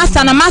frɛ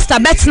master na master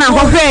bet na ho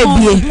hwe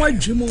bie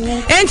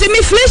enti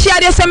me Felicia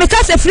de say me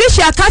ka say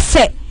Felicia ka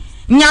say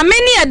nyame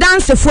ne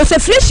dance fo se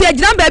Felicia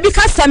gina ba bi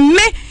ka se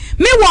me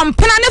won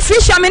pena ne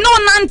Felicia me no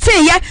nante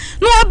ye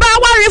no oba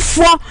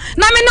warefo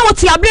na me ne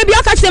wote abere bi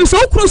aka kyem se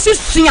okuru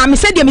sisua me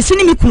se de me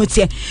sini me kunu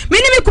tie me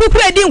ni me kuru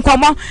kuru edi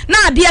nkomo na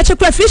ade a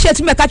kyekura Felicia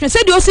ti me ka kyem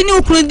se de osini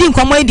okuru di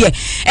nkomo e de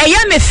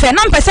eye me fe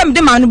na mpese me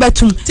de ma no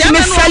batum me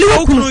fali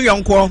okuru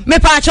yonko me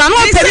pa acha no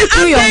pe me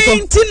kuru yonko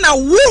nti na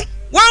wu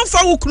wan fa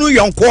okuru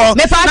yonko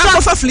me pa acha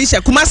na fa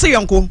Felicia kuma se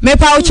yonko me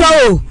pa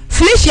acha o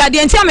Felicia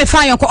de nti me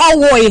fa yonko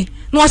owoye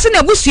no se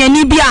na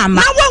busuani bi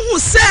ama na wahu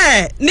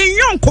se ne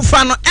yonko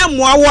fa no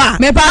emoa wa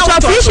me pa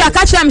so Felicia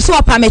ka kira me se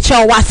opa me che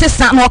wa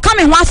sesa na o ka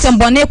me ho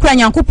asembo na ekura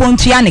Nyankopon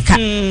tua ne ka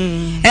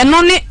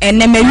eno ne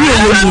ene mawie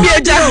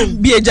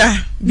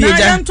bieja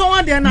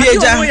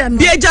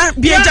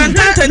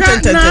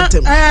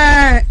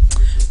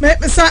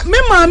me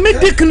ma me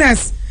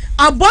dickness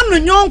abonu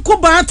nyonko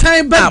ba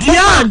tan ba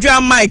dia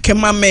adwa Mike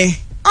mame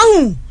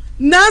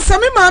na sa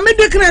me ma me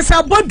dickness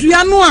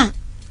abodua no a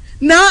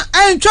na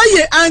entwa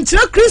ye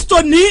ankyere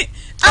Kristo ni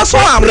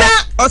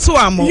oso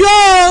amo yo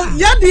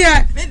ya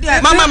de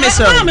mama me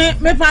so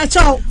me pa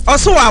chaw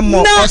oso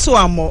amo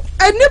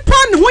enipa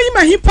ne ho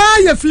yima hipa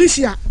ya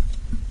Felicia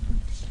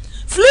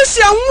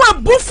hu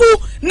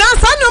abufu na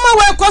sanoma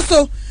we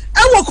koso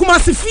ewo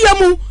kumase fie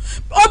mu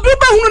obi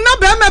ba hunu na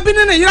be ma bi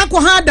ne yira ko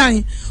ha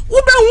dan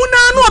wo be hunu na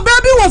no oba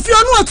bi wo fie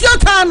no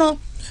otuata no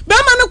be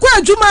ma ne ko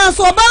adwuma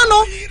so oba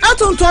no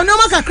atonto ne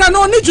ma kakra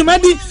no ni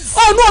dwumadi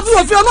no obi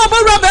wo fie no oba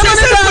wura be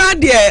ma ne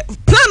de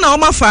plan na o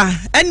ma fa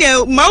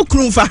ene ma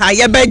okuru fa ha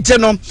ye be je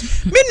no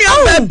me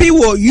nua ba bi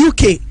wo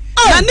UK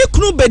na ne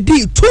kunu be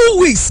di 2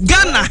 weeks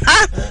Ghana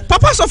ha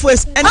papa so for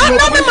and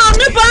na me ma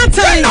me ba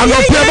tan ano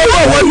pe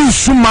ba wani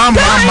su ma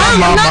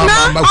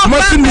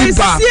kuma si ni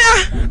ba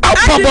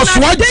papa so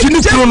wa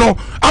jini kunu no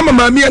ama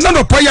ma mi na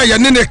no pa ya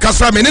ne ne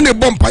kasa me ne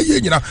bompa ye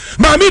nyina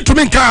ma mi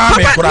tumi nka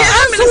me kura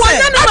so wa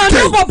na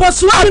ma papa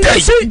so wa ni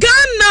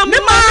Ghana me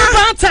ma me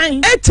ba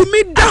tan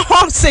etimi da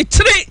ho se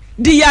kire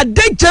di ya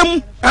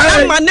dejam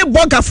ama ne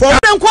boga fo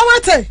nkwa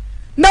wate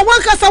na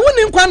wankasa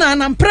woni nkwa na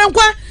anampre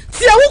nkwa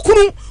tia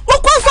wukunu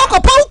wokofo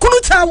kopa wukunu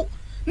chaw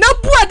na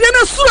buade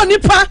na suro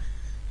nipa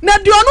na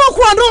de ono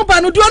ko anu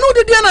ba no de ono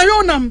de na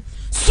yonam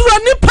suro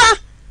nipa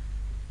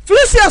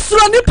Felicia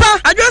suro nipa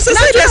adwo se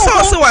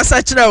so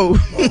wasa kire o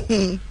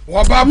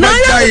wa ba ba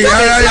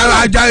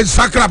ya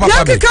sakra papa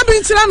ya kika bi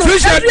ntira no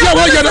Felicia dia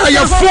wo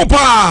ya fo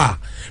pa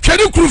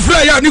hwede kuru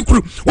fra ya ni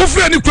kuru wo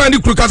fra ni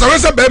kuru kasa we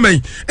se be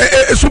mai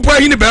supo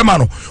hi ni be ma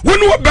no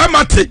wonu wo be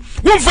ma te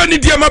wo mfa ni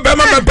dia ma be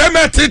ma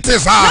te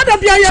sa na da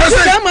bia ya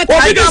be ma te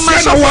obi de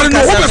na wari no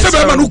wo be se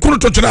be ma no kuru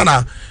to kyerɛ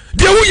na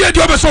de wo ye de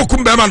wo be se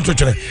okum be ma no to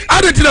kyerɛ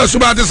ade ti na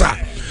suba de sa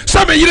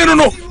sabe yire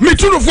no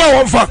mitunufo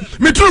wo mfa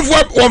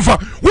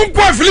wo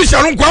kwa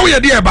Felicia no kwa wo ye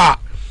de e ba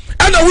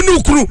ana wo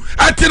ni kuru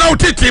ate na wo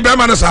tete be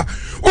ma no sa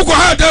wo ko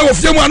ha da wo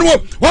fie mu anu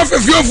wo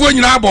fefiefuo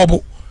nyina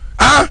abobo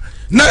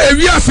na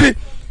ewiase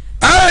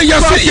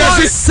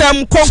yes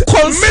sem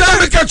konkonsa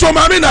me ka cho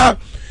mama na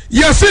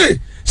yes se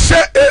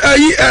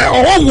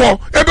owo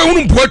ebe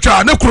hunu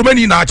mpoatwa na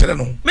kuromani na akere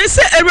no me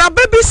se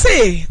ewrabe bi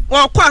se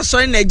wo kwa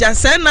asori na eja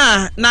se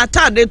na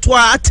atade to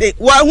ate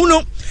wa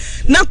hunu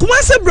na kuma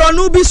se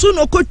bronu bi su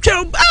no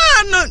kotwa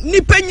no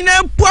nipa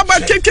nyina pu aba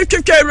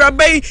twetwetwe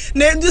ewrabe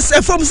na ndi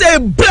se fom se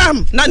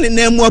blam na ne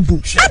na mu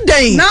abu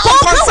adan na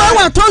konkonsa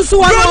wa tonsu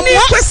wa no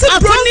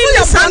broni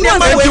ni sane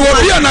ma we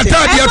obi na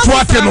atade to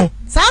ate no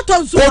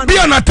obi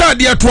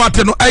anatade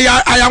atoate no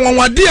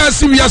ayawanwade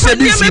asiwia se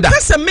bi sida me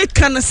pese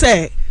meka no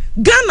se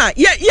Ghana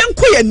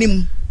yenko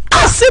yanim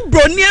ase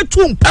broni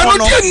atumpo no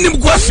ano nim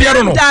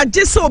kwasiero no da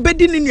je se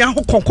obedi ni nua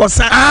ho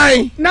konkosa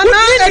ai na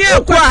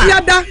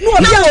kwasiada no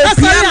obi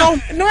akasa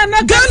no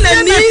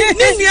Ghana ni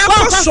nua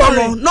koso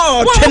no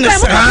no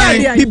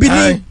twene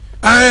bibini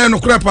ai no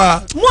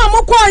krepa mu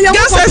amokọ ya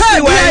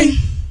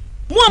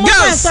mu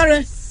amokọ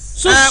sare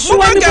so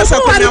suwa ni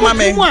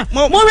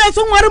mo we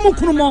so nware mu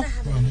kunu mo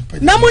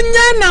na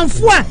munya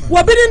namfo a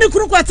wobini ni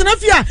kunu kwatena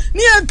fia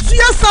ni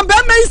etua samba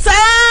meisa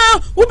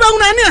wo be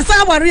huna ni asa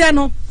aware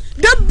no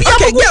da bia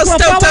okay girls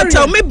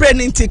tell me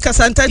brainity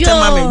kasanta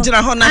mama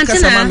jira ho na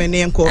kasa mama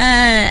ne enko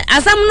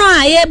asam no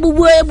aye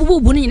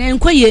bubu ni nyina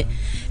enkoye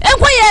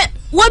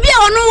wo bia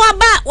ono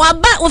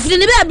waba ofiri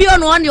ni bia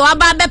ono ne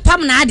waba be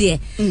pam na ade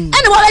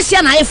ene wo be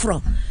hia na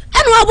ayefro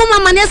ene wo bo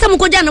mama ne asam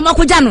koja no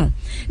makoja no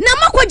na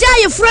makoja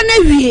ayefro na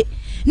wie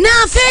na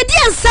fedi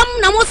asam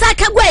na musa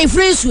kagwa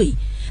ayefro nsui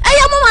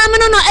eya mo maame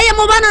no eya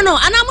mo ba no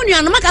ana mo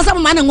nua no makasa mo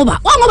ma na ngoba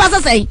wo ngoba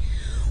sasai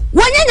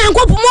wonya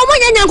nyankopon mo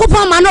nya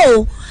nyankopon ma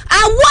no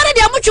awore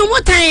de amutwu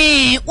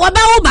mutan wo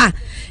ba wo ba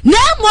na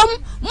mo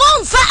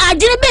mfa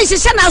adwene be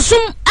hihye na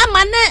som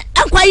ama ne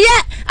akwaye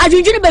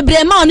adwudwene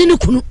bebre ma oni ne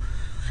kunu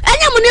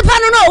enya mo nipa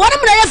no wo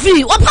mo na ya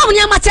free wo pa mo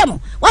nya matem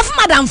wo fa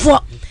madamfo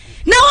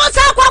na wo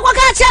sa kwa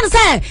ka chen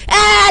se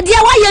de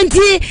wa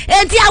yenti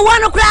enti awo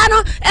no kra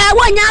no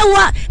wonya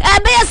wo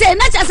be se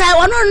na cha sa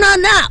wono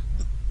na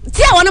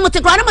ti awo no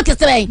mutekra no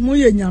mutesebe mo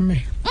ye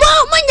nyame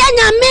mo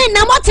nyanyame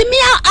na motimi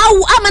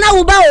awu amana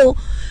wo ba o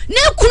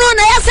ne kunu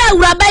na ya sa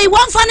wurabai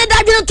won fa ne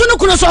dadwene to no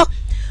kunu so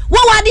wo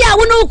wade a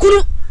wo no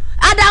kunu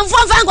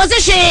adamfo fa nko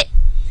se hwe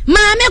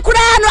maame kura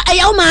no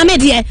ayaw maame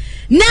de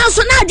na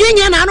so na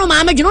adwenya na no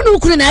maame dwene no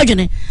kunu na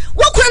adwene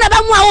wo kunu na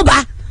ba mu a wo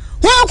ba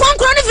wo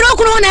konkro ne firo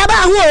kunu na ba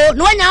ho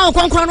no nya wo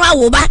konkro no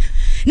awo ba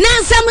na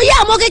nsam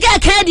ya mo keke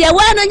ka de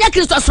wa no nya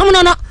Kristo som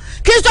no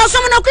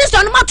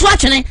Kristo no mato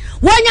atwene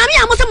wo nyame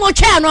a mo se mo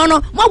twa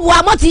no mo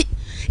boa moti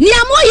ni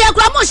amo ye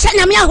kura mo hye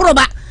nyame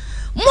ahoroba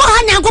mo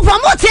ha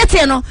nyankopon mo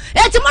tete no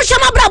eti mo hye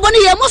mabrabo ne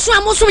ye mo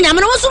so nyame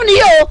no mo so ne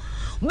ye o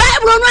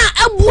Bible no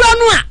a abura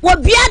no a wo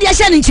bia de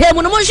hye ne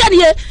nchemu no mo hye ne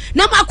ye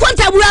na ma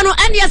konta abura no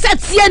ene ye se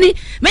tie ni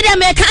me de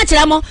me ka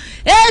kire mo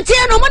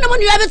tie no mo ne mo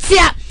nua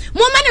betia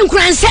mo ma ne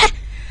nkuranse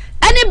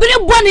ani bire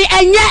boni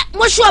enye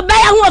mo hye ba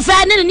ya ho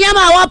fa ne ne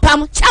ma wo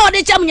pam cha wo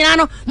de cham nyina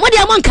no mo de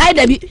mo nkai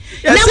da bi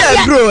na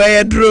mo dro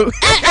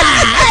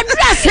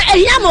address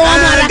eya mo wa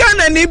mara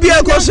Ghana ni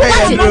bia ko so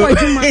ya dro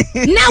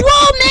na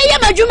wo me ye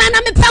madwuma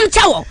na me pam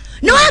cha wo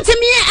na wanti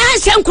mi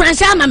anhye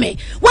nkuranse ama me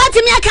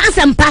wanti mi aka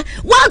asempa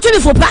wanti mi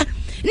fopa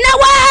na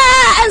wa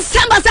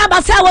ensamba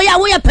sa wo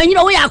ya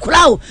panyiro wo ya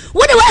akura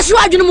wo de wa hye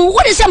adwunu mu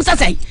wo de hyem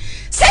sasai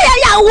se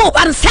ya wo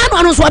ba nsa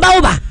no no so ba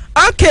wo ba.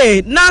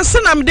 Okay, na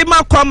senam de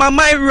makoma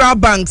my rural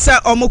bank say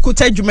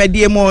omokuta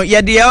dwumadie mo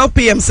ye de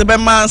LPM se be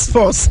man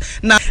sports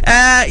na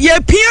ye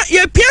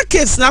pia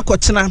case na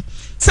kochena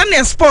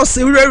sene sports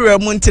wurewure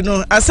mu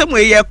ntino asem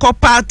we ye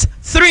part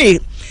 3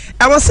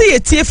 I was say ye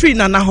tie free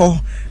na ho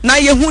na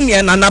ye hu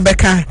ne na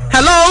beka.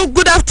 Hello,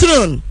 good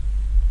afternoon.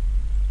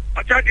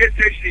 Acha de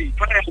station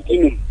fire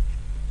kumu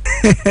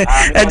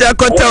Eja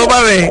kota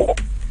oba we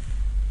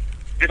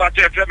if I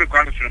tell you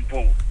kwani from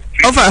pon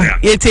over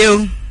ye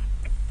tell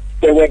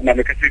the word na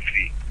make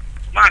free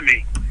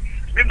mami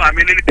me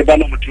mami ne de ba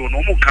no mutu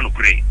no mo kan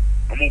okure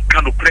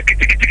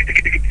kiti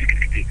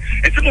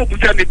ese mo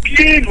buta me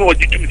bien no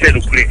di tum se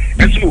okure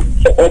ese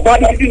oba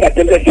na di na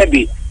tele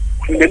sebi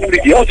me no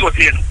di o so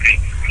se okure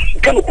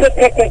kan okure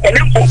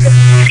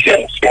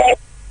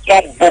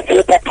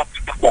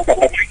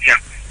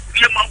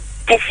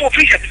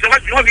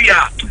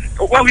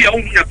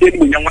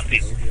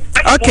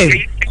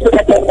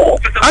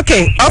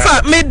Okay,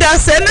 offer me da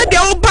say na de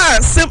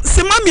oba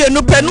se mami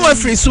enu pe no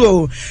afri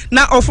so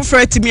na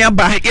ofofre timi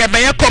aba ye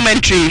be your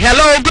commentary.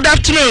 Hello, good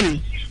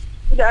afternoon.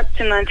 Good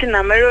afternoon,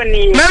 Tina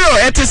Meroni. Mero,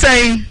 et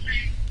saying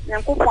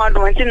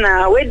Yankopon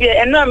Tina, we de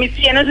eno mi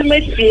si eno so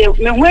mesi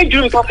me hu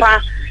adwum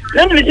papa.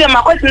 Na me say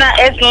makoti na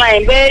S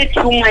line be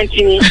 2 months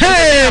ni.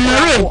 Hey,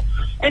 Mero.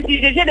 And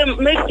they say the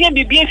mesi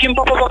bibi fim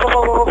papa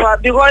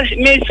because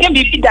mesi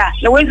bibi da.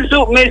 Na we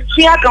so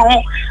mesi aka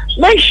ho.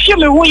 Me show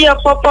me who you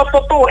papa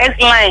S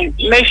line.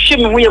 Me show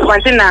me who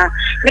you Tina.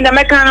 Me na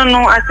meka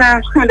no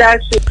asa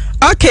that's it.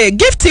 Okay,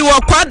 gifty wa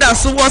kwada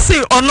so was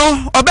say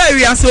ono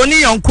obawi ase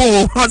oni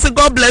yonko. Say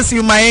God bless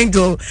you my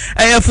angel.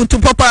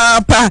 Futu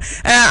papa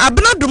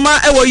abna duma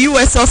e wo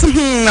US so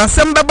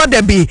asem baba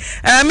da bi.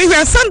 Me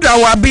hwe Sandra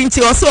wa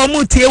binti o so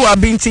omu tie wa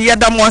binti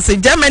yada mo ase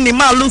Germany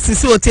ma Lucy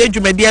so tie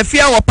dwumadi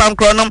afia wo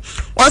pankro no.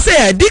 O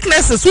say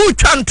dickness so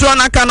twa ntro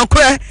na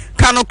kanokre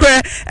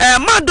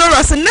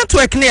Madora's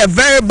network near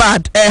very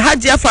bad.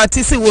 Hajia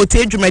Fatisi will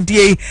take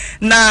Jumadie.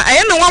 Now,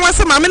 I know one was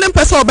a mammy and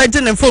person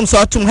obeying and phone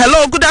so to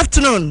hello, good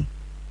afternoon.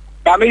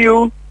 Mommy,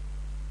 you.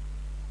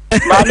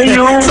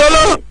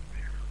 Solo.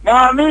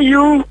 Mommy,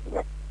 you.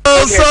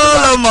 Oh,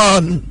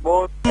 Solomon.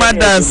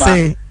 Madam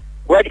say.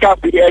 What can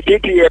be a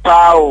kitty a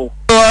pow?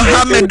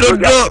 Oh, Hamedo.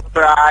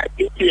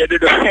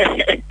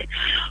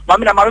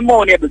 Mammy, I'm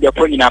more near the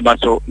phone number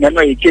so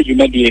never you change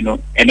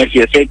Jumadino and if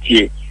you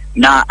say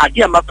na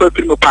adia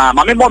mapaprimu pa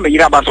mame mo me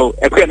yira baso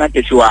ekwe na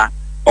ntesiwa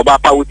oba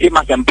pa wuti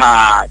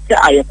masempa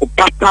ta ayeko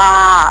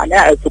papa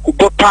na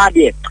ekubo pa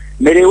de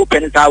mere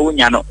open sa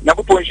wunya no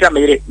nyakopo nhira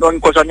mere no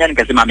nkoso nya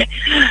nkase mame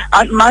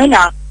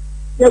mana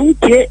se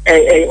wuti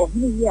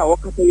ohunu ya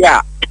wakata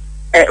ya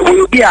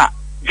wo bi a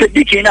se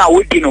diki na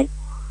wodi no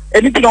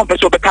eni ti no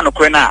peso be kan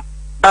kore na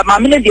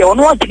mame ne de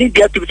ono agini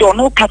dia tu so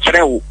ono ka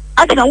kere wo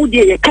adina wodi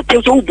ye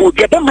kate so wo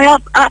de be ma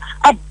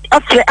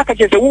afre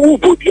akaje wo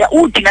bodia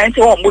wo dina nse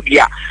wo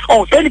modia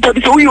on se ni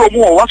tabi so wo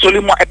mu wa soli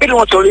mu ebe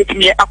wo soli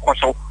timi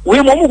akoso we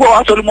mu mu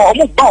wa soli mu o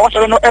mu ba wa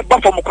soli no e ba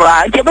fo mu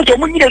kra nti be so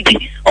mu nyina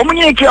di o mu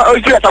nyina ki o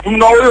fi asafu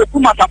no o ku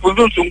ma asafu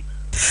nzum.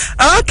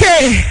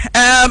 Okay,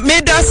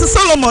 me das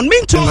Solomon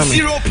me to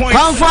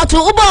comfort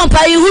ubon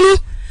pa ihunu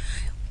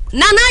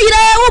nana yire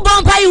wo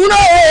bompa ihuno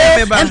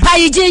empa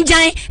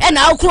yijinjan e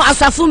na oku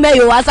asafu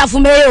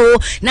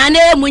meyo na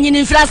na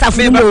munyini mfra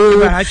asafu mo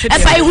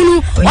efa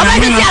ihunu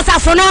obadi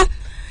asafu no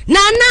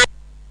nana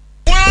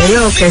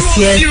eyo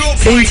kese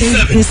senti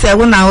nse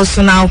wo na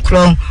osu na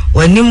okro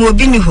wani mu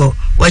obi ni ho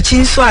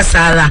wachinso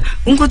asara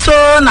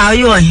nkuto na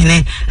oyo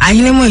hene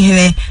ahene mu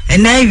hene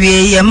na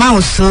wie ye ma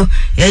osu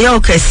eyo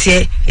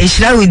kese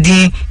ehira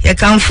udi ye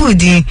kanfu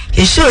udi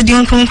ye shodi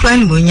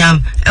nkunkran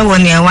bonyam e wo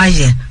ne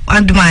waje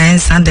waduma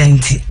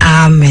ensadenti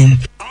amen.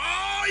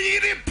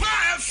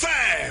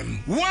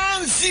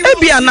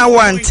 Ebia na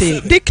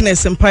wante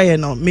Dickness empire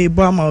no me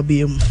bo ama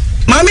obiem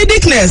mami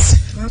Dickness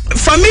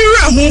family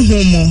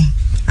ahuhumu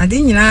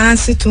ade nyina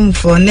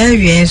situmfo na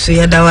wie nso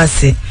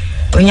yedawase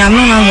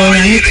onyame ma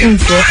onyame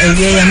tumfo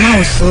ewie ya ma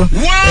oso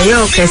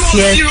eyo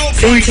kese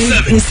senti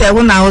nse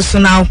wo na oso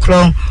na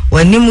okro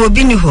wani mu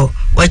obi ni ho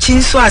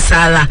wachinso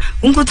asara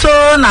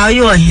nkuto na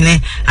oyo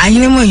hene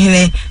ahene mu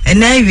hene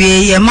na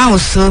wie ya ma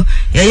oso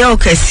eyo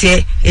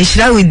kese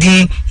ehira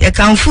udi ye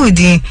kanfu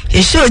udi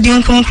ye shodi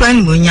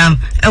nkunkran bonyam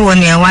e wo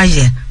ne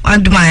waje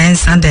waduma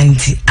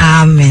ensadenti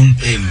amen.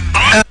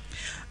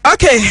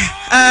 Okay,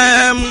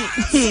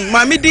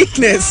 Mami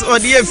Dickness or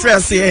the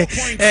phrase here,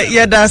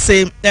 yada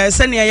say,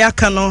 Senia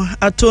Yakano,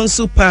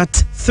 Atonsu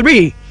part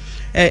 3.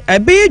 A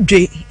be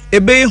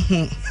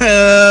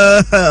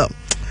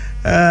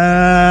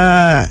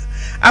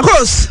of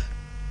course,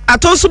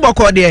 Atonsu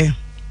Boko there.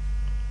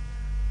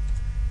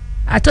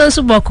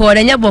 Atonsu Boko,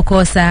 and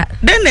Yaboko, sir.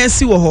 Then I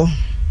see wo.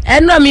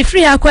 And no, me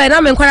free, I quite,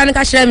 I'm in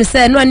Quaranica, me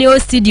say, no, new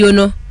studio,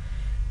 no.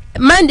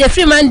 Monday,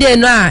 free Monday,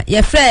 no,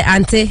 your friend,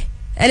 auntie.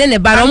 Ene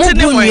ba mo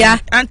bunua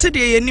ante de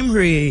yenim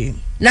hre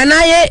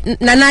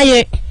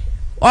nanaye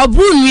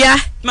obunua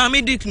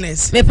Mami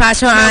Dickness me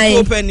passion ai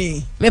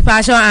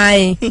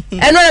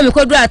eno na me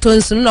kodu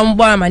Atonsu no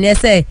mbo amane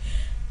say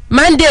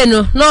Monday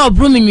no na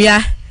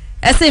obrumnua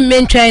ese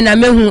mentwen na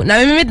mehu na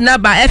me na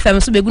ba FM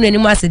so begu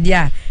nanim asede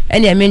a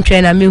ene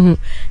mentwen na mehu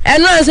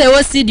eno anso e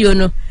wo studio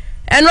no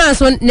eno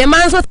anso ne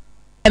manso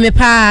me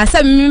pa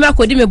se me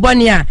makodi me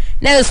bone a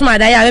na eso ma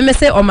da ya me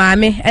say o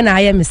maame ena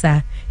aye me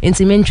sa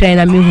enti mentwen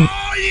na mehu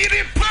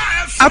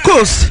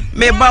akos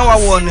me bawa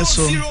won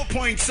so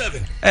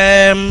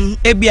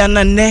ebia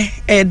na ne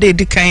e de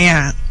dikan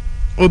a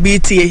obi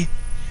tie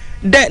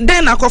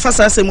den akofa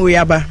sasem we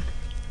aba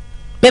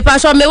me pa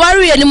so me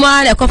waru ye ni mo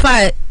a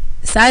akofa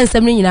sa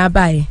nsem ni nyina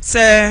ba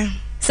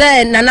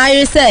se nana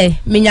ye se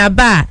menya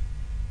ba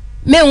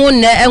me hu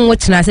ne enwo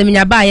kina se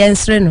menya ba ye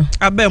nsre no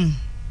abam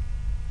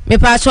me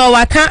pa so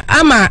waka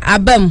ama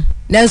abam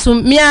nanso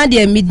me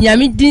ade midinya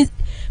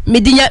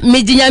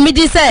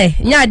say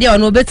nya de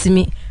ono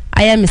betimi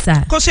aye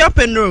misa kosi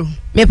apenro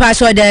me pa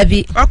so da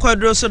bi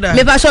akwadro so da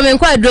me pa so me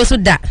nkwadro so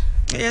da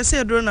yes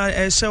edro na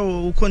ehye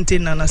wo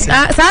container na se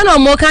sa na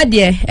mo ka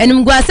de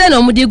enim guase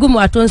na mo di gu mu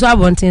Atonsu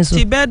abonten so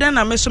ti beden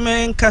na me so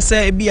me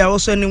nkasa bia wo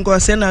so enim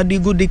guase na di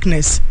good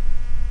Dickness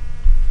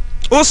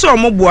wo so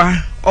mo boa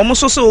omo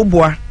so so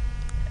boa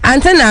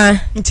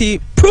antena nti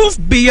proof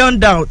beyond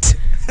doubt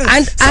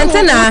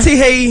antena ti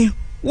hey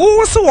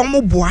wo so wo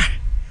mo boa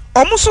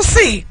omo so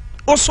say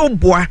also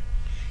boa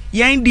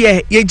yan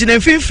de ye gina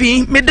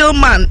finfin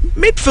middleman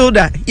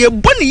midfielder ye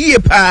boni ye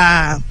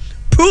pa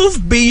proof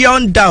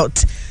beyond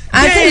doubt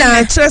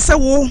antena chese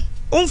wo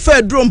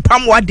onfa drum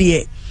pam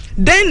wade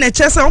den na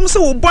chese om se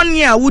wo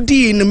boni a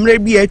wodi nimre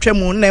bi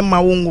atwam na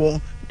ma wo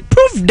ngo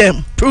prove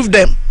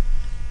them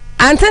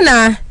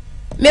antena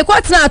me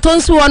kwatna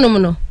Atonsu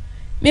wonum no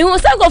me hu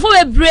se gofo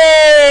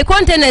bebre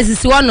containers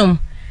si wonum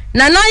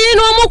na nayi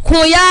no mo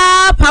kun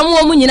ya pam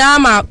wo mu nyina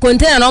ma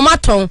container no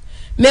maton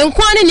me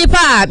nkwane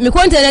nipa me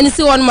container ni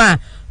si won ma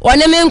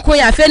one me nkon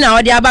ya fe na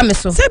ode aba me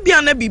so se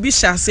bia na bibi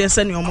hyase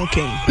se ne omo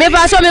ken me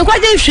ba so me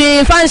nkwaje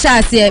hwe fan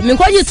hyase me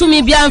nkwaje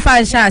tumi bia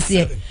fan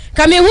hyase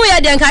ka me hu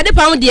ya de nka de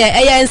pam de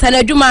eye nsa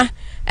na dwuma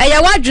eye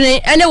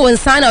wadwene ene won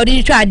nsa na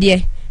ode twa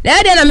de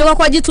na de na me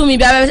kwakwaje tumi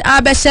bia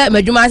abehye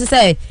madwuma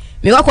se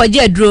me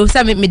kwakwaje aduro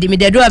se me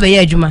de aduro abaye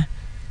adwuma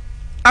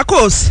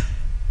akos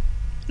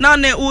na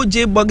ne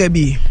uje boga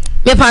bi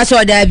me pa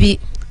so da bi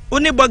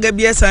oni boga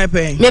bi esan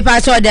pen me pa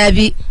so da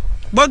bi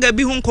boga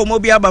bi hun komo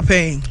bi aba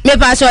pen me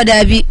pa so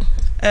da bi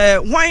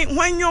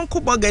wan yonko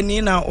boga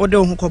ni na ode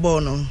hun kobo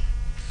no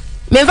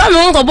me fa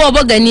me hun kobo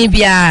boga ni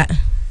bia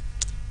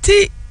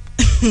ti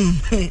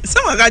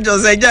sama ga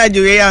jose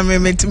jaju we ya me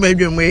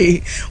metumadwom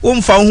e wo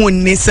mfa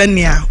hun ni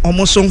sania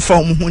omoso mfa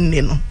hun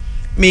ni no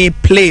me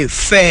play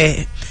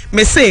fair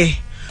me say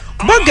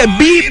boga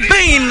bi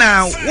ben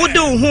na wode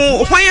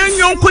hu hwan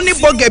yonko ni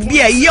boga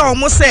bi a ye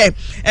omo say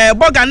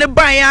boga ne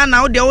ban ya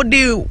na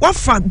wode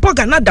wafa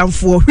boga na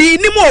damfo hwi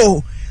ni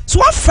mo so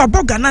wafa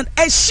boga na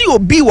ehyi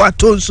obi wa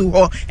Atonsu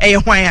ho eye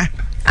hwan ya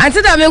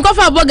anti da me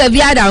nkofa boga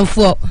bi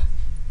adamfo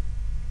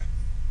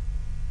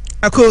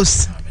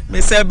akos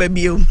me say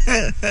baby o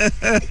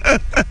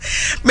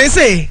me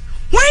say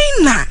why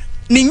na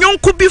ni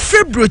yonko bi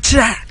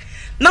febrochira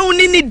na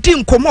woni ni di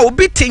nkomo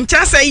obi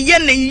tincha say ye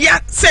ne ya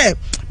say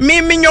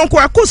me nyonko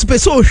akos pe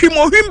so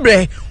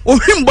ohwimbre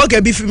ohwim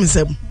boga bi fim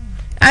sem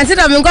anti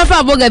da me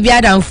nkofa boga bi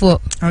adamfo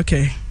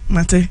okay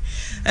mate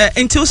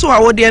until so I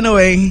would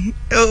anyway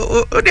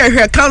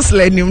there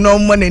counselor him no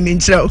money in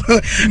show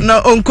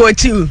no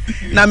uncoach you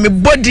na me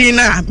body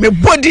na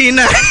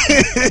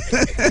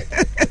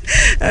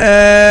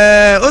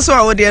also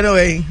I would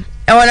anyway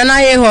I want na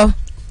ye ho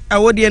I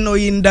would know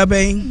in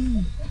dabe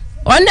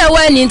on the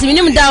one into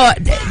minimum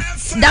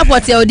that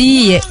what you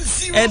di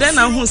then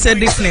I who said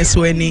difference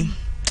when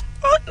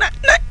oh na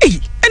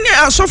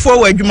any so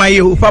for adwuma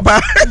ye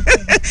papa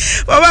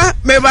papa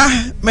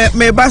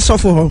meba so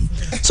for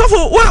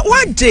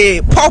what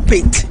the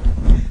pulpit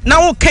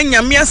now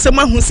Kenya me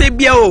asema hu se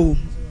bia o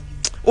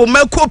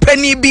mako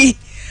pani bi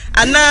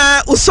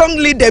ana o song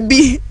leader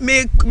bi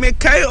me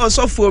kai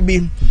osofo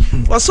bi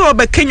oso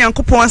be Kenya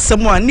nkopon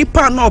asema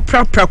nipa na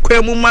opra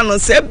kwa mu ma no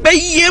se be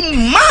ye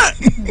ma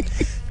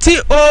ti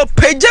o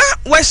peja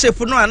worship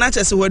no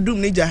anachese wadum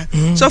nija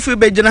so fi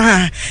be gina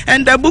ha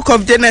and the book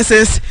of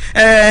Genesis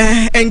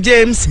and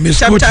James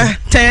chapter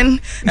 10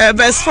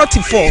 verse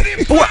 44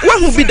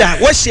 what who be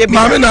that worship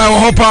mama na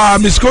hopa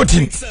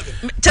misquoting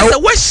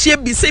just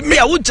worship be say me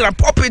a wo gina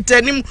pulpit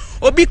anim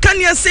obi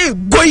kan ya say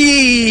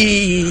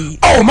goyi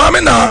oh mama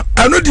na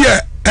anu de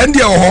and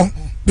de ho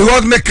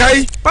because me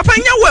kai papa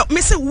nya well me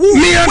say wo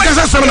me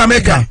ankasa sam na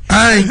meka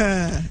ai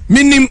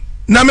minim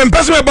na me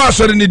mpese me ba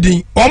asori ni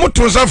din o mo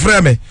to nsa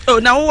frɛ me oh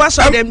na wo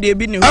asori dem de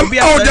bi ni obi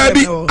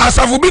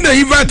asafo bi na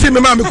invite me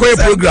ma me koye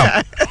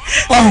program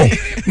oh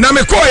na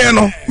me koye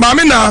no ma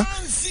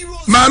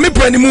me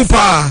pani mu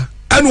pa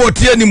anu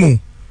otie ni mu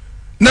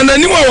na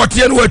nani mu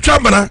otie no watwa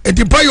bana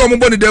etipa yo mo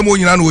boni dem o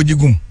nyina na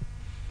ogigum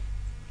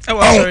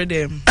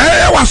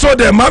wa so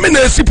dem ma me na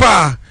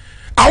esipa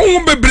awu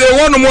bebre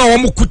wono mu a wo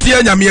mo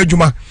kutie nyame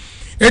adwuma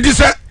edi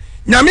se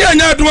nyame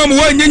anya adwuma mu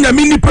wa nya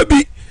nyame nipa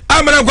bi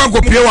amana kwa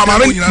kopie wa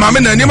mame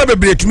na nima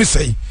bebre tumi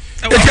sei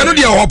etiano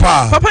de ho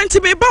pa papa nti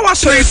me ba wa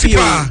so efi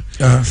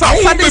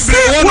fa de se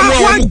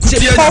wa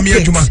kutie nyame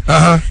adwuma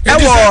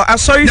ewo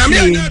asori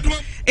fi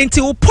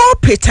nti wo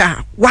pulpit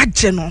a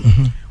wagye no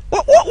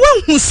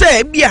wo hu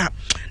se bia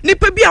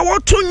nipa bia wo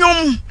to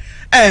nwom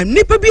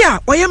nipa bia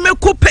oye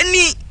meko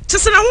pani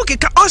tisena ho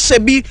keka ohye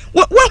bi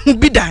wo hu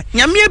bi da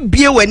nyame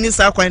abie wani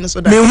sa kwan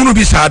so da me hunu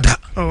bi sada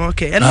oh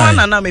okay eno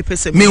na me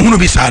pese me hunu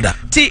bi sada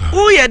ti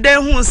wo ye den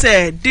hu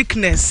se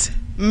dickness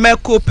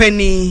meko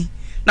pani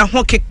na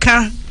ho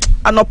keka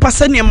anopa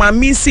se ne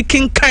mami si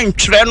kinkan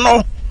twre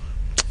no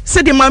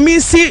se de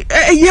mami si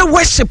ye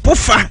worship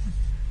fa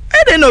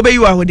e de no be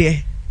you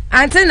ahode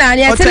ante na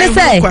ne tele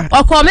se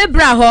okọ me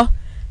bra ho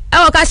e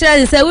wo ka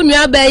kire se wo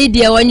nua ba yi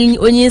de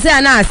onyin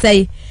se na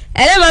asai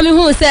ele mami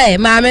hu se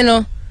mami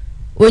no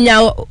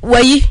onya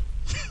wayi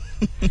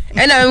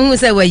ena me hu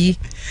se wayi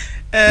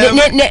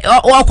ne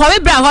okọ me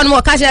bra ho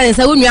no ka kire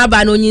se wo nua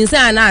ba no onyin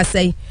se na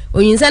asai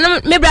onyin se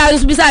na me bra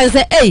nso bi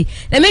se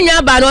na me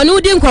nua ba no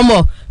udi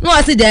nkomo no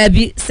wasi da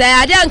bi se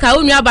ade anka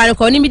wo nua ba no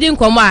ko ni mi di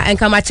nkomo a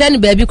enka ma che ne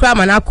ba bi kura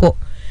ma na ko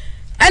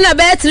ena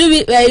be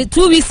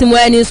 2 weeks mo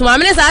ani so ma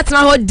me sa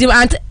atena ho di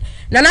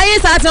na ye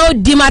sa atena ho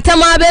di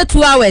matama be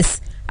 2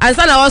 hours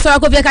ansa na wo so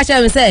akofie ka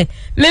kire me se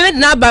me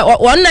na ba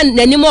won na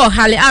nani mo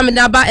hale am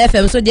na ba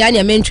FM so dia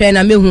anya me ntwe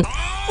na mehu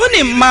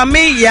woni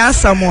mame ya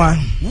samoa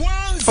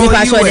o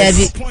pastor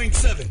David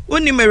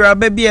woni me ra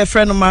ba bi e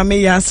friend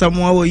mame ya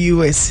samoa wo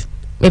US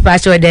me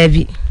pastor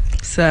David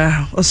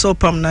sa oso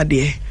pam na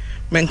de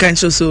men kan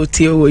so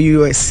tie wo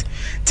US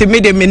ti me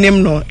de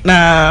menim no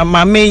na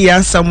mame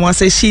ya samoa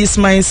say she is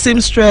my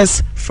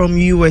seamstress from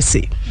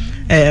USA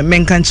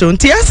men kan so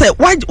ti ase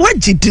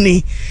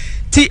wagidini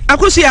ti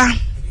akosia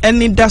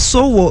eni da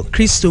so wo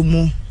Kristo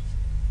mu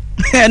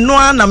eno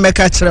ana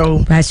meka kire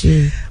wo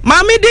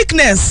mame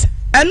dickness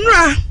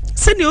enra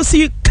se ni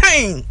osi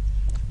kan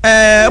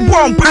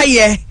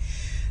bompaye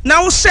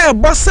na wo share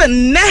boss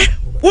ne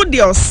wo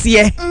de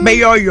osie be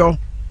yoyo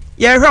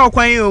ye hwe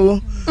okwan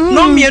o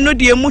no mienu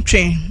de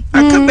emutwen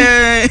aka be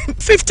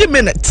 50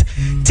 minutes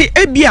ti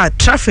ebia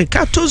traffic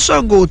ato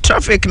so go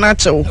traffic na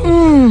chew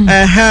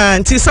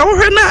ti sa wo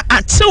hwe na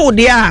achew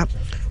de a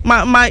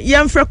ma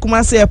yemfre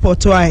Kumasi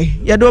airport wai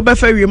ye do be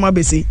fa wiem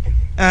abesi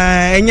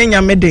enye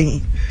nyame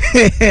den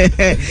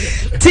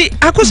ti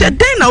akose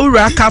den na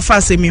wura aka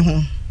fa se mi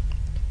ho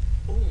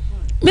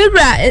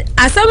mira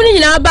asamni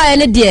nyina ba ye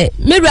ne de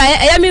mira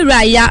ya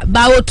mira ya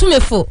ba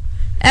otumefo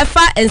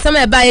efa ensam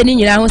e ba ye ne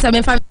nyina ho se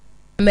me fa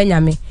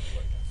menyame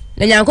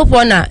na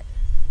nyankopon na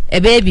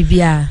ebe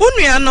bibia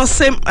unua no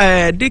se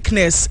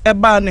dickness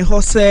eba ne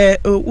ho se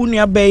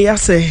unua be ya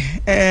se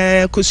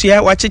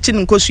kosua wachechi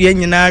ne kosua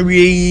nyina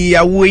awie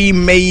awo yi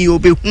mai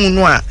obehu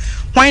no a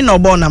hwan na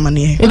obo na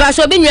mane e ba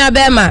so be nua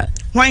be ma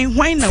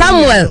hwan na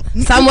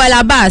Samuel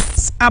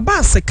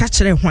Abbas ka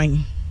kire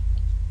hwan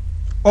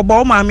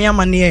obo maame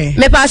amane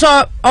me pa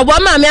so obo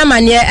maame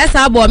amane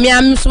esa abo me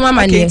amso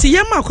amane okay ti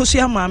yema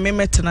kosua maame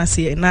metena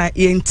se na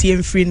ye ntie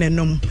mfiri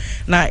nanom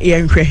na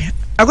ye nhwe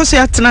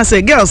akosia tena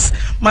say girls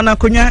mana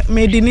konya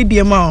me di ni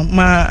die ma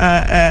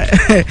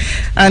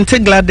Auntie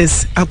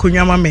Gladys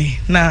akonya ma me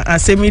na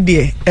asemi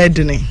die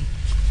edene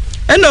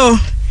eno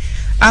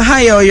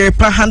Ahaya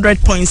Oyerepa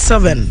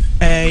 100.7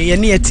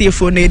 yeni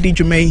etifo na edi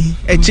dwumai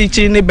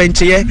echichi ne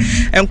benchye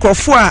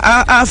enkrofo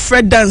a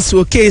Fred dance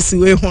o case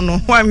we ho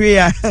no hwanwe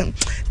ya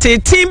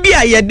tetin bi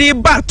a yede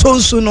ba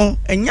tonsu no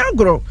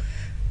enyagro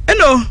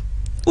eno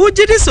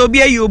ujidi so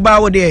bi ayu ba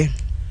wo de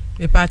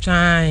Pepa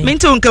chan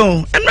minto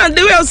nkan eno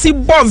de we si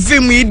bo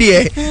vim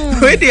ide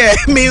we de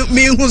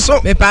mi hu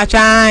so Pepa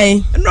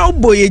chan no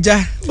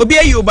boyeja obi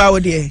ayu ba wo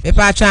de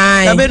Pepa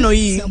chan abe no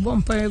yi bo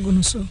mpa egu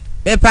no so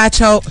Pepa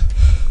chao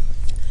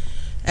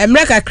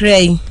Emreka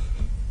krei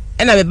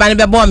ena be bani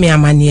be bo mi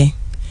amane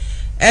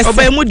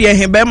oba mu de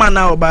he be ma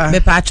na oba be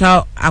pa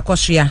cha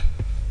akosua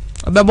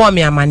obe bo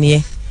mi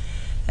amane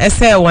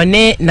ese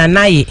woni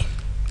nanaye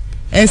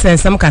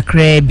ensensam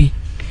kakra bi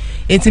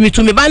enti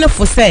mi bani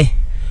fo se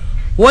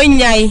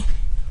wonyai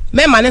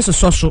me mane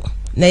soso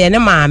na ye ne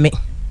maame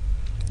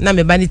na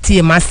me bani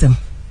tie masem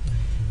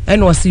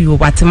ena o si yo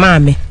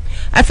watemaame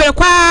afere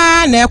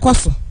kwa na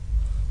ekoso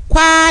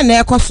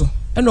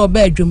ena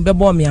oba adwum be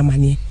bo mi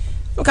amane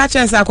nka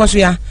chance akoso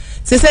ya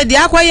se di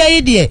akoya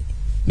yi de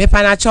me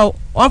panacho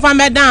onfa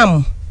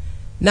medam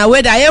na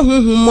weda ye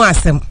hunhun mu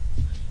asem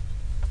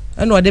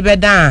eno ode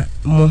bedam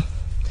mu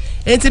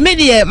enti me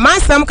de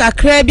masam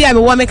kakra bi a me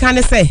wo me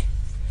kan se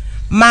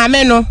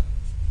maame no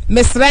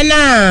mesre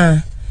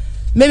na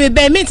me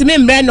be me enti me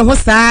mbre no ho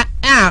saa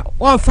a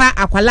onfa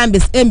akwala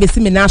embesi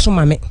me na so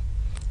mame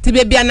ti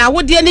be bia na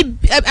wode ni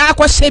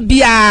akɔhye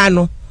bia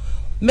no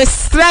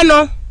mesre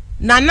no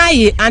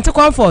nanaye anti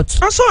comfort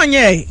aso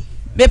onye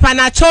be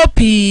panacho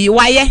pi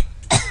waye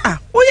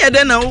uye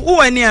de na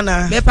uwani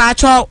ana be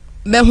pacho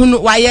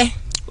mehunu waye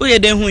uye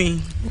de hui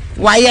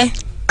waye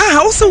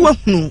wo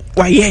wahunu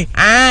waye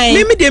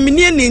mimi de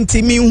mini eni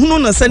nti mi hunu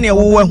no se ne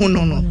wo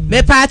wahunu no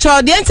be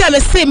pacho de nti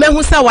me se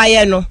mehu se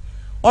waye no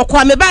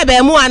okwa me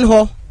ba mu an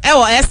ho e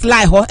wo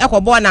slide ho e ko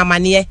bo na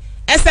amane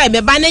e se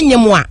me ba ne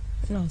nyemu a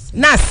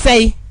na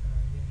sei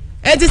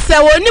enti se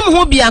wonim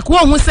ho bia ko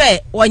hu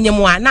se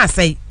wonyemu a na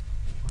sei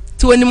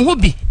ti wonim ho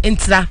bi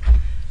entra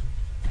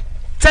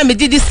me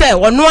didi say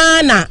ono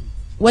ana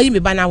wayi me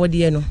bana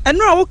wode no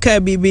eno a wo ka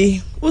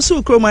bibi wo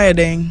su kroma ye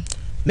den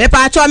me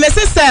pa cho me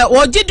se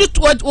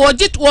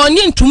oji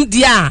onyi ntum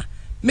di a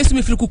me se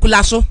me firi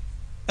kukula so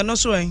eno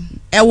so en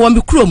e wo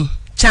me krom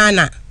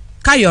chana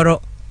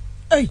kayoro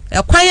e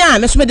kwan a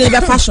me so me de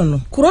be fashion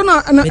no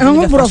corona na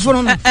ho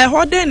borofo no e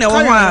ho den na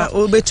wo ho a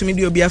obetumi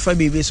di obi afa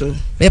bibi so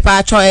me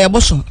pa cho e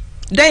bosom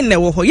den na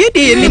wo ho ye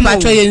de ni pa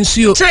cho ye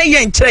nsuo tre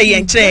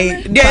yen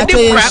de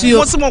de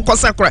mo se mo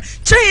kosa kra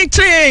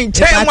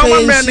tre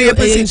mama mra no ye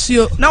pesi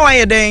na wa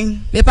ye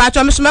den me pa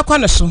cho me so me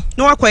kɔ no so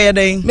na wa kɔ ye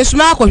den me so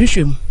ma akɔ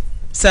hwehwem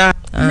sa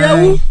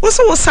yewu wo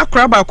so wo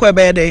sakra ba kɔ e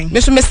be den me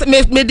so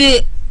me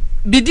de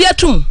bidi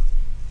atum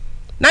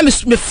na me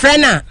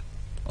friend a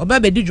oba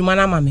be di dwuma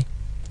na ma me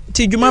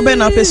ti dwuma be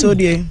na pesi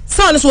odie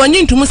so no so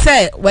wonyi ntum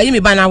sɛ wayi me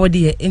ba na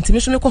wode enti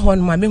me so me kɔ hɔ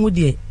no ma me hu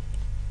de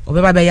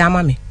oba ba ya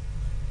ma me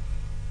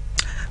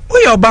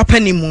we oba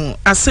panimu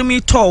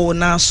asemi to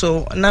na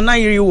so nana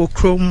yiri wo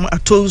krom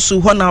atonsu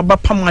ho na oba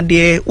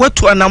pamade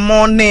watu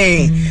anamo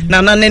ne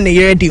nana ne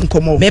yiri di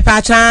nkomo me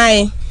pa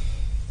chan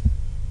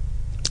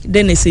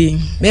denesi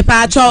me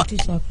pa cho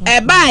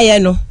e ba ye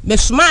no me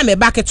suma me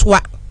ba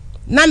ketwa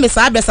na me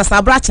sa be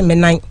sasa brach me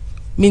nan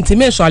me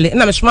ntime sole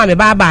na me suma me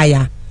ba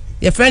ya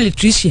ye friend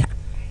Tricia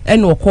e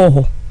no ko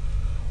ho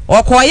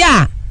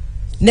okoya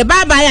ne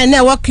ba ya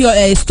na wo kio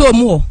store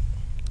mu ho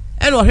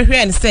e no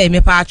hwehwe ne say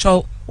me pa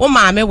cho wo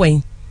maame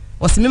wen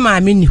osime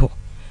maame ni ho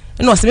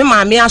na osime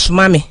maame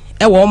asoma me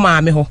e wo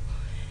maame ho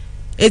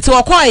eti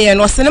okoye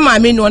no osine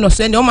maame ni ho no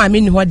so ne wo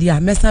maame ni ho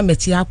dia mesa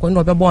mechi akọ na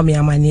obebo me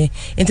amane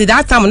enti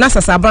that time na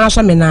sasa bana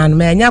so me na no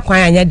me anya kwan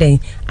anya den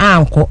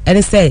anko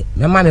ene say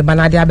me maame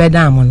bana de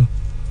abeda mo no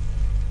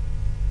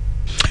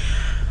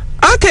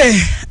okay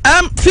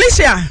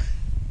Felicia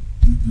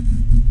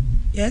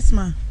yes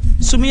ma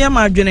sumiya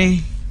ma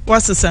adwene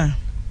wasesa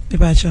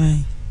Pepa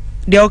chan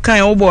de o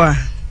kan wo bo a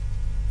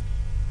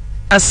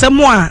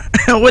asemo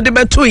a wo de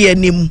beto ye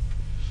nim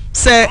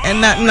se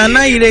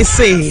na yire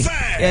se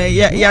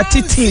ya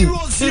titim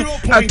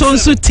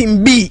atonsu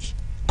timbi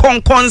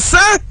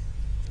konkonsa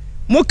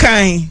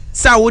mukan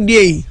sa wo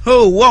de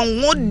ho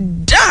won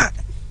woda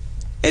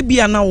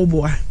ebia na wo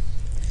bo a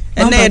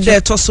ene de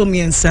to so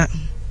miensa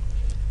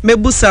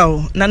mebusa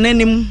o na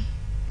nanim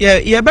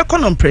ye be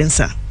kono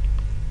prensa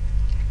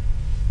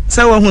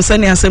sa wo hu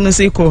sani asem no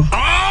se ko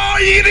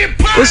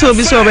oso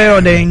bi so be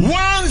oden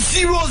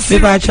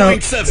Pepa cha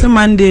se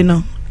Monday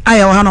no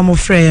aya wo ha no mo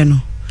frɛ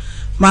no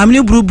maame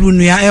ne buruburu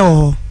no ya e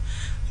wo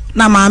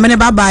na maame ne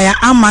baba ya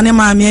ama ne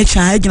maame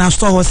acha agina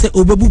store ho se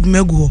obebubu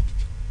megu ho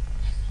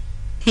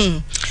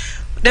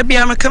da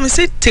bia makam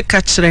se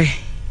tika kire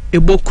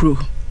ebokru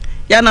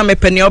ya na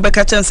mepene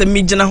obeka chanse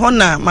migina ho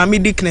na maame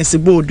dickness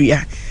board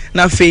ya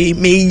na fe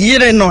me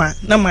yire no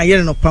na ma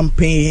yire no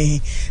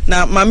pampe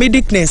na maame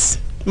dickness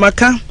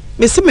maka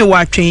me se me wa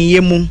atwen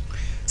yemu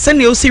se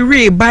ne o si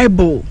read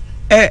Bible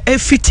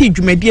fiti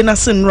dwumadie na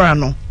senra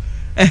no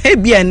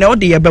bia na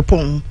ode ye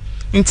bepon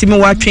ntimi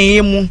wa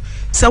twen mu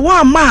se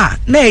wa ma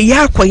na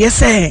ya akoye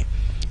se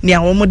ni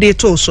awomo de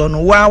to so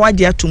no wa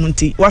wagye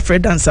atumnti wa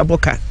freda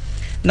nsaboka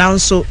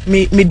nanso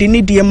me de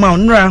ni de ma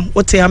onra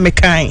wote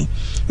amekan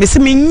me se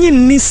me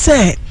nyin ni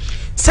se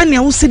ne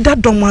awusi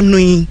dadom ano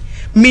yi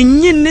me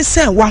nyin ni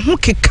se wa ho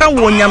keka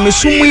wo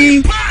nyamesumu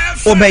yi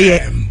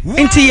obeye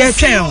nti ye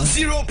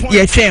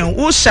twen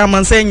wo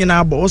shamanse nyina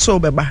abo so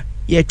obeba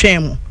ye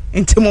twen mo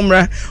nti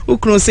mumra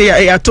ukunu se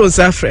ya to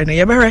za frɛ no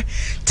ye bɛhwɛ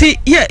ti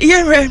ye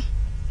hwɛ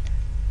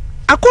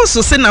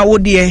akoso se na wo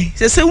de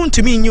se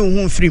wuntumi nyi wo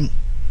ho mfiri mu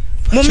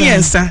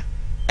momiensa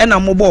ɛna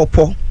mobɔ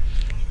opɔ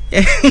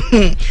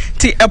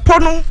ti epo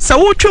no sa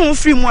wo twe wo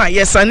mfiri mu a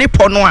yesa ne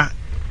po no a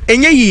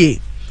enye yie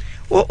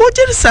o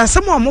jiri sa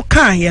asɛm a mo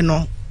kan ye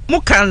no mo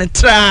kan ne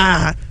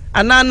tra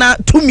anana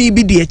tumi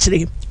bi de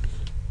akire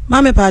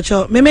mame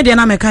pacho me de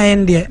na me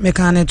kan de me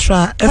kan ne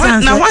tra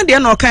na wan de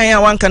na o kan ya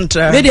wan kan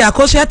tra me de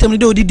akoso atem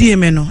de odidi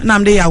me no na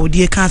me de ya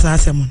odie kan sa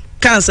asɛm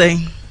kan sɛ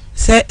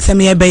se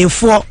me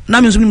yebeyefo na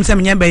me nsum se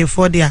me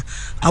yebeyefo de a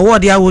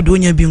award ya wodo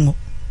nya bi ngo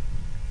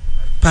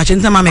pacho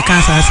nta mame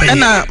kan sa asɛm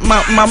na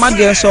mama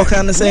de so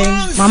kan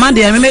sɛ mama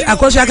de me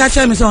akoso aka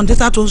cha me se on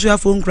tesa to nso ya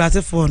phone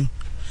krate phone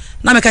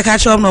na me kaka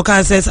cha no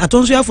kan sɛ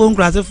atonso ya phone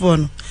krate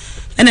phone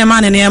ene ma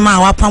ne ma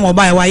wa pam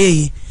oba wa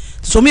ye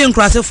so me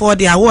nkrase for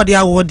the award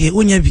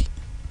onya bi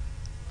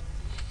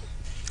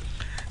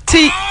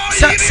ti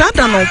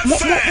sada no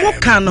mo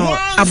kan no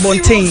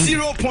abonten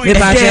me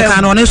ba che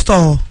kan no ne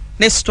store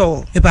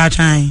me ba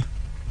chan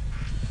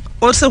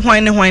o se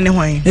hwan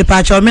me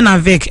pa che me na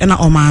Vic na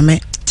o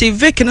maame ti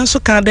Vic no so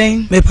kan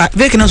den me pa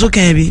Vic no so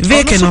kan bi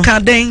Vic no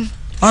kan den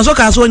on so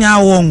ka so nya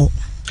awongo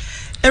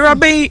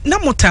erabe na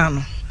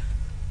mutano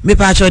me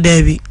pa che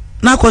David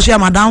na koso ya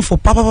madam for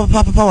papa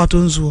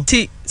watonzuo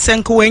ti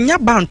senko wenya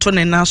banto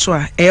ne naso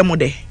a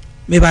eyemode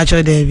me ba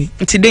cho David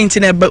nti den nti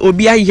na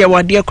obi aye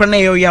wade kro na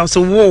ya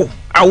so wo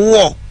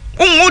awo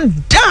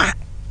da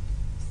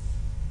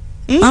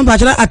am ba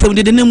chara atem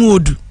de ne mu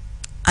odu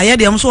aye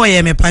de am so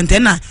ye me pante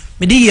na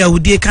me de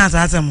yahudie kan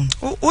sa asem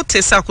o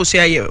te sa koso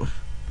aye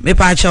me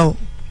pa cho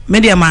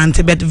me de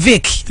mante bet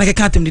Vic na ke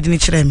kan atem de ne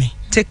kire me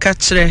te ka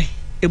kire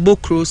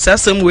ebokro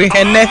sasem we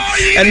hene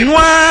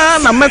enwa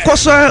na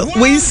mekoso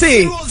we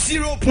say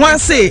one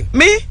say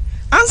me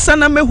ansa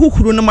na me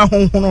hukuru no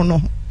mahonhono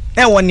no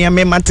e woni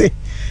me mate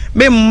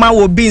me mma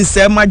wo bi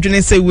nse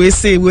madwene say we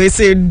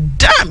say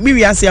da me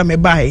wiase ya me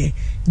bae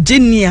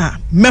genia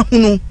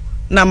mehunu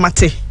na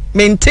mate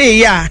mente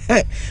ya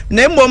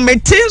na mo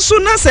mete so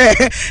na say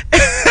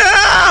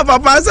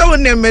papa say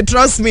won me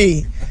trust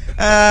me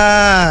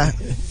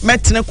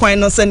metene kwan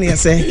no se ne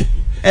say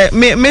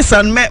me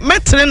san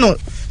metene no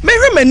me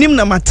hwe manim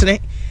na matene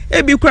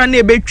ebi kura na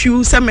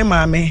ebetwiu se me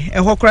maame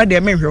eho kura de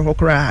me hwe ho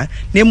kura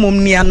na mom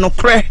ni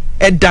anokre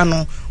eda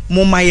no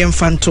mo maye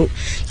mfanto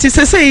ti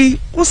sesei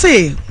wo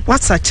say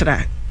what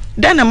sachira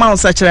den na ma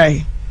sachira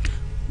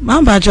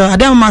mamba jo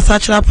adam ma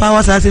sachira pa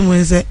wa sase mu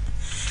nse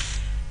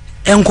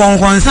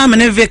enkonkon sa me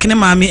ne Vic ne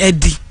maame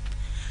adi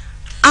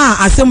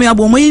asemu ya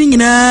bo mo yin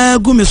nyina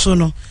gu me so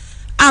no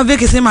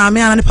Vic se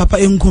maame ana ne papa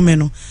enkume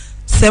no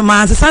se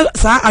ma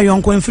sa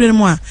ayonko mfiri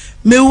mu a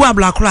mewu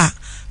ablakora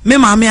me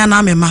maame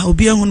ana me ma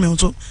obi ehun me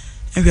so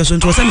ehwe so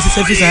nto se me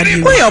se fisa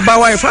adi wo your ba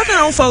wife aka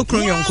na fa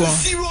okunu yonko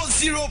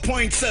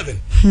 0.7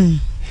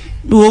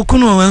 wo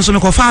kunu wenso me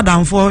ko fa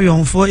adamfo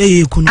yonfo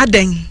eye kunu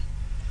aden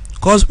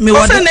cause me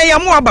wa na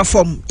yamu aba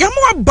fom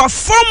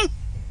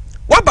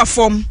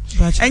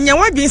enya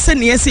wadwen se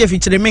ne yesi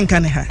afikyere me nka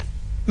ne ha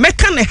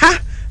meka ne ha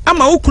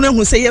ama okunu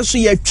ehu se yeso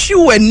ya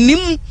twiw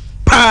anim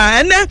pa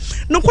ene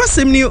no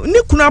kwasem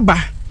ni kunu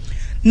aba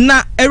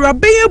na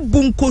erabe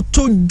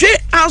bunkoto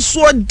dwe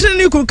aso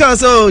dini kuka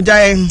so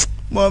jai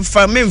mo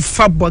fa me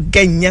fa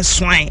bogenye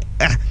swan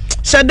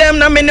shadem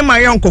na me ne ma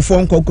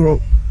yonkofo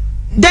nkokoro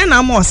den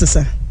na mo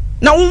sesa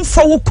na wo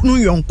mfa wo kunu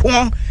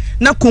yonko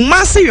na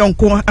kumase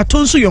yonko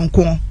atonso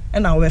yonko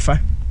na wo befa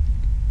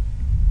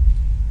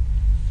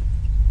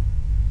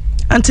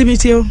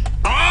antimitio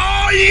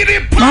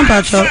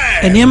mamba cho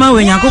enema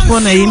we nyakopo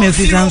na yi me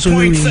fisa nso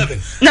wi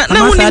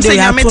na wo nim se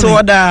nyamete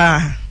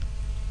woda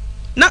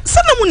na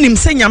sana mu nim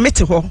se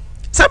nyamete ho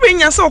sabe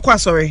nya se okwa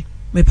sori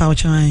me pa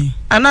ochan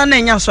ana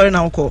na nya sori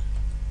na okọ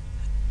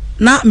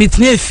na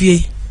mitne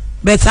efie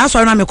bet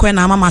asori na me kọ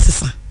na mama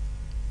sesa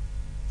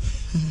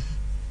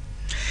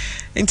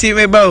nti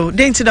me ba o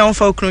den ti da won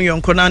fa okunu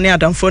yonko na ne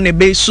adamfo ne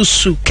be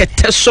susu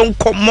kete so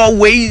nkomo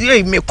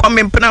we me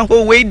kwame mpena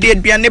ho we de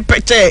aduane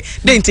peche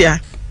den ti a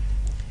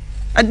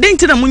den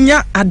ti na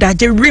munya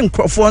adaje ri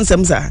nkrofo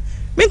nsem za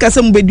me nka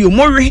se mbedi o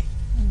mowe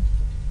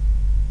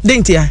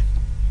den ti a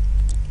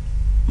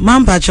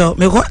mamba cho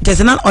me ko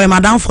tesena o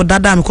madam for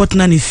dada me ko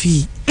tena ne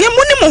fi ye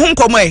muni mo ho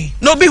nkomo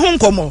na obi ho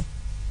nkomo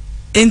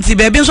enti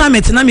bebe nso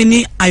ametena me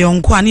ni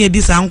ayonko a na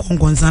edi sa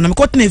nkonkonsa na me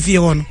ko tena fi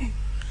ho no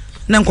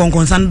na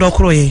nkonkonsa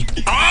ndokro ye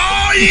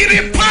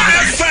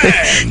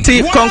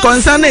ti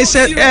konkonsa na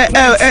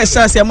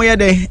sase mo ye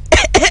de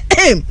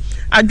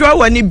adwa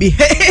wani bi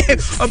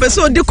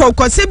obeso di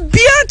konkose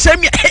bia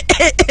tremi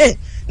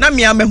na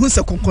mi amehu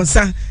se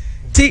konkonsa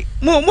ti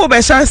mo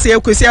be sase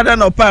ekosi ada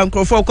no pa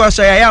nkrofo kwa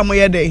so ya mo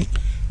ye de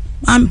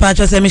am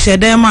pacha se me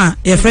shede ma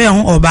ye frɛ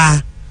ho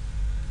oba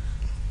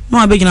no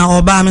abegina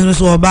oba me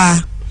so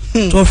oba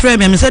to frɛ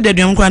me se de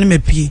duam kwa ne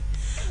mapie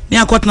ne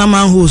akotna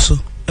man ho so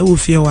e wo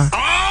fie wa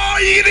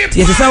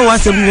ye se sa wa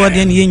se bu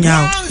wode ne yenya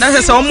o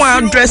na se o mo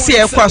address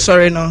e kwa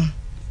sorry no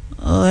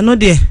no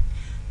de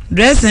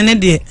dress ne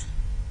de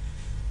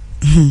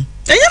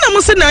enya na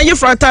mo se na ye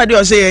frata de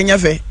o se yenya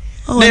fe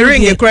na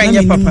ring e kra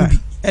nya papa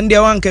ende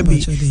wanka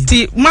bi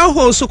ti man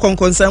ho so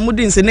konkonsa mu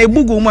din se na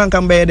ebugu mu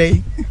anka mbe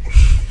dey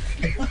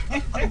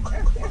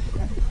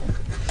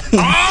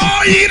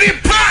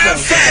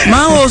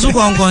man ho so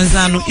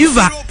konkonsa no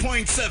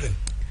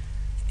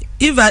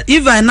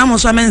Iva na mo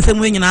so amense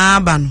mu nyina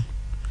aba no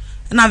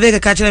na veke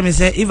ka kire me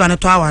se Iva ne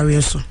to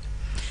aware so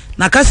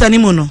na kasa ni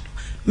mu no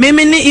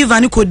meme ni Iva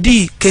ni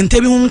kodi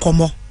kente bi hu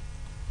nkomo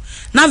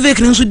na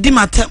veke nso di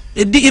matem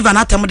di Iva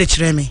na tem de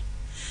kire me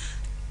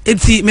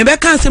eti me be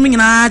kan se mu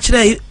nyina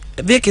kire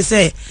veke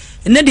se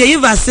ne de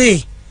Iva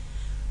se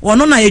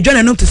wono na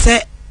yedwane no to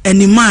se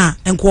anima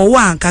enko wo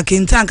anka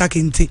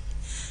kente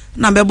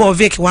na be bo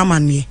veke wa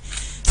manie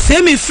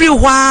se me free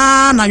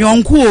hwa na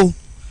yonko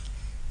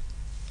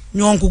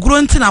nyonko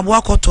gro nti na bo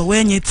akoto we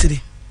anya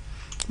tire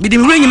bidi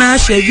me nyina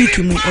hye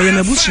viki mu oye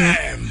mabusua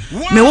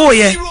me wo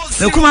ye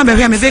me kuma be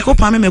hwe me veke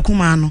opa me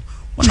kuma no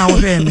wona wo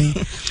hwe me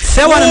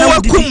se wona na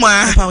wo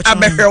kuma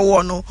abehwe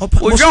wo no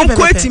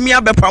ojonko etimi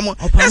abepamo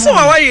ese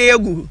wa ye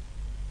egu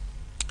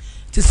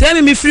ti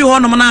se me free ho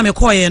no na me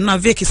koye na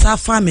veke sa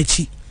fa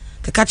machi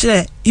kaka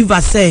kire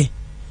Iva say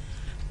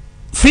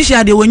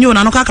Fisher de wonyo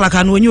na no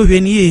kakraka na wonyo hwe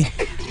ni ye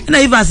na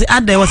Iva say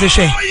adai wo se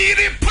hwe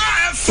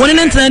woni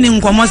ne ntana ni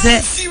nkomo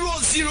se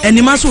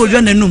anima so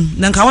odwa nanum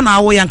na nka wona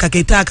awo ya nka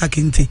keta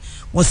kakenti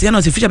wo se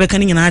na se Fisher be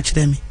kan nyina a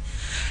kire me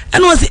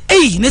ena wo se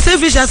ne se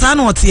Fisher sa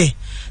na ote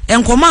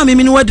enkoma me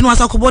ni wadi no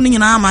asakobo ni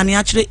nyina amane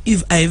a kire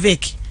Eve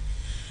Ivek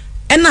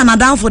ena na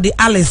dan for the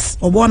Alice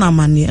obo na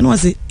amane ena wo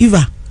se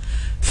Iva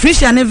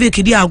Fisher ne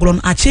Vic di agro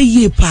no ache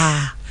yie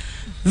pa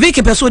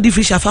Vic peso di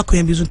Fisher fa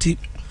kwan bi zunti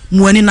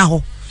muani na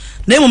ho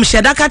na emom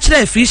sheda ka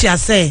kire Fisher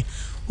say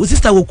o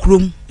sister wo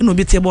krom ena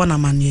obi te bo na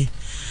amane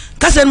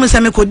kase no se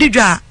me ko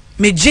didwa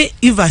meje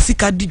Iva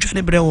sika didwa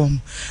ne brewom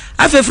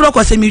afefro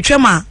ko se mi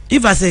twema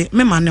Iva se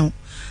me mane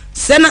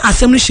se na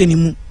asem no hyeni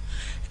mu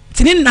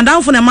tini na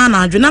danfo na ma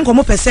na adwe na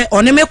nkomo pese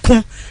one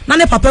meko na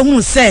ne papa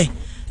hu se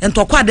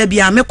entokwa da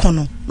bia meko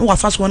no no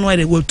wafa so no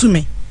wede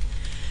wotume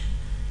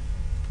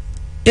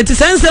eti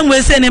sensem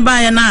we se ne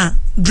ba ye na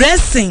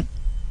dressing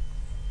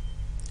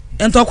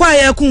entokwa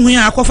ye ku hu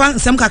ya akofa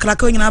nsem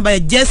kakraka nyina ba ye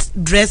just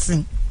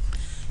dressing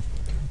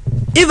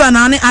Iva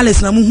na ne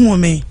Alice na mu hu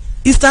me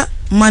Easter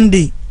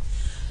Monday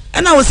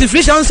ena wo si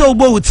Fisher on se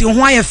obo wuti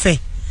ho ayefe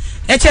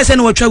e che se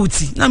na watwa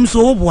wuti na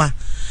mso wo boa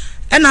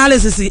ena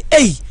Alice si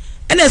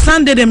ena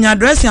Sunday dem nya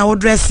dress ya wo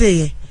dress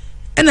ye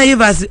ena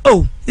Iva si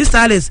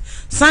Easter Alice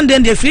Sunday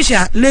de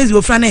Fisher lazy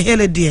wo fra na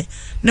hele de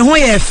ne ho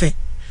ye efe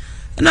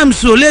ena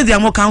mso lazy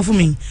amo kanfo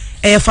mi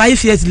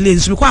 5 years lazy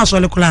so kwa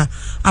asole kula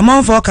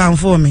amanfo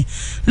kanfo mi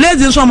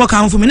lazy nso amo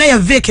kanfo mi na ye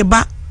veke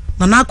ba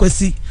na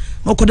akwasi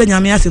mokoda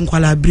nyame ase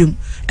nkwala abrem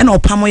ena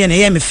opamo ye na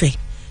ye mefe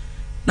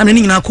na me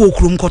nyina ko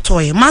okrum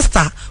kotoye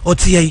master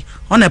otie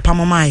ona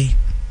pamo mai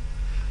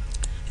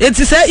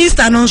eti se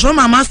Easter no so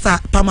ma master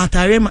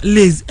pamatare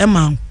lazy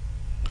ema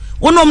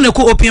wonom ne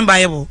ko open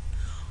Bible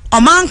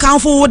o man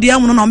kanfo wo de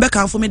amu no be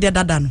kanfo me de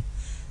dada no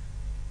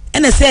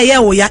ene se ye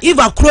wo ya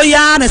Iva kro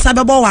ya na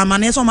sabebo wa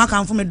amane so ma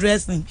kanfo me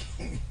dressing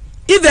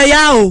Iva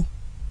ya o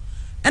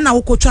ena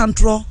wo ko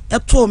twantro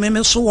eto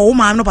me so wo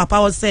ma no papa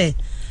wo se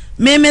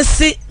me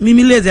se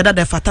mimi lazy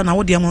dada fata na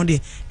wo de amu de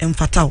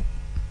emfata o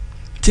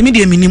timi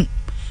de minim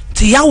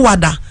ti ya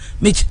wada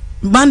me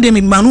bande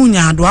mi manu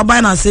nya do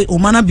abai na se o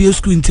mana bio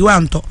school nti wa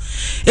nto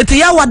eti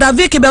ya wada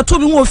veke beto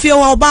bi wo fie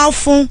wa oba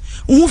fun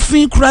hu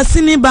fin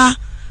kurasi ni ba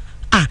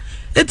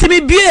eti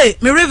mi bie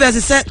me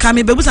reverse se ka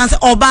me bebu san se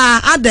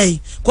oba adai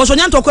ko so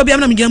nya ntokwa bia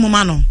na me gemu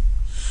ma no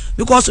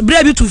because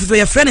bra bi to fie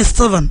your friend is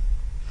Steven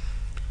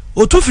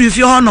o to fie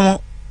ho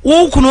no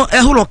wo kuno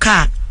ehuro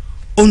car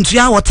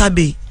ontua water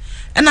bay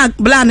ena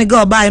bla ne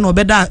girl buy no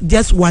beda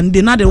just one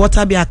day na the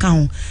water bay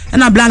account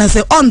ena bla ne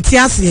say on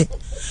tiase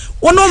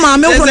ono ma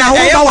me ho na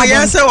wo ba wa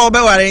yes se wo be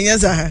ware nya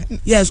za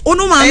yes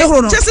ono ma me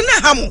ho no just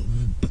na hamu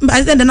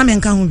ba se de na me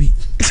nka ho bi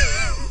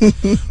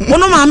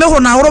ono ma me ho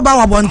na wo ba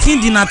wa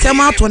bontin di na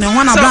tema to ne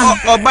ho na bla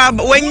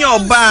oba wenye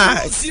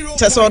oba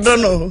chese odo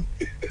no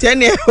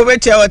tene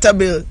obetia water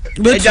bill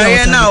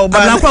ejaye na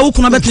oba na kwa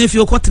wuku na betene fi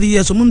okọ 3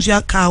 years omu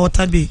ntua ka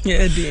water bill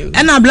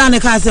ena bla ne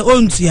ka se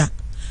ontua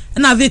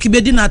ena veki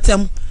bedi na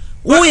tem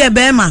wo ye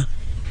bema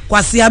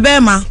kwase ya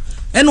bema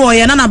ena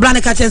oye na bla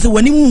ne ka chese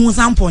wani hu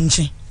sampo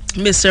nche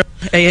Mr.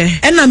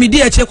 ena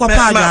midi eche kwa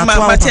pa adwa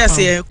atwa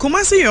Matias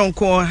Kumasi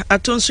yonko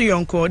Atonsu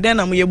yonko den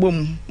na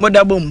muyebom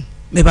modabom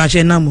me ba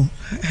che namo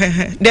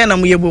den na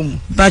muyebom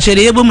ba che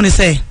yebom ni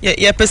say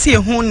ye pese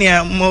hu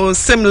ne mo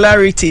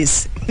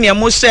similarities ne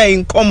mo share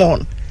in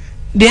common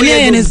de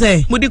ne ye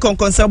say mudi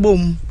konkonsa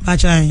bom ba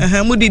chan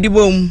mudi di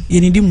bom ye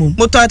ni di mom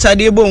moto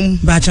atade bom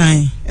ba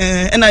chan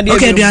ena de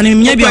okay duane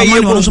nya bia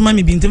o man no so ma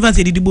me bi ntim fa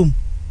se di bom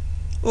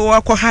o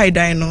akọ hide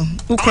dan no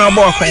ukran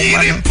bo akọ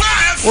ma no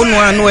onu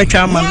anu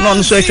atwa ma no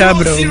no so atwa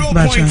bro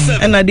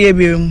na de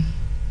ebiem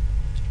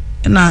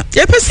na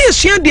ye pesi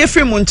esua de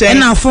efrem nten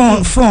na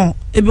phone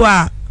ebi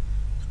wa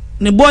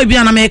ne boy bi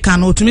na make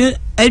na otumi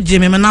eje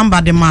me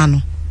number de man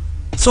no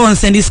so on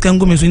send this can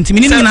go me so ntimi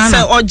ni na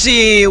na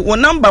oje wo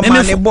number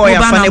man ne boy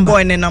afa ne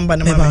boy ne number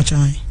ne ma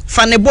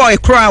fa ne boy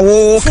kra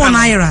wo phone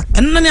naira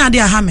enna ne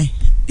ade aha me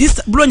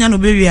is bro nya no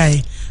be wi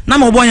aye na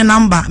mo boy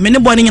number me ne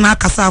boy ni na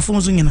akasa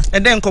afo so nyina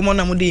ede nkomo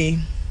na mo de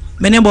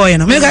me ne boy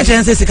no me ga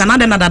chance sika na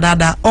de na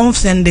dada on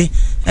send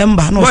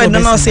emba no so boy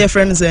no say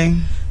friends eh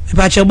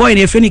ba che boy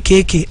ne friend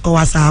keke o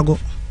wasago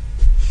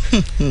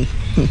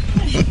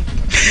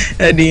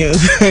Adieu.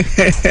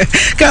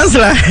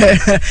 Counselor.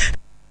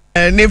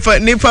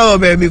 Nipa o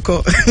baby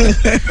ko.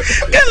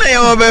 Kana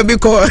ya o baby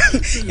ko.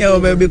 Ya o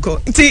baby ko.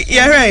 Ti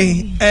ya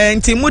right.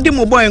 Nti mudi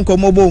mo boy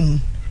nkomo bom.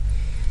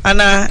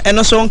 Ana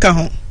eno so nka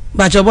ho.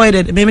 Ba che boy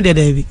de me de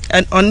David.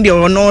 On de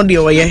no de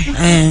oye.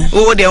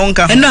 O de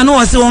onka. Eno no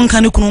wo se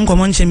wonka ne kunu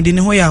nkomo nche de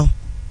ne ho yawo.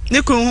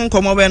 Ne kunu ho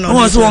nkomo be no.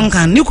 Wo se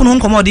wonka ne kunu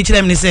nkomo de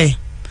kire me ne say.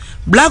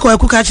 Black o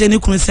ekuka kire ne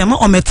kunu se ma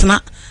o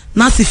metena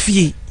na se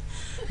fie.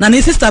 Na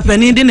ne sister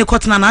penny de ne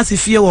kotena na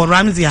asifie wo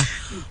Ramzia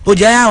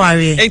ojaya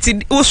aware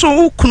eti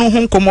wo kunu hu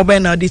nkomo be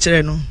na di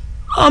kire no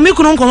o mi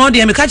kunu nkomo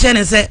de me ka kire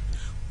ne se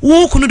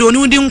wo kunu de oni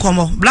wudi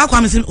nkomo black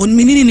wa me se oni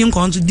minini ni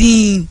nkomo to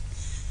din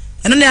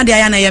eno ne ade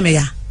aya na ye me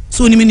ya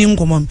so oni minini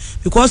nkomo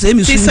because e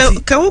mi su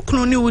ti ka wo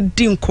kunu ni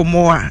wudi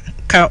nkomo a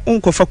ka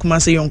unkofa kuma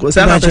se yonko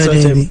sa na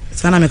person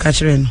sana me ka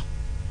kire no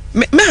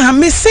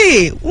me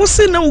se wo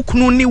se na wo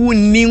kunu ni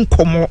wuni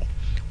nkomo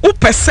o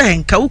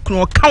percent ka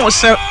ukunu ka wo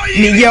se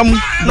ne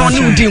yam na oni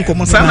udi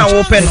nkomo sa na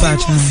wo pe no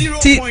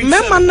ti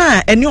mema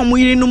na eni omo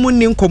yiri no mu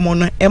ni nkomo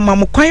no e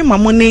mam kwan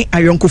mam ni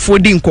ayonkofo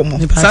di nkomo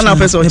sa na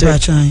person che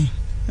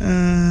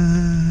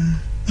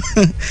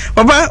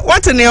Baba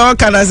what ne o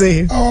kana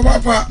say oh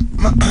papa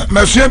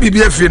masua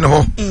bibia fi no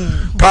ho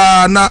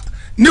pa na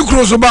ni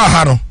kunu so ba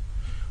ha no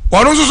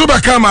wono so ba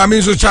ka ma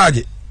mi so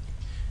charge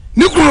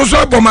ni kunu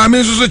so bo ma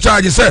mi so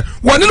charge say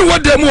woni no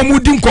wada mu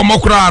omudi nkomo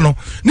kura no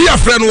ni ya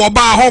frɛ no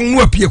oba ho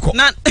no apie ko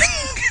na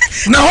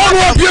ho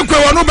no apie ko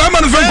wono ba ma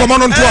no fe nkomo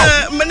no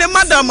nto me ne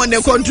madam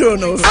ne control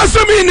no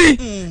asemi ni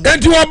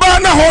enti oba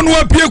na ho no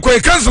apie ko e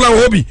cancel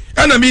ho bi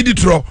ana mi di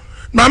tro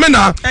na me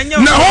na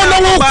ho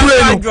no wo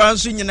kure no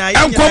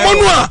nkomo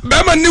no a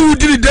ba ma ni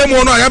wudi dem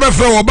no ya be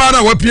frɛ oba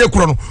na wo apie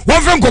kuro no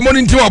wo fe nkomo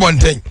no nti wa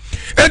bonten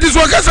edi so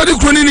kasa di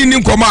kuro ni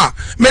nkomo a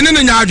me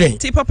ne nya adwen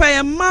ti papa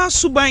ya ma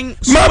suban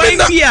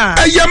bia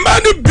ya ma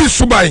ni bi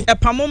suban e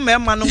pamo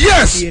mema no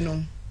yes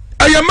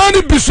ya ma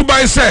ni bi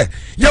suban se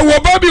ya wo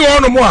ba bi wo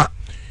no mo a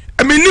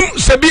menim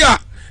se bia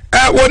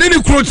woni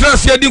ni kuro tra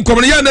se di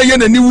nkomo ya na ye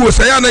na ni wo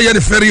se ya na ye ne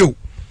fere o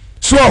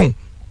so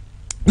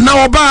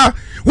na oba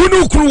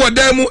wonu kuro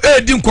wadan mu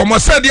di nkomo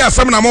se di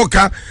asam na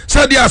moka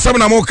se di asam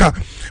na moka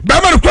ba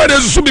ma kuro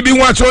de su bibi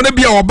nwa che ona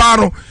bia oba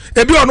no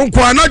e bi ono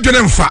nko ana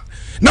dwene mfa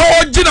na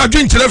ogina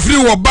dwenkyere firi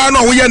wo ba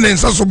no wo ye ne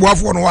nsa so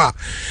boafo no a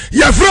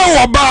ya firi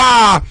wo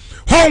ba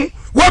hon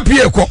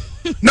wapie ko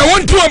na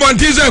wontu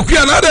abantiza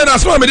akua na ada na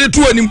so me de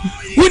tu anim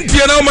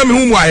wontie na ma me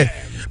hu muaye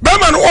ba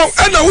ma no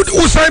na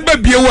wo sai ba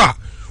bie wa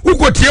wo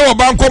kotie wo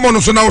ba nkomo no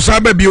so na wo sai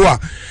ba bie wa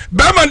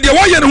ba ma de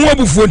wo ye ne ho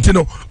abufuo nti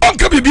no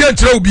onka bibia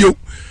nkyere wo bio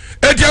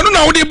eti anu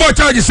na wo de bo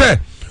charge say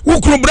wo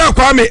kru bra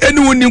kwa me eni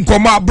woni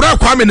nkomo a bra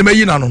kwa me ne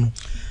mayi na no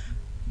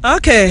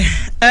okay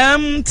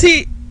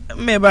ti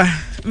meba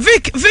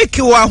Vic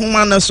wa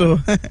humana so.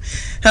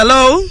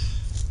 Hello.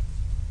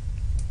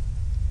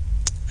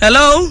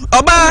 Hello.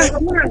 Oba.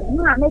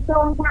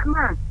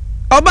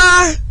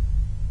 Oba.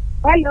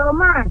 Hello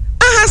ma.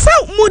 Aha sa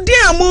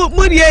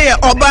mudi ya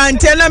oba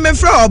ntena me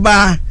fra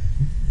oba.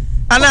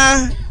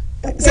 Ana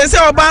se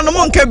oba no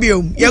mo nka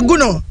biom. Ya gu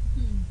no.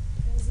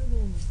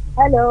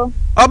 Hello.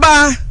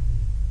 Oba.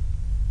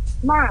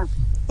 Ma.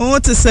 O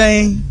to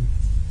say.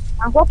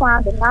 Anko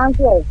pa de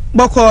nanse.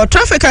 Boko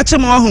traffic a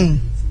chemo ho.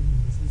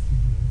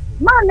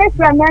 Man,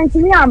 let's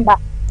remember.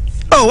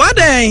 Oh, what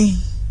day?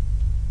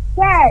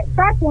 Say,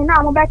 starting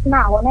now, I'm back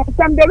now. And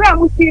some the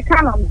real Musi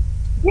canon.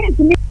 Means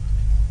me.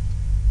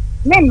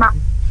 Mema.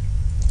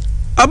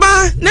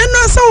 Aba,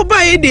 Nena so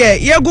by dear,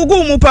 ya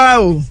gugu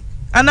mupao.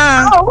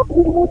 Ana. Oh,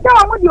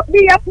 so would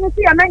be up to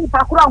see a man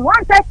background.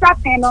 One side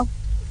starting.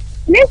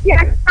 Miss you,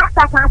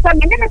 after cancer, and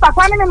then if I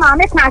find a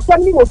man, I can't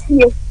send you with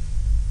you.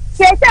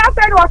 Say,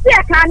 after was here,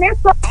 I can't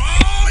so.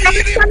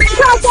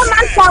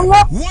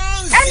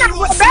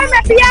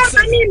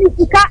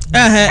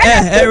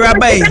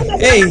 Rabbi,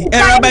 Rabbi,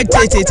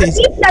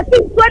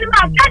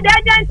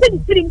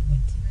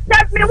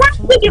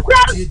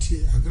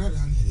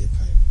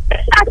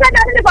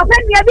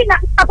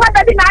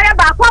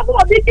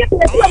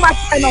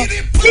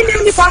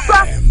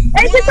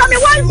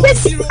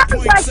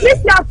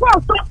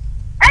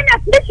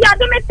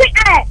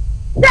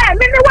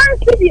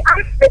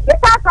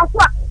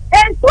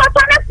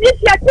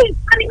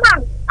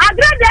 I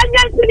grab the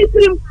engine to the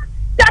stream.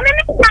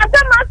 Tamini kasa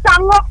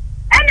masango.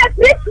 Ene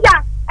Tricia.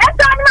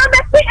 Eto anima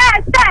besi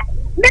ese.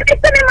 Mimi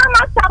sini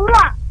mama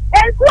samwa.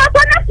 Enkuwa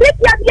kona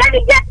Tricia. Yeni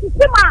ge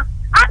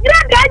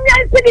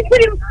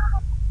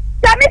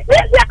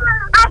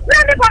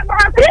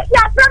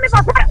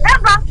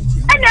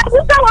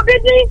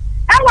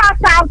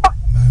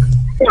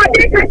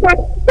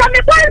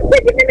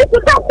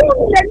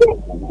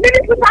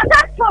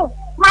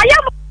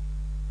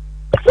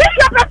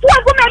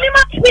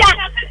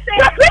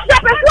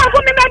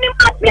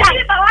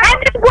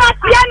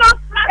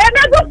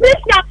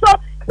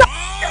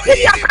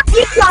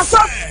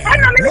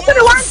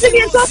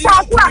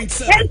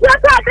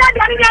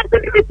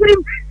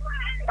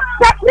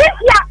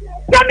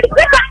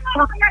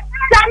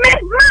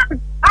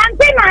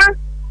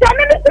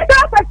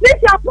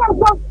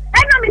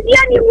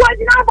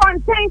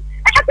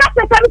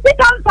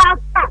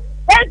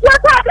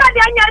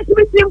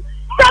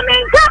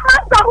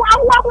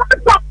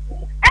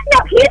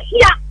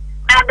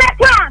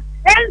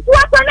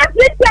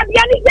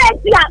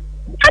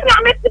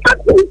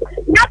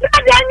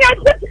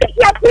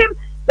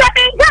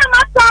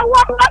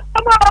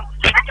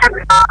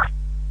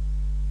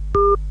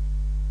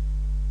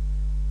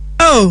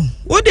Oh,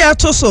 what they are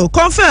to so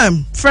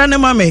confirm, friend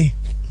and mommy.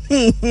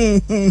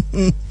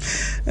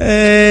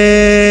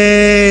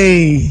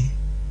 Hey,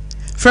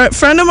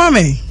 friend and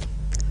mommy.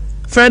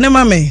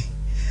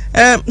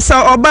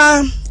 So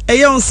Oba, a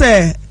young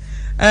say,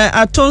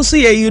 Atonsu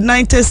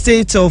United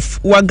States of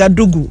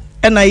Ouagadougou,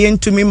 and I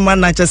ain't to me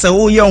manager say,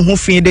 oh young who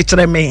feed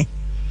the me.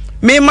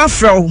 Me my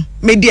fro,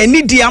 me dear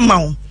need the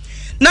amount.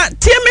 Na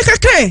tia me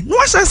kake, no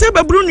wasa se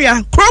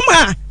babrunia,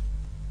 kroma.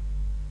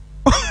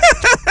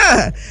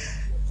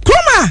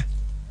 Kroma.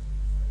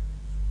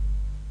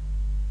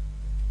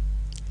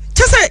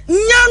 Chase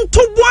nyan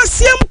to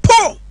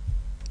boasiempo.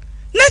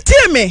 Na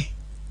tia me.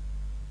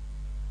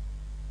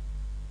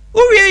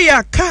 Uwe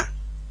ya ka.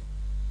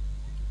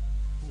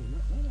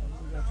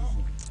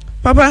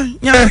 Papa,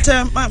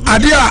 nyabote.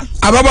 Adia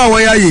ababa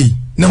waya yi.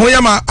 Ne ho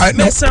yama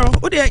sir,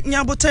 ode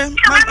nyabote.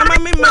 Mama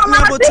me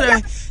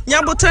nyabote.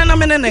 Nyabote na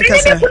me ne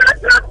kasa.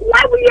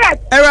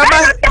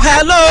 Eraba,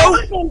 hello.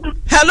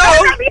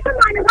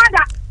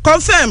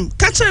 Confirm.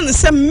 Catching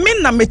say me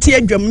na meti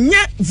adwam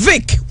nye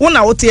Vic,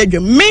 wona wote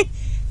adwam me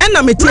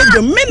na meti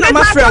adwam me na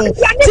mafrɛ wo.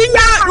 Ti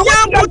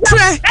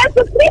nyabotre.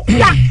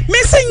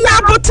 Me se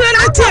nyabotre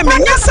na tie me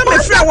nya se me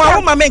frɛ wo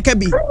wo ma me nka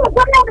bi.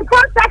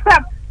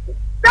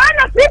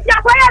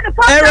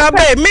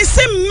 Erabe, me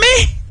se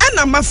me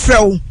na mafrɛ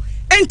wo.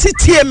 Enti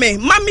tie me,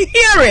 mami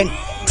hearing.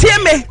 Tie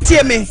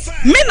me.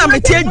 Me na me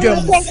tie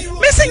dwom.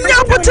 Me se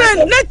nyabotre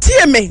na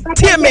tie me.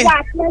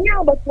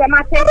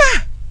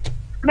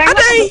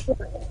 Adai.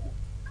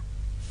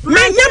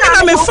 Me nyama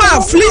na me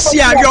fa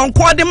Felicia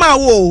yonko de ma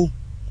wo.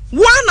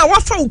 Wa na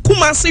wafa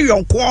ukuma se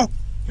yonko.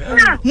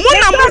 Mo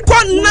na mo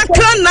ko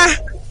nakana.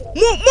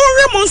 Mo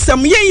remo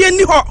nsam ye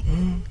ni ho.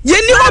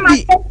 Ye ni ho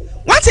bi.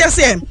 What you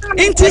say?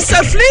 Enti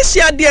se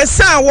Felicia de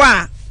sa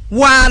wa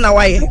na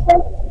wa ye.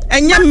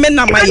 Enya me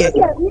na ma ye.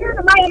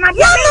 Wa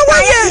na wa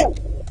ye.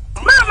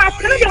 Mama,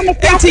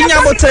 enti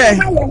nyabotre.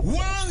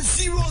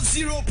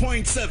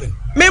 100.7.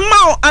 Me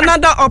mau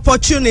another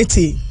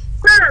opportunity.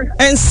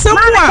 And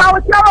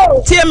someone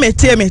tear me.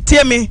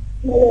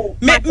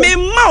 Me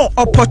mau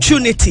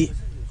opportunity.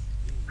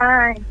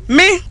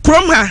 Me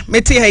kromha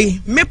me te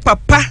me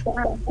papa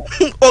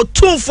o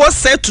 2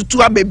 say to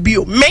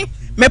abebio me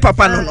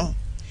papa no.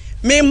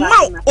 Me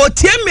mau o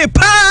tear me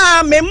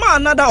pa me mau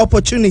another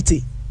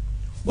opportunity.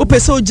 O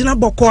pese o gina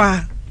boko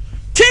a.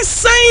 Twen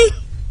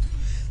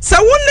sa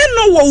wonne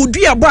no wo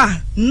udua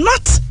ba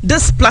not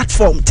this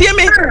platform. Tear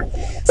me.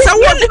 Sa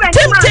wonne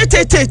te.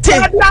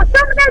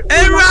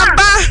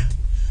 Eraba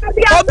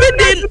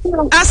obidin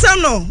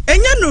asano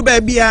enya nu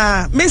ba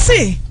bia me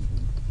say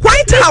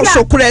White House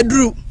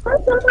okradru.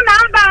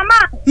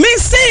 Me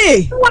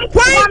say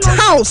White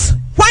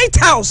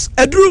House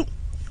adru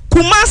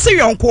Kumasi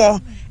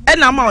yonko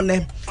ena ma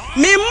onem.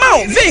 Me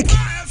ma Vic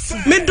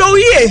me do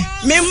ye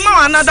me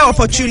ma another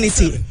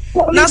opportunity.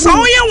 Na so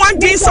ye wan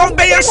din so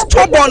be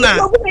stubborn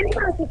na.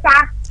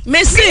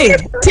 Me say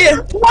tie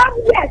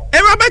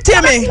Eraba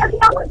tie me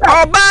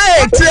oba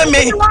tie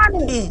me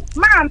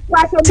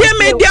tie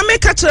me dia me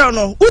ka kire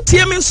no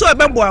utie me so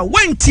ebebo a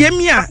wan tie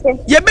me a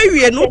ye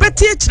bewie no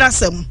betie kire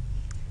asem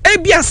e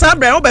bia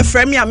sabre wo be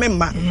frɛ me a me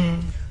mma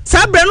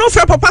sabre no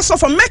frɛ papa so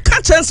for me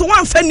ka kire so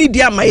wan fa ni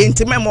dia ma ye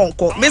ntime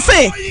monko me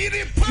say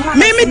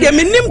me dia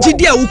me nim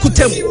gidi a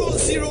wukutam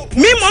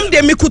me mom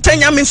dia me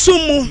kutanya me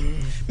sumu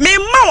me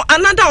ma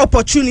another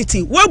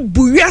opportunity wa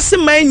buwiase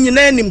man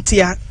nyina nim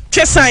tia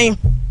twesan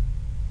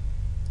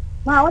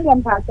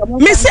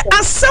me say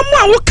asɛm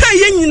a woka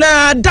ye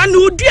nyina dan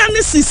odua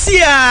ne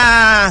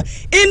sisia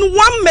in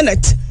 1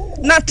 minute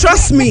na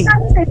trust me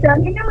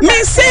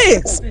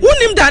say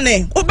unim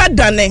dane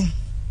obedane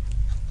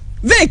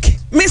Vic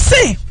me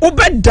say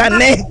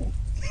obedane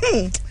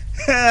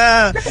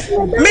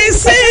me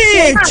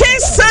say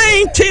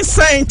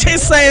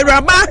chesai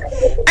raba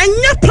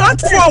anya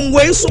platform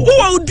we so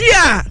wo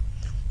odua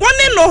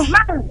woni no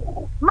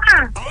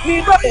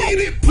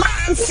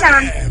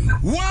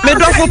me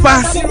do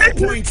fopa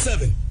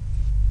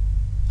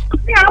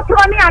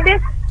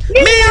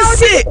me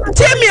say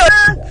tell me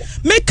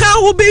me ka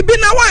wo baby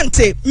na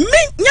wante me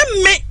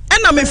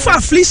na me fa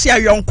Felicia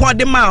yonko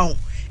de ma o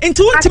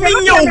enti wontimi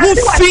nya wo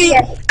fi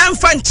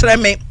amfa nkyere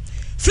me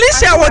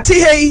Felicia wote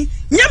hei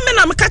nyame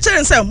na me ka kire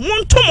nse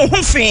monto mo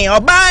ho fi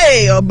oba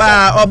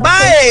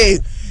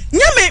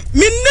nyame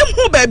minnim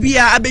ho ba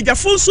bia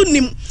abedwafo so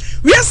nim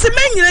wiase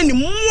manyina ni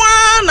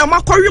mwa na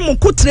makɔwe mu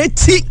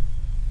kotreti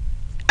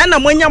ana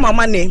mwanya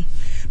mama ne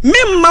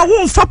memma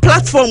wo mfa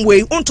platform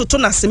we ontoto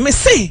na se me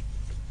se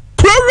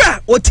Krora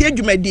otie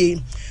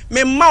dwumadi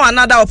me ma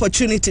another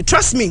opportunity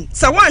trust me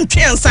so one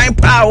twen sign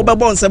pa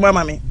obebo nse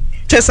mama me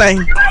twe sign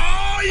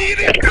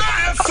Oyerepa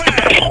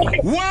FM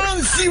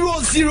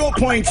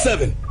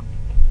 100.7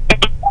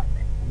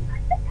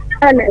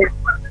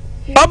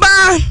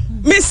 Oba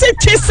me say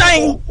twe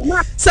sign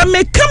so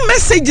me come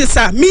messages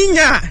a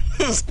minya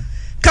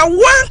ka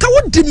wan ka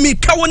wodi me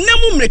ka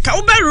wonam me ka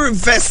wo be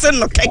reverse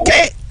no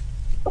keke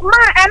Ma,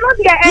 I know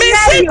the me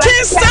say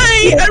twe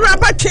sign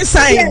eraba twe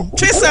sign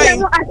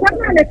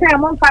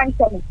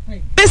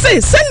me say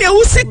send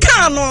you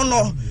sika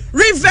no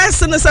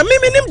reverse no say me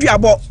nim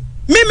duabo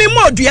me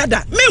mo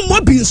duada me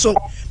mo bi nso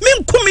me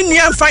nkumi ni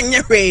amfa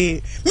nye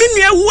hwe me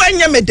nua wu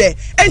anya me de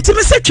enti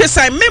me say twe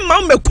sign me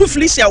ma me ku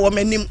felicia wo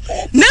manim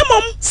na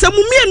mom se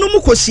mu mienu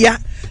mu kosia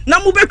na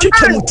mu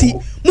betwetwa muti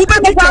mu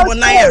betwetwa mo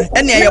nan ya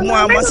ene ye mo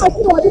amasa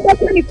oh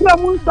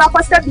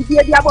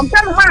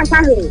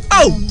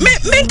me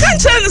kan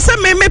chan se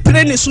me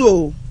pere ni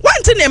so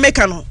wanti na me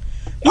ka no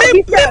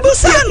me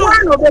busa no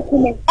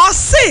o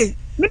se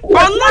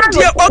ono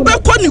de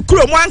obekọ ni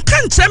kuro mo an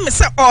kan chan me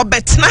se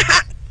obetena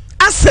ha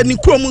asa ni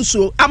kuro mu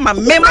so ama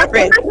me ma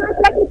hwe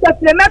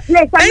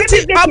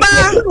enti baba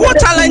wo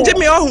challenge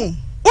me ohun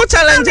o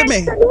challenge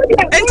me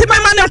enti me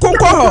man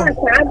nkonko ho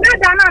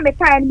agrada na me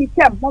kan mi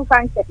tem mon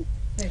kan se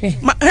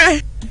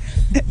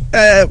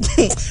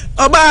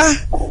oba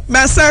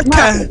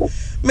masaka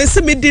me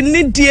se me di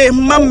ni die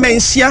ma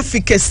menhia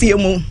fikesie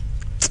mu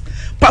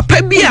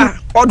papa bia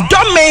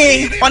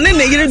odome one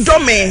ne yire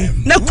dome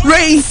na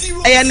kurei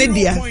eya ne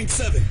dia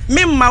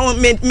me ma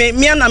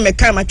me ana me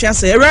kan ma twa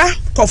se era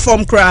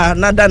conform kra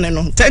na dane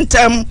no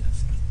tentem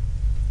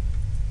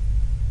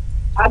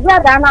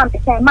agrada na me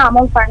kan ma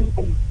mon kan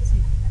se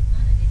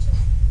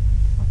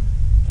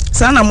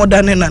sana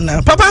modane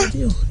na papa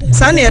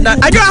sana eda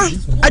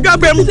adwa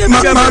brem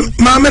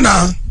mama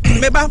na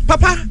meba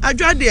papa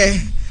adwa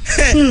de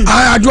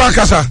adwa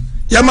kasa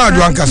ya ma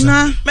adwa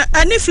kasa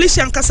ani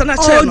felicia kasa na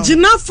che no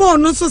gina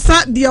phone no so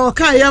sa de o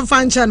ka ya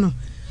fa ncha no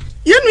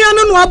yenua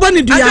no no aba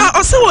ne dua adwa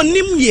o se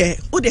wonim ye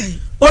o de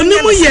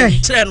onim ye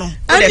che no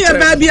ani e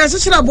ba bia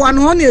hyehyira bo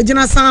ano ho na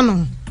gina san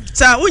no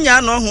sa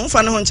unya no ho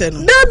fa ne ho nche no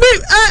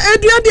debi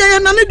edua de ye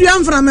na ne dua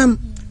mframam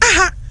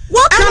aha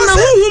what can na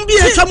hu bi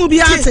e twamu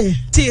bi ate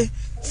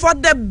for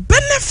the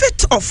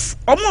benefit of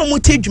omo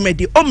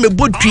tejumedi o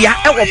mebodua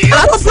e wo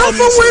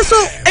platform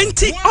so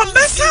enti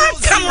obesa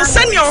kam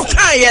sani o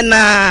kan ye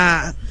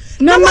na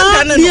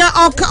dia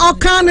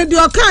okan ne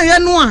dia okan ye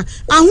no a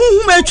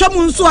ahuhum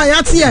atwam nso a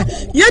yate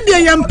ye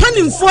de ye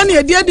mpanimfo ne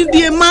ye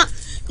de ma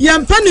ye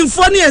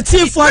mpanimfo ne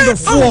atiefo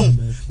adofo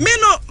me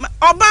no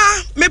oba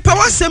me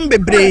pawasem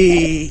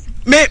bebre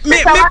me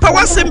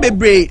pawasem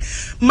bebre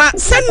ma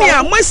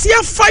senia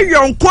masia fa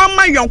yonko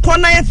ama yonko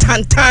na ye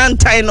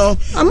tantantan no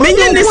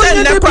menye ni se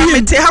ne kwa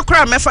mete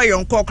hakra me fa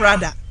yonko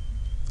krada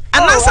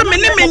anasa me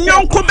ne me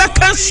yonko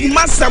beka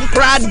suma sam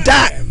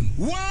krada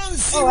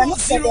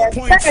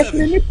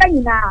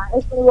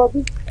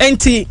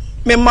enti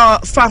me ma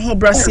fa ho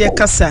brase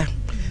kasa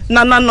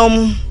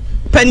nananom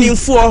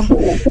panimfo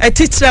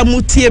etitra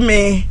mutie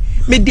me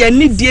de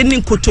anidie ni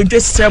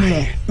nkotodwe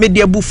sremo me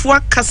de abufu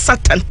akasa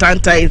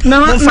tantantai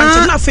mo fanti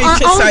na fe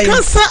twesai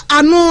kasa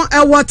ano e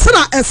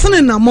wotera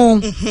esene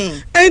namo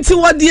enti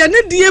wode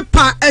anidie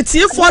pa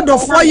etiefo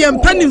adofo ye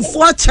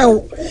mpanimfo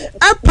achew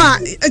epa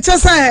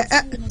echesa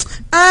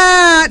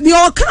de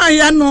okan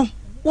ya no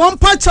won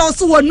pa chew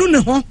so wonu ne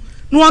ho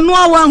no ono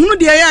awa hunu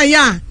de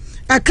ya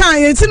aka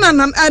enti na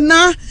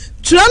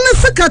tura ne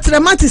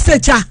sekatrema ti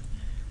secha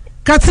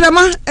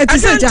katrema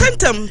etiseja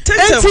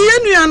enti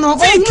yenua no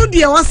ohunu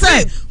de wo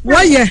se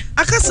woye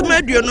akasema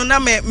aduo no na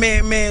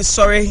me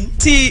sorry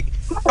ti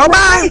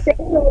oba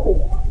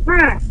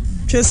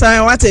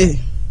chesan wate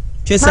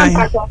chesan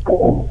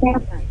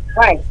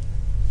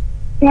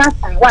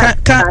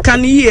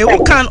kan ye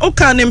o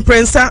kan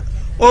imprensa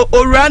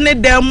o rane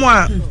demo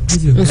a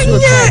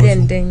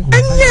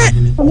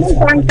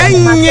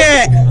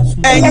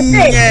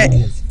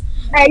enye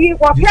ayi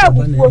wo pe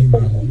abuwo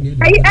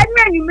ayi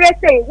enme nyumre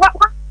say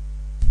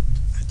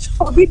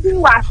obi bi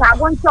wa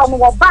sabon to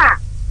mo ba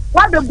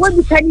wa be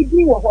godi pani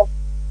bi wo ho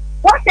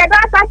wo se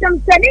da sa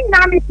tem se ni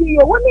na mi ti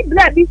yo woni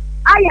bla bi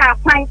aya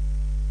fan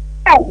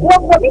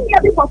wo obi ni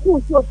bi for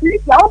food so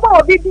please o ba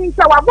obi bi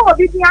so wa ba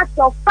obi bi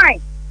aso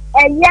fine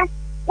eye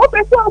wo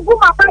be so ogu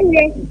ma pa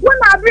ye wo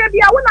na abre bi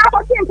a wo na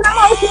akote ntra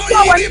ma o ti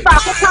so wo ni ba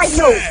ko kai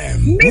no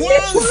mi ni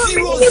kunu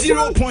mi ni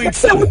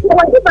 0.7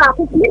 wo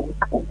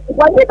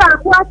ni ba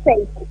ko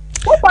asay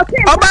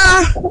oba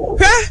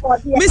hwe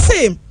mi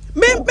say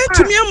me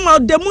betumi ama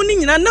demu ni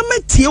nyina na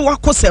matie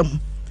wakosem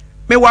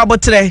me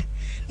wabotre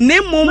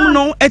ne mom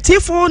no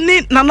etifo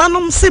ni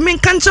nananom se me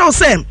kanche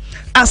osem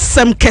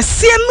asem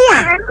kese no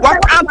a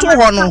wakato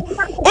ho no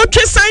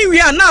otwesan wi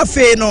a na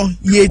afe no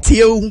ye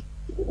tie wu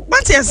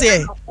mate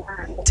ase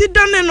ti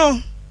dane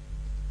no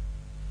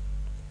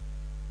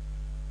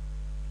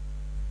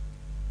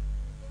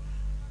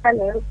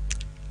hello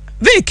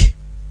Vic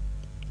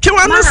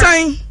kewa no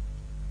sign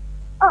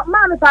oh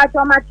mama pa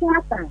to ma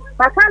chia san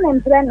ba kan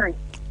embre nai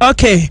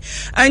okay,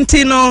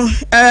 auntie no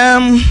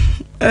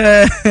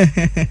Nana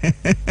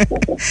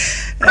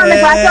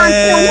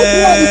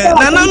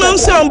no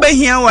so on be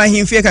here wa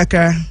himfie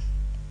kakra.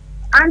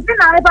 Auntie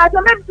na e ba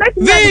so me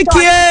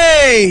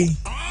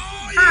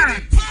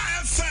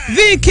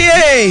Vicky.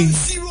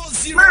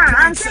 Ma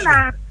auntie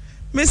na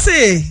me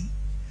say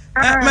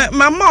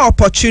mama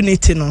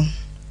opportunity no.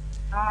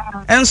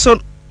 And so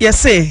you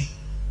say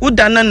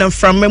udana na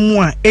from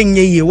mu a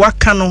enye ye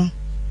waka no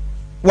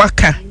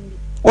waka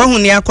wahu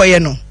ni akoye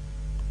no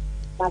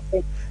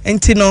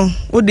enti no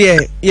wo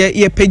de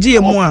ye pagi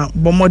mu a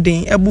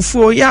bomodin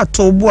ebufuo ya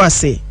to obu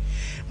ase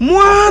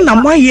mua na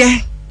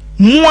moye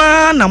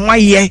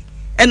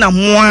ena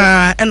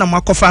mua ena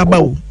makofa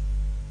abawo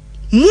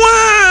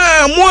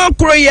mua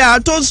kro ya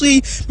to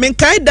su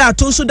menkai da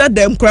to su da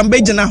dem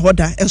krambe gina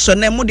hoda enso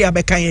na mu de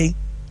abeka yen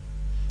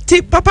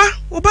ti papa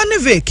oba ne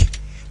vek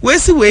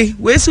wesi we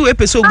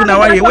pese ogu na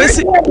waye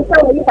wesi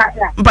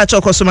mpa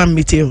choko so ma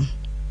miti o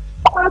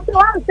so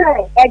wan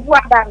say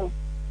Edward no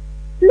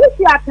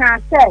Lucy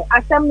can say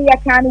asem ya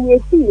kan we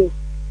see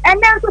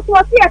and then so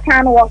what ya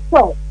kan was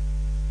so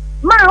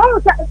ma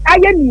o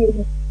aye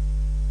ni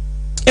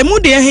emu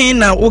de hin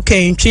na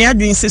okay ntwe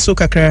adwen se so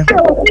kakra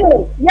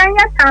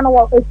ya kan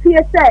was o see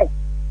say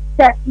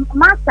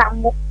master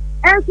mo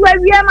and so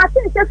we ma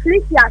say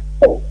Lucy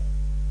so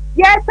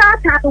yes I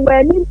can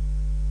we ni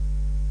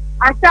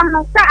asam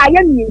no sa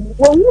aye ni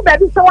wo hu ba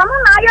bi so wo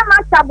na aye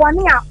master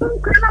boni a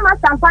nkana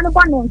master mfa ne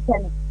boni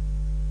ntene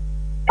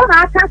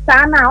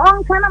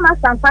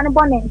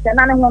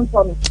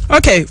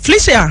okay,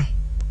 Felicia.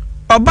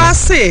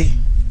 Obase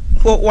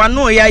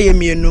wano ya ye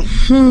mienu.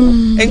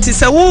 Enti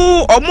se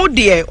wo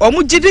omudie,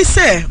 omugidi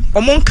se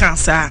omunka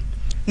sa.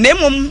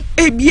 Nemum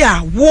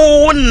ebia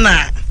wo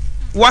na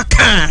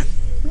waka.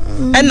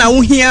 Ena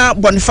wo hia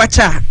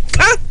bonifacha.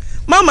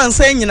 Mama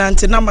nse nyina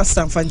nti na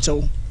master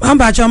fancho.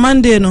 Amba cho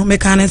Monday no me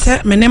kan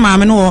se me ne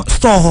maame no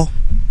store ho.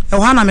 E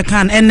ho na me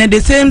kan enne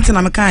the same thing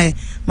na me kan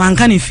man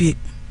kan ifie.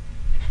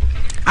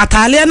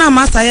 Atalia na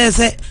master ye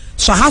se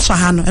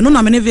swaha no eno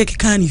na me ne veki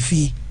kan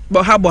ifie.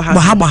 Boha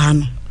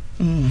no.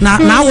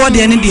 Na wo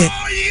de ne de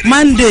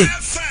Monday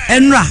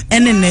enra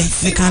enene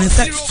me kan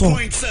se so.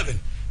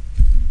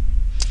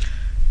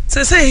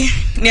 Say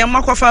ni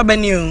amakofa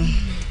bani o.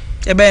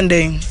 E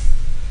bende.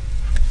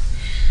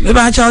 Me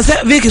ba cha se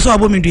veki so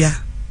abomidua.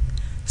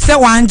 Se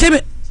wanje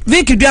me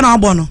veki dua na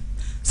abo no.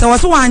 Se wo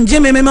so wanje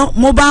me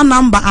mobile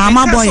number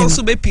ama boy.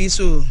 So be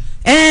piso.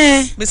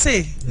 Me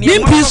say ni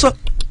piso.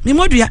 Mi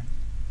modua.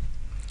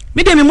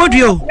 Mi de mi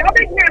moduo.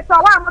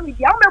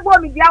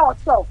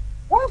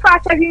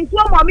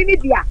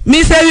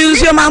 Mi se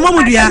winsuo ma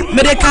momudua.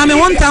 Me de ka me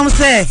won tam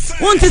se.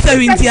 Won ti se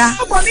wintia.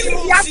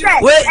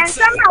 We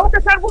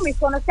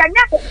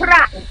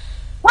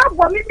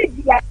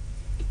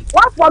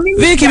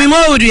Viki mi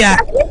modua.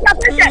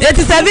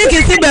 Eti se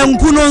Viki si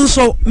banku no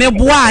nso me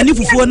boa ni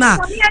fufuo na.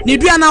 Ni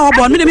dua na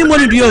obo me de mi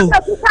moduo.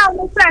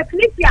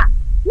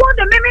 Won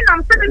de me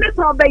nam se me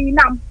to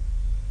bayinam.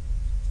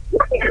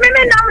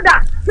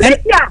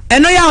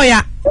 Eno ya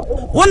oya.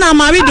 Wona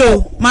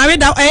marido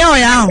eya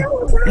oya.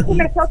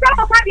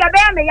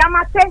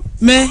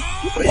 Me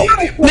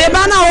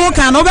ba na wo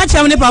kan no be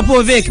chem ni papa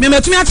ovek. Me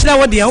metumi a kire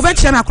wo de. Wo be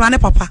chem akora ne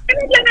papa.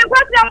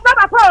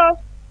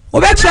 Wo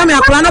be chem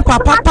akora ne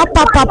papa.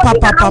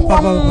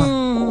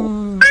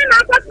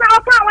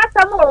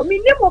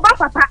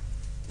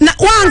 Na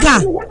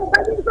wanka.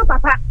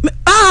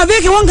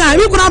 Veki wanka,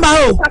 mi kuna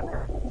ba o.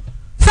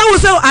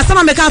 So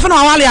asama me kan fa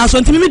na wale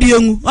aso ntimi me die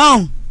ngu.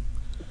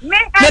 Me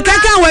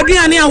kaka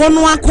waduane a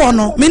wono akọ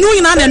no. Me nu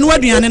nyina na nu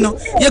aduane no.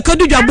 Ye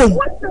kodu dwabom.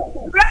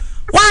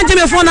 Wanje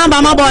me phone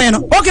number ma boy no.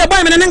 Okay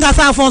boy me ne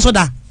nkasa phone so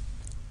da.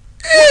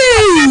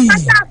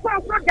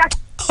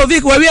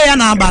 Ovik we ya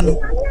na aba no.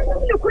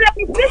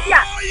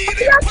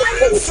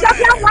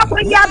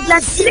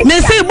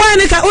 Me say boy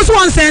ne ka oso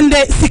won send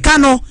sika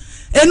no.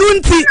 Enu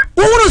nti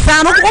wuru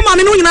sa no o ma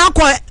me nu nyina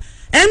akọ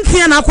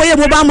MTN na koye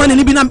mobile money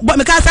ni bi na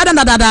me ka say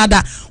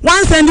da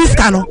one send this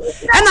cano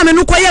and na me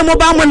no koye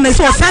mobile money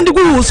so send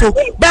go so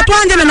but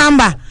one get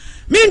number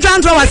me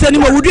ntwanto wa say ni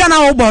mo wudua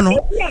na wo bo no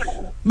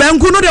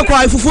banku no de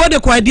kwa fufuo de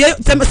kwa de o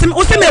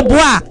se me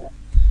boa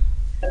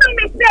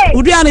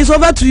wudua is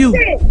over to you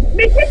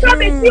me so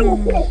me see wo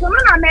so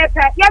na me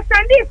pe yes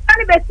send this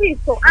can be see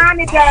so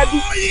ani there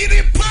bi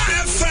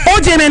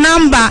oje me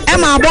number e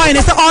ma boy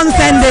ni say on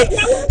send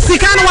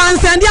sika no one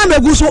send ya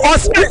megu so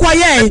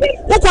ukoye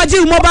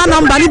ukoji mobile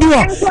number ni bi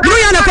wo no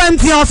ya na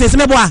kwenti office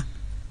me boa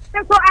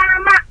so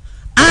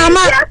ama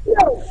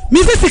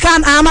mi si sika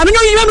ama mi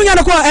nyo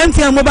nya ko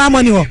MTN mobile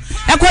money ho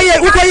ekoye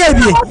ukoye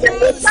bi na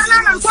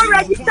ko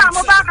register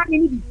mobile money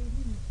ni bi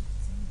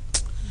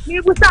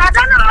mi bu sa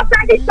da na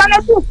send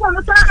sana tu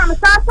phone so na me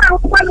sa ko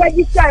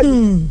register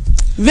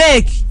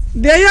Vek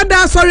de ya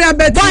da sorry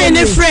abet boy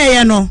ni free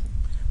ye no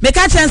me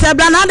ka chense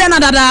bla na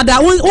da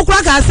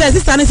ukura ka say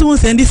sister ni si won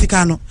send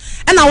sika no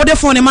e na wo de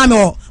phone ma me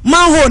ho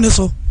man ho ni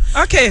so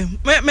okay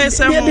me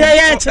say mo de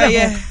ya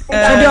chere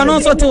so de ono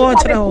so to wo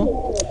chere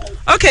ho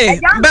okay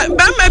ba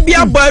ma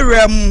bia boy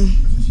ram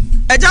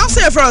e jan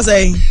say for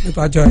say e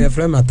pa jo e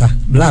frame ata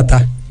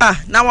blata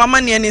na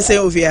wamani ani say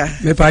ovia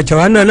me pa cha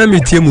wana na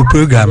metie mu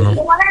program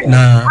no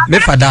na me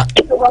fada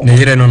ne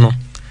yire no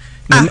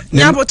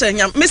nya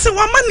botanya me say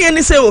wamani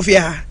ani say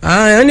ovia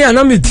ani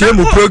na metie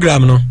mu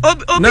program no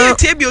obi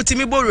etie bi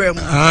otimi borem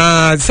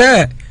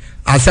say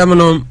asem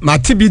no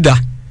matibida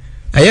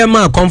aye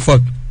ma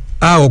comfort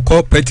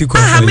okọ petty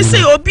comfort me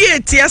say obi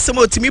etie asem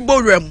otimi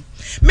borem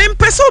me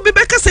mpese obi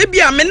beka say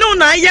bia me no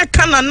na aye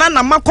kana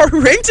na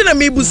makohwe nti na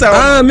me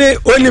busa me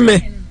oni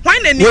me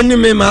wani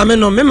me maame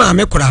no me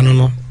maame kura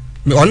no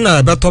me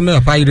onna beto me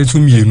papa yire tu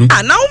mienu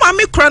na wo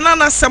maame kura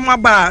na asem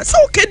aba so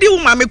okedi wo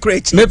maame kura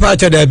echi me pa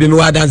cha da bi me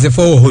wa dance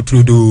for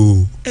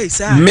hotrudo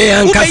me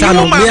ankasa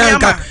no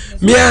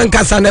me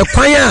ankasa na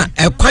kwan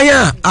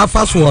a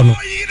afa so no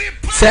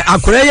se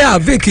akura ya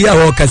viki ya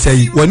wo kasa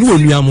yi wani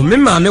onuamo me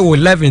maame wo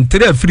 11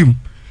 3 afrim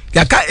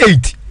yaka 8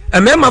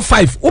 emema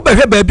 5 wo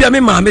behwe ba bia me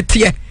maame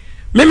tie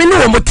mimi ni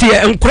wo motie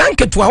enkura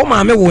nketo a wo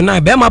maame wo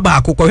na be ma ba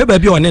akokọ hwe ba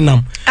bia one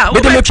nam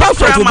be de me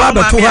passport wo ba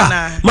beto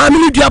ha maame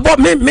ni duabo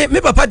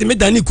me papa de me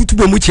dani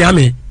kutubo mu chia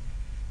me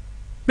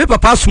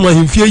papa suma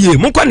himfie ye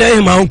mo kwa na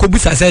ehima ho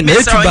kobusa se na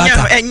etu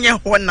bata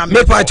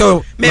me pa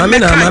cho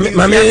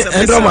maame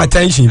endro my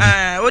attention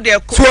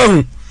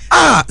so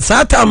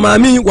sata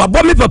maame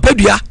wabo me papa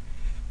dua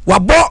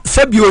wabo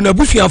sebio na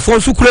busuafo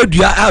nso kura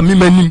dua me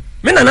manim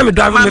me na me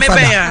drive me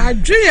father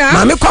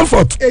mami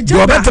comfort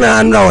do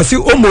betra na o si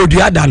o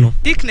modua da no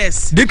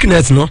dickness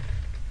no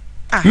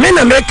me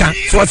na meka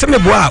so se me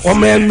boa o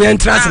me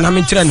entrance na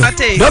me kire no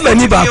do ba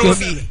ni ba ko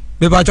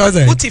me pa cho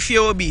say utifie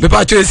obi me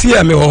pa cho si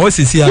me ho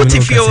sisi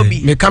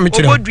me me ka me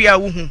kire obodua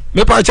wo hu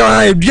me pa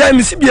cho dua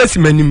me si bia si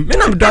manim me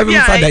na me drive me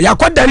father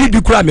yakoda ni bi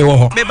kura me wo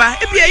ho me ba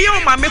e bia ye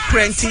o mami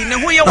krenti ne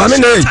ho ye wo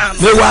satan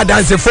me wa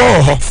dance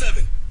for ho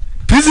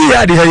busy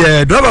ya de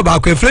he do ba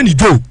ko e friend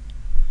Joe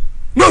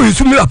no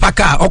yusumi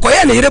apaka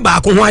okoye ne yire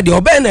ba ko ho ade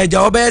obe na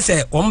eja obe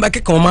se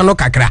ombekeka oma no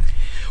kakra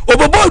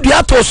obobo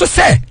dua to so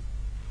se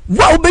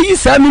wa obeyi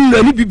sa mi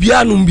nna ni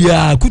bibia no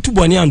bia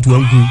kutubone anto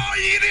angu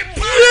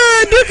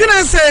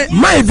dikna se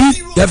mai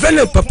bi ya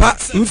fene papa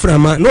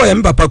mframa no ye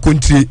papa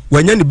kontri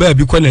wanya ni ba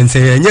bi ko na nse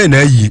ye na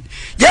ayi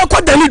ye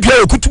koda ni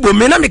dua kutubo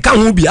me na me ka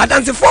ho bi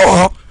adanse for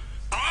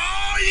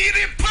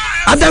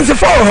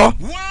ho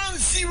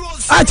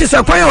a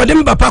chese kwan o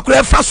de papa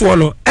kura fa so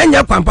no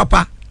enya kwan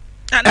papa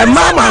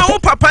mama wo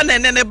papa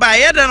ne ba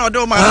ye de no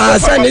do ma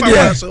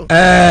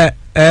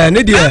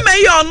ne dia me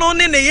yo no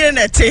ne yire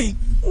na te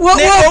wo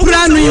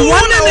kura no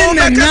won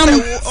ne nam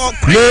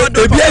me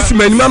ebias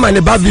mani mama ne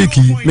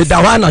babiki me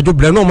da wa na jo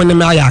bre no mo ne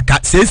me ayaka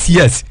 6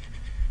 years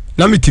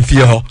na me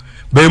tifie ho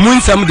ba mu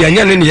nsam de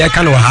anya ne ye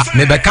ka no ha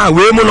me be ka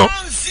we mu no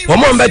wo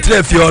mo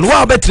betre fie ho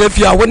wo betre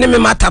fie wo ne me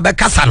mata be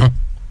kasa no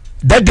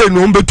dade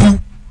no mbetu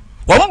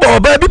wo mbo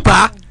ba bi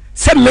pa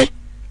se me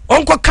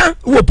onko kan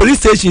wo police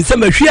station se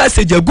mahwi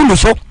aseja gunu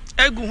so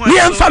ni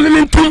amfa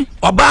me ntum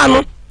oba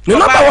no ne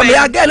number wo me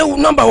aga ne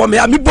number wo me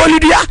ya me boni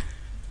dia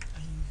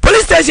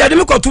police station de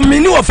me kotum me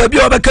ni wo fa bi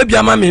obeka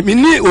bia ma me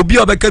ni obi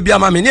obeka bia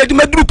ma me ni edi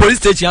maduru police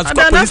station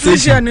asko police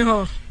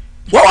station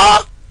wo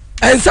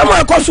ensama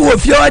akoso wo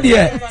fie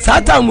ode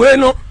satan we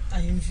no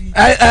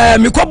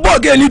me ko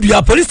boga ni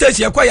dua police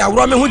station ko ya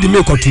woro me hu de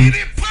me kotum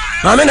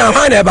ma me na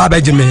ha na ba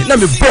ba jime na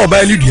me bo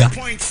ba ni dua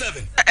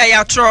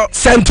ya tro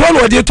central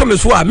wo de to me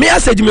so a me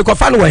asagi me ko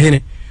fa no wo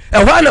hene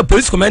ehwa na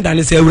police commander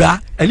ne se awura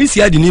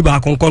alisi adi ni ba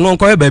konkono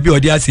nko ba bi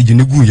odi asagi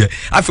ni guye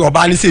afi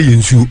oba ne se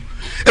yensu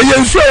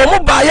wo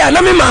mo ba ya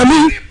na me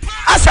maami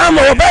asa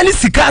ma oba ni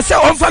sika se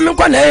on fa me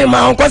nko na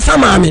ma onko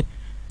sama me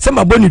se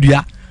ma boni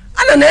dua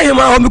ana na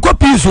ehima o me ko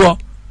peace wo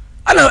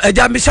ana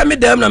eja me sha me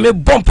dem na me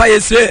bompa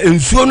yesre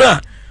ensuo no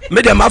a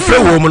me dem afre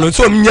wo mo no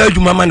so nya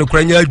adwuma ma ne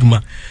kora nya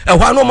adwuma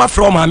ehwa no ma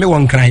fre o ma me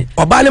won kran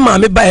oba ne ma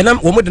me ba na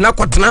wo mo de na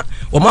kotena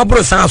wo ma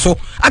bro san so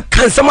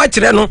aka nsem a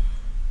kire no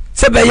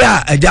se be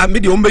ya eja me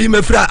de o mbeyi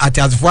mafira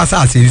atiasfo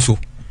asa ase so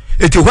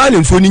eti hwa ne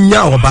mfo ni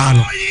nya oba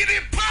no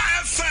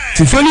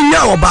tifo ni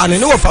nya oba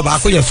ne wo fa ba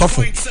ko ye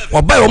sofo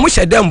oba wo mo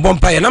hyedem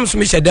bompa ye nam so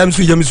me hyedem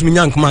so yem so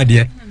nya nkoma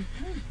de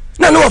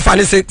na ne wo fa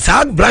ne se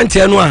sa branch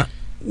no a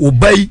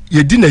obai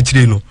ye di na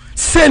kire no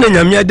se na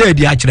nyamia da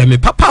di a kire me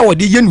papa wo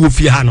de ye no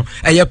ofie ha no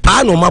eye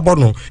pa no mabo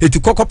no eti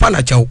kokopa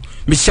na chew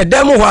me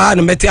hyedem ho ha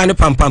no meti ane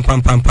pam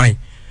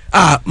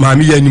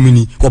maami ya nimu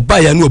ni oba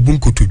ya no obun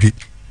kotodwe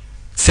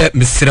se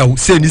mesrew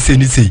se ni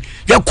se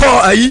ya ko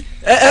ayi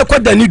ko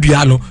da ni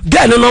dua no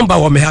ga ne number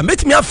wo me ha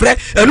metimi afre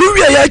enu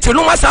wie ya chi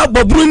no masa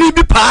bobru ni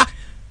bi pa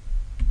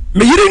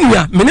me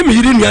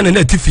yiri nua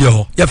na tifie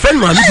ho ya friend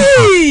maami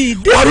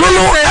di ono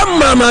no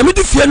emma maami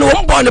di fie no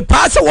wo mbo ne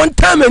pa se won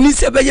time ani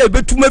se be ya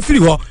betuma firi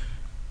ho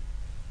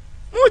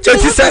mo je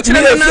ti se ni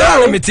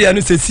e meti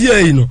anu se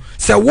sie yi no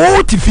se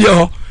wo tifie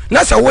ho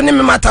na se wo ne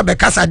me mata be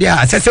kasa de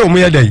a se o mo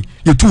yedai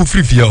ye tu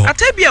free fie ho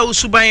atabia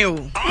usuban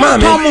o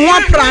mami tom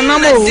ho pra na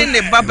mo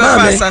ne baba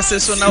pasa se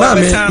so na wo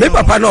beta me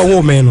papa no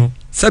wo me no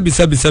sabi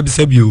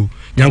o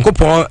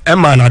nyankopon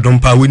ema na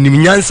dompa wonim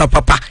nyansa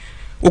papa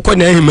ukọ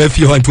na ehima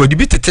fie ho anto odi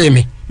bi tete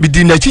me bi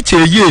di na chiche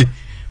ye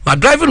ma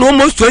driving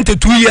almost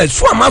 22 years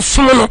so am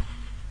asom no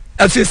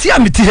asesi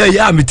amiti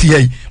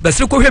hey be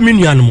se ko hwe me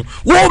nuanom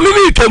wo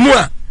mimi twemu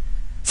a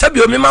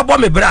sabi o me mabɔ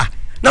me bra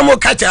na mo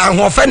ka cha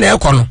ahofa na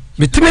ekɔ no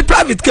metimi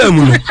private car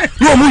mu no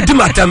no mo di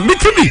matam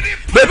metimi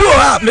baby o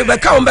ha me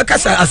beka o beka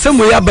sa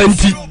asemu ya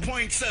banti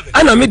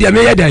ana me dia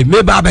me ya dai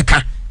me ba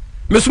beka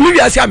me so me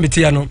wiase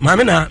amete no ma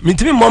me na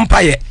metimi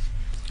mompaye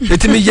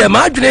etimi ye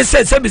ma adwene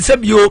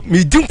sabi o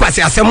me di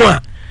nkwase asemu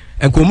a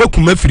enko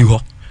makuma firi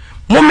ho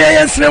mo me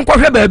ye nsene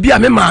nkɔhwɛ ba bi a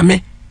me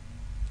maame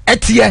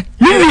etie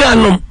me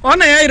nuanom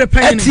ona ya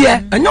European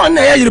etie anya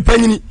ona ya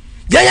European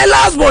ya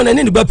last born and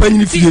in the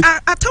bapani fie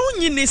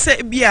atawunyi ni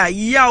se bia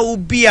ya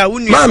obi a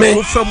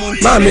wonu famu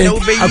mame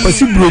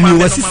akwasi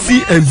broni wasi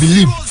see and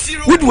believe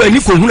would when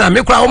you ko huna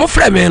me kra o mo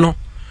frɛ me no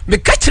me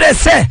ka kire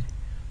se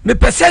me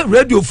pese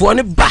radio fo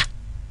ne ba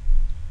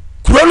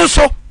kuro no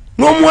so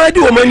no mo adi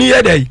o mani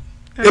ye dai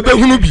e be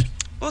hunu bi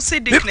o se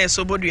dickness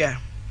obodua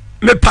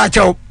me pa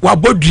cha wa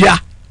bodua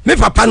me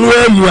papa no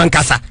amu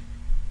ankasa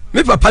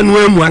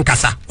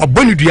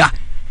waboni dua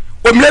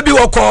omle bi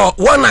woko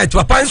one night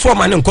papa nso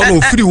ma ne nko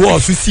no free wall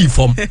so see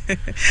form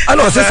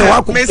ana o se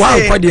wa ko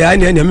de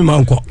ani me ma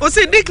nko o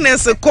se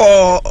dickness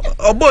ko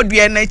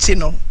obodua na chi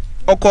no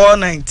all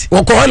night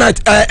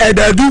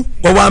edadu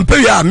o wa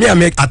mpe ya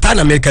me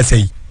atana me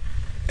kasai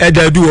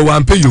edadu o wa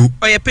mpe yo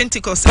o ye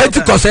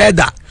Pentecost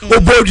eda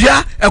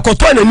obodua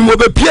ekoto na nim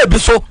obepie bi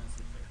so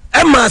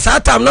Emma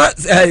satam na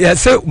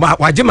se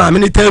waje ma me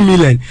 10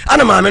 million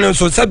ana ma me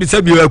nso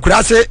sabi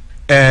akura se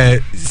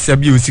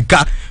sabi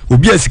osika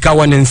obi asika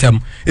won nsem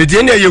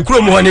edi na ye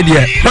kuro mo ne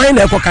de man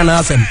na ekoka na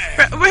asem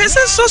we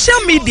say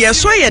social media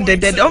so ye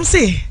dead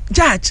say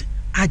judge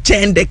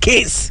agenda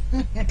case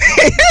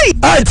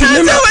ati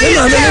me na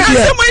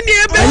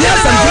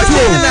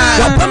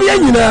wapam ye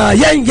nyina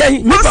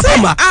yen me papa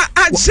ma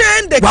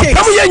agenda case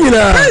wapam ye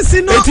nyina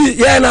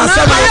eti ye na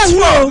asem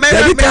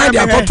debi kan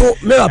dia koto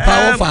me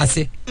papa wo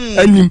faase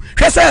anim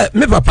hwese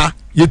me papa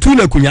ye tu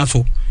na kunya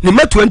so ni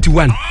ma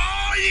 21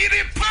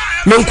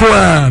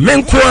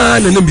 menkoa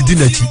na na bidi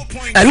nachi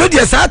eno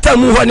de saata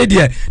mu ho ne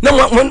de na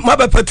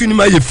mabapatu ni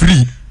ma ye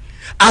free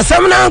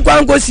asam na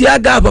nkwanko sia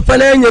ga papa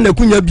na nya na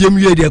kunya biem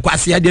wie de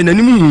kwase ade na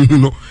nim hu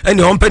no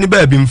ene on pani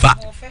ba bi mfa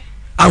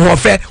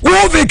ahofe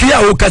wo veki ya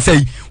wo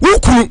kasai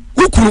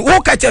wukuru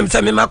wo ka chem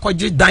se me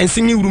makoje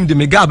dancing room de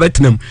me ga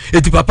batenam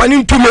eti papa ni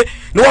ntume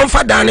na won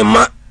fa dan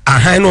ma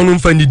ahan no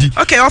mfa nidi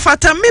okay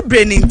ofata me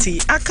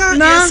brainti aka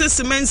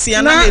yesesemensi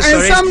ana me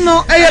sorry na ensam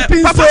no eye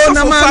pinso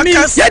na mami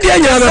ya de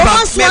anya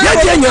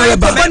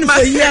ba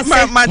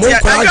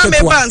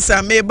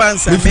aka me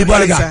bansa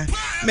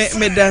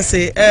me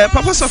dance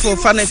papa sofo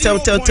fan tell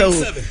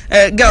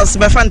girls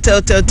be fan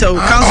tell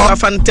council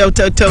fan tell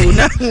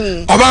na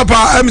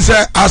obapa am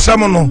say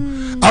asam no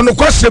anu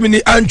kwasem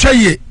ni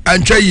antwaye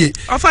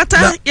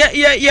ofata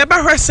ye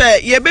ba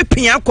hwese ye be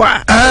pia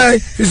kwa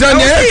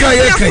izani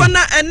ye kai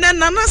na enne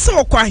na se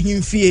okwa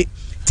himfie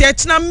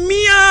tiachina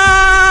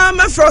mia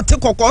me frote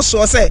kokko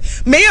so se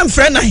me ye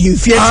mfre na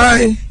himfie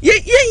ye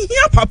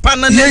hia papa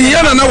na ye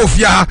hia na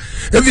ofia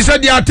efisa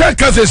dia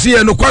attack sesi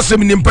ye no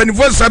kwasem ni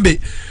mpanifo sabe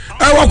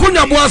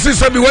wakunya boase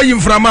sabe wayi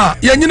mframa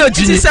ye nyina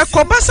chinyi se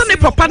kobasa ne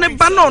papa ne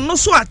ba no no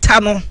so ata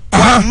no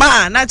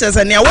ma na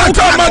chese ne wa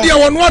ata ma dia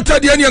won ata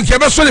dia ne nke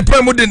be so le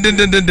pam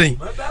den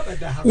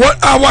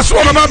waso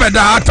ba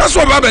beda ata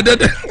so ba beda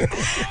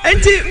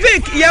enti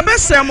Vic ye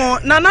besemo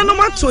nananom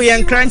ato ye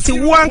nkranti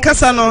wo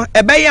ankasa no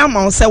ebe ya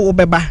ma se wo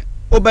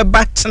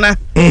beba tena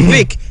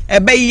Vic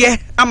ebe ye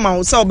ama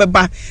wo se wo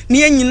beba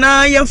ne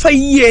nyina ye fa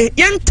yie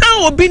ye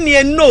ntan obi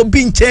ne no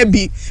obi nche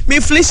bi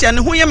me Felicia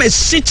ne ho ye ma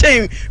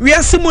hyechen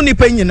wiase mu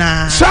nipa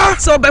nyina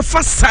so be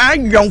fa sa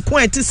yonko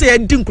enti se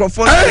edi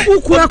nkrofo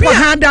ukura kwa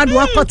hada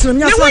do akotro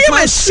nya so fa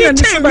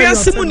hyechen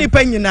wiase mu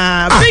nipa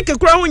nyina Vic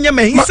kura ho ye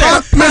ma hi se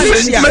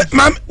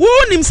wo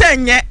nim se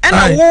nye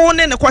ena wo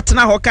ne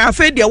kwotena ho ka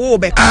fa de wo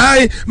be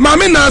ai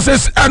mama na se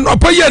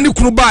opa ye ni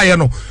kuru ba ye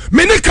no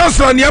me ni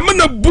kansel ne am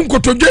na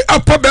bunkotodwe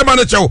apa be ma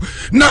no chew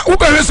na wo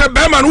be hwe se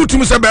be ma no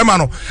utum se be ma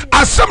no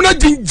asam na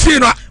jinji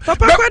no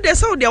papa kwa de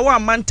so de wo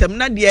amantem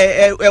na de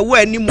ewo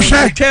animu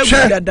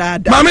twegu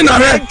dada mama na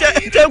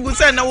twegu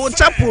se na wo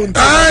chapo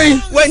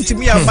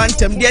wantimi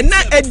amantem de na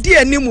edi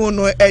animu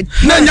no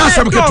na nya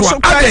asam ketwa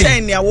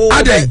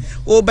adai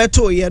wo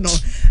beto ye no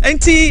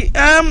enti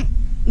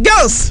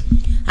girls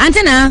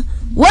antina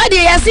wo de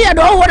yase ya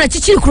do ho na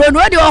chichi kuro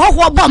no de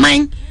ho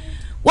boman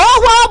wo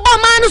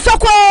boman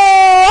soko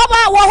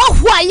wo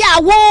ya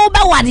wo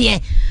ba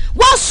wade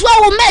wo so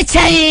wo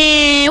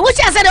meche wo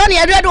cha se de on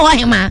ye do ho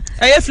hema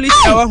aye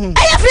Felicia wo hu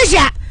aye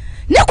Felicia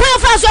ne kwa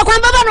fa so kwa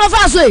baba no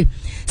fa so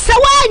se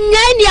wa nya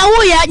ni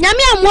awo ya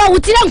nyame amu wo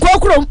tire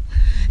nkokrom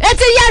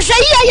eti ya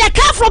hwe ya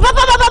kafro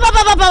papa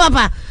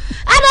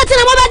ana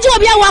tena mo baje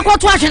obi awo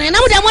akoto ahwene na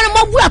mo de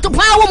mo bu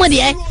atopa wo mo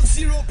de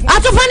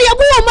atopa ne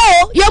yabu wo mo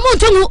ye mo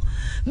ntungu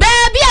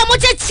baby a mo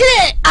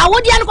chechire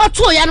awodi an ko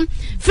to ya no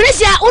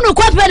Felicia unu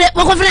ko pede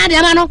mo ko fena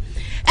de ma no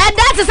e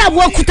that say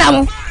wo kuta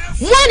mo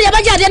ne ya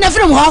baje de na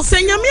frem ho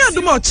se nyame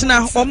adom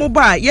ochina omo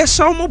ba ye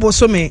sha omo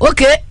bosome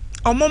okay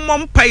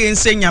omomom pa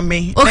yense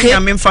nyame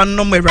nyame mfa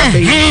no mewrabe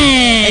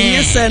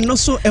enye se no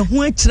so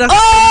ehu akira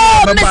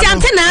oh me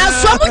siante na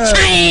so mu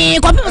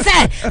chan kopim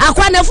se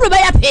akwa na furu be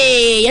ya pe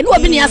ye no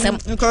obi ni asem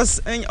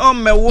because o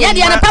mewo ye de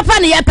na papa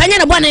ne ye panye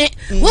ne bone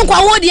wo kwa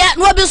wo de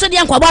na obi so de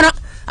nkwa bono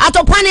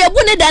atopa na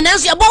ebu ne da na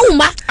so ye bo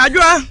huma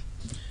adwa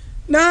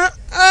na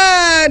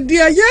de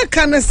ye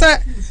kan se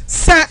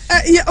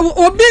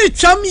obi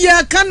twam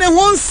ye kan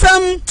ho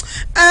nsam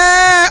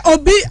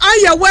obi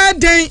aya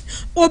wedding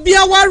obi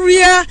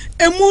awaria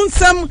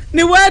emunsam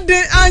ne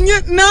wedding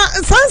anye na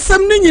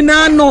sansam ni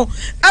nyina no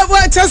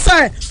awa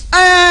chese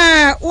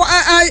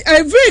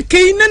every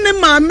kin ne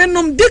maame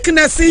nom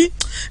dicknessy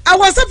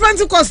awa se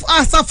Pentecost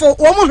asafo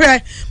wo mo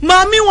hwe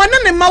maame wona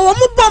ne ma wo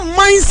mo bom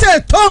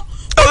mindset to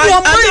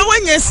wo man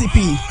wanya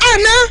sipi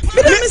ana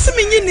me se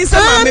me nyini se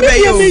maame be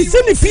yo me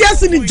se ni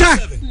fiase ni ja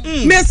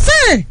me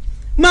se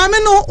maame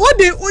no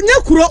odi onye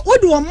kuro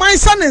odi o man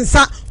sa ne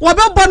nsa wo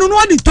be bɔ no no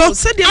odi to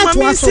se de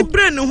maame si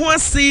brain ho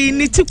asi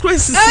ni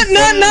tikresi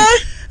na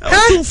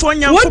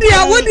wodi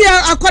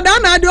akoda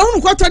na ade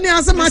ohun kwato ni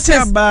asema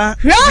chess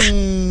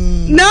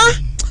na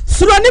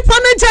suro nipa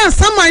na ja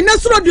sama na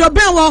suro de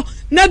oben wo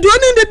na de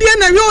oni de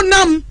na we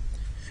nam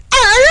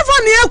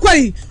ayefo ne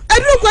yakwai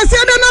adu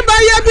kwase de na ba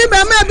ya bi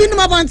ba ma bi no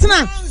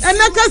mabantena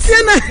enaka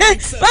sie na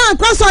ba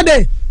kwaso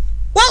de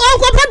won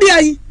kopa de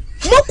ai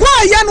mo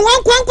kwa ya no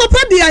won kopa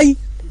de ai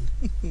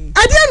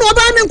ade na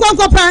oba ne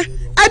kopa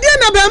ade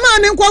na ba ma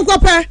ne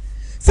kopa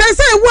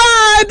sese wa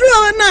adu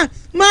na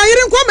ma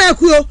yiri nkoma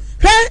akuo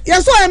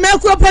yeso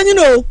emekuo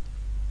panyino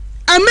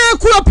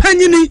emekuo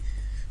panyini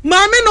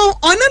maame no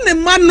one ne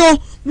ma no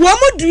wo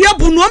mu dua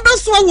bu no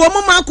beso wo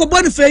mu ma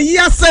akobɔ ne fa yi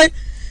ase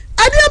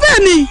ade ba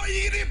ni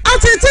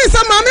atete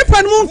sa maame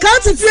panu nka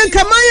atefie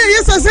nkama ye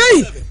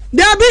yesasei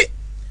dabi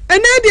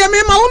ene dia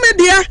me ma wo me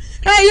dia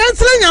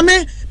yentre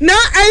nyame na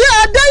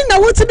adai na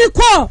wotimi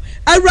kɔ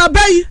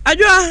awurabai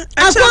adwa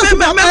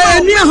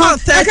ni ho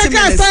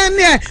akaka san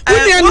ne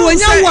woni no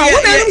onyawo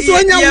woni no so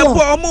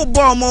onyawo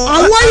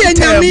awo ye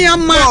nyame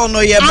ama awo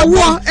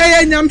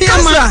nyame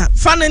ama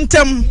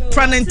fanentem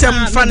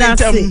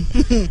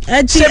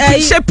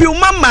shepi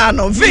mama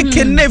no Vic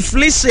ne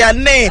Felicia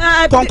ne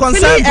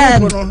konkonsa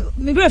no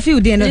me be feel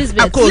dey no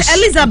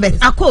Elizabeth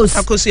akos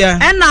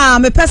na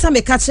me person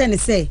me catch ne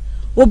say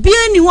obi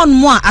ani won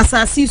mo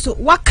asasi so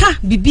waka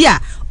bibia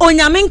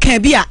onyame nka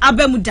bia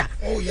abamuda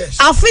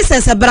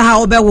afise se bra ha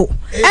obewo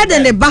ede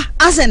ne ba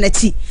ase na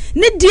ti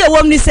ne die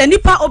wom ni se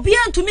nipa obi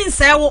antumi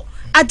nse wo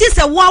ade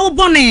se wo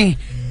bone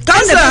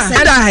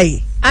kansa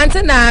dai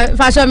antina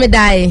fashion me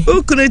dai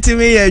ukuniti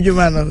me ye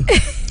adwuma no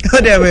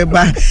o de we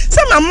ba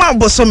se mama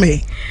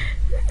bosome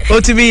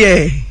o ti bi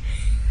ye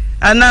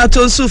ana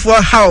to su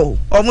for how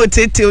omo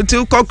tete o ti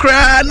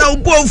kokra na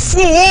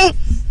obofu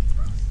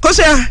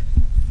kosia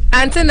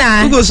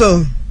antina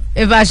ugoso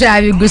if I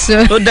shall be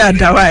guso o da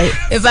why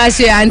if I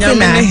shall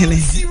antina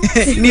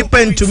ni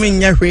pentumi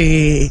nya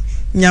hwe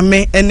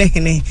nyame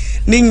enehene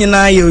ni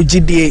nyina ye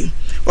ogidie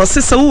o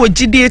sese wo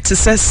ogidie te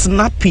se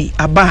snappy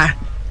aba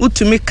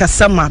utumi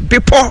kasama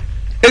bepo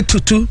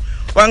etutu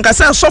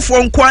wankasa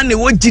sofo nko na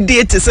wo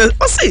gidie te se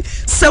o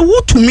se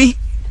wotumi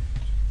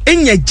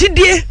enya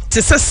gidie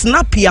te se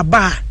snappy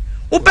aba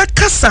wo be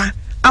kasa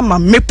ama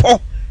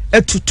mepo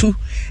etutu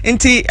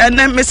nti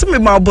ena meseme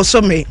ma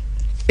obosome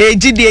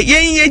ejidie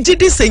ye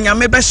jidi se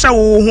nyame be hya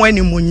wo ho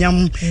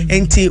animonyam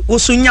enti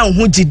woso nya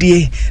ho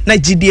jidie na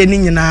jidie ni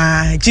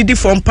nyina jidi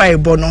fo mpa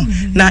ebo no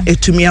na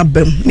etumi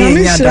abam na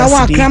nya da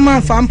wa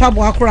kama fa mpa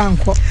bo akora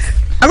anko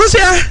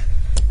agosia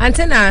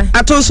antina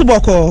atonsu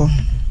boko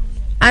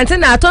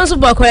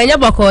enya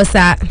boko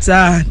sa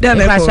de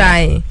na ko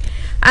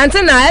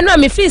antina eno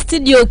me fi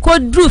studio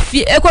kodru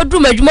fi ekodru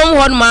madwuma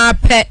ho no ma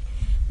pe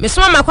me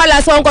soma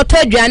makwala so nko to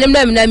aduane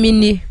na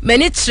mini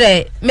mani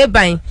tre me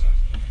ban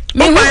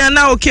mi hu ya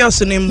na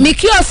okios nim mi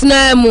kios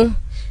na mu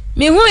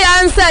mi hu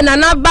ya nsa na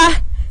naba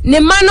ne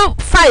mano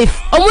 5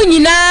 omu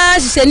nyina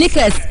hye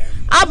nickers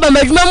aba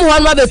madwuma mu ho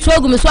no abetu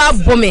agu me so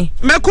abome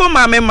meko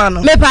ma me ma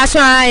no me pa so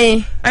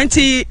ai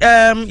anti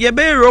ye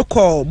be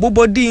roko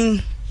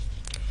bobodin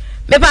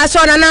me pa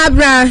so na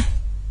abra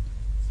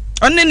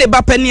onne ne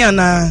bapani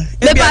ana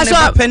me pa so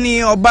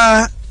bapani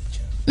oba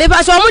me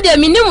pa so mu de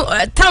minim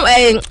tam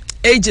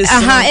ages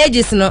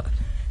ages no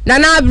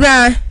na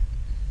abra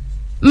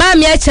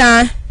mami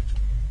echa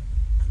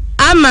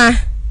ama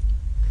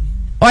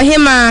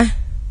ohima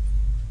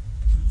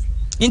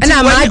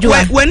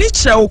ina when it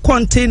show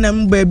container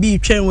mba bi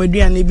twen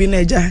waduane bi na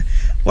eja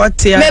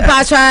what ya me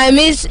pa try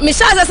me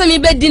sha say me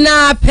be di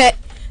na pe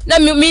na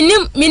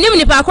minim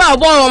ni pa kwa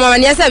obo mama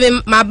ne say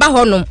me ma ba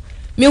honom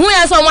me hu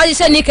ya so mo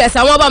hye nickers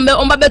awon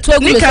ba be to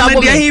agu me so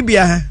abo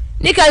me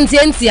nika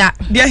ntientia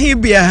dia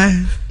hibia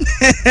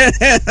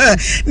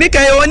nika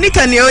yo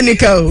nika ne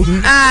onika o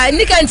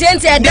nika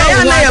ntientia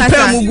dia na ya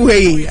pam gu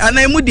he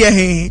ana mu dia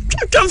he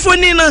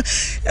twamfoni na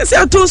se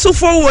atonso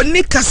fo wo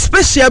nika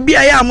special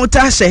bia ya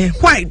amota hye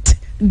white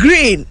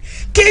green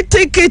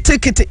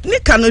kete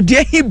nika no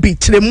dia hibi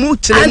tremu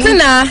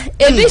antina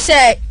ebi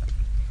hye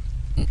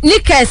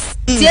nikas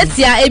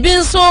tietia ebi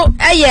nso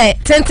eye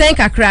tenten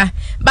kakra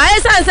ba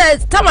yesa say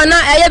tama na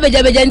eye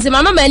beje nti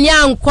mama mani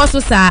anko so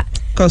sa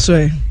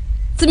koso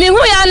ti mi hu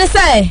ya ne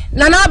say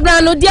na na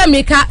abran no di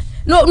America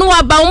no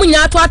waba wo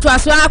nya to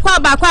aso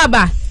akwaba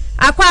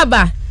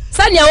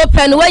sanya wo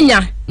pen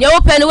wanya nya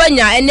wo pen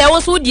wanya ene wo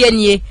so die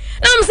nie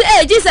na me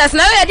say Jesus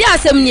na we di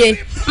asem nie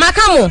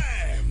makamo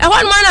e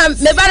hon ma na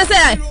me ba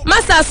say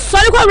master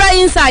sorry ko right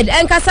inside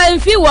en kasa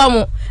mfi wo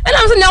mo and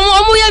I'm saying, I'm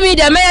going to be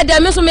there. May I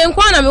miss me and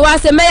Kwana? Me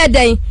was a mayor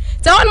day.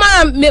 So one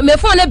man, me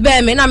phone a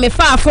bear me, and I'm a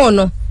far phone.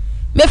 Me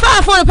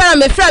far phone,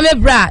 me from me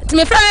bra. To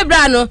me from me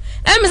bra, no.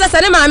 And Mr.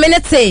 Sanema,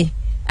 minute say.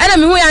 And I'm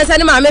who I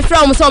send my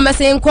from so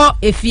messing call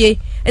if ye.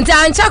 Until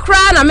I'm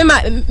chakra, and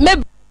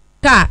me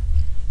car.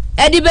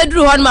 Eddie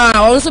bedroom on my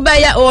also by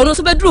ya, or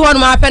also bedroom on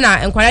my penna,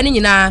 and quarantine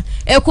in a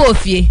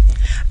coffee.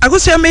 I go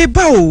say, me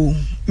bow,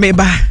 me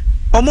ba.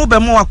 Or more by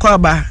more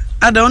quaba.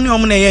 I don't know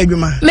when I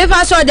me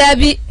pass or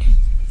Debbie.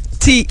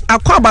 Ti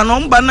akwaba no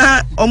mba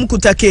na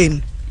omkuta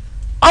ken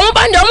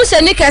omba ndi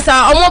omse ni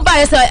kesa omoba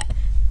ese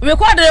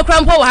record the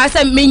crampo wa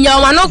se menya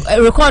oma no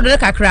record the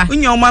kakra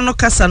unya oma no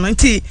kasa no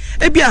nti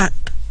ebia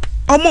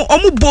omo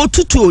bo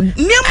tutu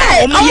niam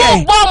omo ye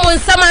omo bo mo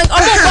nsam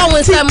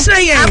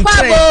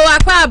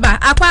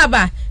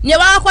akwaba nye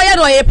wa akoye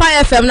no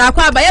Oyerepa FM na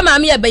akwaba ye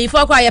maame ye bayifo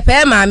akwa ye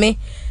pe maame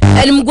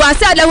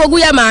elimguase ada hogu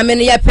ye maame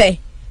no ye pe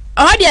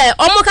o de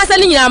omo kasa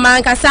ni nyina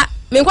man kasa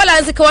me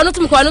nkola nse kwa no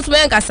tum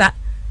en kasa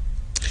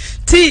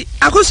ti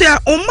akosia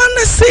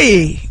umana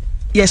say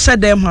yesha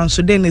dem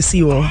hanso den na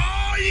si wo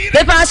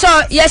be pa so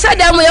yesha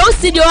dem ye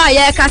studio a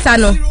ye kasa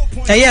no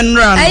eye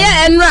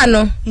enra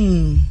no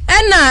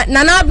ena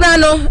nana abra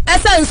no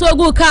esa nso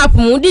ogu cap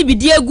mu di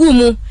bidie egu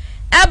mu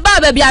eba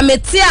ba bia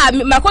mete a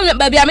makonwa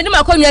ba bia me di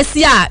makonwa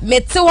si a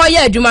mete wo ye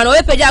adwuma no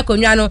we pagya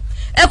akonwa no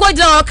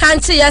ekogina o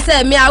kanche ye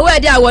se me a we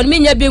di awon me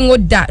nya bi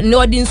ngoda ne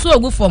odi nso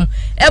ogu fom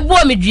ebo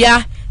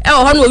omedua e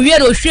ho no wie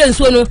no hwe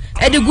nso no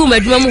e de gu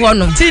madwuma mu ho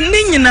no ti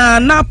ni nyina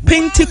na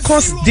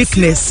Pentecost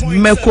Dickness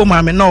meko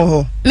maame no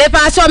ho me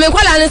pa so me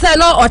kwala ne se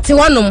no ote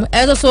wonom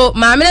e so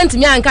maame ne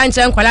ntimi anka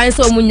nche nkwala ne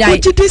se omunyai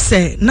ojidi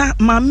se na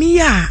maame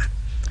ya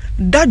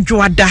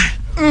dadwoada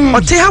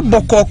ote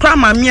aboko kra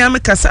maame ya me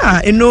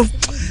kasa eno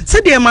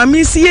se de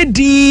maame si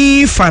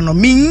edi fa no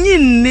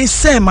minyin ne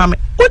se maame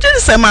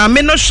ojidi se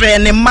maame no hwe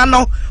ne ma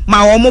no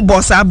ma wo mo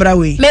boss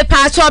abrawe me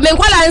pa so me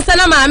kwala ne se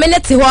na maame ne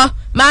te ho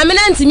maame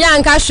na ntimi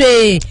anka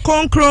hwe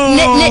konkro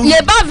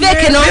ne ba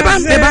veke no me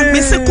ba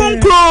me se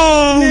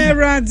konkro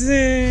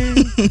merade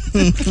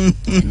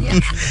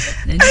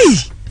ai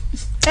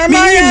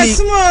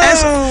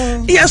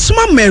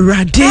Yesuma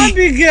merade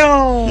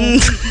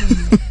Abigail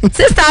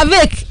Sister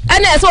Vic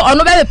ene so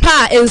ono be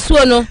pa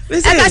ensuo no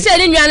e ka hye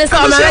ni nwane so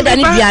ono rada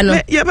ni bia no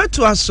ye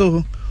beto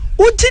aso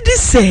ugidi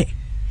se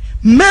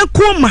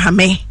meko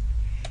maame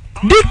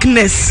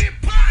Dickness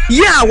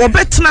ya wo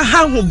betna ha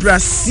ho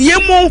brasie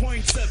mu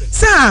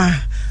sa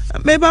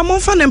meba mo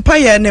fa ne mpa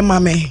ye ne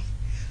mame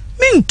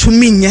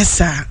mentumi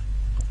nyesa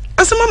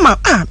asema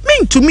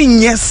mentumi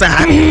nyesa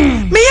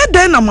me ye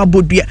dan na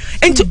mabodua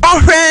enti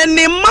ohwe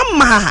ne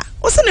mama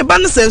o se ne ba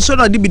ne senso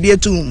na de bidie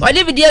tum o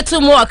de bidie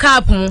tum o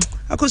cap mu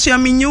akosia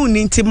menyu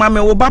ni nti mame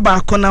wo baba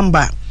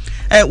akonamba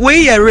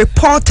we ye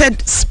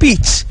reported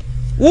speech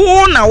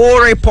wo na wo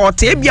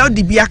report e bia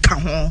de bia ka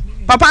ho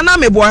papa na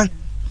meboa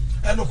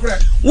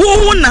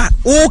wo na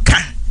wo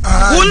ka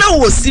Una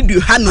was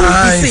studio Hano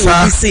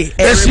say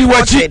esi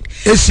wachi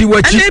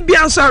and be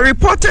answer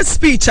reported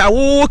speech a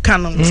wo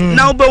canon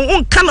now but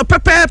one cano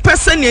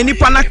person ni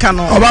pana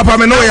canon obapa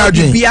me no ya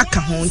dwen bia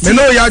ka ho me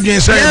no ya dwen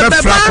say be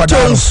fra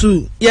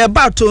kwadansu ye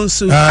ba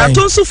tonsu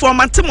atonsu for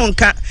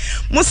matemonka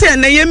mo say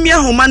na ye mia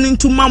homa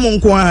ntu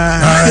mamonko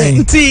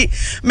nti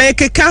me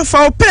keka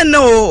fa open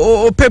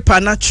o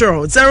paper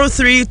natural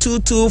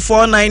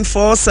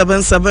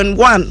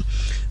 0322494771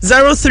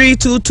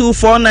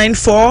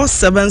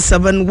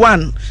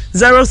 0322494771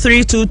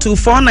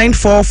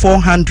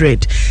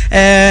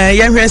 0322494400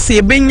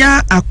 yehwese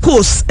benya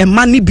akos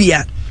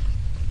emanibia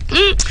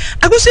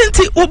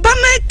agosenti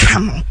obane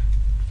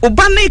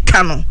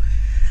kano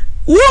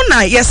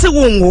wona yese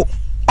wonwo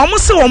omo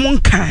se omo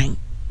nkan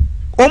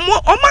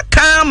omo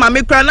kan ma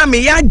mekra na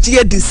me ya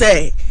gie di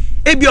se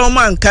ebi omo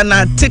anka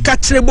na tika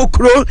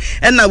kirebokro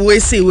na we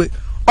se we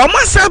omo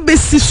sa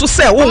besi so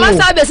se wo omo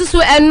sa besi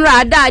so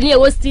enra da na e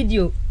wo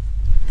studio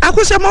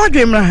akwese ma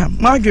odwemra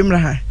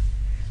ha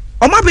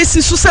oma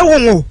besi so se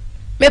wonwo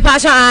me pa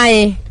sha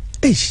ai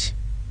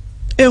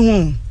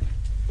ehu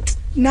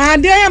na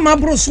ade ya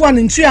mabro so an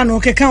ntua no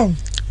keka ho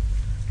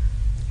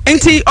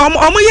enti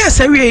omo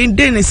yes awie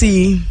dey na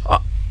si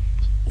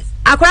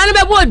akwara no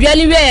bebo odua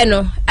ni wie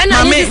no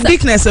na me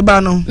Dickness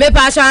ba no me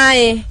pa sha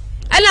ai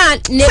na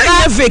ne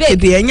ba fake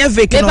de enya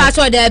fake no me pa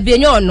sha da bi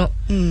enyo no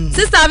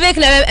sister fake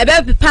na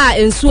ebe pa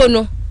ensuo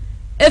no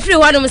efiri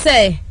ho no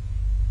say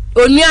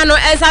onua no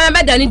esa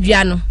be da ni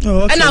dua no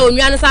na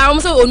onua no sa o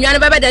so onua no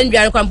be da ni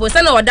dua no kwampo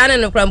se na odane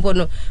no kwampo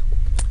no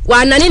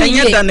wa nani ni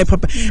ye da ne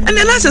papa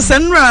ene la se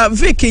senra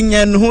veke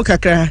nya no ho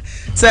kakra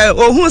se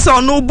ohun se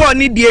ono bo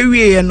ni de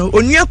awie no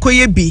onua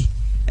koye bi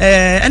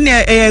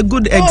ene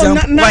good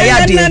example wa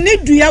ya de na ni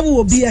dua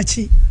wo bi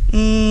achi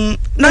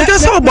Na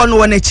just so born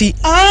one echi.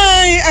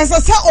 Ai,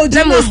 asasa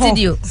ojina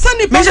studio.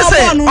 Sani pa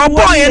born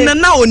obo yen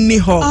na oni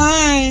ho.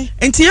 Ai.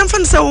 Enti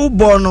yemfa se wo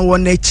born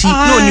one echi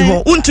na oni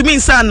ho. Untumi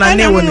nsa na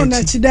ne one echi. Na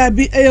echi da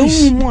bi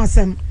ehu mu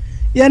asem.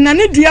 Ye na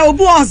ne dua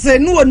obo ose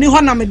na oni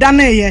ho na meda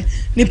na ye.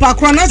 Nipa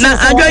kro na na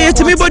adwa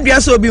yetimi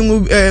bodua so obi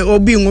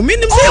ngu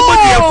minim se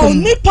bodua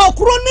kum. Nipa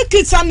kro ne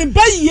kita ne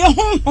baye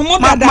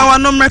honhom dada. Ma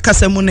wanom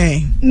rekasamu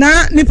ne.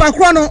 Na nipa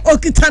kro no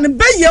okita ne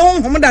baye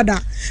honhom dada.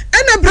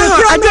 Ena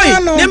brekro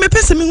no ye me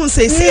pese me hu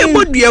say se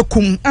yebodua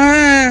kum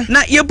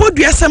na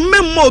yebodua se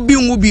memma obi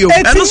nwu bio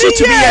eno so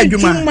to bi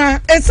adwuma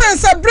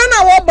esansa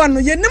brena wo ba no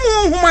ye nim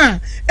honhom a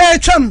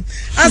etwam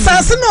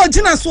asase na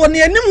ogina so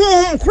ne nim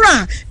honhom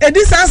kra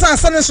edi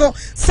sansa ne so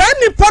sa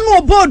nipa no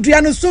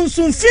obodua no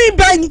sunsun fi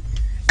ban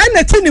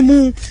ena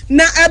tinimu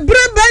na ebre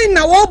ban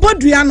na wo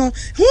bodua no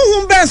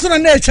honhom ben so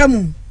na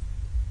etwam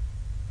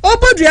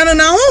Obodua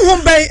na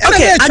honhom bai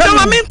okay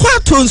adoma men kwa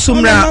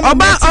tonsumra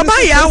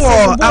oba ya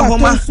wo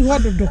ahoma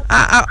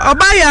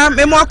oba ya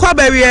me mo akwa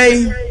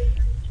bawie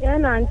ya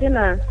na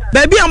antina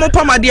baby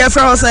amopamade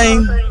afra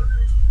hosan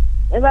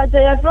e ba je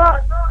ya fro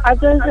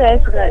atonso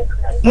express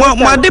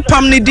mo de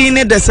pam ni din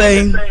ne de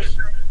sen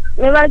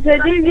me ba je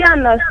di bi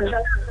anaso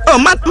oh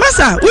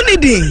masa uni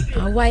din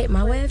my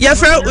wife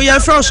ya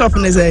fro shop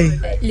ne say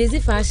lazy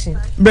fashion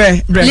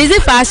bre lazy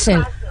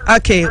fashion.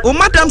 Okay, o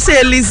madam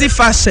say lazy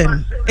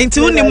fashion.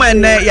 Into uni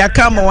man ya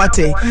kama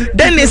wate.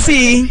 Then you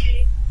see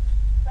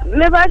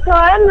me ba to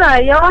na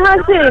ya wa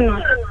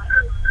sin.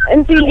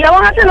 Inti ya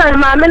wa na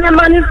ma me na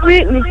mani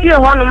free ni fi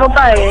ho no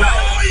mobile.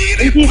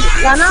 Inti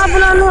na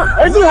abuna no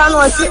edi ha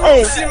no si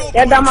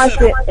ya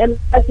damase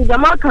esi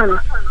damakan.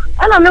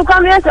 Ana me kwa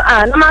me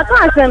na ma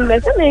ka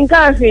sembe se me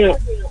nka fi.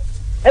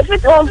 If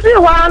it on free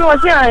one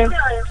was here,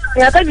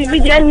 ya ka bibi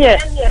jenye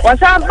wa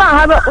sa ba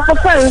ha ba ko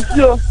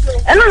fansuo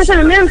e na se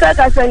me mfa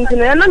ka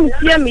sentino e na me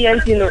tie me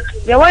yantino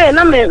ye wa ye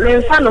na me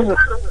mfa no ho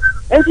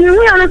enti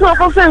hu ya no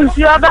ko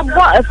fansuo aba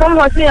bo e fom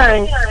ho se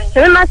yan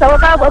se me ma sa wo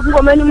ka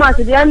ko mani ma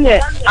se dia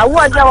ne awu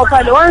aja wo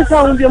pa le wan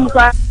sa hu bi mu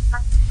ka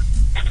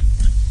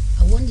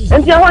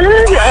enti ho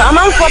ni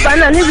aman fo ba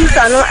na ni bi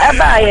sa no e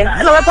ba ye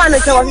e na we pa na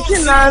se wa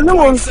se na no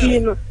won fi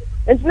no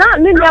enti na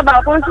ni dia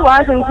ba ko so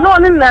wa se no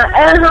ni na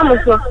e ha mo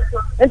so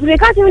enti me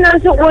ka ti mi na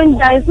so won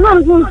dance no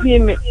mo fi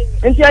me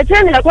enti a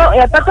chen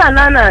ya papa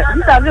nana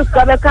disabi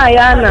ko be kan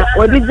ya na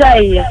odi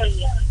jai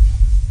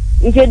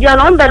enti dia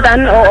no be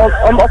dan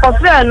o ko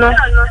fe no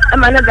e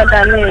ma na be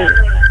dan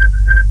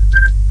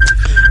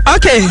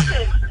okay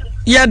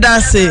ya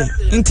da se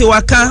enti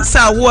waka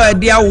sa wo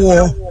adi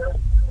awo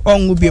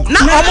ongu bi na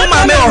omo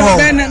ma me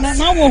oho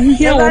na wo hu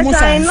hia wo mo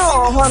sa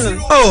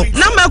oh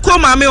na ma ko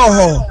ma me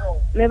oho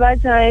me ba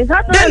chai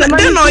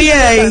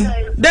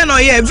den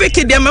oye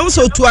Vicky de me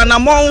so tu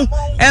anamon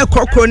e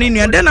krokro ni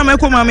nua den na me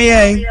ko ma me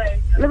ye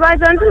me ba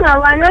jantu na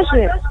wa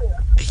nyoshe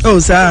oh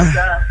sir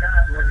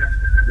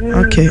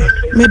okay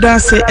me da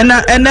say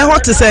and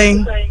what to say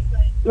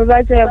me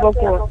ba chai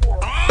boko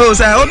oh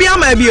sir obi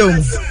ama bi o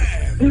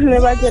me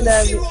ba chai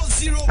da bi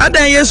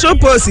adan ye so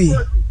posi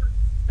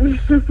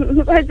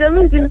me ba chai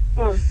mi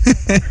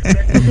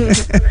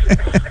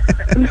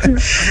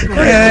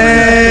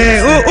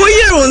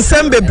oye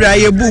onsem bebra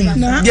ye bum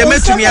ye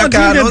metumi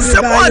aka no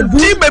onsem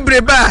odi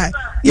bebre ba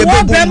ye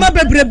bebum wo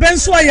be bebre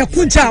nso ye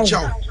kunjaw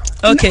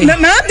okay na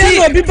de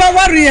obi ba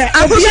ware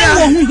obi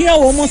wo hu hia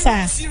wo mo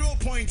sa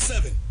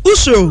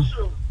usro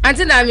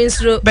anti na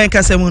minstro ben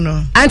kasemu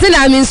no anti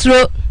na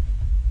minstro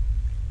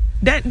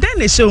then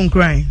they show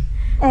crying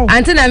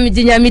anti na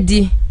midinya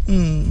midi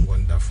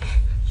wonderful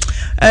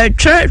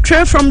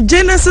try from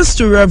Genesis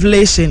to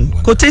Revelation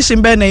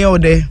quotation ben na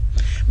there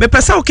me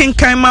pesa o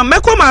kenkan ma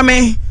meko ma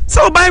me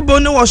so Bible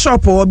no wo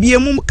shop o bie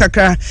mu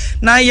kakra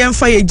na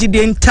yemfa ye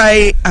gide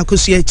ntai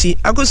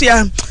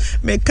akosia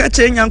me ka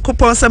che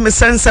nyankopon se me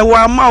sense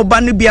wa ma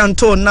oba no bia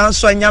nto na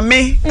so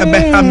nyame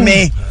ebeha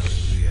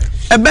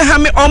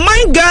me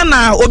oman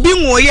Ghana obi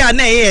nwoye a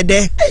na ye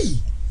de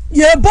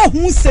ye bo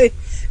hu se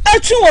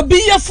etu obi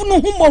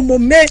yefunu hu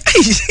momome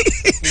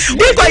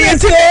we go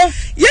yete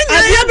ye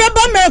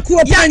beba me ku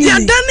opanyi ya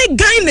dane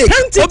Ghana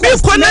obi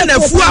ko na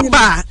nafu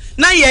aba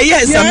na ye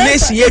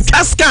examination ye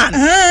scan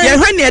ye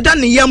hwe ne da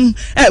ne yam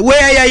we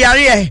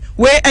yare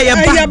we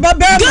ba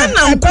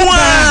Ghana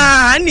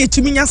kwa na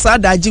etumi nya sa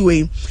daji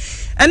we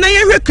ena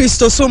ye hwe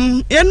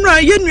Kristosom ye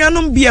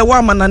nuanom bia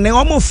wa manane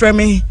omo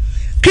freme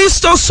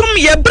Kristosom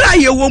ye bra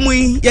ye wo mu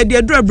ye de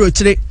adura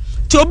brochire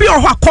ti obi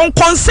ohwa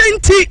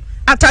consenti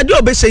atade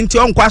obesenti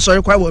onkwa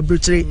sori kwa wo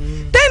brochire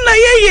then na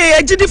ye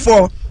agidi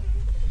for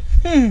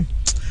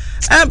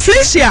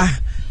Felicia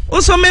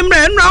also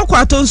memre nra akwa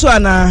atonso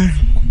ana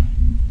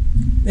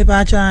me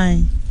ba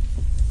try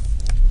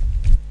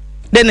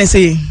then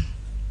say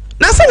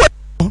na say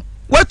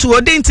what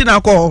odenti na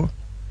call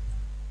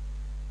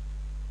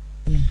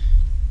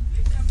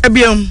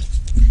ebiom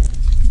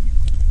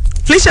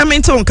Felicia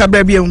mento on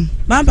kabrabiom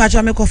ma ba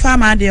try me ko fa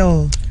ma de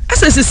o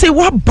asese say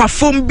what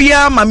bafom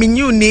bia ma me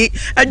nyu ni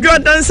adwo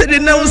danse de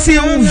na usi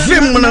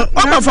vim no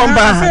o bafom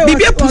ba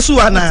bibia pusu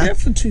ana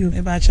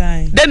me ba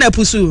try then na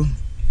pusu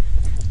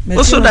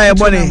Also die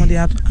body.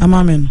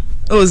 Amamen.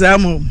 Oh,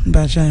 Zamu.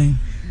 Bachai.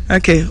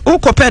 Okay. Who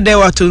compare there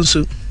what to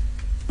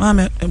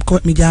Mama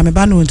me jam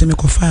ba no nteme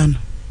kofan.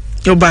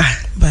 Yo ba.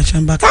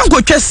 Bachai ba. Wan go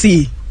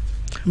twesi.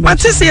 But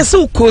say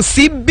so ko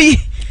si bi.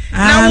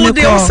 Na wo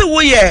de wo se wo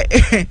ye.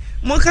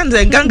 Mo kan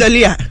de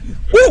gangalia.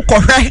 Wo ko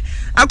hwe.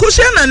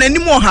 Akohye na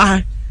nanim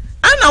ha.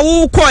 Ana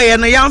wo ko ye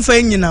no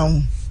yamfa nyina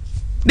wo.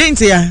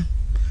 Denti ya.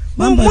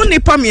 Mo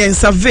nipa me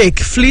ensa Vic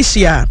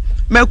Felicia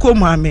meko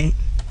mame.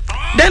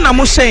 Then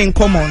I'm saying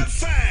common.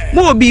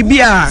 Mo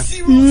bibia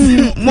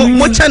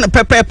mo chana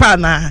pepepa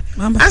na.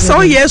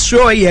 Asa yes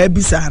sure ye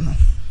bisa no.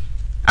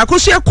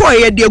 Akohye ko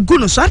ye de gu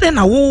no so ade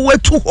na wo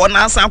wetu ho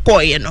na asa ko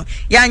ye no.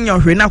 Ya nya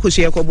hwe na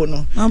akohye ko bo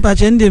no. Mamba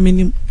che ndem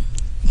minim.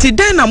 Ti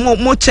den na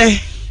mo che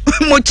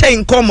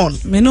in common.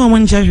 Me no mo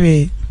ncha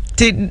hwe.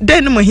 Ti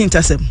den mo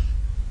hintasem.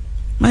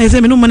 Ma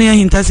ese me no mo na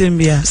hintasem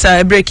bia.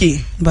 Sa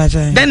breaki.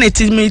 Baja. Den it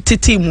me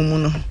titi mumu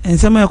no.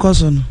 Ensem e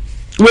koso no.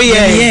 We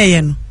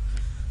ye no.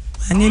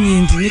 Ani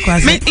ni ndi ni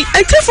kwase. Me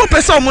I take for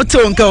person mo to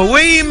nka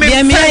we me.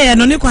 Bia me ye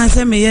no ni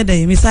kwase me ye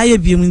dai me sa ye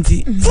biem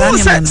nti.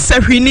 Sa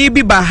hwini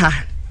bi ba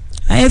ha.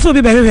 Aye so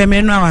bi ba hwehwe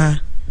me no wa.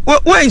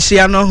 Wo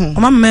enhia no ho. O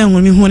mama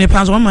ehun mi hu ni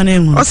pa so mama na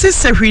ehun. O se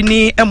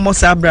sahwini emmo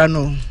sabra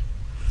no.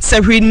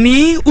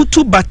 Sahwini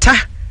utu bata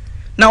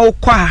na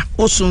okwa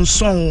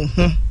osunson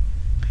ho.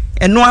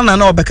 Eno ana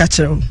na obeka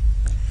kire.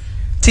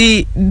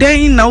 Ti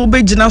den na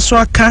obegina so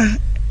aka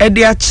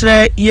ede a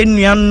kire ye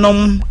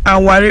nuanom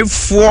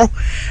awarefo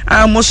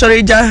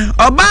amosoreja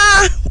oba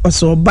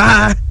oso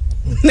oba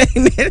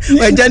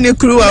wajani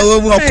kuru wa wo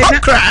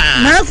okokra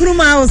na kuru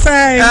ma o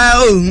sai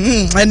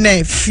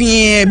ene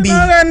fie bi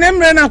na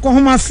nemre na ko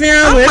homa fie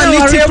we na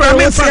wari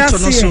e fanto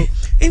no so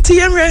nti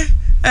yemre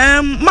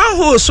ma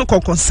ho so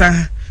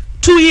kokonsa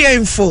 2 year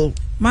in full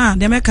ma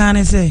de me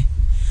kan say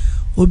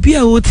obi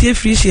a wo tie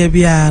free share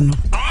bia no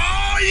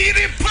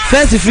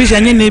first free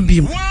share nye na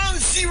biem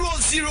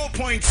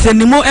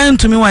senimo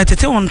entumi wa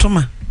tete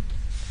wontoma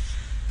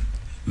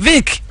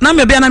Vic na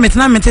me bia na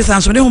metena mete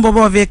sanso de hu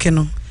bobo Vic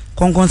no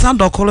konkonsa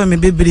dokolo me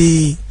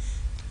bebre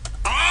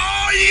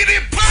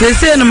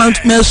sese no ma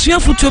sua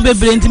futuo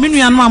bebre ntimi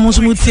nua no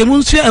amonso mu tie mu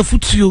nsua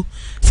afutuo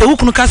se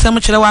wukunu kasa mo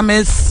kire wa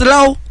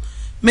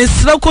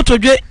mesraw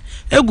kotodwe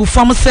egu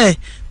fam se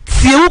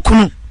tie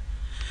wukunu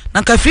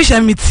na ka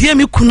fisha me tie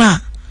me kuna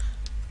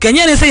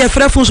kenye ne se ye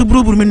frefo so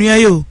buruburu me nua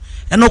yo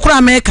enokura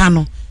America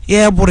no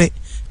ye bore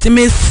ti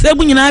me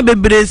sebu nyina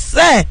bebre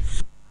se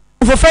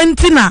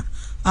fofentina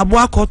abo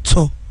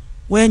akoto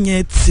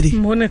wenye tiri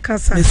mone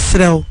kasa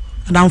mesraw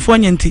adamfo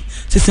nyenti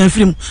sisen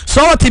film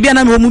so what bia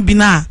na me mu bi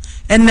na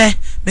enne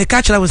me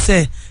ka kira wo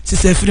se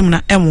sisen film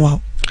na emwa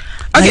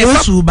okay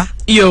yesuba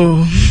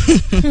yo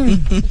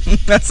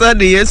that's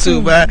the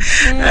yesuba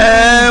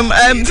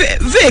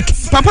Vic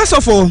papa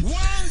sofo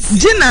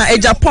Gina e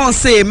Japan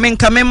say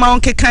menka mema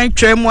onke kan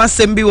twem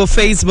asembi wo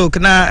Facebook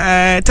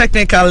na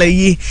technically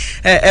yi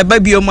e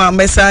babio ma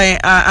mesa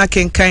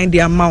akenkan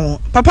dia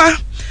mawo papa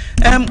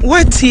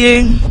what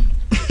ye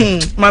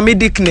mami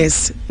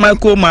Dickness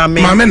Michael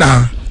mami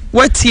na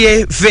what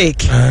ye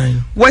Vic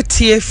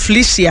what ye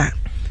Felicia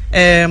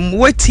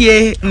what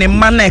ye ne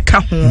mana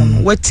ka ho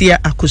what ye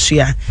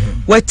akosua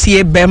what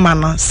ye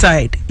bema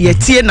side ye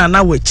tie na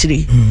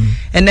wachiri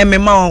ene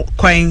mema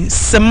kwan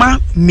sema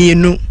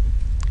mienu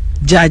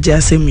jaja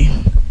asemi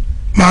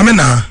maame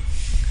na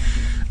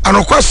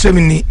anokwa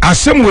asemi ni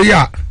asem wo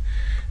ya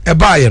e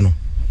baaye no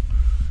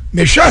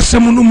mehwe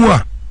asem no mu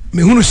a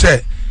mehunu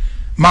se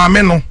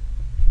maame no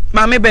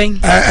maame ben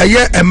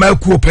eye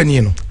emaku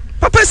opani no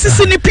papa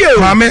sisi ni pio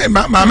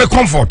maame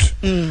comfort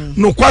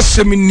no kwa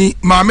asem ni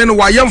maame no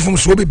wayemfom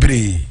so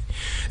bebre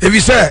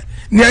ebi se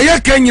ne aye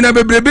kan nyina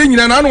bebrebe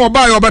nyina na no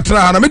obaaye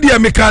obetra na me dia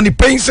mekani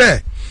pen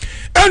se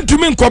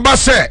entumi nkoba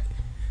se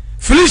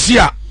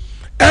Felicia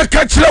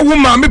eka kire wo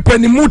maame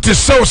panimu te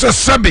sew se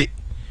sebe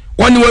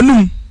woni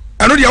wanum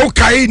eno dia wo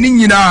kai ni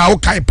nyina wo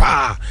kai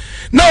pa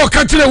na wo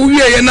ka kire wo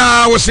wiye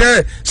na wo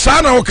se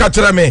sa na wo ka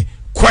kire me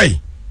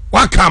kwai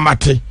wa ka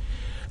mate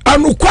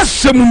anu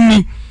kwasem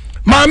ni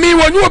maame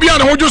woni obi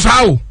ana hojo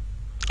sa o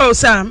oh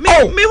sir me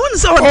hun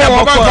se o da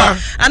boko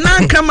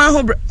ana kama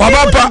ho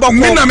baba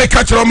me na me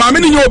ka kire maame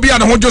ni obi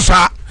ana hojo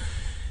sa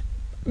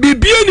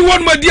bibie ni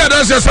won ma dia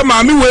da se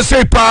maame we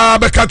se pa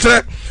be ka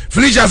kire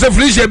Felicia se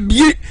Felicia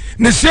bi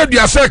ne se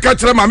dua se ka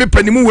kire maame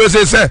panimu we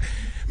se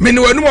me ni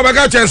wanu mo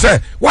baka chen se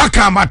wa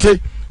ka mate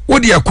wo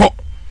de ekọ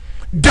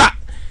da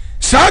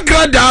sa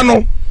grada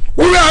no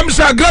wo am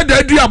sa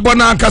grada dua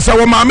bona ankasa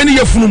wo maame ne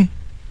yefunum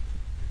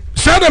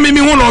se da me mi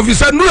hu no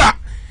ofisa nura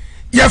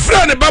ye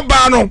fra ne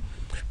baba no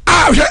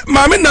a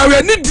maame na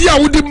we ni dia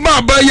wo di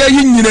ma ba ya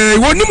yi nyina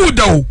woni mu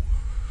da o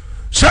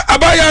se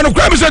abaya no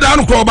kra me se da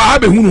no kra ba ha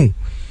be hunu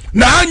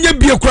na anya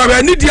bie kra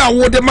ba ni dia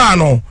wo de ma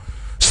no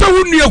se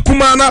wonu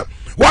akuma na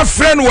wa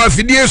frɛ no wa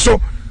fidie so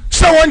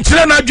se won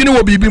kire na adwene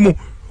wo bibi mu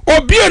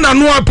obie na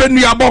no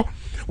apanu abo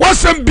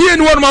wasam bie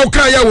ni wonu ma wo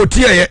kan ya wo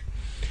tieye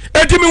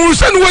etimi hu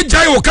se no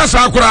wajai wo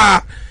kasa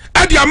akura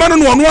ade amano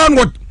no ono an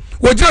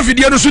wo gina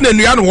fidie no so na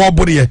nua no wo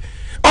bore ye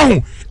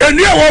ohun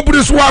enua wo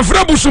bore so wa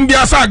frɛ busum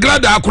bia sa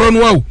glada akura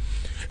no awu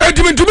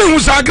Edimintumi hu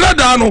sa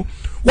agrada no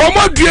wo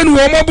mo due no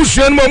wo mo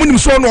busua no mo nim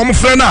so no mo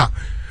frɛ na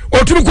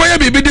otumi koye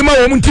bibi di ma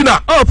wo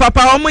ntina oh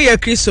papa wo ye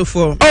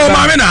Christopher oh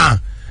mama na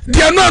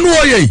dia no anu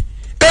oye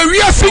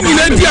ewia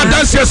finyina di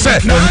adanse se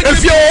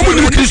efia wo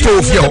mu nim Kristo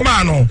ofia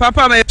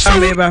papa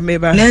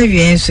meba na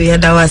wie nso ye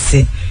da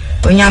wase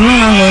onyame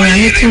wango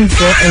onyame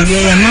tumfo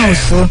ewie ya ma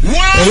oso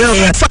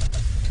eyo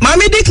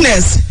mami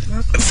Dickness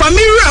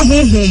family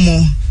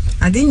ahunhumo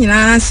ade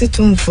nyina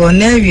setumfo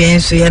na wie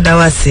nso ye da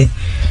wase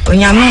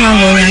onyame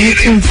wango onyame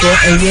tumfo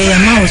ewie ya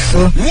ma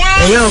oso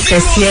eyo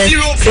kese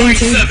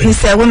senti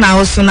nse wo na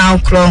oso na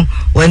okro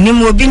wani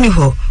mo bi ni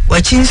ho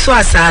wachinso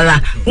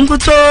asala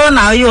nkuto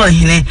na oyo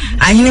ohene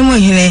ahene mo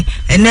hene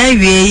na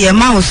wie ye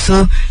ma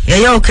oso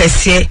ye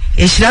kese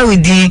ehira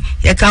udi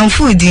ye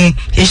kanfu udi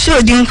ye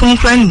shodi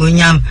nkunkran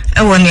bonyam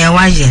ewo ne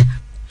waje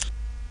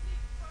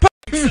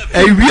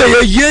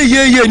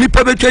ye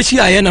nipa betwashi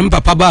aye na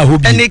mpapa ba ho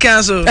bi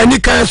eni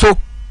kan so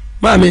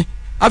mami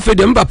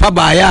afede mpapa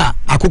ba ya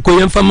akoko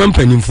yemfa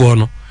mampanimfo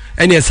no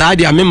ene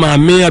saade ame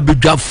maame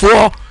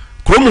abedwafo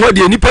krom ho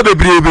de nipa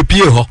bebre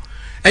bepie ho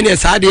ene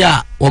saade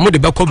a wo mo de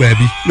bekọ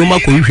baabi no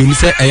makọ hwehwem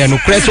se eye no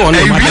kre se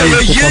ono mata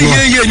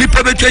ye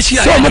nipa betwashi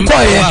aye so mo ko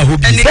ye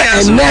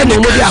ene ne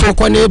mo de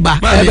akoko ne ba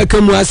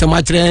ebeka mu asem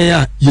akere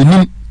ya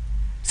yenim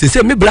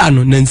sese me bra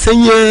no na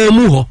nsanye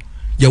mu ho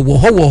ye wo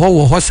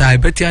ho sai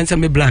beti ansa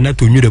me bla na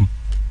tonwirem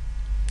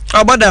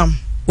obodam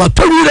wa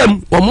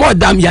tonwirem wo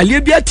modam ya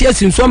le bia tie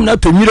sinsom na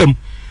tonwirem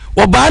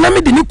wo ba na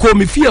me de ni ko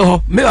me fie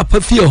ho me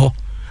papa fie ho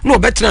na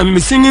obetena me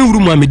singin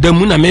room a me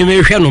dam na me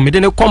hwe no me de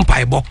ne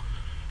kompaibo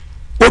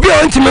obi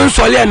a ntime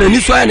nsole na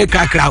ni so ya ne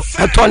kakra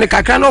eto ne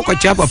kakra na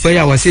okocha papa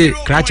ya wase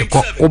krache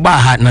ko oba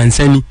ha na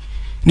nsani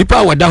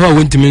nipa wada ho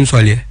a ntime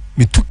nsole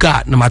me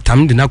tuka na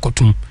matam de na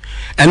kotum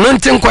eno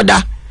ntin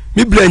koda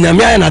me bla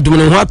nyame ya na dum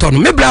ne ho ato no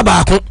me bla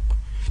baako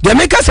de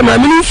me kase ma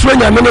me nfuro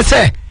nyame ne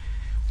se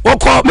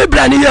wokọ me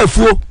bra ne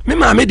yafuo me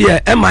ma me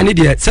de e ma ne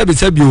de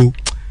sebi o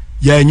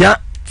ya nya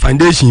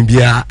foundation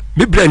bia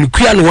me bra ne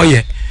kua no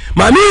woye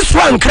ma me so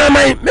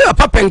ankraman me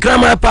papa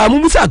nkraman pa mu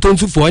musa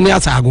atonsu fo ne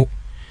asago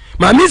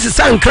ma me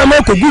sisa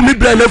nkraman ko gu me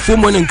bra na fo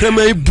mo ne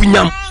nkraman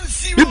bunyam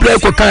me bra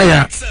ko kan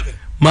ya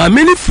ma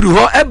me ne firi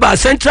ho e ba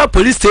Central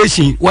Police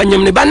Station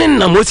wanyem ne ba ne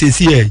na mo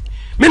sesi e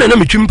me na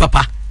metwim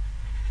papa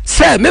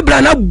se me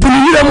bra na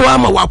bunira mo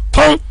ama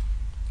wapon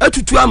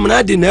atutu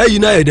amna de na ayi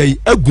na yedai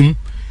agum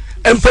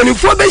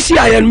empanifo be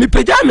hia ya me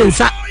pagya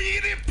mensa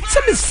se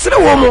me sere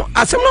wo mo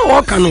asem na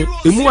wo ka no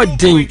emu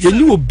oden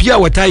yeni obi a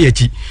wata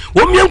yachi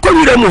wo mien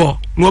kwawira mu ho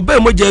na oba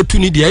emoja atu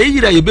ni de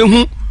ayira ye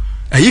behu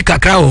ayi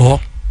kakra ho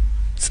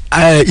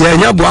ya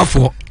nya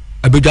boafo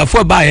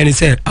abedwafo ba ya ne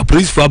se a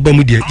police fo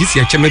abamu de gisi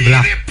ya cheme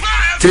bla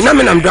tina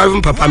me na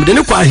driving papa me de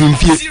ne kwa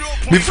ahimfie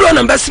me firo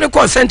na mbesene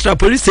call Central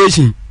Police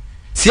Station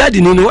si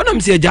adi ni no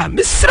wonam si eja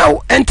me srew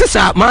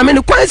entesa ma me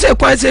ne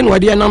kwanse no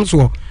de nam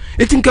so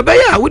etinka be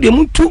ya wo de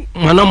mutu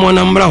manamo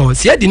na mra ho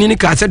si adi ni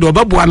ka se de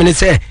obabo ame ne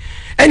se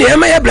ene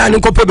ema ya bla ne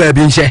kope ba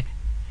bi nhye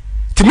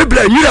ti me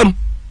bla nyiram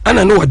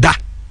ana no woda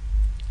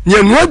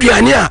nye no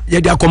aduane a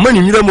ye de akoma ni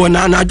nyiram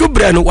na na adwo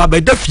bra no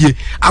wabeda fie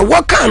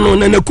awoka no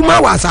na nakuma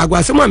wasa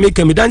agwase ma me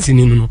kami dance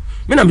ni no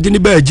me na me de ni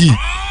ba agi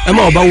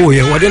ema oba wo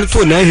ye wode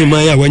to na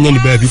ahima ya wanya ni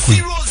ba bi ku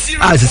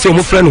a se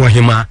mo frɛ no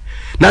ahima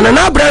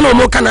na bra no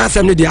mo kana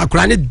asem ne de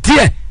akura ne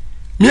de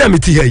me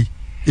ameti hai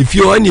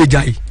efio ani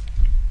ejai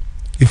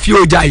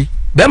efio jai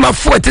be ma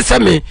fo te se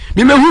me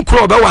mehu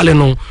kro be wale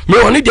no me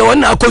woni de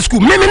wona akọ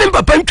school me ne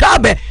papa ntwa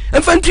be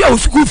emfantu a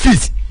school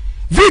fees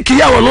viki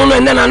ya wono no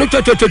ne na no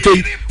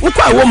twetwetwetwe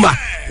ukwa womba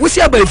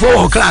wusi abai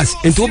for class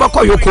enti wo ba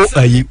kọ yoko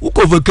ayi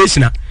uko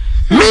vacation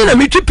me na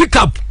me twi pick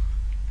up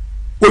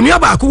onu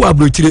aba akọ wa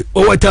brochire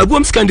o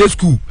watabuom secondary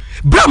school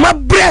bra ma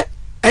bre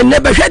enne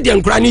be hwede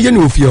nkura ne ye ne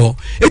ofie ho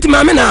eti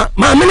maame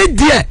ne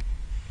die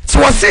so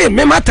wo se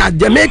me mata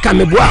Jamaica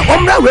me boa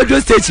omra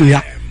radio station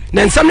ya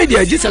na nsam ne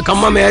die gisa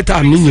kama me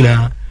eta me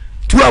nyina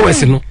 2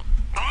 hours no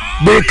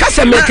be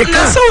kasa me keka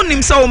na so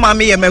nim so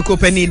maame ye me ko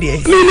pani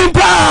die mi ni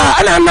pa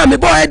ana na me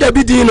boy da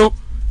bidi no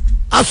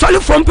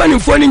asole from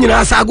panifo ni nyina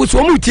asago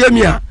so mu tie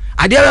mi a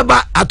ade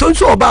ba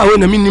atonso oba ho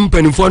na mi nim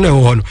panifo na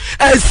ho no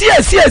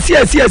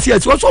si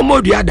so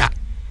mo dua da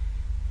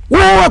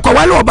wo ko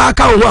wale oba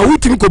ka ho a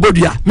wutimi ko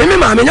bodua me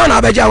maame nya na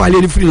abeja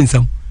wale ni free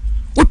nsam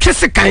wo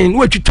twese kan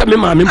wo twitwa me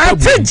maame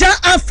mpabu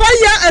ateja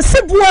afaya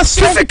asibuo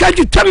so twese ka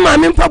twitwa me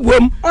maame mpabu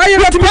am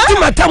wutimi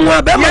matamu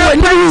aba ma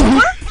wani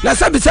na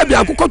sabi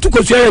akukọ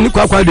tukosu ya ni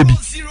kwa da bi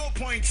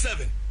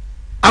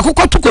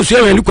akukọ tukosu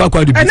ya ni kwa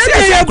da bi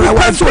se akura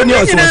wa so ni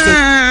oso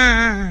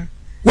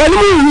wani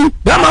mu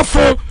ba ma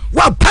fo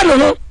wa pano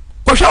no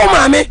ko hwa wo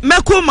maame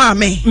meko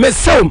maame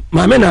mesew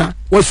maame na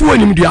wo so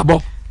woni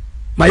mduabo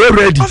ma ye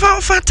ready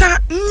fata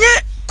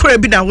nye kura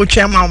bi na wo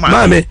twa ma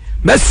maame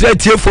mesre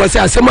tie fo se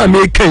asem a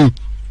me kan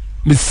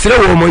mesre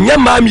wo mo nya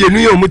maame yenu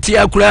ye omuti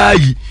akura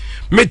yi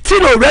meti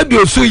no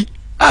radio so yi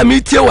a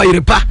me tie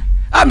Oyerepa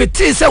a me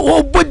tie se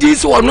wo body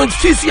se wo no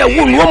fisi ya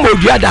wo no mo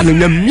dua da no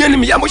nyam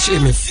me ya mo hye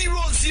me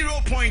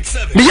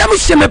me ya mo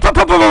hye me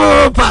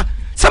papa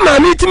sama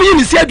mi timi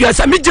ni si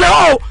aduasa mi gina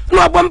o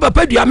na abom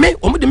papa dua me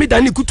o de me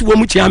dan ni kutu wo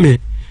mu chia me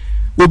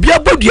obi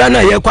abodua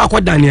na ye kwa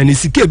akodan ne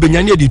sika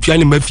ebenya ne de tua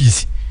ne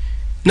mafisi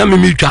na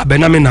me twa be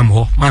na me nam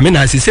ho ma me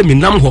na asese me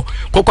nam ho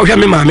kokkohwe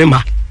me ma me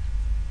ma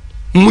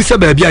musa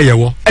baabi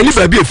ayewo ani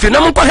baabi efi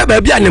na mo kohwe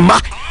baabi ane ma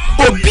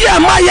obi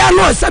ama ya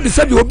no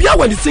sabi obi a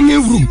wani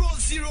singing room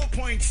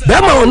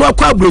be ma ono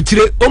akwa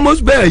abrochire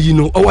almost be yi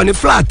no o wani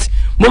flat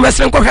mo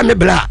mesen kohwe me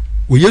bla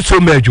wo yeso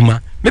ma adwuma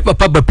me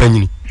papa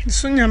bapanyini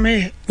sunya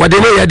me wade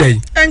ne ye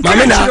dai ma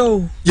me na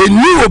ye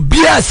ni obi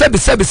a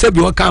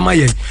sabi o ka ma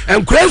ye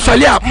enkure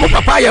nsole a mo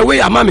papa ye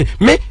we ama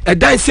me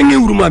edan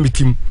singing room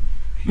ametim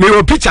me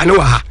o picture ne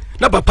wa ha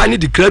na papa ni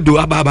declare do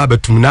aba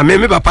batum na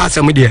me papa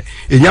asem de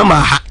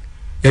enyama ha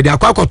ye de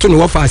akwakoto no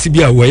wo fa ase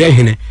bi a wo ye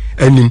hene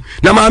anim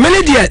na ma me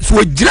ne de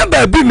so gira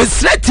baabi me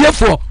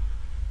sretiefo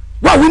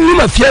wa wonni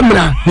ma fie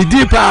mra ni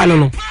di pa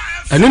no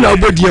enu na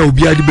obodi a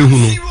obi ade behu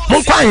no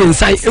mo kwa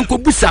hensan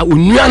enkobusa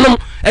onuanom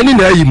eni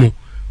na ayi mo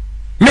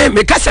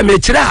me kasa me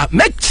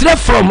kira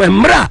from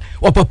mra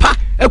o papa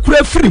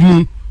ekura free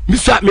mu me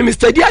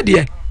study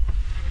ade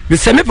me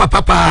se me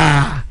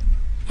papa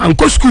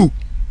anko school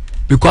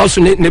because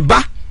ne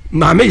ba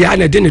ma me ya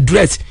na de ne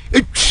dress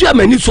etwa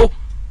mani so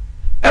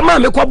e ma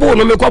me kwabo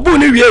no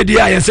ne wie di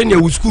a yese ne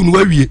wu school no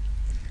awie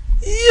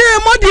ye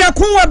modi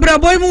akunwa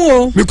braboy mu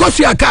o because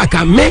ya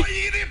kaka me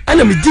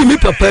ana me di me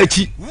papa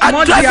achi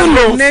adrago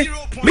no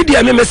me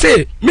dia me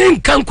say me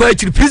nkan kwa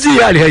achi prison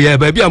ya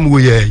ba bia mu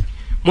ye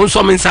mon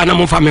so me nsa na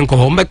mon fa me nko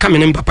ho me ka me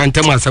ne papa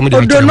ntem asam de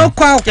odo no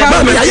kwa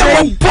ya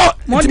wo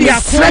modi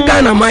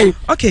akunwa na mai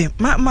okay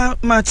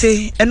ma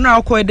te enra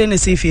akọ de ne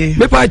sefie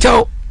me pa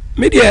chao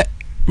me dia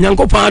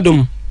nyankopon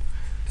adom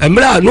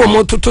emra no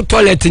mo to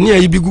toilet ni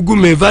ayi bi gugu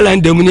me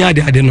valanda mu ni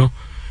ade no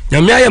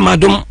nyame aye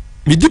madom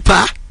me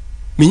dipa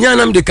me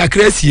nyanam de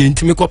kakrasie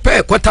ntimi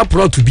kope kwata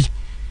plot bi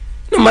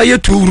no ma ye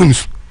 2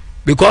 rooms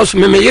because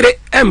me yere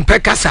empe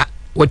kasa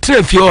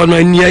wotre fie ono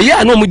ania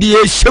ya no mu di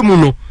ye hyemu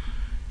no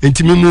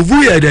ntimi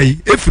move ya dai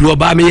efiri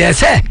oba me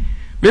yese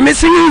me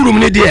singing room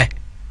ni de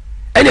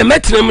ene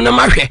metrem na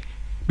mahwe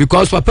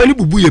because papa ni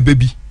bubu ye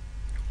baby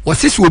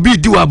wasisi obi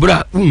di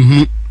wabra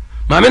unhu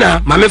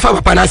mame fa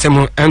papa na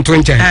asem ento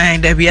nche ai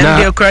da bia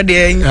de okra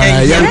de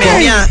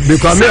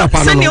because me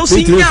papa no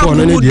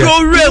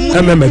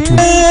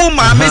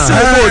mame se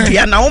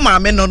obodua na wo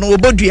mame no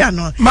obodua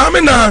no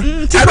mame na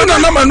ebe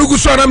na manugu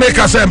so na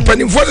make asem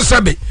panimfo de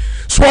sabe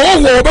so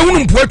wo obehunu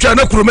mpoatwa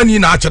na kuromani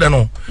na akere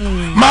no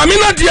mame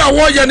na dia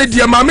wo ye ne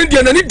dia mame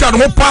dia na ni da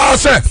no pa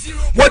se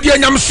wo dia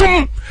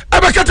nyamsom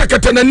ebe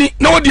katakata nani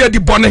na wo dia di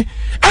bone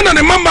ana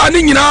ne mama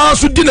ni nyina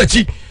so di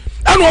nachi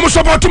anu omo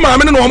support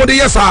maame no omo de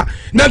yesa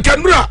na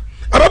kanura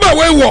ababa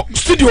we wo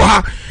studio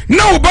ha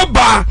na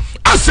obaba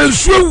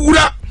asensu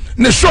awura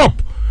ne shop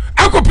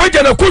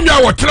akopaja na konwa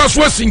wo tena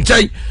so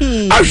asinkai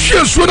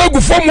ahwe so na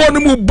gufo mo no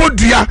mu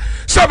bodua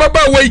sa baba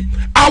we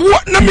awo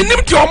na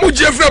minim ti omo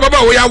jefre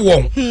baba we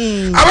awo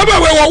ababa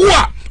we wo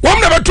a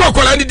wom na beto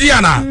akola ni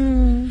dia na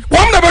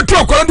wom na beto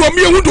akola do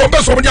mi ehu do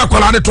beso mo dia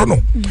akola ne to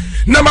no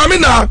na maame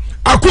na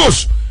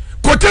akos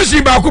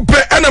koteshi ba ko pe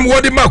enam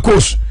wodi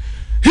makos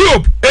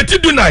Hiob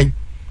etidunai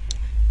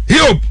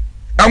Hiob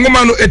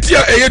angoma no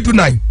etia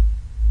eyedunai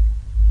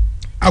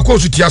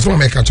akosu tiaso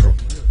me ka chiro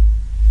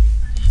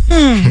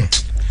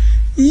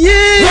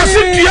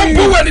wasi dia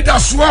buwa ni da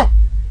so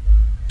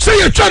se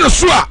ye twa no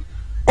so a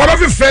oba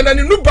fefe na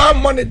ni nuba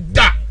mo ne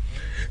da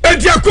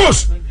etia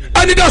kos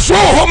ani da so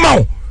ho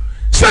mawo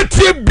se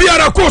tie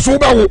biara kosu wo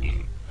ba wo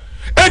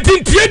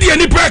etintie die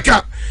ni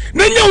peka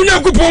na nya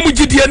onyankopon mu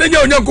gidie na nya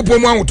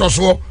onyankopon mu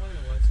ahotoso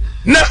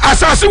na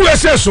asase we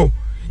seso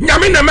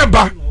nyame na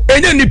meba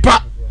enye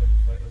nipa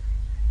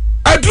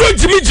aduro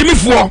jimi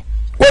fo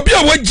obi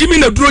a wajimi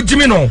na duro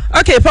jimi no.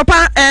 Okay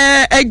papa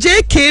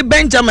JK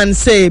Benjamin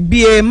say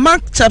be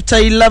Mark chapter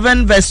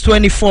 11 verse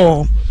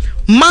 24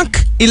 Mark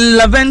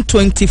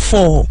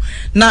 11:24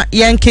 na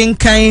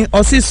yankinkan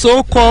osi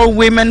so called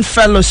women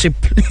fellowship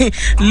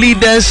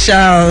leaders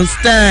shall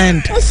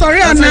stand. Oh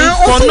sorry ana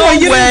also no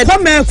word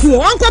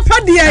komeku anko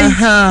padia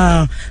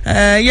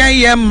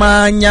ya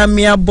ma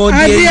nyame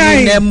abodi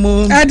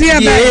nemu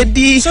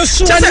yedi so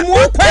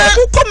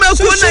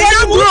komeku na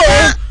yagro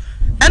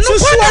enu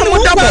kwa na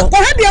mudabo ko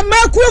he de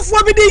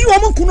makuefo bi de yi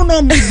wo kunu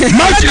no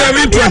Mark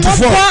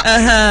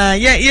 11:24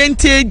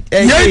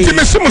 yenti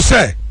mesimu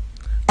se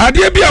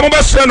ade bia mo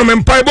basre no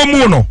mempai bo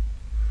mu no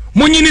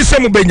munyini se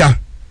mu benya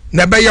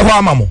na be ye ho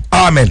amamo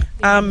amen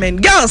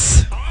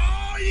girls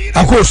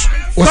of course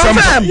osam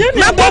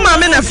na bo ma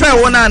me na frɛ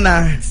wo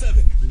na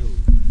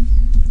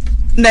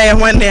ye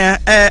hwane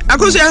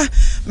akosia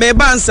me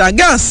bansa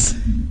girls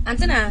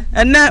Antina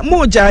na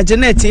mo judge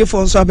na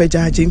tifo nso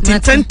abejaje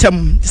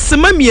ntintentem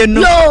sema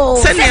mienu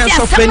sene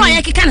so fani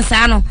aye kika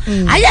sa no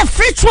aye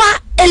spiritual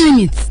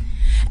element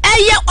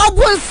aye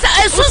obunsa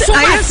esusu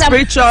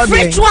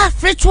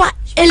spiritual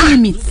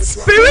element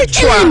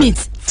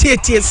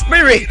tie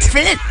spirit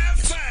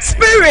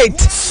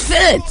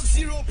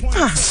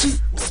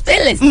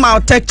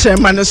mal texture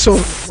man so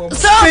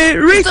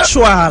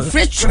spiritual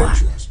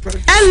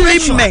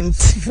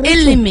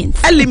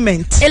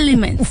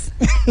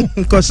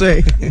Because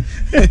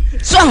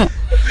so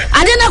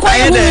I didn't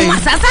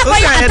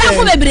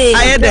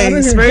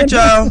know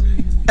spiritual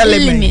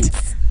element.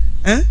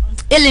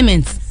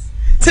 Elements.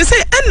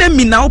 Say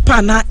enemy now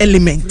pana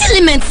element.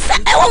 Elements.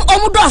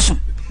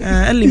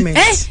 Element.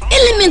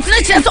 Element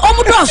na chance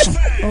omudoso.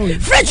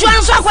 French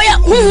one so akoya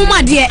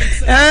huhuma de.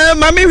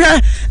 Mami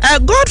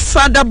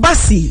Godfather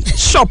Basi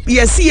shop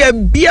yes here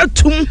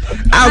beatum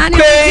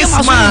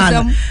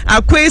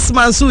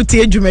Aquaceman so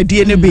tie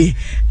dwumade ne be.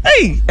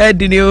 Hey,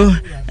 Edinio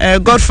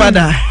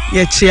Godfather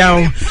ye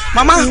chiao.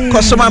 Mama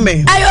kosoma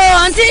me. Ayo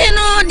auntie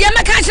no de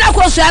meka kira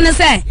koso ne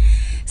say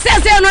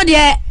no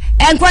de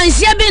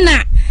enkwanhia bi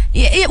na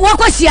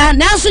wakohia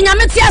na so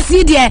nyame ti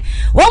ase de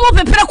wo mo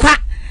pepere kwa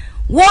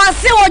wo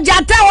se wo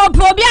jata wo pe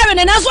obi are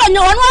ne na so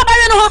onyo ono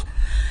abare no ho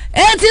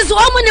enti so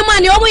wo mu ni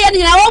mane wo mu ye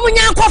nyina wo mu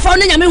nya kofa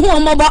no nyame hu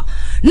omobo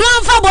no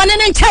amfa bone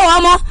ne nche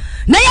wo mo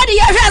na ye de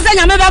ye hwe se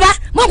nyame baba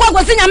mo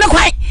kwa se nyame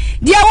kwai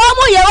de wo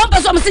mu ye wo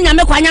peso mo se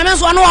nyame kwa nyame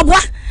so no wo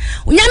boa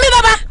nyame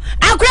baba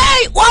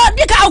akrai wo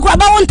dika akura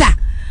ba wonta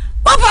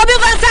wo po bi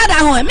van sada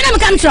ho me na me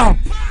kam tro.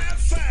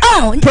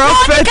 Oh,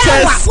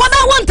 prophetess. What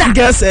I want to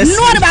guess is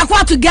no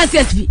about to guess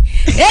yes. Eti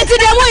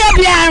de mo ye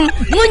bia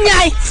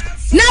munyai.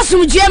 Na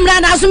sumje mra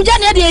na sumje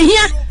na de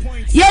hia.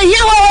 Ye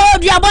hia wo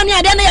bia boni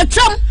ade na ye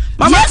twam.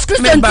 Yes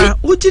Christian.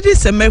 Ujidi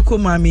se meko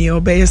mami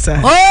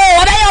obeyesa.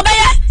 Oh,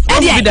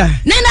 obeye. Ede.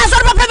 Na so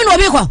papa bi na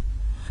obi ko.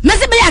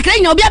 Mesi be ya kra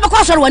nya obi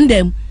abekọ so one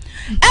dem.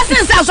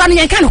 Essence aso na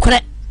yenka no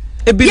kore.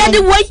 Ye de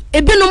way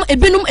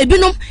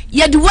ebinum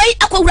ye de way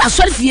akwura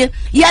asọrifie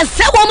ye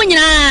se wo mu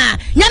nyina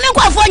nyame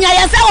kwafo nya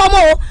ye se wo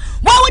mu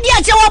wo wodi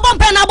ache wo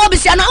bompa na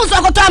bobisia na unso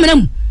akoto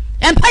amenam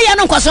empa ye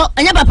no nkoso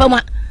anya papa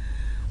ma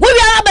wo wi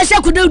ara ba she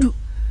kududu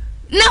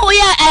na wo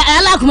ye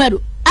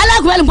alakumadu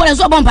mpo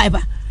so bompa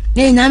ipa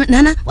ne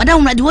nana wada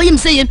umra de wo yim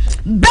se ye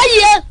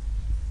baye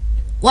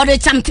wo de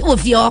chamti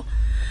ofio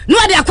no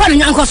ade akwa no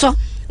nyankoso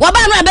wo ba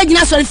no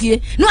abegina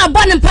asọrifie no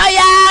abone mpa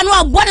ya no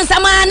abone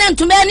sama na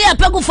ntume ne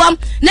apegu fam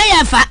na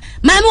ye fa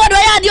mami wodo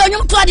ya de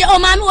onyum to de o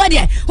mami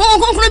wode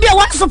honkronkron bi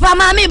wa so pa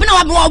mami bi na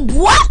wa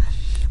boa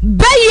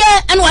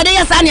baye en wode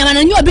ya sa ne ma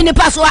na nyu obi ne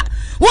paso a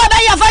wo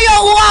baye fa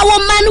yo wo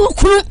mani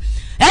kunu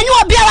enyu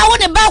obi a wo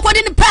de ba ko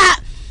de ne pa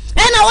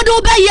ena wode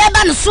wo baye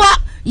ba no so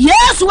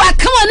yesu wa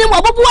kama ni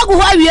mo bobu agu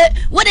ho awie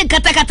wode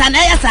katakata na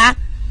ya sa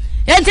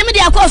entimi de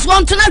akos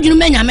won to na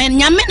dwunu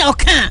nyame na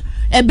oka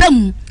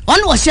ebam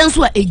ono wo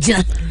hyenso a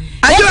ejina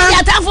ajo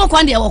ya tafo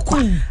kwa de wo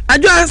kwa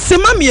ajo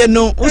sema me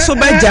no so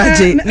ba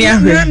jaje ni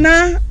ahwe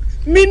na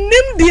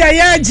minim dia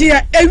ya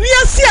gia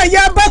ewiase a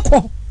ya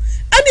bakọ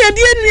ade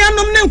ade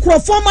nuanom ne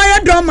nkrofo ma ya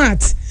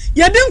domat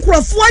ye de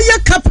nkrofo ya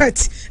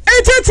carpet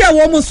etete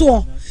wo mo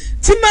so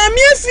ti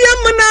maami afia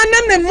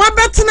mna ne ma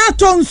betena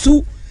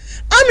tonsu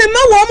ame ma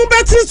wo mo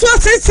betri so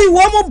asesi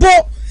wo mo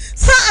bo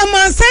sa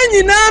amansa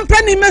nyina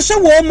mpani mehwe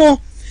wo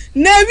mo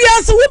na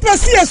ewiase wo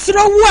pese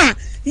esuro wo a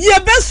ye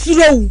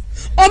besuro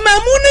o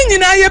mamu ne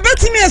nyina ye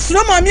betimi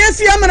esuro maami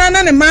afia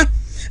mna ne ma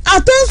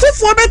atonso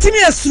fo betimi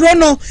esuro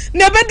no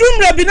na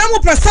bedum rabi na mo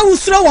pesa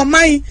usuro wo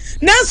man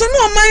nanso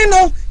no man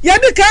no ye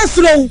de ka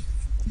esuro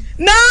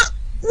na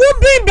wo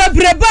bi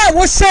bebreba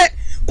wo hye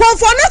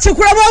konfo na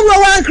chekura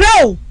wo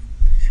ankra o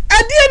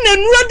adie na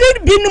nuade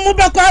bi no mo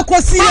bekọ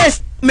akosie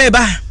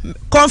meba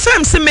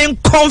confirm se men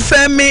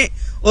confirm me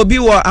obi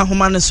wo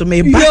ahoma no so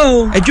meba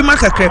adwuma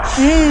kakra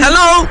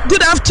hello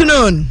good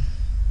afternoon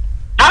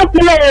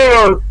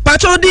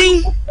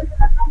Patodin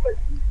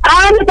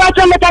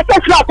Pacho me ta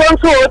tesla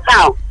konso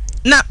town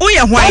na oye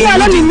hwan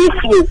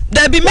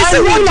da bi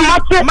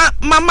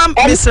mama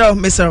Mr.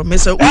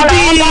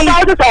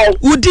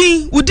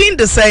 Udin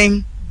the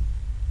same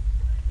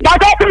that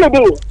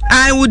me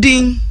I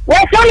Udin we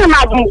so me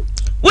magi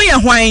oye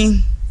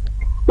hwan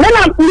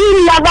na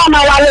mi ya ba ma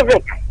wale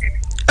Vic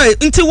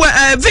nti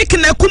Vic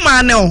na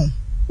kuma ne o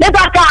me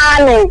ba ka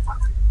ane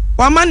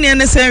wa ma ne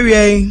ne se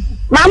wie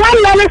mama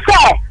ne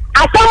se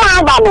asoma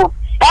aba no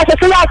e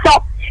se ya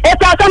so e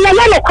ta so me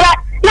no kra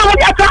na wo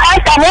ata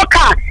asa mo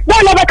ka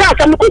na no be ka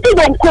so me kuti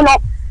don kuno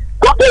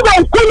me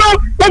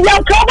ya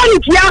trouble ni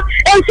tia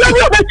e se bi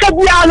o be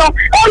tabia no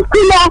on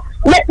kuno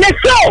me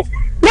so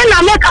me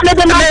na me ka me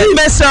de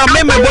me so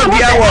me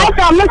bodua wo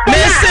me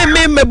se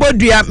me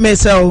bodua me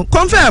so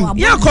confirm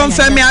ya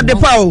confirm me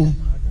adepa o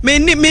me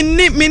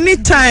ni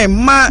time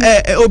ma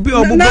obi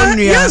obubonua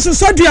yes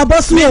so dua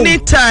boss me ni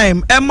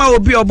time e ma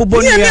obi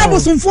obubonua ye me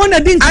abosomfo na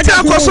din ata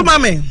akoso ma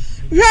me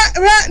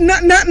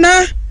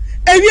na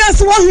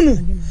ewiase wo hunu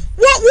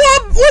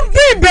wo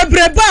bi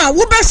bebreba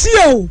wo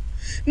behie o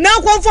na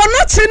konfo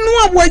no chi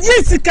no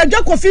aboye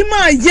sikadwa kofi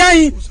ma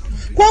yan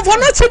konfo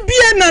no chi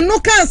bie na no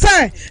kan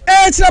sai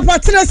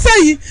chirapatre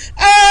sai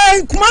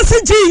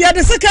kumasi ji ya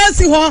de sika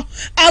si ho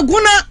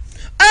aguna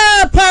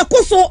pa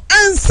kuso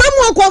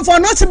ansam konfo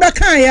no chi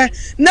bekan ye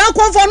na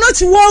konfo no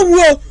chi wo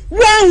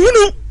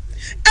hunu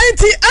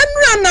enti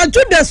anura na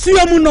juda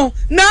suomu no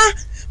na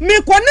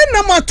me kone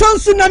na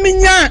matonsu na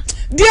minya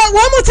dia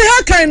wo mo te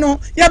hakan no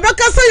ya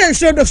beka se ye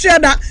hwedo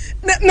hweda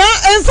na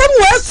ensam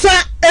wo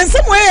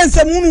ensam wo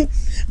ensam nu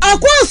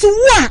akwaso wo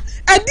a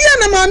ade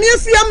na maame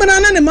afia amana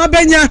na ne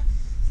mabanya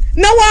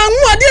na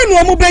wanwu ade no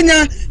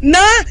omubenya na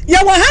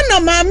ya wahana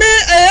maame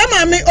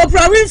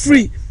Oprah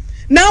Winfrey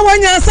na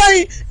wanya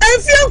sai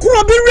enfia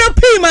nkuro bi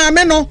repi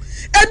maame no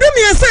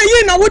edumi esa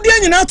yi na wodi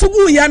anyina to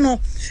gu ya no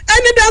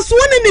eni da so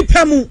ne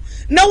nipa mu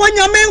na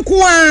wanya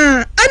menko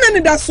a ana ne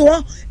da so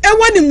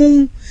ewa ne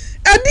mu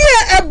ade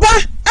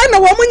eba ana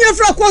wo munya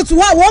fra kwatu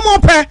ha wo mo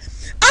pe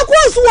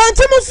akwaso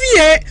wante mu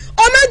fie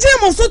o meje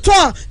mo so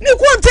to ni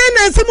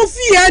container se mu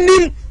fie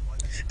anim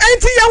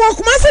enti ya wo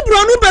kuma se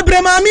bronu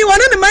bebre maami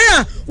wona ne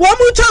maya wo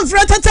mu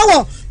chanfra tata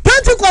wo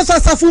Pentecost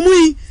asafu mu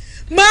yi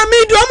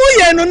maami do mu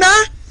ye no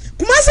na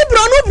kuma se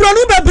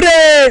bronu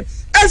bebre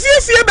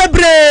afie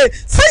bebre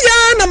se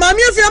ya na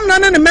maami afie am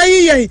na ne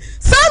mayi ye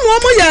sa no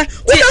mu ye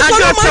wo de ko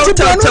no ma ti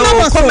bronu na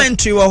wo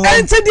commentary wo ho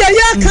enti de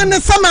ya kan ne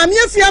sa maami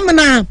afie am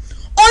na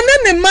one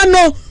ne ma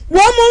no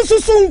wo mu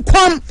nsusu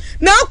nkom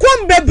na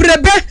akom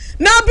bebrebe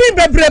na bi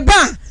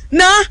bebreba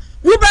na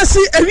wubasi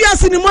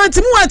ewiase ni monti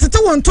mu watete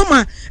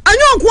wontoma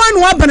anyo nko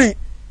anu abene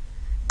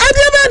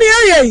adie be ne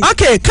aye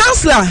okay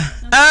counselor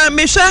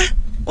mesha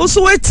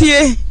oso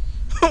wetie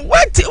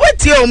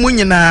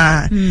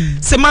omunyina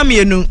se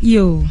mamienu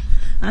yo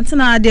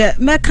antina de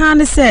meka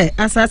ne se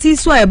asati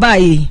so e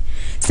baaye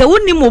se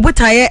wonni mo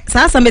botaye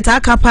sa asameta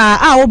akapa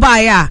a wo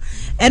baaye a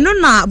eno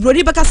na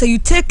brody beka say you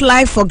take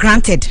life for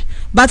granted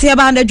but ya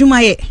ba na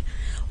dwumaye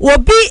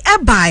obi e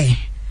baaye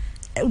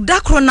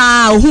dakro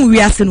na ohu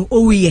wiase no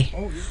owuye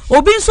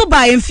obi nso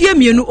ba emfie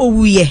mienu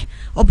owuye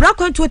obra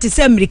kwantu te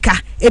se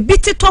America ebi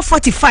tito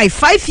 45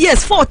 5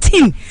 years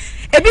 14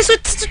 ebi so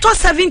tito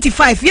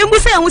 75 yembu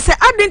se hu se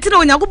adenti na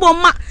onyagobo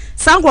ma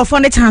sangrofo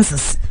ne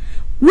chances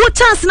wo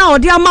chance na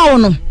odi ama wo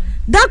no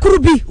dakro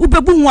bi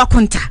ubebu hu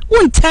akonta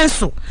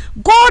untenso.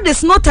 God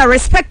is not a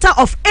respecter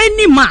of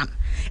any man.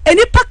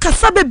 Eni pa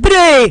kasa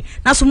bebre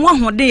na so mo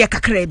ahode ye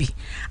kakra bi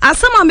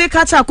asema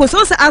meka cha ko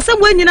so se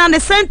asem wenyina ne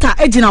center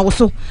ejina wo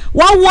so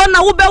wo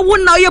na wo be wo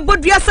na ye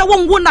bodua se wo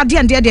ngo na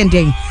de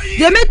de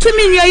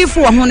metumi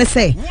nwiayifo wo ho ne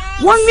se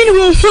won mini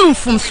hu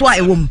fum so a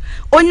ewom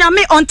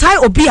onyame ontai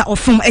obi a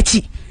ofum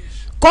achi.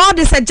 God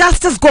is a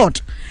justice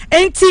God.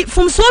 Enti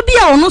fum so bi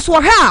a ono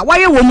so ha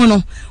waye wo mu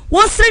no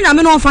won sere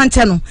nyame no fa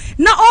nche no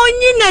na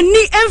onyi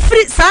nani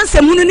emfiri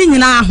sansemu no ni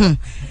nyina ho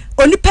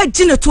onipa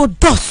gine to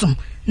dosum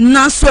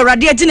na so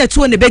rade agina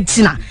tuo ne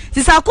begina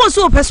sisa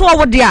akoso opeso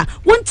wo de a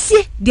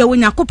wontie de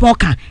wonyakopon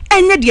ka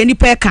enye de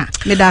nipa ka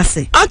me da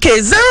se.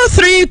 Okay,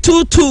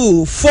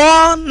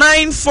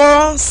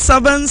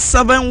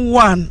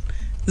 0322494771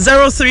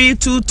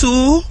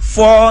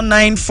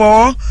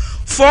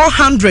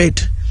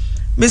 0322494400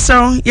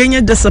 Mr.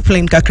 yenye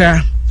discipline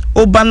kakra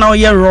oba na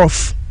oye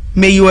rough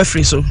me you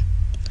afri so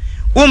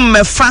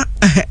mefa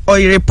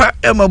oyerepa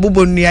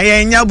emabubonua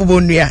yenya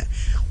bubonua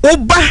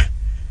oba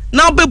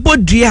na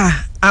obebodua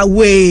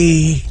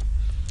away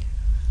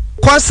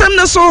kwasem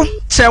ne so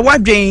che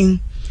wadwen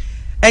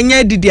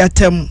enye didi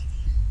atem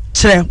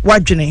che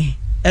wadwene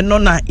eno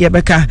na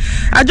yebeka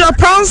ajo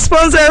pound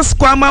sponsors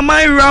kwa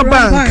mama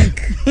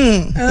Bank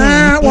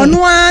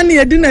wonu an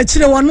ye di na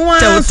chire wonu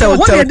an so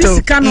ho ye di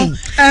sika no.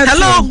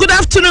 Hello, good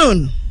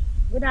afternoon.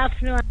 Good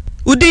afternoon.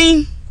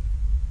 Udin.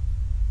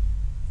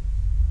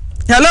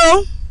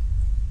 Hello.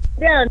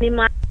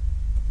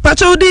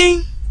 Pacho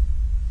Udin.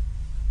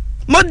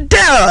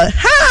 Model.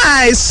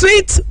 Hi,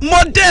 sweet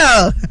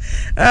model.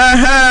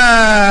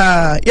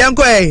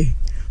 Yankwe.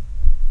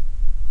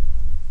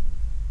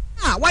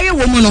 Why a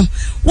woman?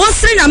 What's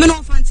saying? I'm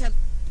not fantastic.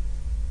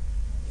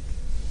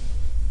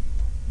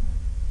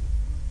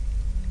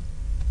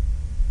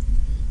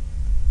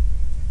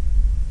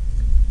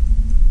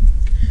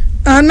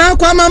 Now,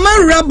 kwa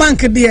mama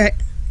Bank there.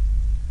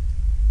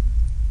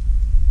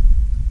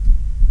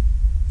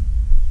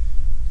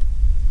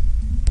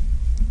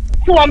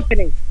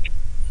 Company.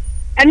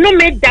 And no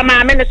make the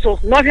mamma so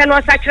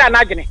no such an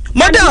agony.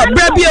 Model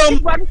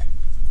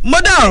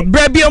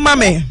Brabio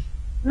Mammy.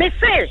 Miss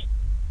Say,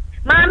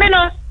 Mamma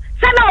no,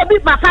 Sana be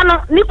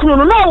Mafano, Niku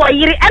no,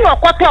 Yeri, and or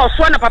quarter or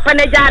swan of Papa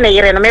Nejana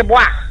in a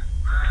mebois.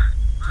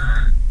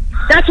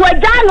 That's why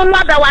Jan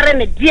mother were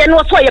in a dear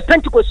no so your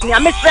Pentecost near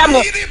Miss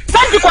Ramo.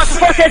 Pentecost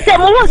for the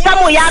same one,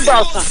 some yards.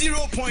 What I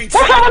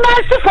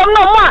see from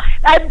no more,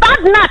 a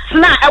bad nuts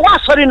now, I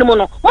was for in the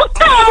mono. What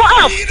time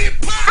up?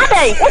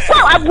 Hey, what's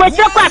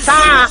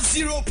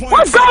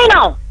going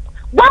on?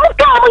 What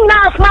coming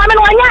now, Mamma?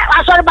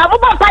 I saw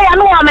about I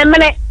know I'm a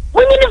minute.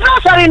 We need to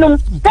sorry.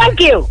 Thank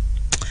you.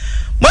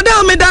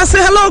 Model Meda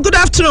say hello, good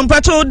afternoon.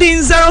 Patrol Dean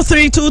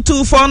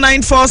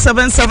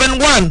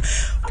 0322494771.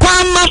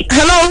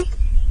 Hello.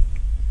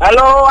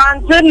 Hello,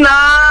 Auntie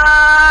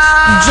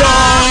Naa.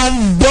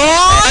 John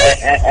boy.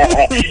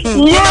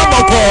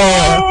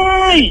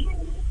 Yay!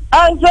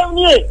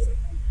 Auntie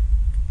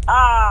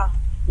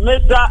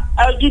Mr.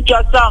 Ajuka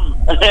Sam,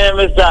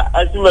 Mr.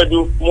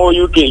 Asimadu, Mo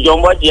UK,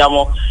 John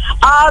Botiamo.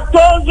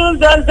 Atonsu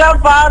Center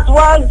Part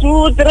 1,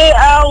 2, 3,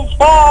 and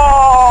 4.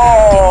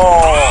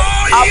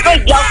 I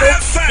beg you,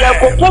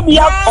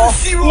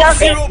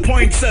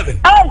 0.7.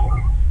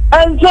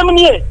 And 7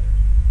 years.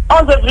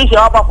 On the fish,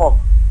 I'll perform.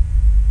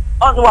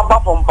 Also,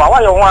 what from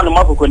power you want to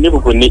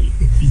make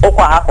a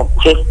Okwa hako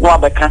che no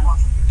abeka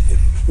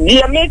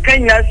di America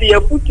nya se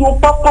afutuo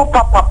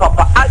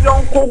papa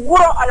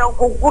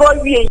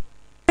ayonkoguro wie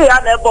ya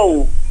na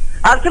ebo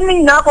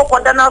asemi nya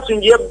akokoda na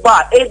sunje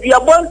ba ebi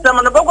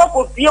abonsam na begwa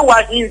kofie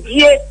wa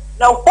hinfie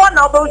na ho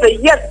na obo say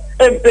yes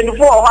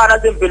empenfo ho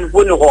ana se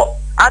empenfo ni ho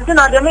ante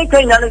na de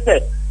America nya ne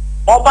se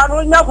oba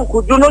no nya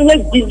kukudu no nya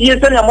gidie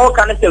se na mo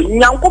ka ne se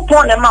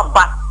nyankopon na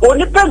maba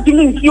oni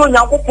pantimi nfi o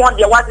nyankopon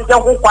de wa se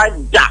ho kwa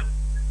ja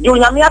di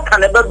onyame aka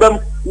na bebam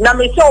na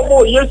me se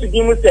obo Yesu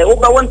di mu se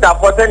oba wonta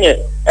potanye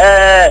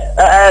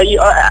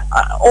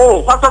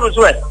faso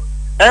so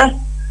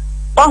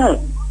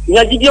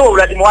nya gidie wo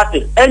wrade mo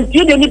ate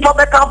enti de ni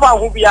pobe ka fa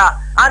ho bia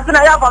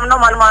antina ya fam no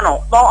man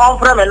no on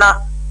frame na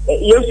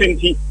Yesu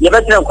nti ye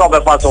betre ko be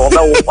faso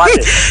oba wo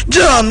kwate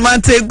John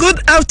Mate, good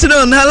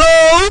afternoon.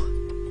 Hello.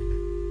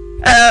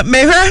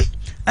 Mehe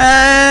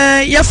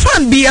your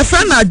friend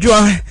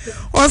Adjoa.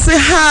 Or say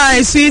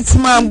hi, sweet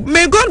mom.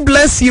 May God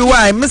bless you.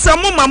 Why? Miss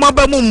Mama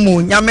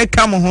Bamumu, Yame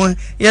come home.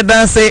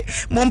 Yada say,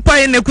 Mompa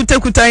in the Kuta.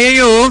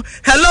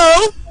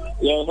 Hello?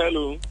 Yeah,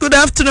 hello. Good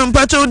afternoon,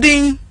 Pacho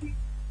Ding.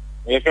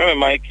 Yes, I'm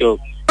Michael.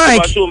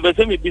 Mike. Pacho, but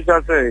me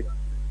bisa say,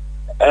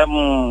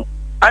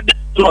 I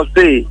don't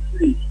say,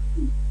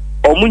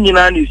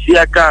 Omunina ni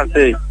siaka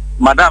say,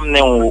 Madam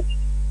Neo.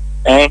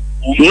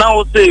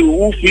 Now say,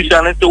 who fish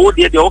and say, what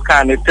the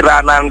Okan,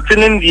 and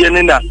sending the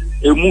Enina,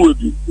 a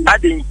movie. I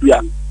didn't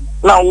hear.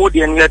 Now what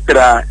the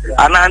letter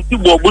and anti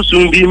bobu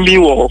soon be me.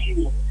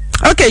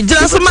 Okay,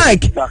 just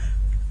Mike.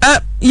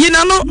 You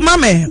know,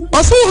 Mammy,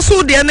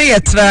 also the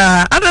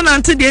netra. I don't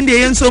anti the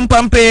Indian some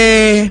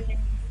pampe.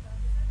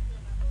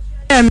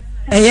 Me,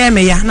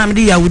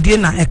 Namdia would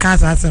dinner a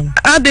cast as him.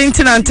 I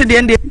didn't anti the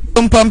Indian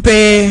some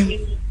pampe.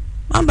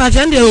 Mamba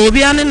Jandia will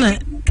be an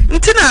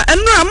Ntina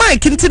and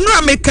Mike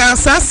Ntina make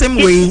us same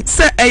way.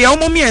 Say a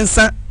yomomi and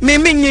sa me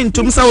mean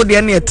to Saudi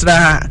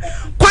netra.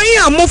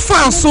 Kwaya mo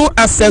fan so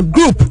as a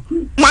group.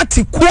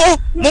 Mati ko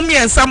mummy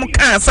and some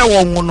cancer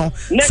wono.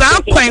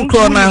 Sa kwan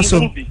krona so.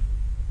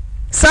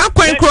 Sa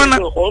kwan krona.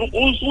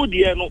 Onso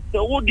de no, se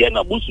wo de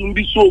na busum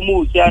bi so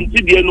mo se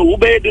anti de no wo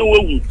be de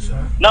wu.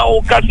 Na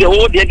o ka se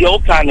wo de o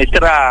ka ne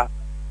tra.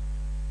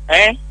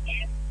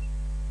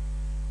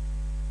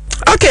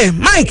 Okay,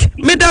 Mike,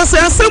 me da say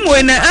asem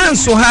we na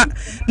anso ha.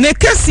 Ne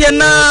kese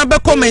na be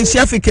comment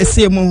afi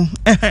kese mu.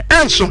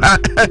 Anso ha.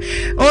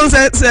 On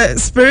say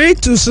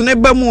spiritus ne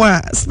ba mu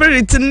a,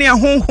 spirit ne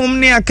honhom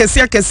ne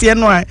akese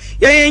no a.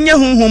 Ye nya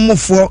honhom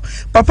mufo.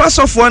 Papa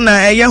sofo na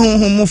eye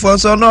honhom mufo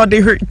so no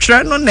de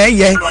twa no na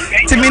eye.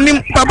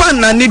 Timinim papa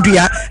na ne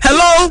dua.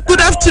 Hello, good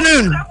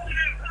afternoon.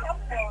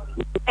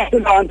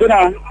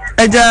 Antina.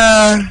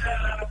 Eja.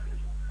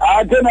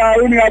 Antina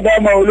uni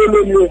adama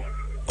ololo.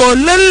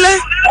 Olele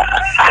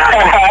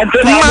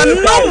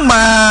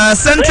Manoma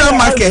Central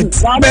Market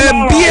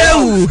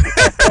Bebieu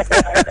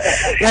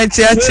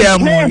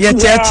Yachiachiamu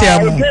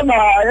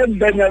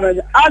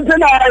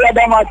Antina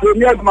Yadama to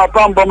meet my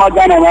pampa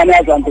Magana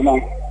Mania Santina.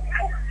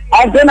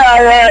 Antina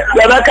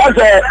Yabaka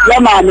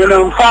Yaman,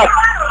 in fact,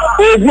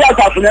 Oji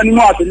Atapan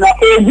Martin,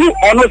 Oji,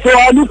 and also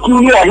I look to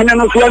you,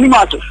 and also any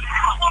matter.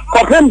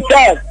 For him,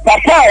 sir,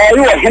 Papa,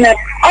 you are in it.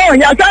 Oh,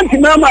 you can't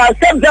remember,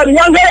 except that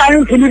younger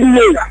and to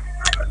be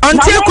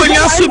Onti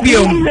akonya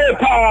subiom.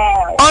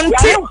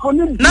 Onti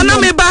nana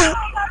meba.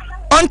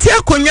 Onti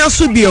akonya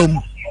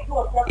subiom.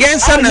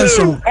 Yensa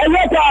nanso.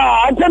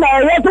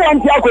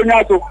 Onti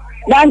akonya so.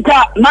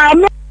 Nanka na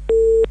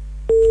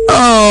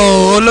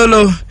Oh,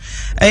 lolo.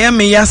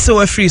 Ayame yase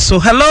we free so.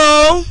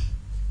 Hello.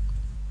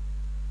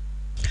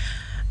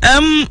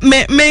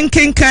 Me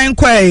nkenkan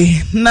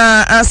kwai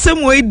na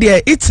asem we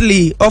there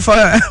Italy of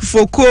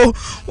Foko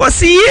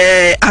was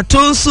ye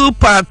Atonsu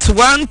part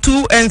 1,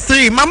 2 and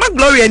 3. Mama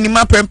Gloria ni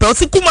ma prempe o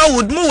sikuma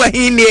wood mu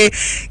wahine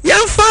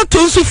yamfa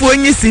Atonsu fo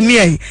nyi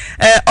sini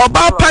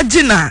oba pa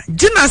Gina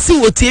si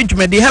woti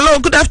adwumade. Hello,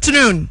 good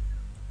afternoon.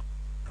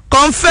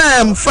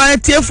 Confirm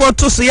 5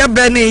 photo so ya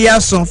brane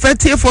yaso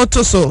 5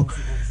 photo so.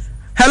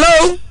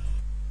 Hello.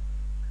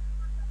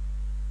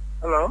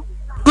 Hello.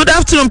 Good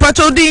afternoon,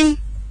 Pachodin.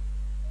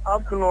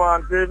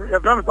 Afternoon,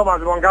 you've done so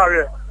much one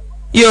carrier.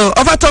 Yo,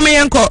 over Tommy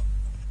Yanko.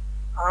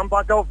 I'm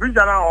Pacho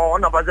Fijana or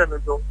on a budget.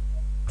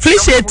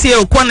 Felicia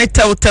Teo,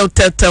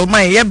 tell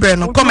my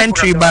Yebrano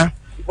commentary bar.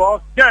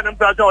 Because, yeah, I'm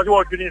Pacho, you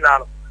are doing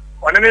now.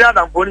 On any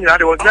other pony, I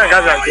was there,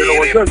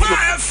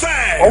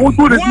 I was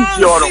good at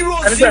you,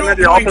 and then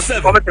the office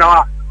of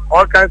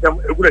all kinds of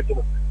good.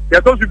 You're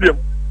supposed to be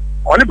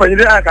only when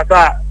you are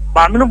Kata, but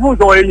I'm not going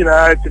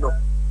to know.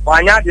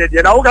 Why not? You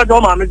know, I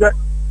got my manager.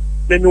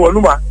 Okay,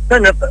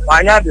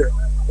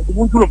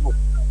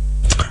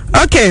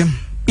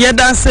 yeah,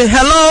 that's it.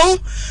 Hello,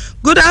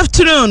 good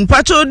afternoon,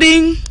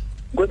 Pachoding.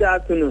 Good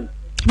afternoon,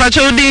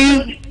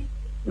 Pachoding.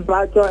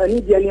 Pacho, I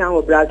need any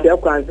of Brazil,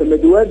 so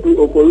maybe we'll do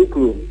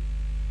Okoruku.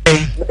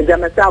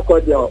 Jamasa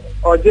Kodio,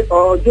 or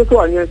just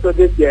one year so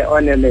this year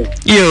on a name.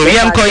 You,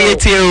 young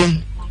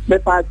Coyetio. The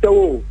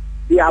Pacho,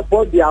 the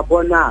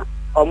Abona,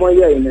 or more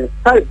in it.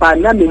 Sorry,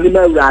 Pana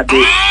Minima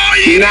Rabbit.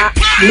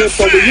 me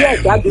for the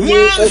years that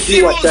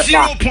you was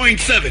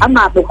I'm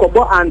not the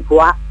Kobo and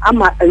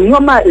I'm a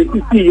normal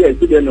 50 years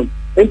to them.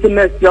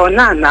 Intimate your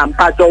nana,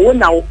 but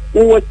now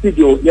who was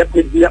studio, yet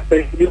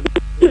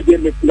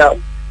now.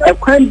 A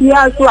can be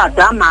also a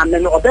dama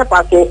and or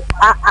pepper so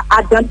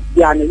I don't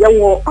be an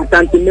young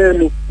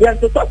attention. Yes,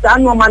 I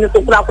know money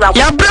to crap.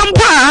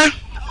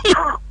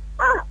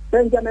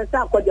 Benjamin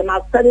Sako, the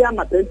Masteria,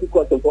 my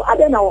Pentecost. I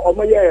don't know how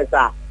many years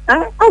are.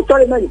 I'm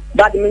sorry, man,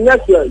 but in yes,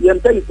 you're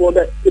telling for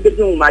the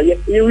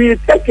you will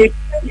take it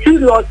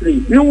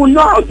seriously. You will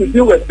know how to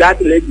deal with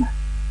that lady.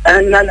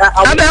 And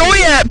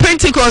we are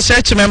Pentecost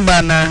church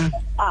member now.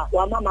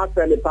 Mama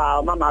Felly.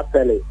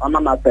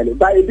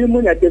 But if you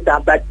moon at it,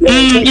 but you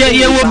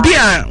will be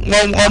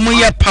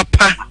a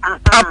papa.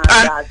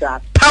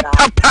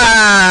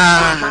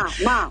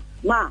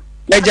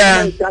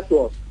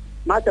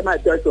 My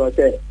church was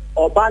there.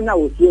 Obana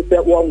was here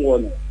at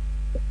 1-1.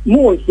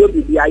 Moon should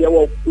be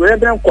the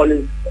Reverend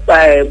Collins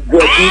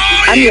Brody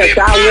and your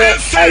tower.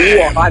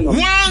 Reverend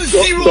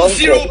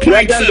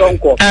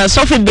Donko.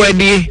 Sophie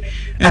Brody.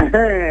 And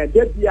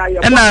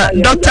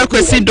Dr.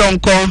 Kwesi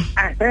Donko.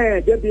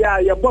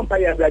 Your bumper,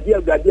 radio.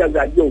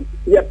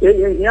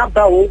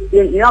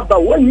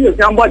 When you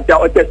somebody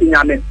or testing,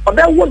 or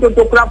that want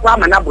to crap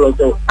and abroad.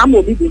 I'm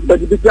moving to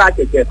the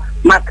bracket.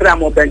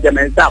 Macramo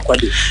Benjamin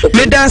Sapodi.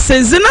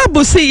 Medase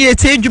Zinabusi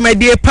yet, my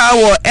dear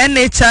power,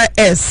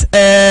 NHIS,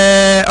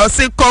 or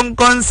say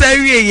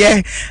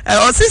conconsary,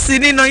 or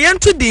sitting no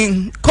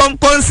yantuding,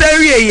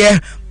 conconsary,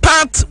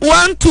 part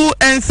 1, 2,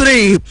 and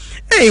 3.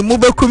 Hey,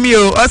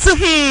 Mubekumio, I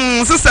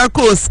say, Sister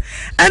Coast,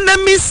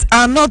 enemies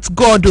are not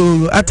God.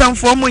 Atam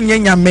for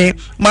Munyame,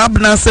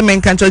 Mabna Semen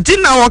Country,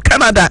 Gina or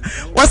Canada.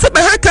 Was it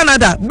by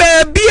Canada?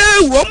 Baby,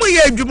 woman,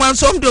 ye, Juman,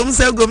 some don't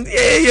say,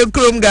 ye,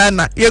 Chrome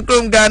Ghana,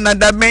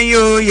 that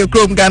menu, your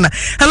Chrome Ghana.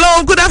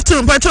 Hello, good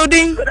afternoon,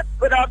 Pachoding.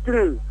 Good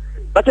afternoon.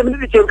 But a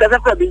minute, you can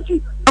have a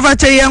bingy.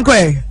 Avache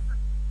Yankwe.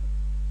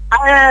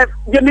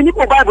 The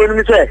Minipo Bible,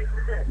 you say,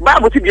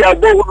 Bible to be a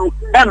bow,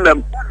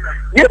 and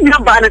give me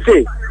a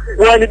vanity.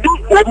 When you do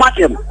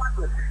matem,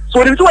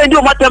 so the two I do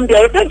matem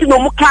there, I think no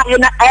more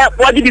can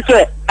what did you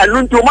say? I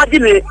learned to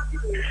imagine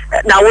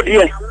now, what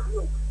dear.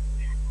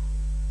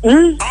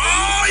 And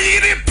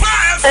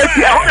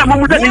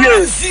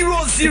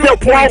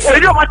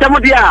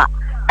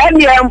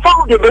I am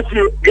found the best.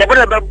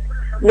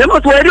 Never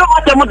to any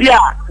automodia,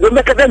 the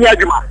Macadamia.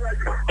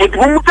 It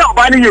won't tell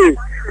by you.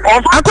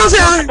 Of course,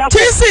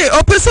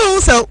 or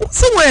person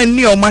somewhere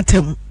near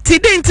matem.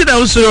 Tidin to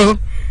those.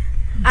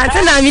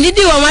 Antena mi ni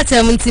di wo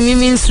matem ntimi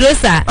mi nsuro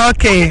sa.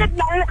 Okay.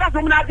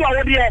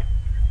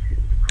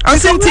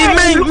 Osinti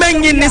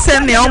men yin ni se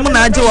ne o mu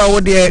na age wa wo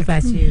de.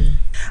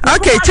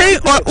 Okay, chei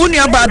uni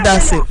about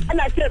that say.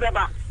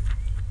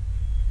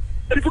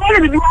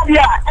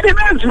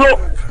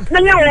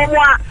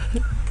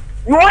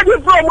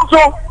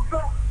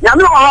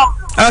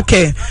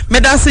 Okay,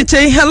 medasi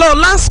chei. Hello,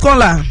 last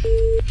caller.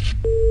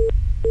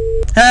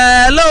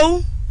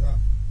 Hello.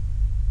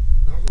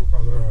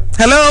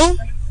 Hello.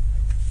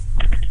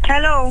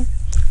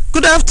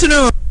 Good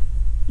afternoon.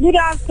 Good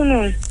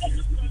afternoon.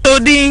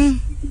 Odin.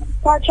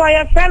 Pacho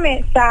your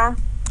friend, sir.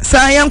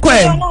 Sir, Yankwe.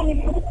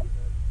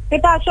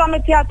 It has shown me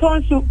to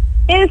Atonsu.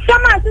 In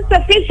summer,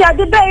 Sister Fisher,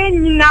 the day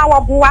in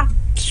our boa.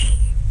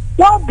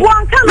 Well,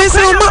 Blanca,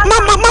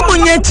 Mamma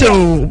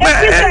Yeto.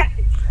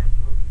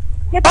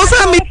 Also,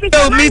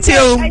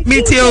 Meteo,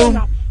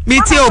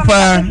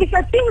 it's a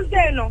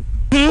Tuesday, no.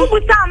 Who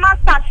was our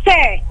master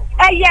say?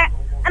 Yeah,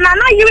 and I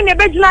know you in the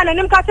bedroom and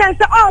him catching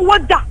say, oh,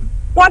 what that?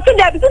 What to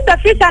there? Sister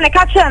Fish and a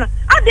catcher.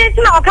 I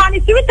didn't know. Can you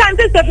 3 times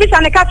Sister Fish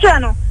and a catcher?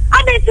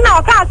 I didn't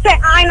know. Can't say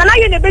I know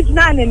you in the bedroom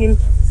and him.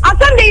 I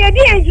Sunday you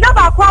did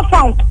never quite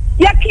found.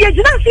 Yet you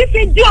don't see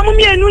fit do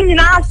me and you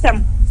ask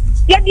them.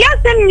 Yet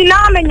yes, and you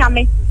know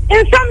me.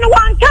 In some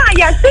one time,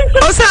 yes.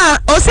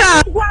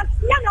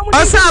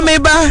 Osa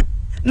meba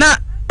na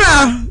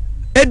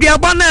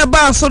Ediabona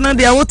ba so na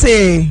dia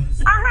wote.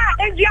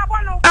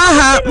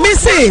 Aha, me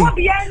say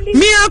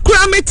me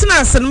akura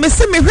metnas and me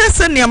say me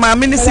hwese ne ma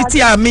me city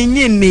a me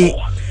nyini.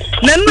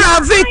 Na na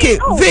Vic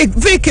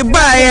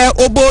ba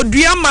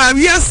obodua ma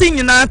wiase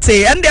nyina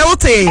te and dia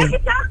wote.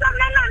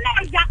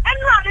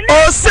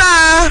 Osa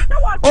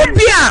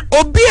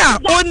obia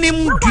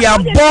onim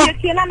duabo.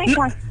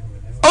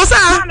 Osa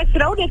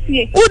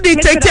udi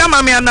tete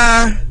ma me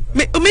ana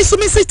me so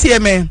me city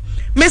me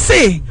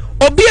say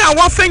obi a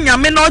wo fa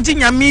nyame na ogi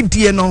nyame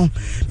die no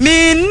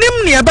me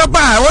nim ne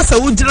baba wo sa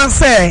wugina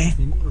se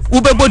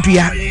wo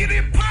bebodua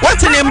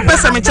what ne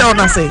mpesa me che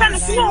na se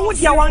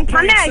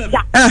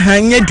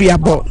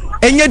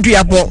nya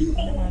duabo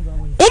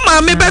o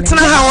ma me betena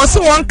ha wo se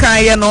won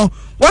kan ye no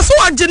wo se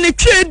ogi ne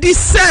twedi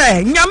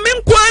se nyame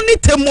nkwa ni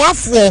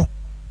temuafo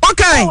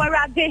okay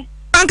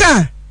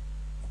anka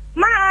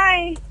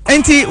my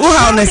enti wo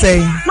ha na say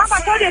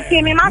mama told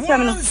you me ma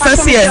sem no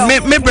first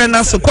me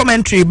brana so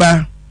commentary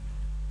ba.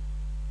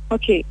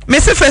 Okay.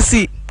 Mr.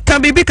 Fesi,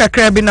 can be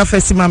kakra bi na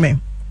Fesi mame.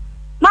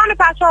 Mama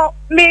pacho,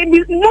 me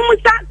mumu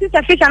sa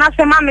Sister Fish and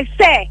say mama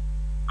say.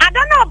 I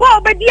don't know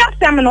about obedi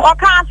asem no. O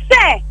can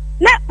say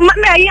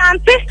me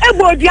auntie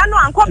egbodua no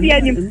anko bia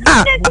nim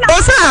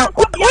osa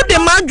wo de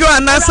madwo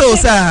anase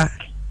osa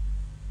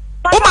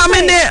o ma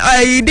me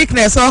ne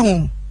dickness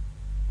ohun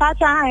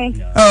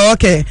oh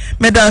okay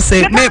me da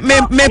say me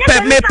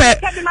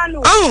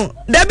oh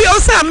debi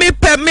osa me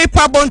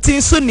pa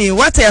bontin so ni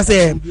what I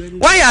say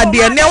why are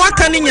there ne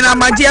waka ni nyina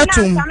magye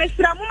atum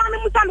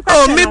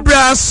oh me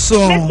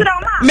braso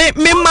me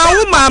ma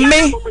wo ma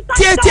me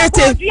tie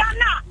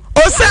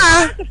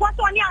osa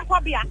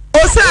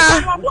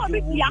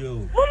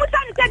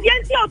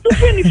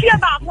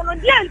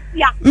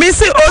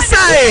Missy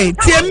Osai,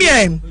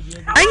 Tiemien.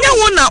 I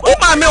know na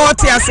Uma me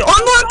what I say.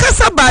 On one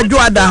casa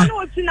badwada.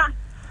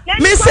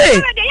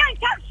 Missy,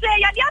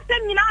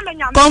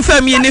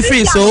 confirm ye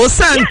free so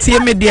Osan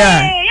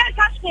Tiemedia.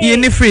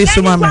 Ye free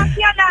so mama.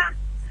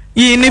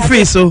 Ye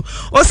free so.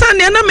 Osan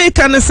na make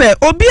can say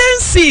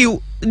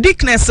obiensi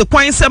dickness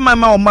kwan se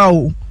mama o ma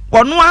o.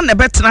 Ono an e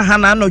betena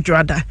hana no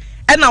dwada.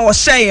 And I was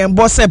saying,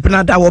 boss,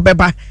 Benada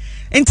Wobeba.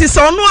 And tis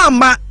on one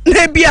ma,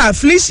 nebia,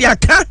 Felicia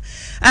ka,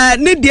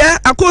 Nidia,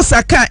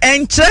 Akosaka,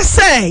 and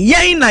Chese,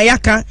 Yaina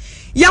Yaka.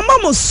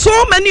 Yamamo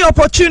so many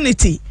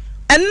opportunity,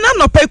 and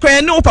none of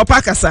Pekwe no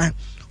papakasa.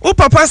 O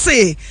papa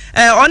say,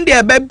 on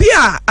their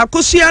babia,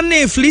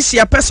 Akosiane,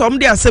 Felicia, Pessom,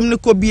 their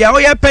Semnicobia,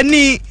 Oya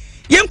Penny,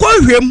 Yanko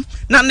him,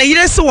 Nana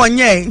Yes one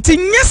ye,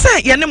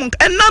 Tinyasa, Yanamunk,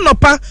 and none of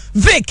pa,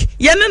 Vic,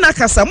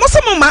 Yanakasa,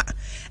 Mosamoma.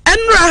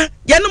 Enra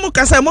yanum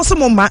kasa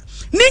mosomoma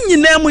ni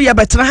nyina mu ya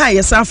betena ha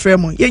yesa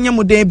afrem yenya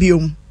mu dan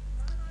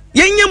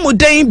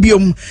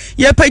biom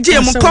ye pagye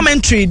mu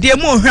commentary de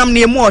mu hwam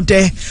ne mu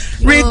ode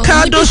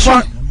Ricardo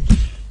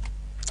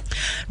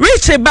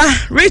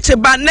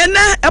Richeba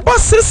nena about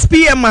 6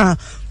 p.m.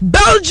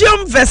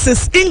 Belgium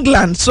versus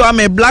England so am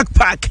a black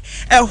pack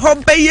e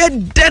hobeye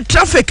dead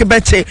traffic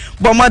beche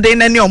bomade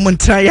na ne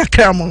omuntra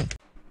yakra mu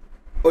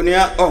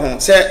onia ohun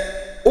se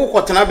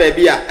ukotena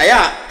baabi a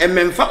aya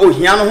ememfa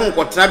ohia no ho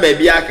nkotena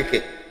baabi a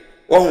keke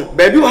ohun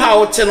baabi wo ha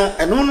wote no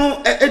eno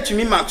no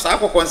etumi max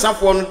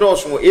akokonsafo no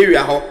dɔɔso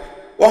area ho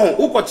ohun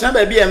ukotena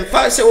baabi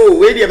emfa se o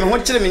we de me ho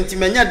kyere me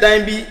ntimanya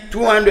dan bi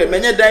 200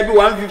 manya dan bi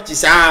 150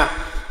 saa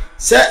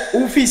se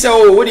ufi se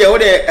o wo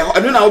de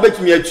eno na wo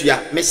betumi atua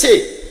me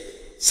se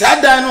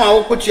saa dan no a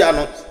wo kotua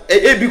no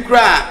ebi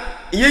kura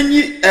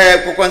yenyi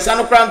kokonsa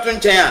no kura nto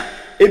nkyɛn a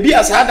ebi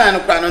asadan no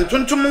kra no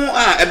ntontom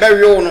a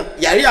ebewe no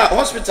yare a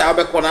hospital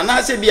obekona na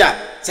ase bia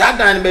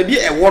sadan ba bi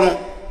ewo no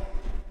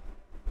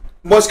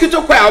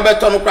mosquito kwa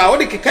obeto no kra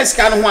odi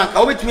kekasika no ho anka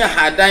obetumi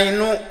ahadan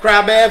no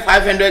kra be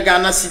 500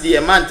 Ghana cedi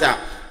a month a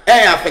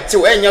affect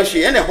we enya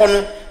hwe ene ho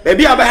no ba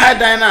bi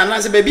abahadan na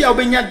ase ba bi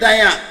obenya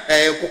dan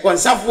a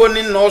kokonsafo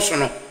ni no so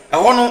no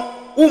ho no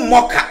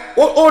umoka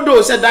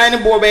odo se dan ne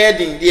bo be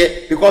yedin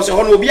de because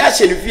ho no obi a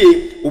hye no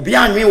fie obi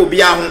anwe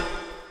obi aho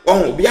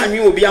oh obi anwi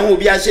obi ahu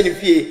obi ahye ne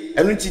fie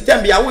enu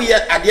titam bia wo ye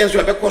ade enso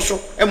ebekoso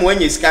e mo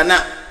anya sika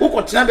na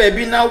ukotena ba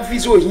bi na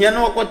ofisi ohia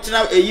na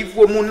ukotena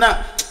eyifuo mu na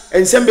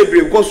ensem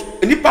bebre because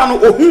nipa no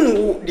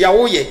ohun dia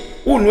wo ye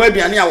unu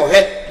aduane a wo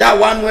he da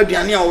wanu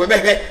aduane a wo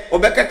behwe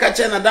obekaka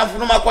che na danfo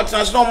no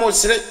makotena so no mo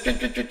sire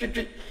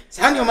twitwitwitwi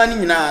sa ne mani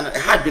nyina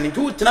ha dwene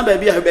tu tena ba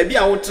bi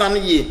a wo tena no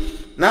ye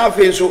na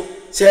afi so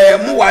se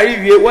mo ware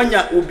wie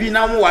wanya obi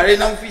na mo ware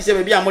na ofisi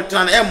ba bi a mo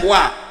tena na embo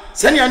a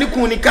sani ani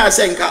kun ni ka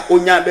senka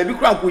onya ba bi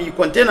kura ko yi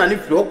container ni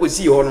firi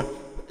hokosi ho no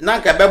na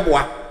ka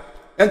beboa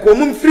enko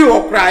mum firi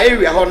ho kura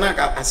area ho na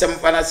ka asem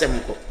fa na asem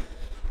ko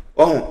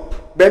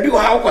ba bi ho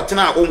ha ko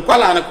tena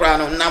onkwala na kura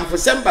no na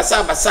mfosem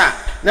basa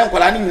na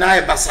nkwala ni nyina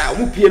e basa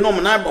mu pie no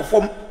na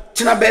bofom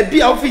tena ba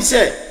bi a ofisi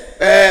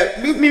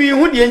mi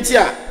hu die nti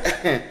a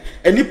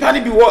enipa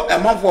ni bi wo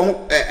amanfo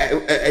ho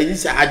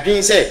ayisa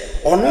adwen se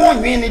ono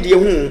onwen ni de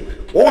hu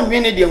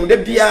onwen ni de hu de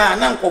bia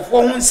na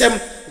nkofo ho nsem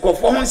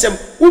kofo ho nsem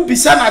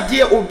ubisa na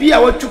de obi a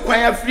watu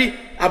kwan afri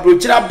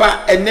abrochira ba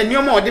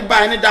enenioma ode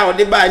ba ne da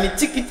ode ba ni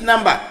ticket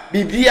number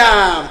bibia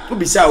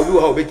ubisa obi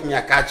wo obetumi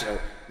aka kire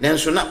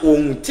nenso na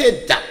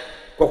onte da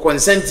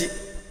kokonsenti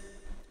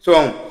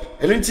so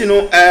enunti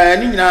no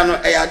ni nyina no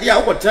ade a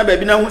wokotena ba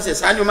bi na hu se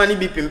sa nyoma ni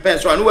bi pimpen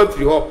so anu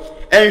wafiri ho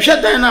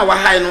enhwe dan na wa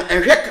hai no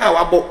enhwe ka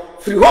wabo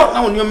firi ho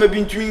na onioma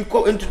bi ntumi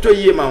ko entuto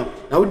yie ma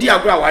na odi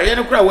agora ware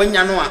ne kura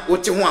wanya no a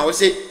wote ho a wo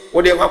se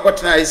wode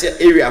kwakotena ese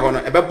area ho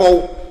no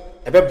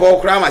ebebo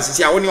kura ma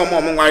sisi a woni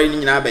omo nware ni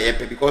nyina ba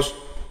yepe because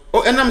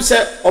o enam se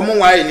omo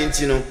nware ni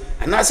nti no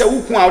ana se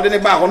wuku a wode ne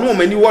ba ho no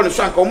omani wo no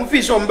so anka omo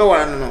fi so ombe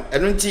wara no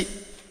eno nti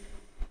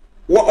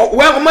wo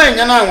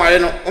omanya na nware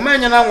no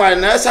omanya na nware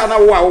na esa na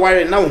wo a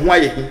ware na wo ho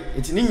ayehi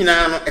nti ni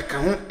nyina no eka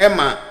ho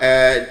ema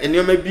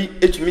enioma bi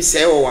etumi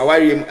se wo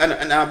ware mu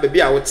na ba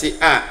bi a wote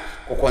a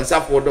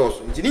kokonsafo do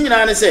so nti ni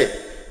nyina ne se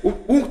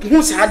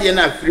hu sa de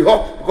na afiri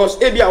ho because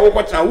e bi a wo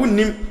kwotena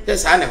wonnim te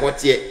sa na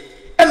hote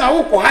na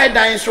wo ko high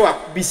dan so a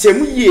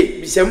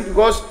bisem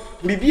because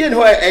bibie ne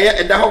ho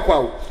eda ho kwa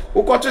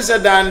wo ko to se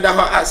dan da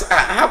ho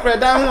ha kra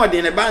dan ho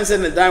de ne ban se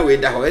ne dan we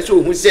da ho e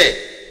so hu se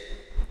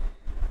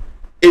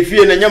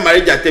efie na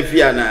nyamare jata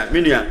fia na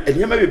menua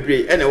enyama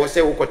bebre e na wo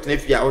se wo ko tena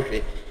fia wo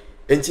hwe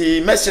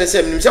enti mesere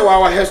se nim se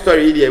wa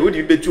history de wo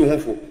de betu ho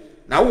fo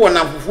na wo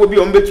na fufuo bi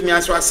o mbetumi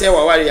aso ase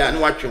wa ware ya na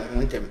watwe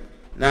ho ntem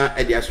na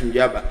edi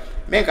asundua ba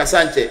men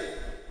kasa nche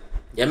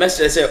ya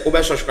mesre se o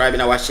be subscribe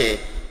na wa share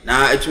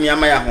na etumi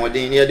ama ya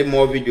hoden na ye de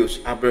more videos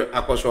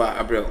akoso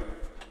abrel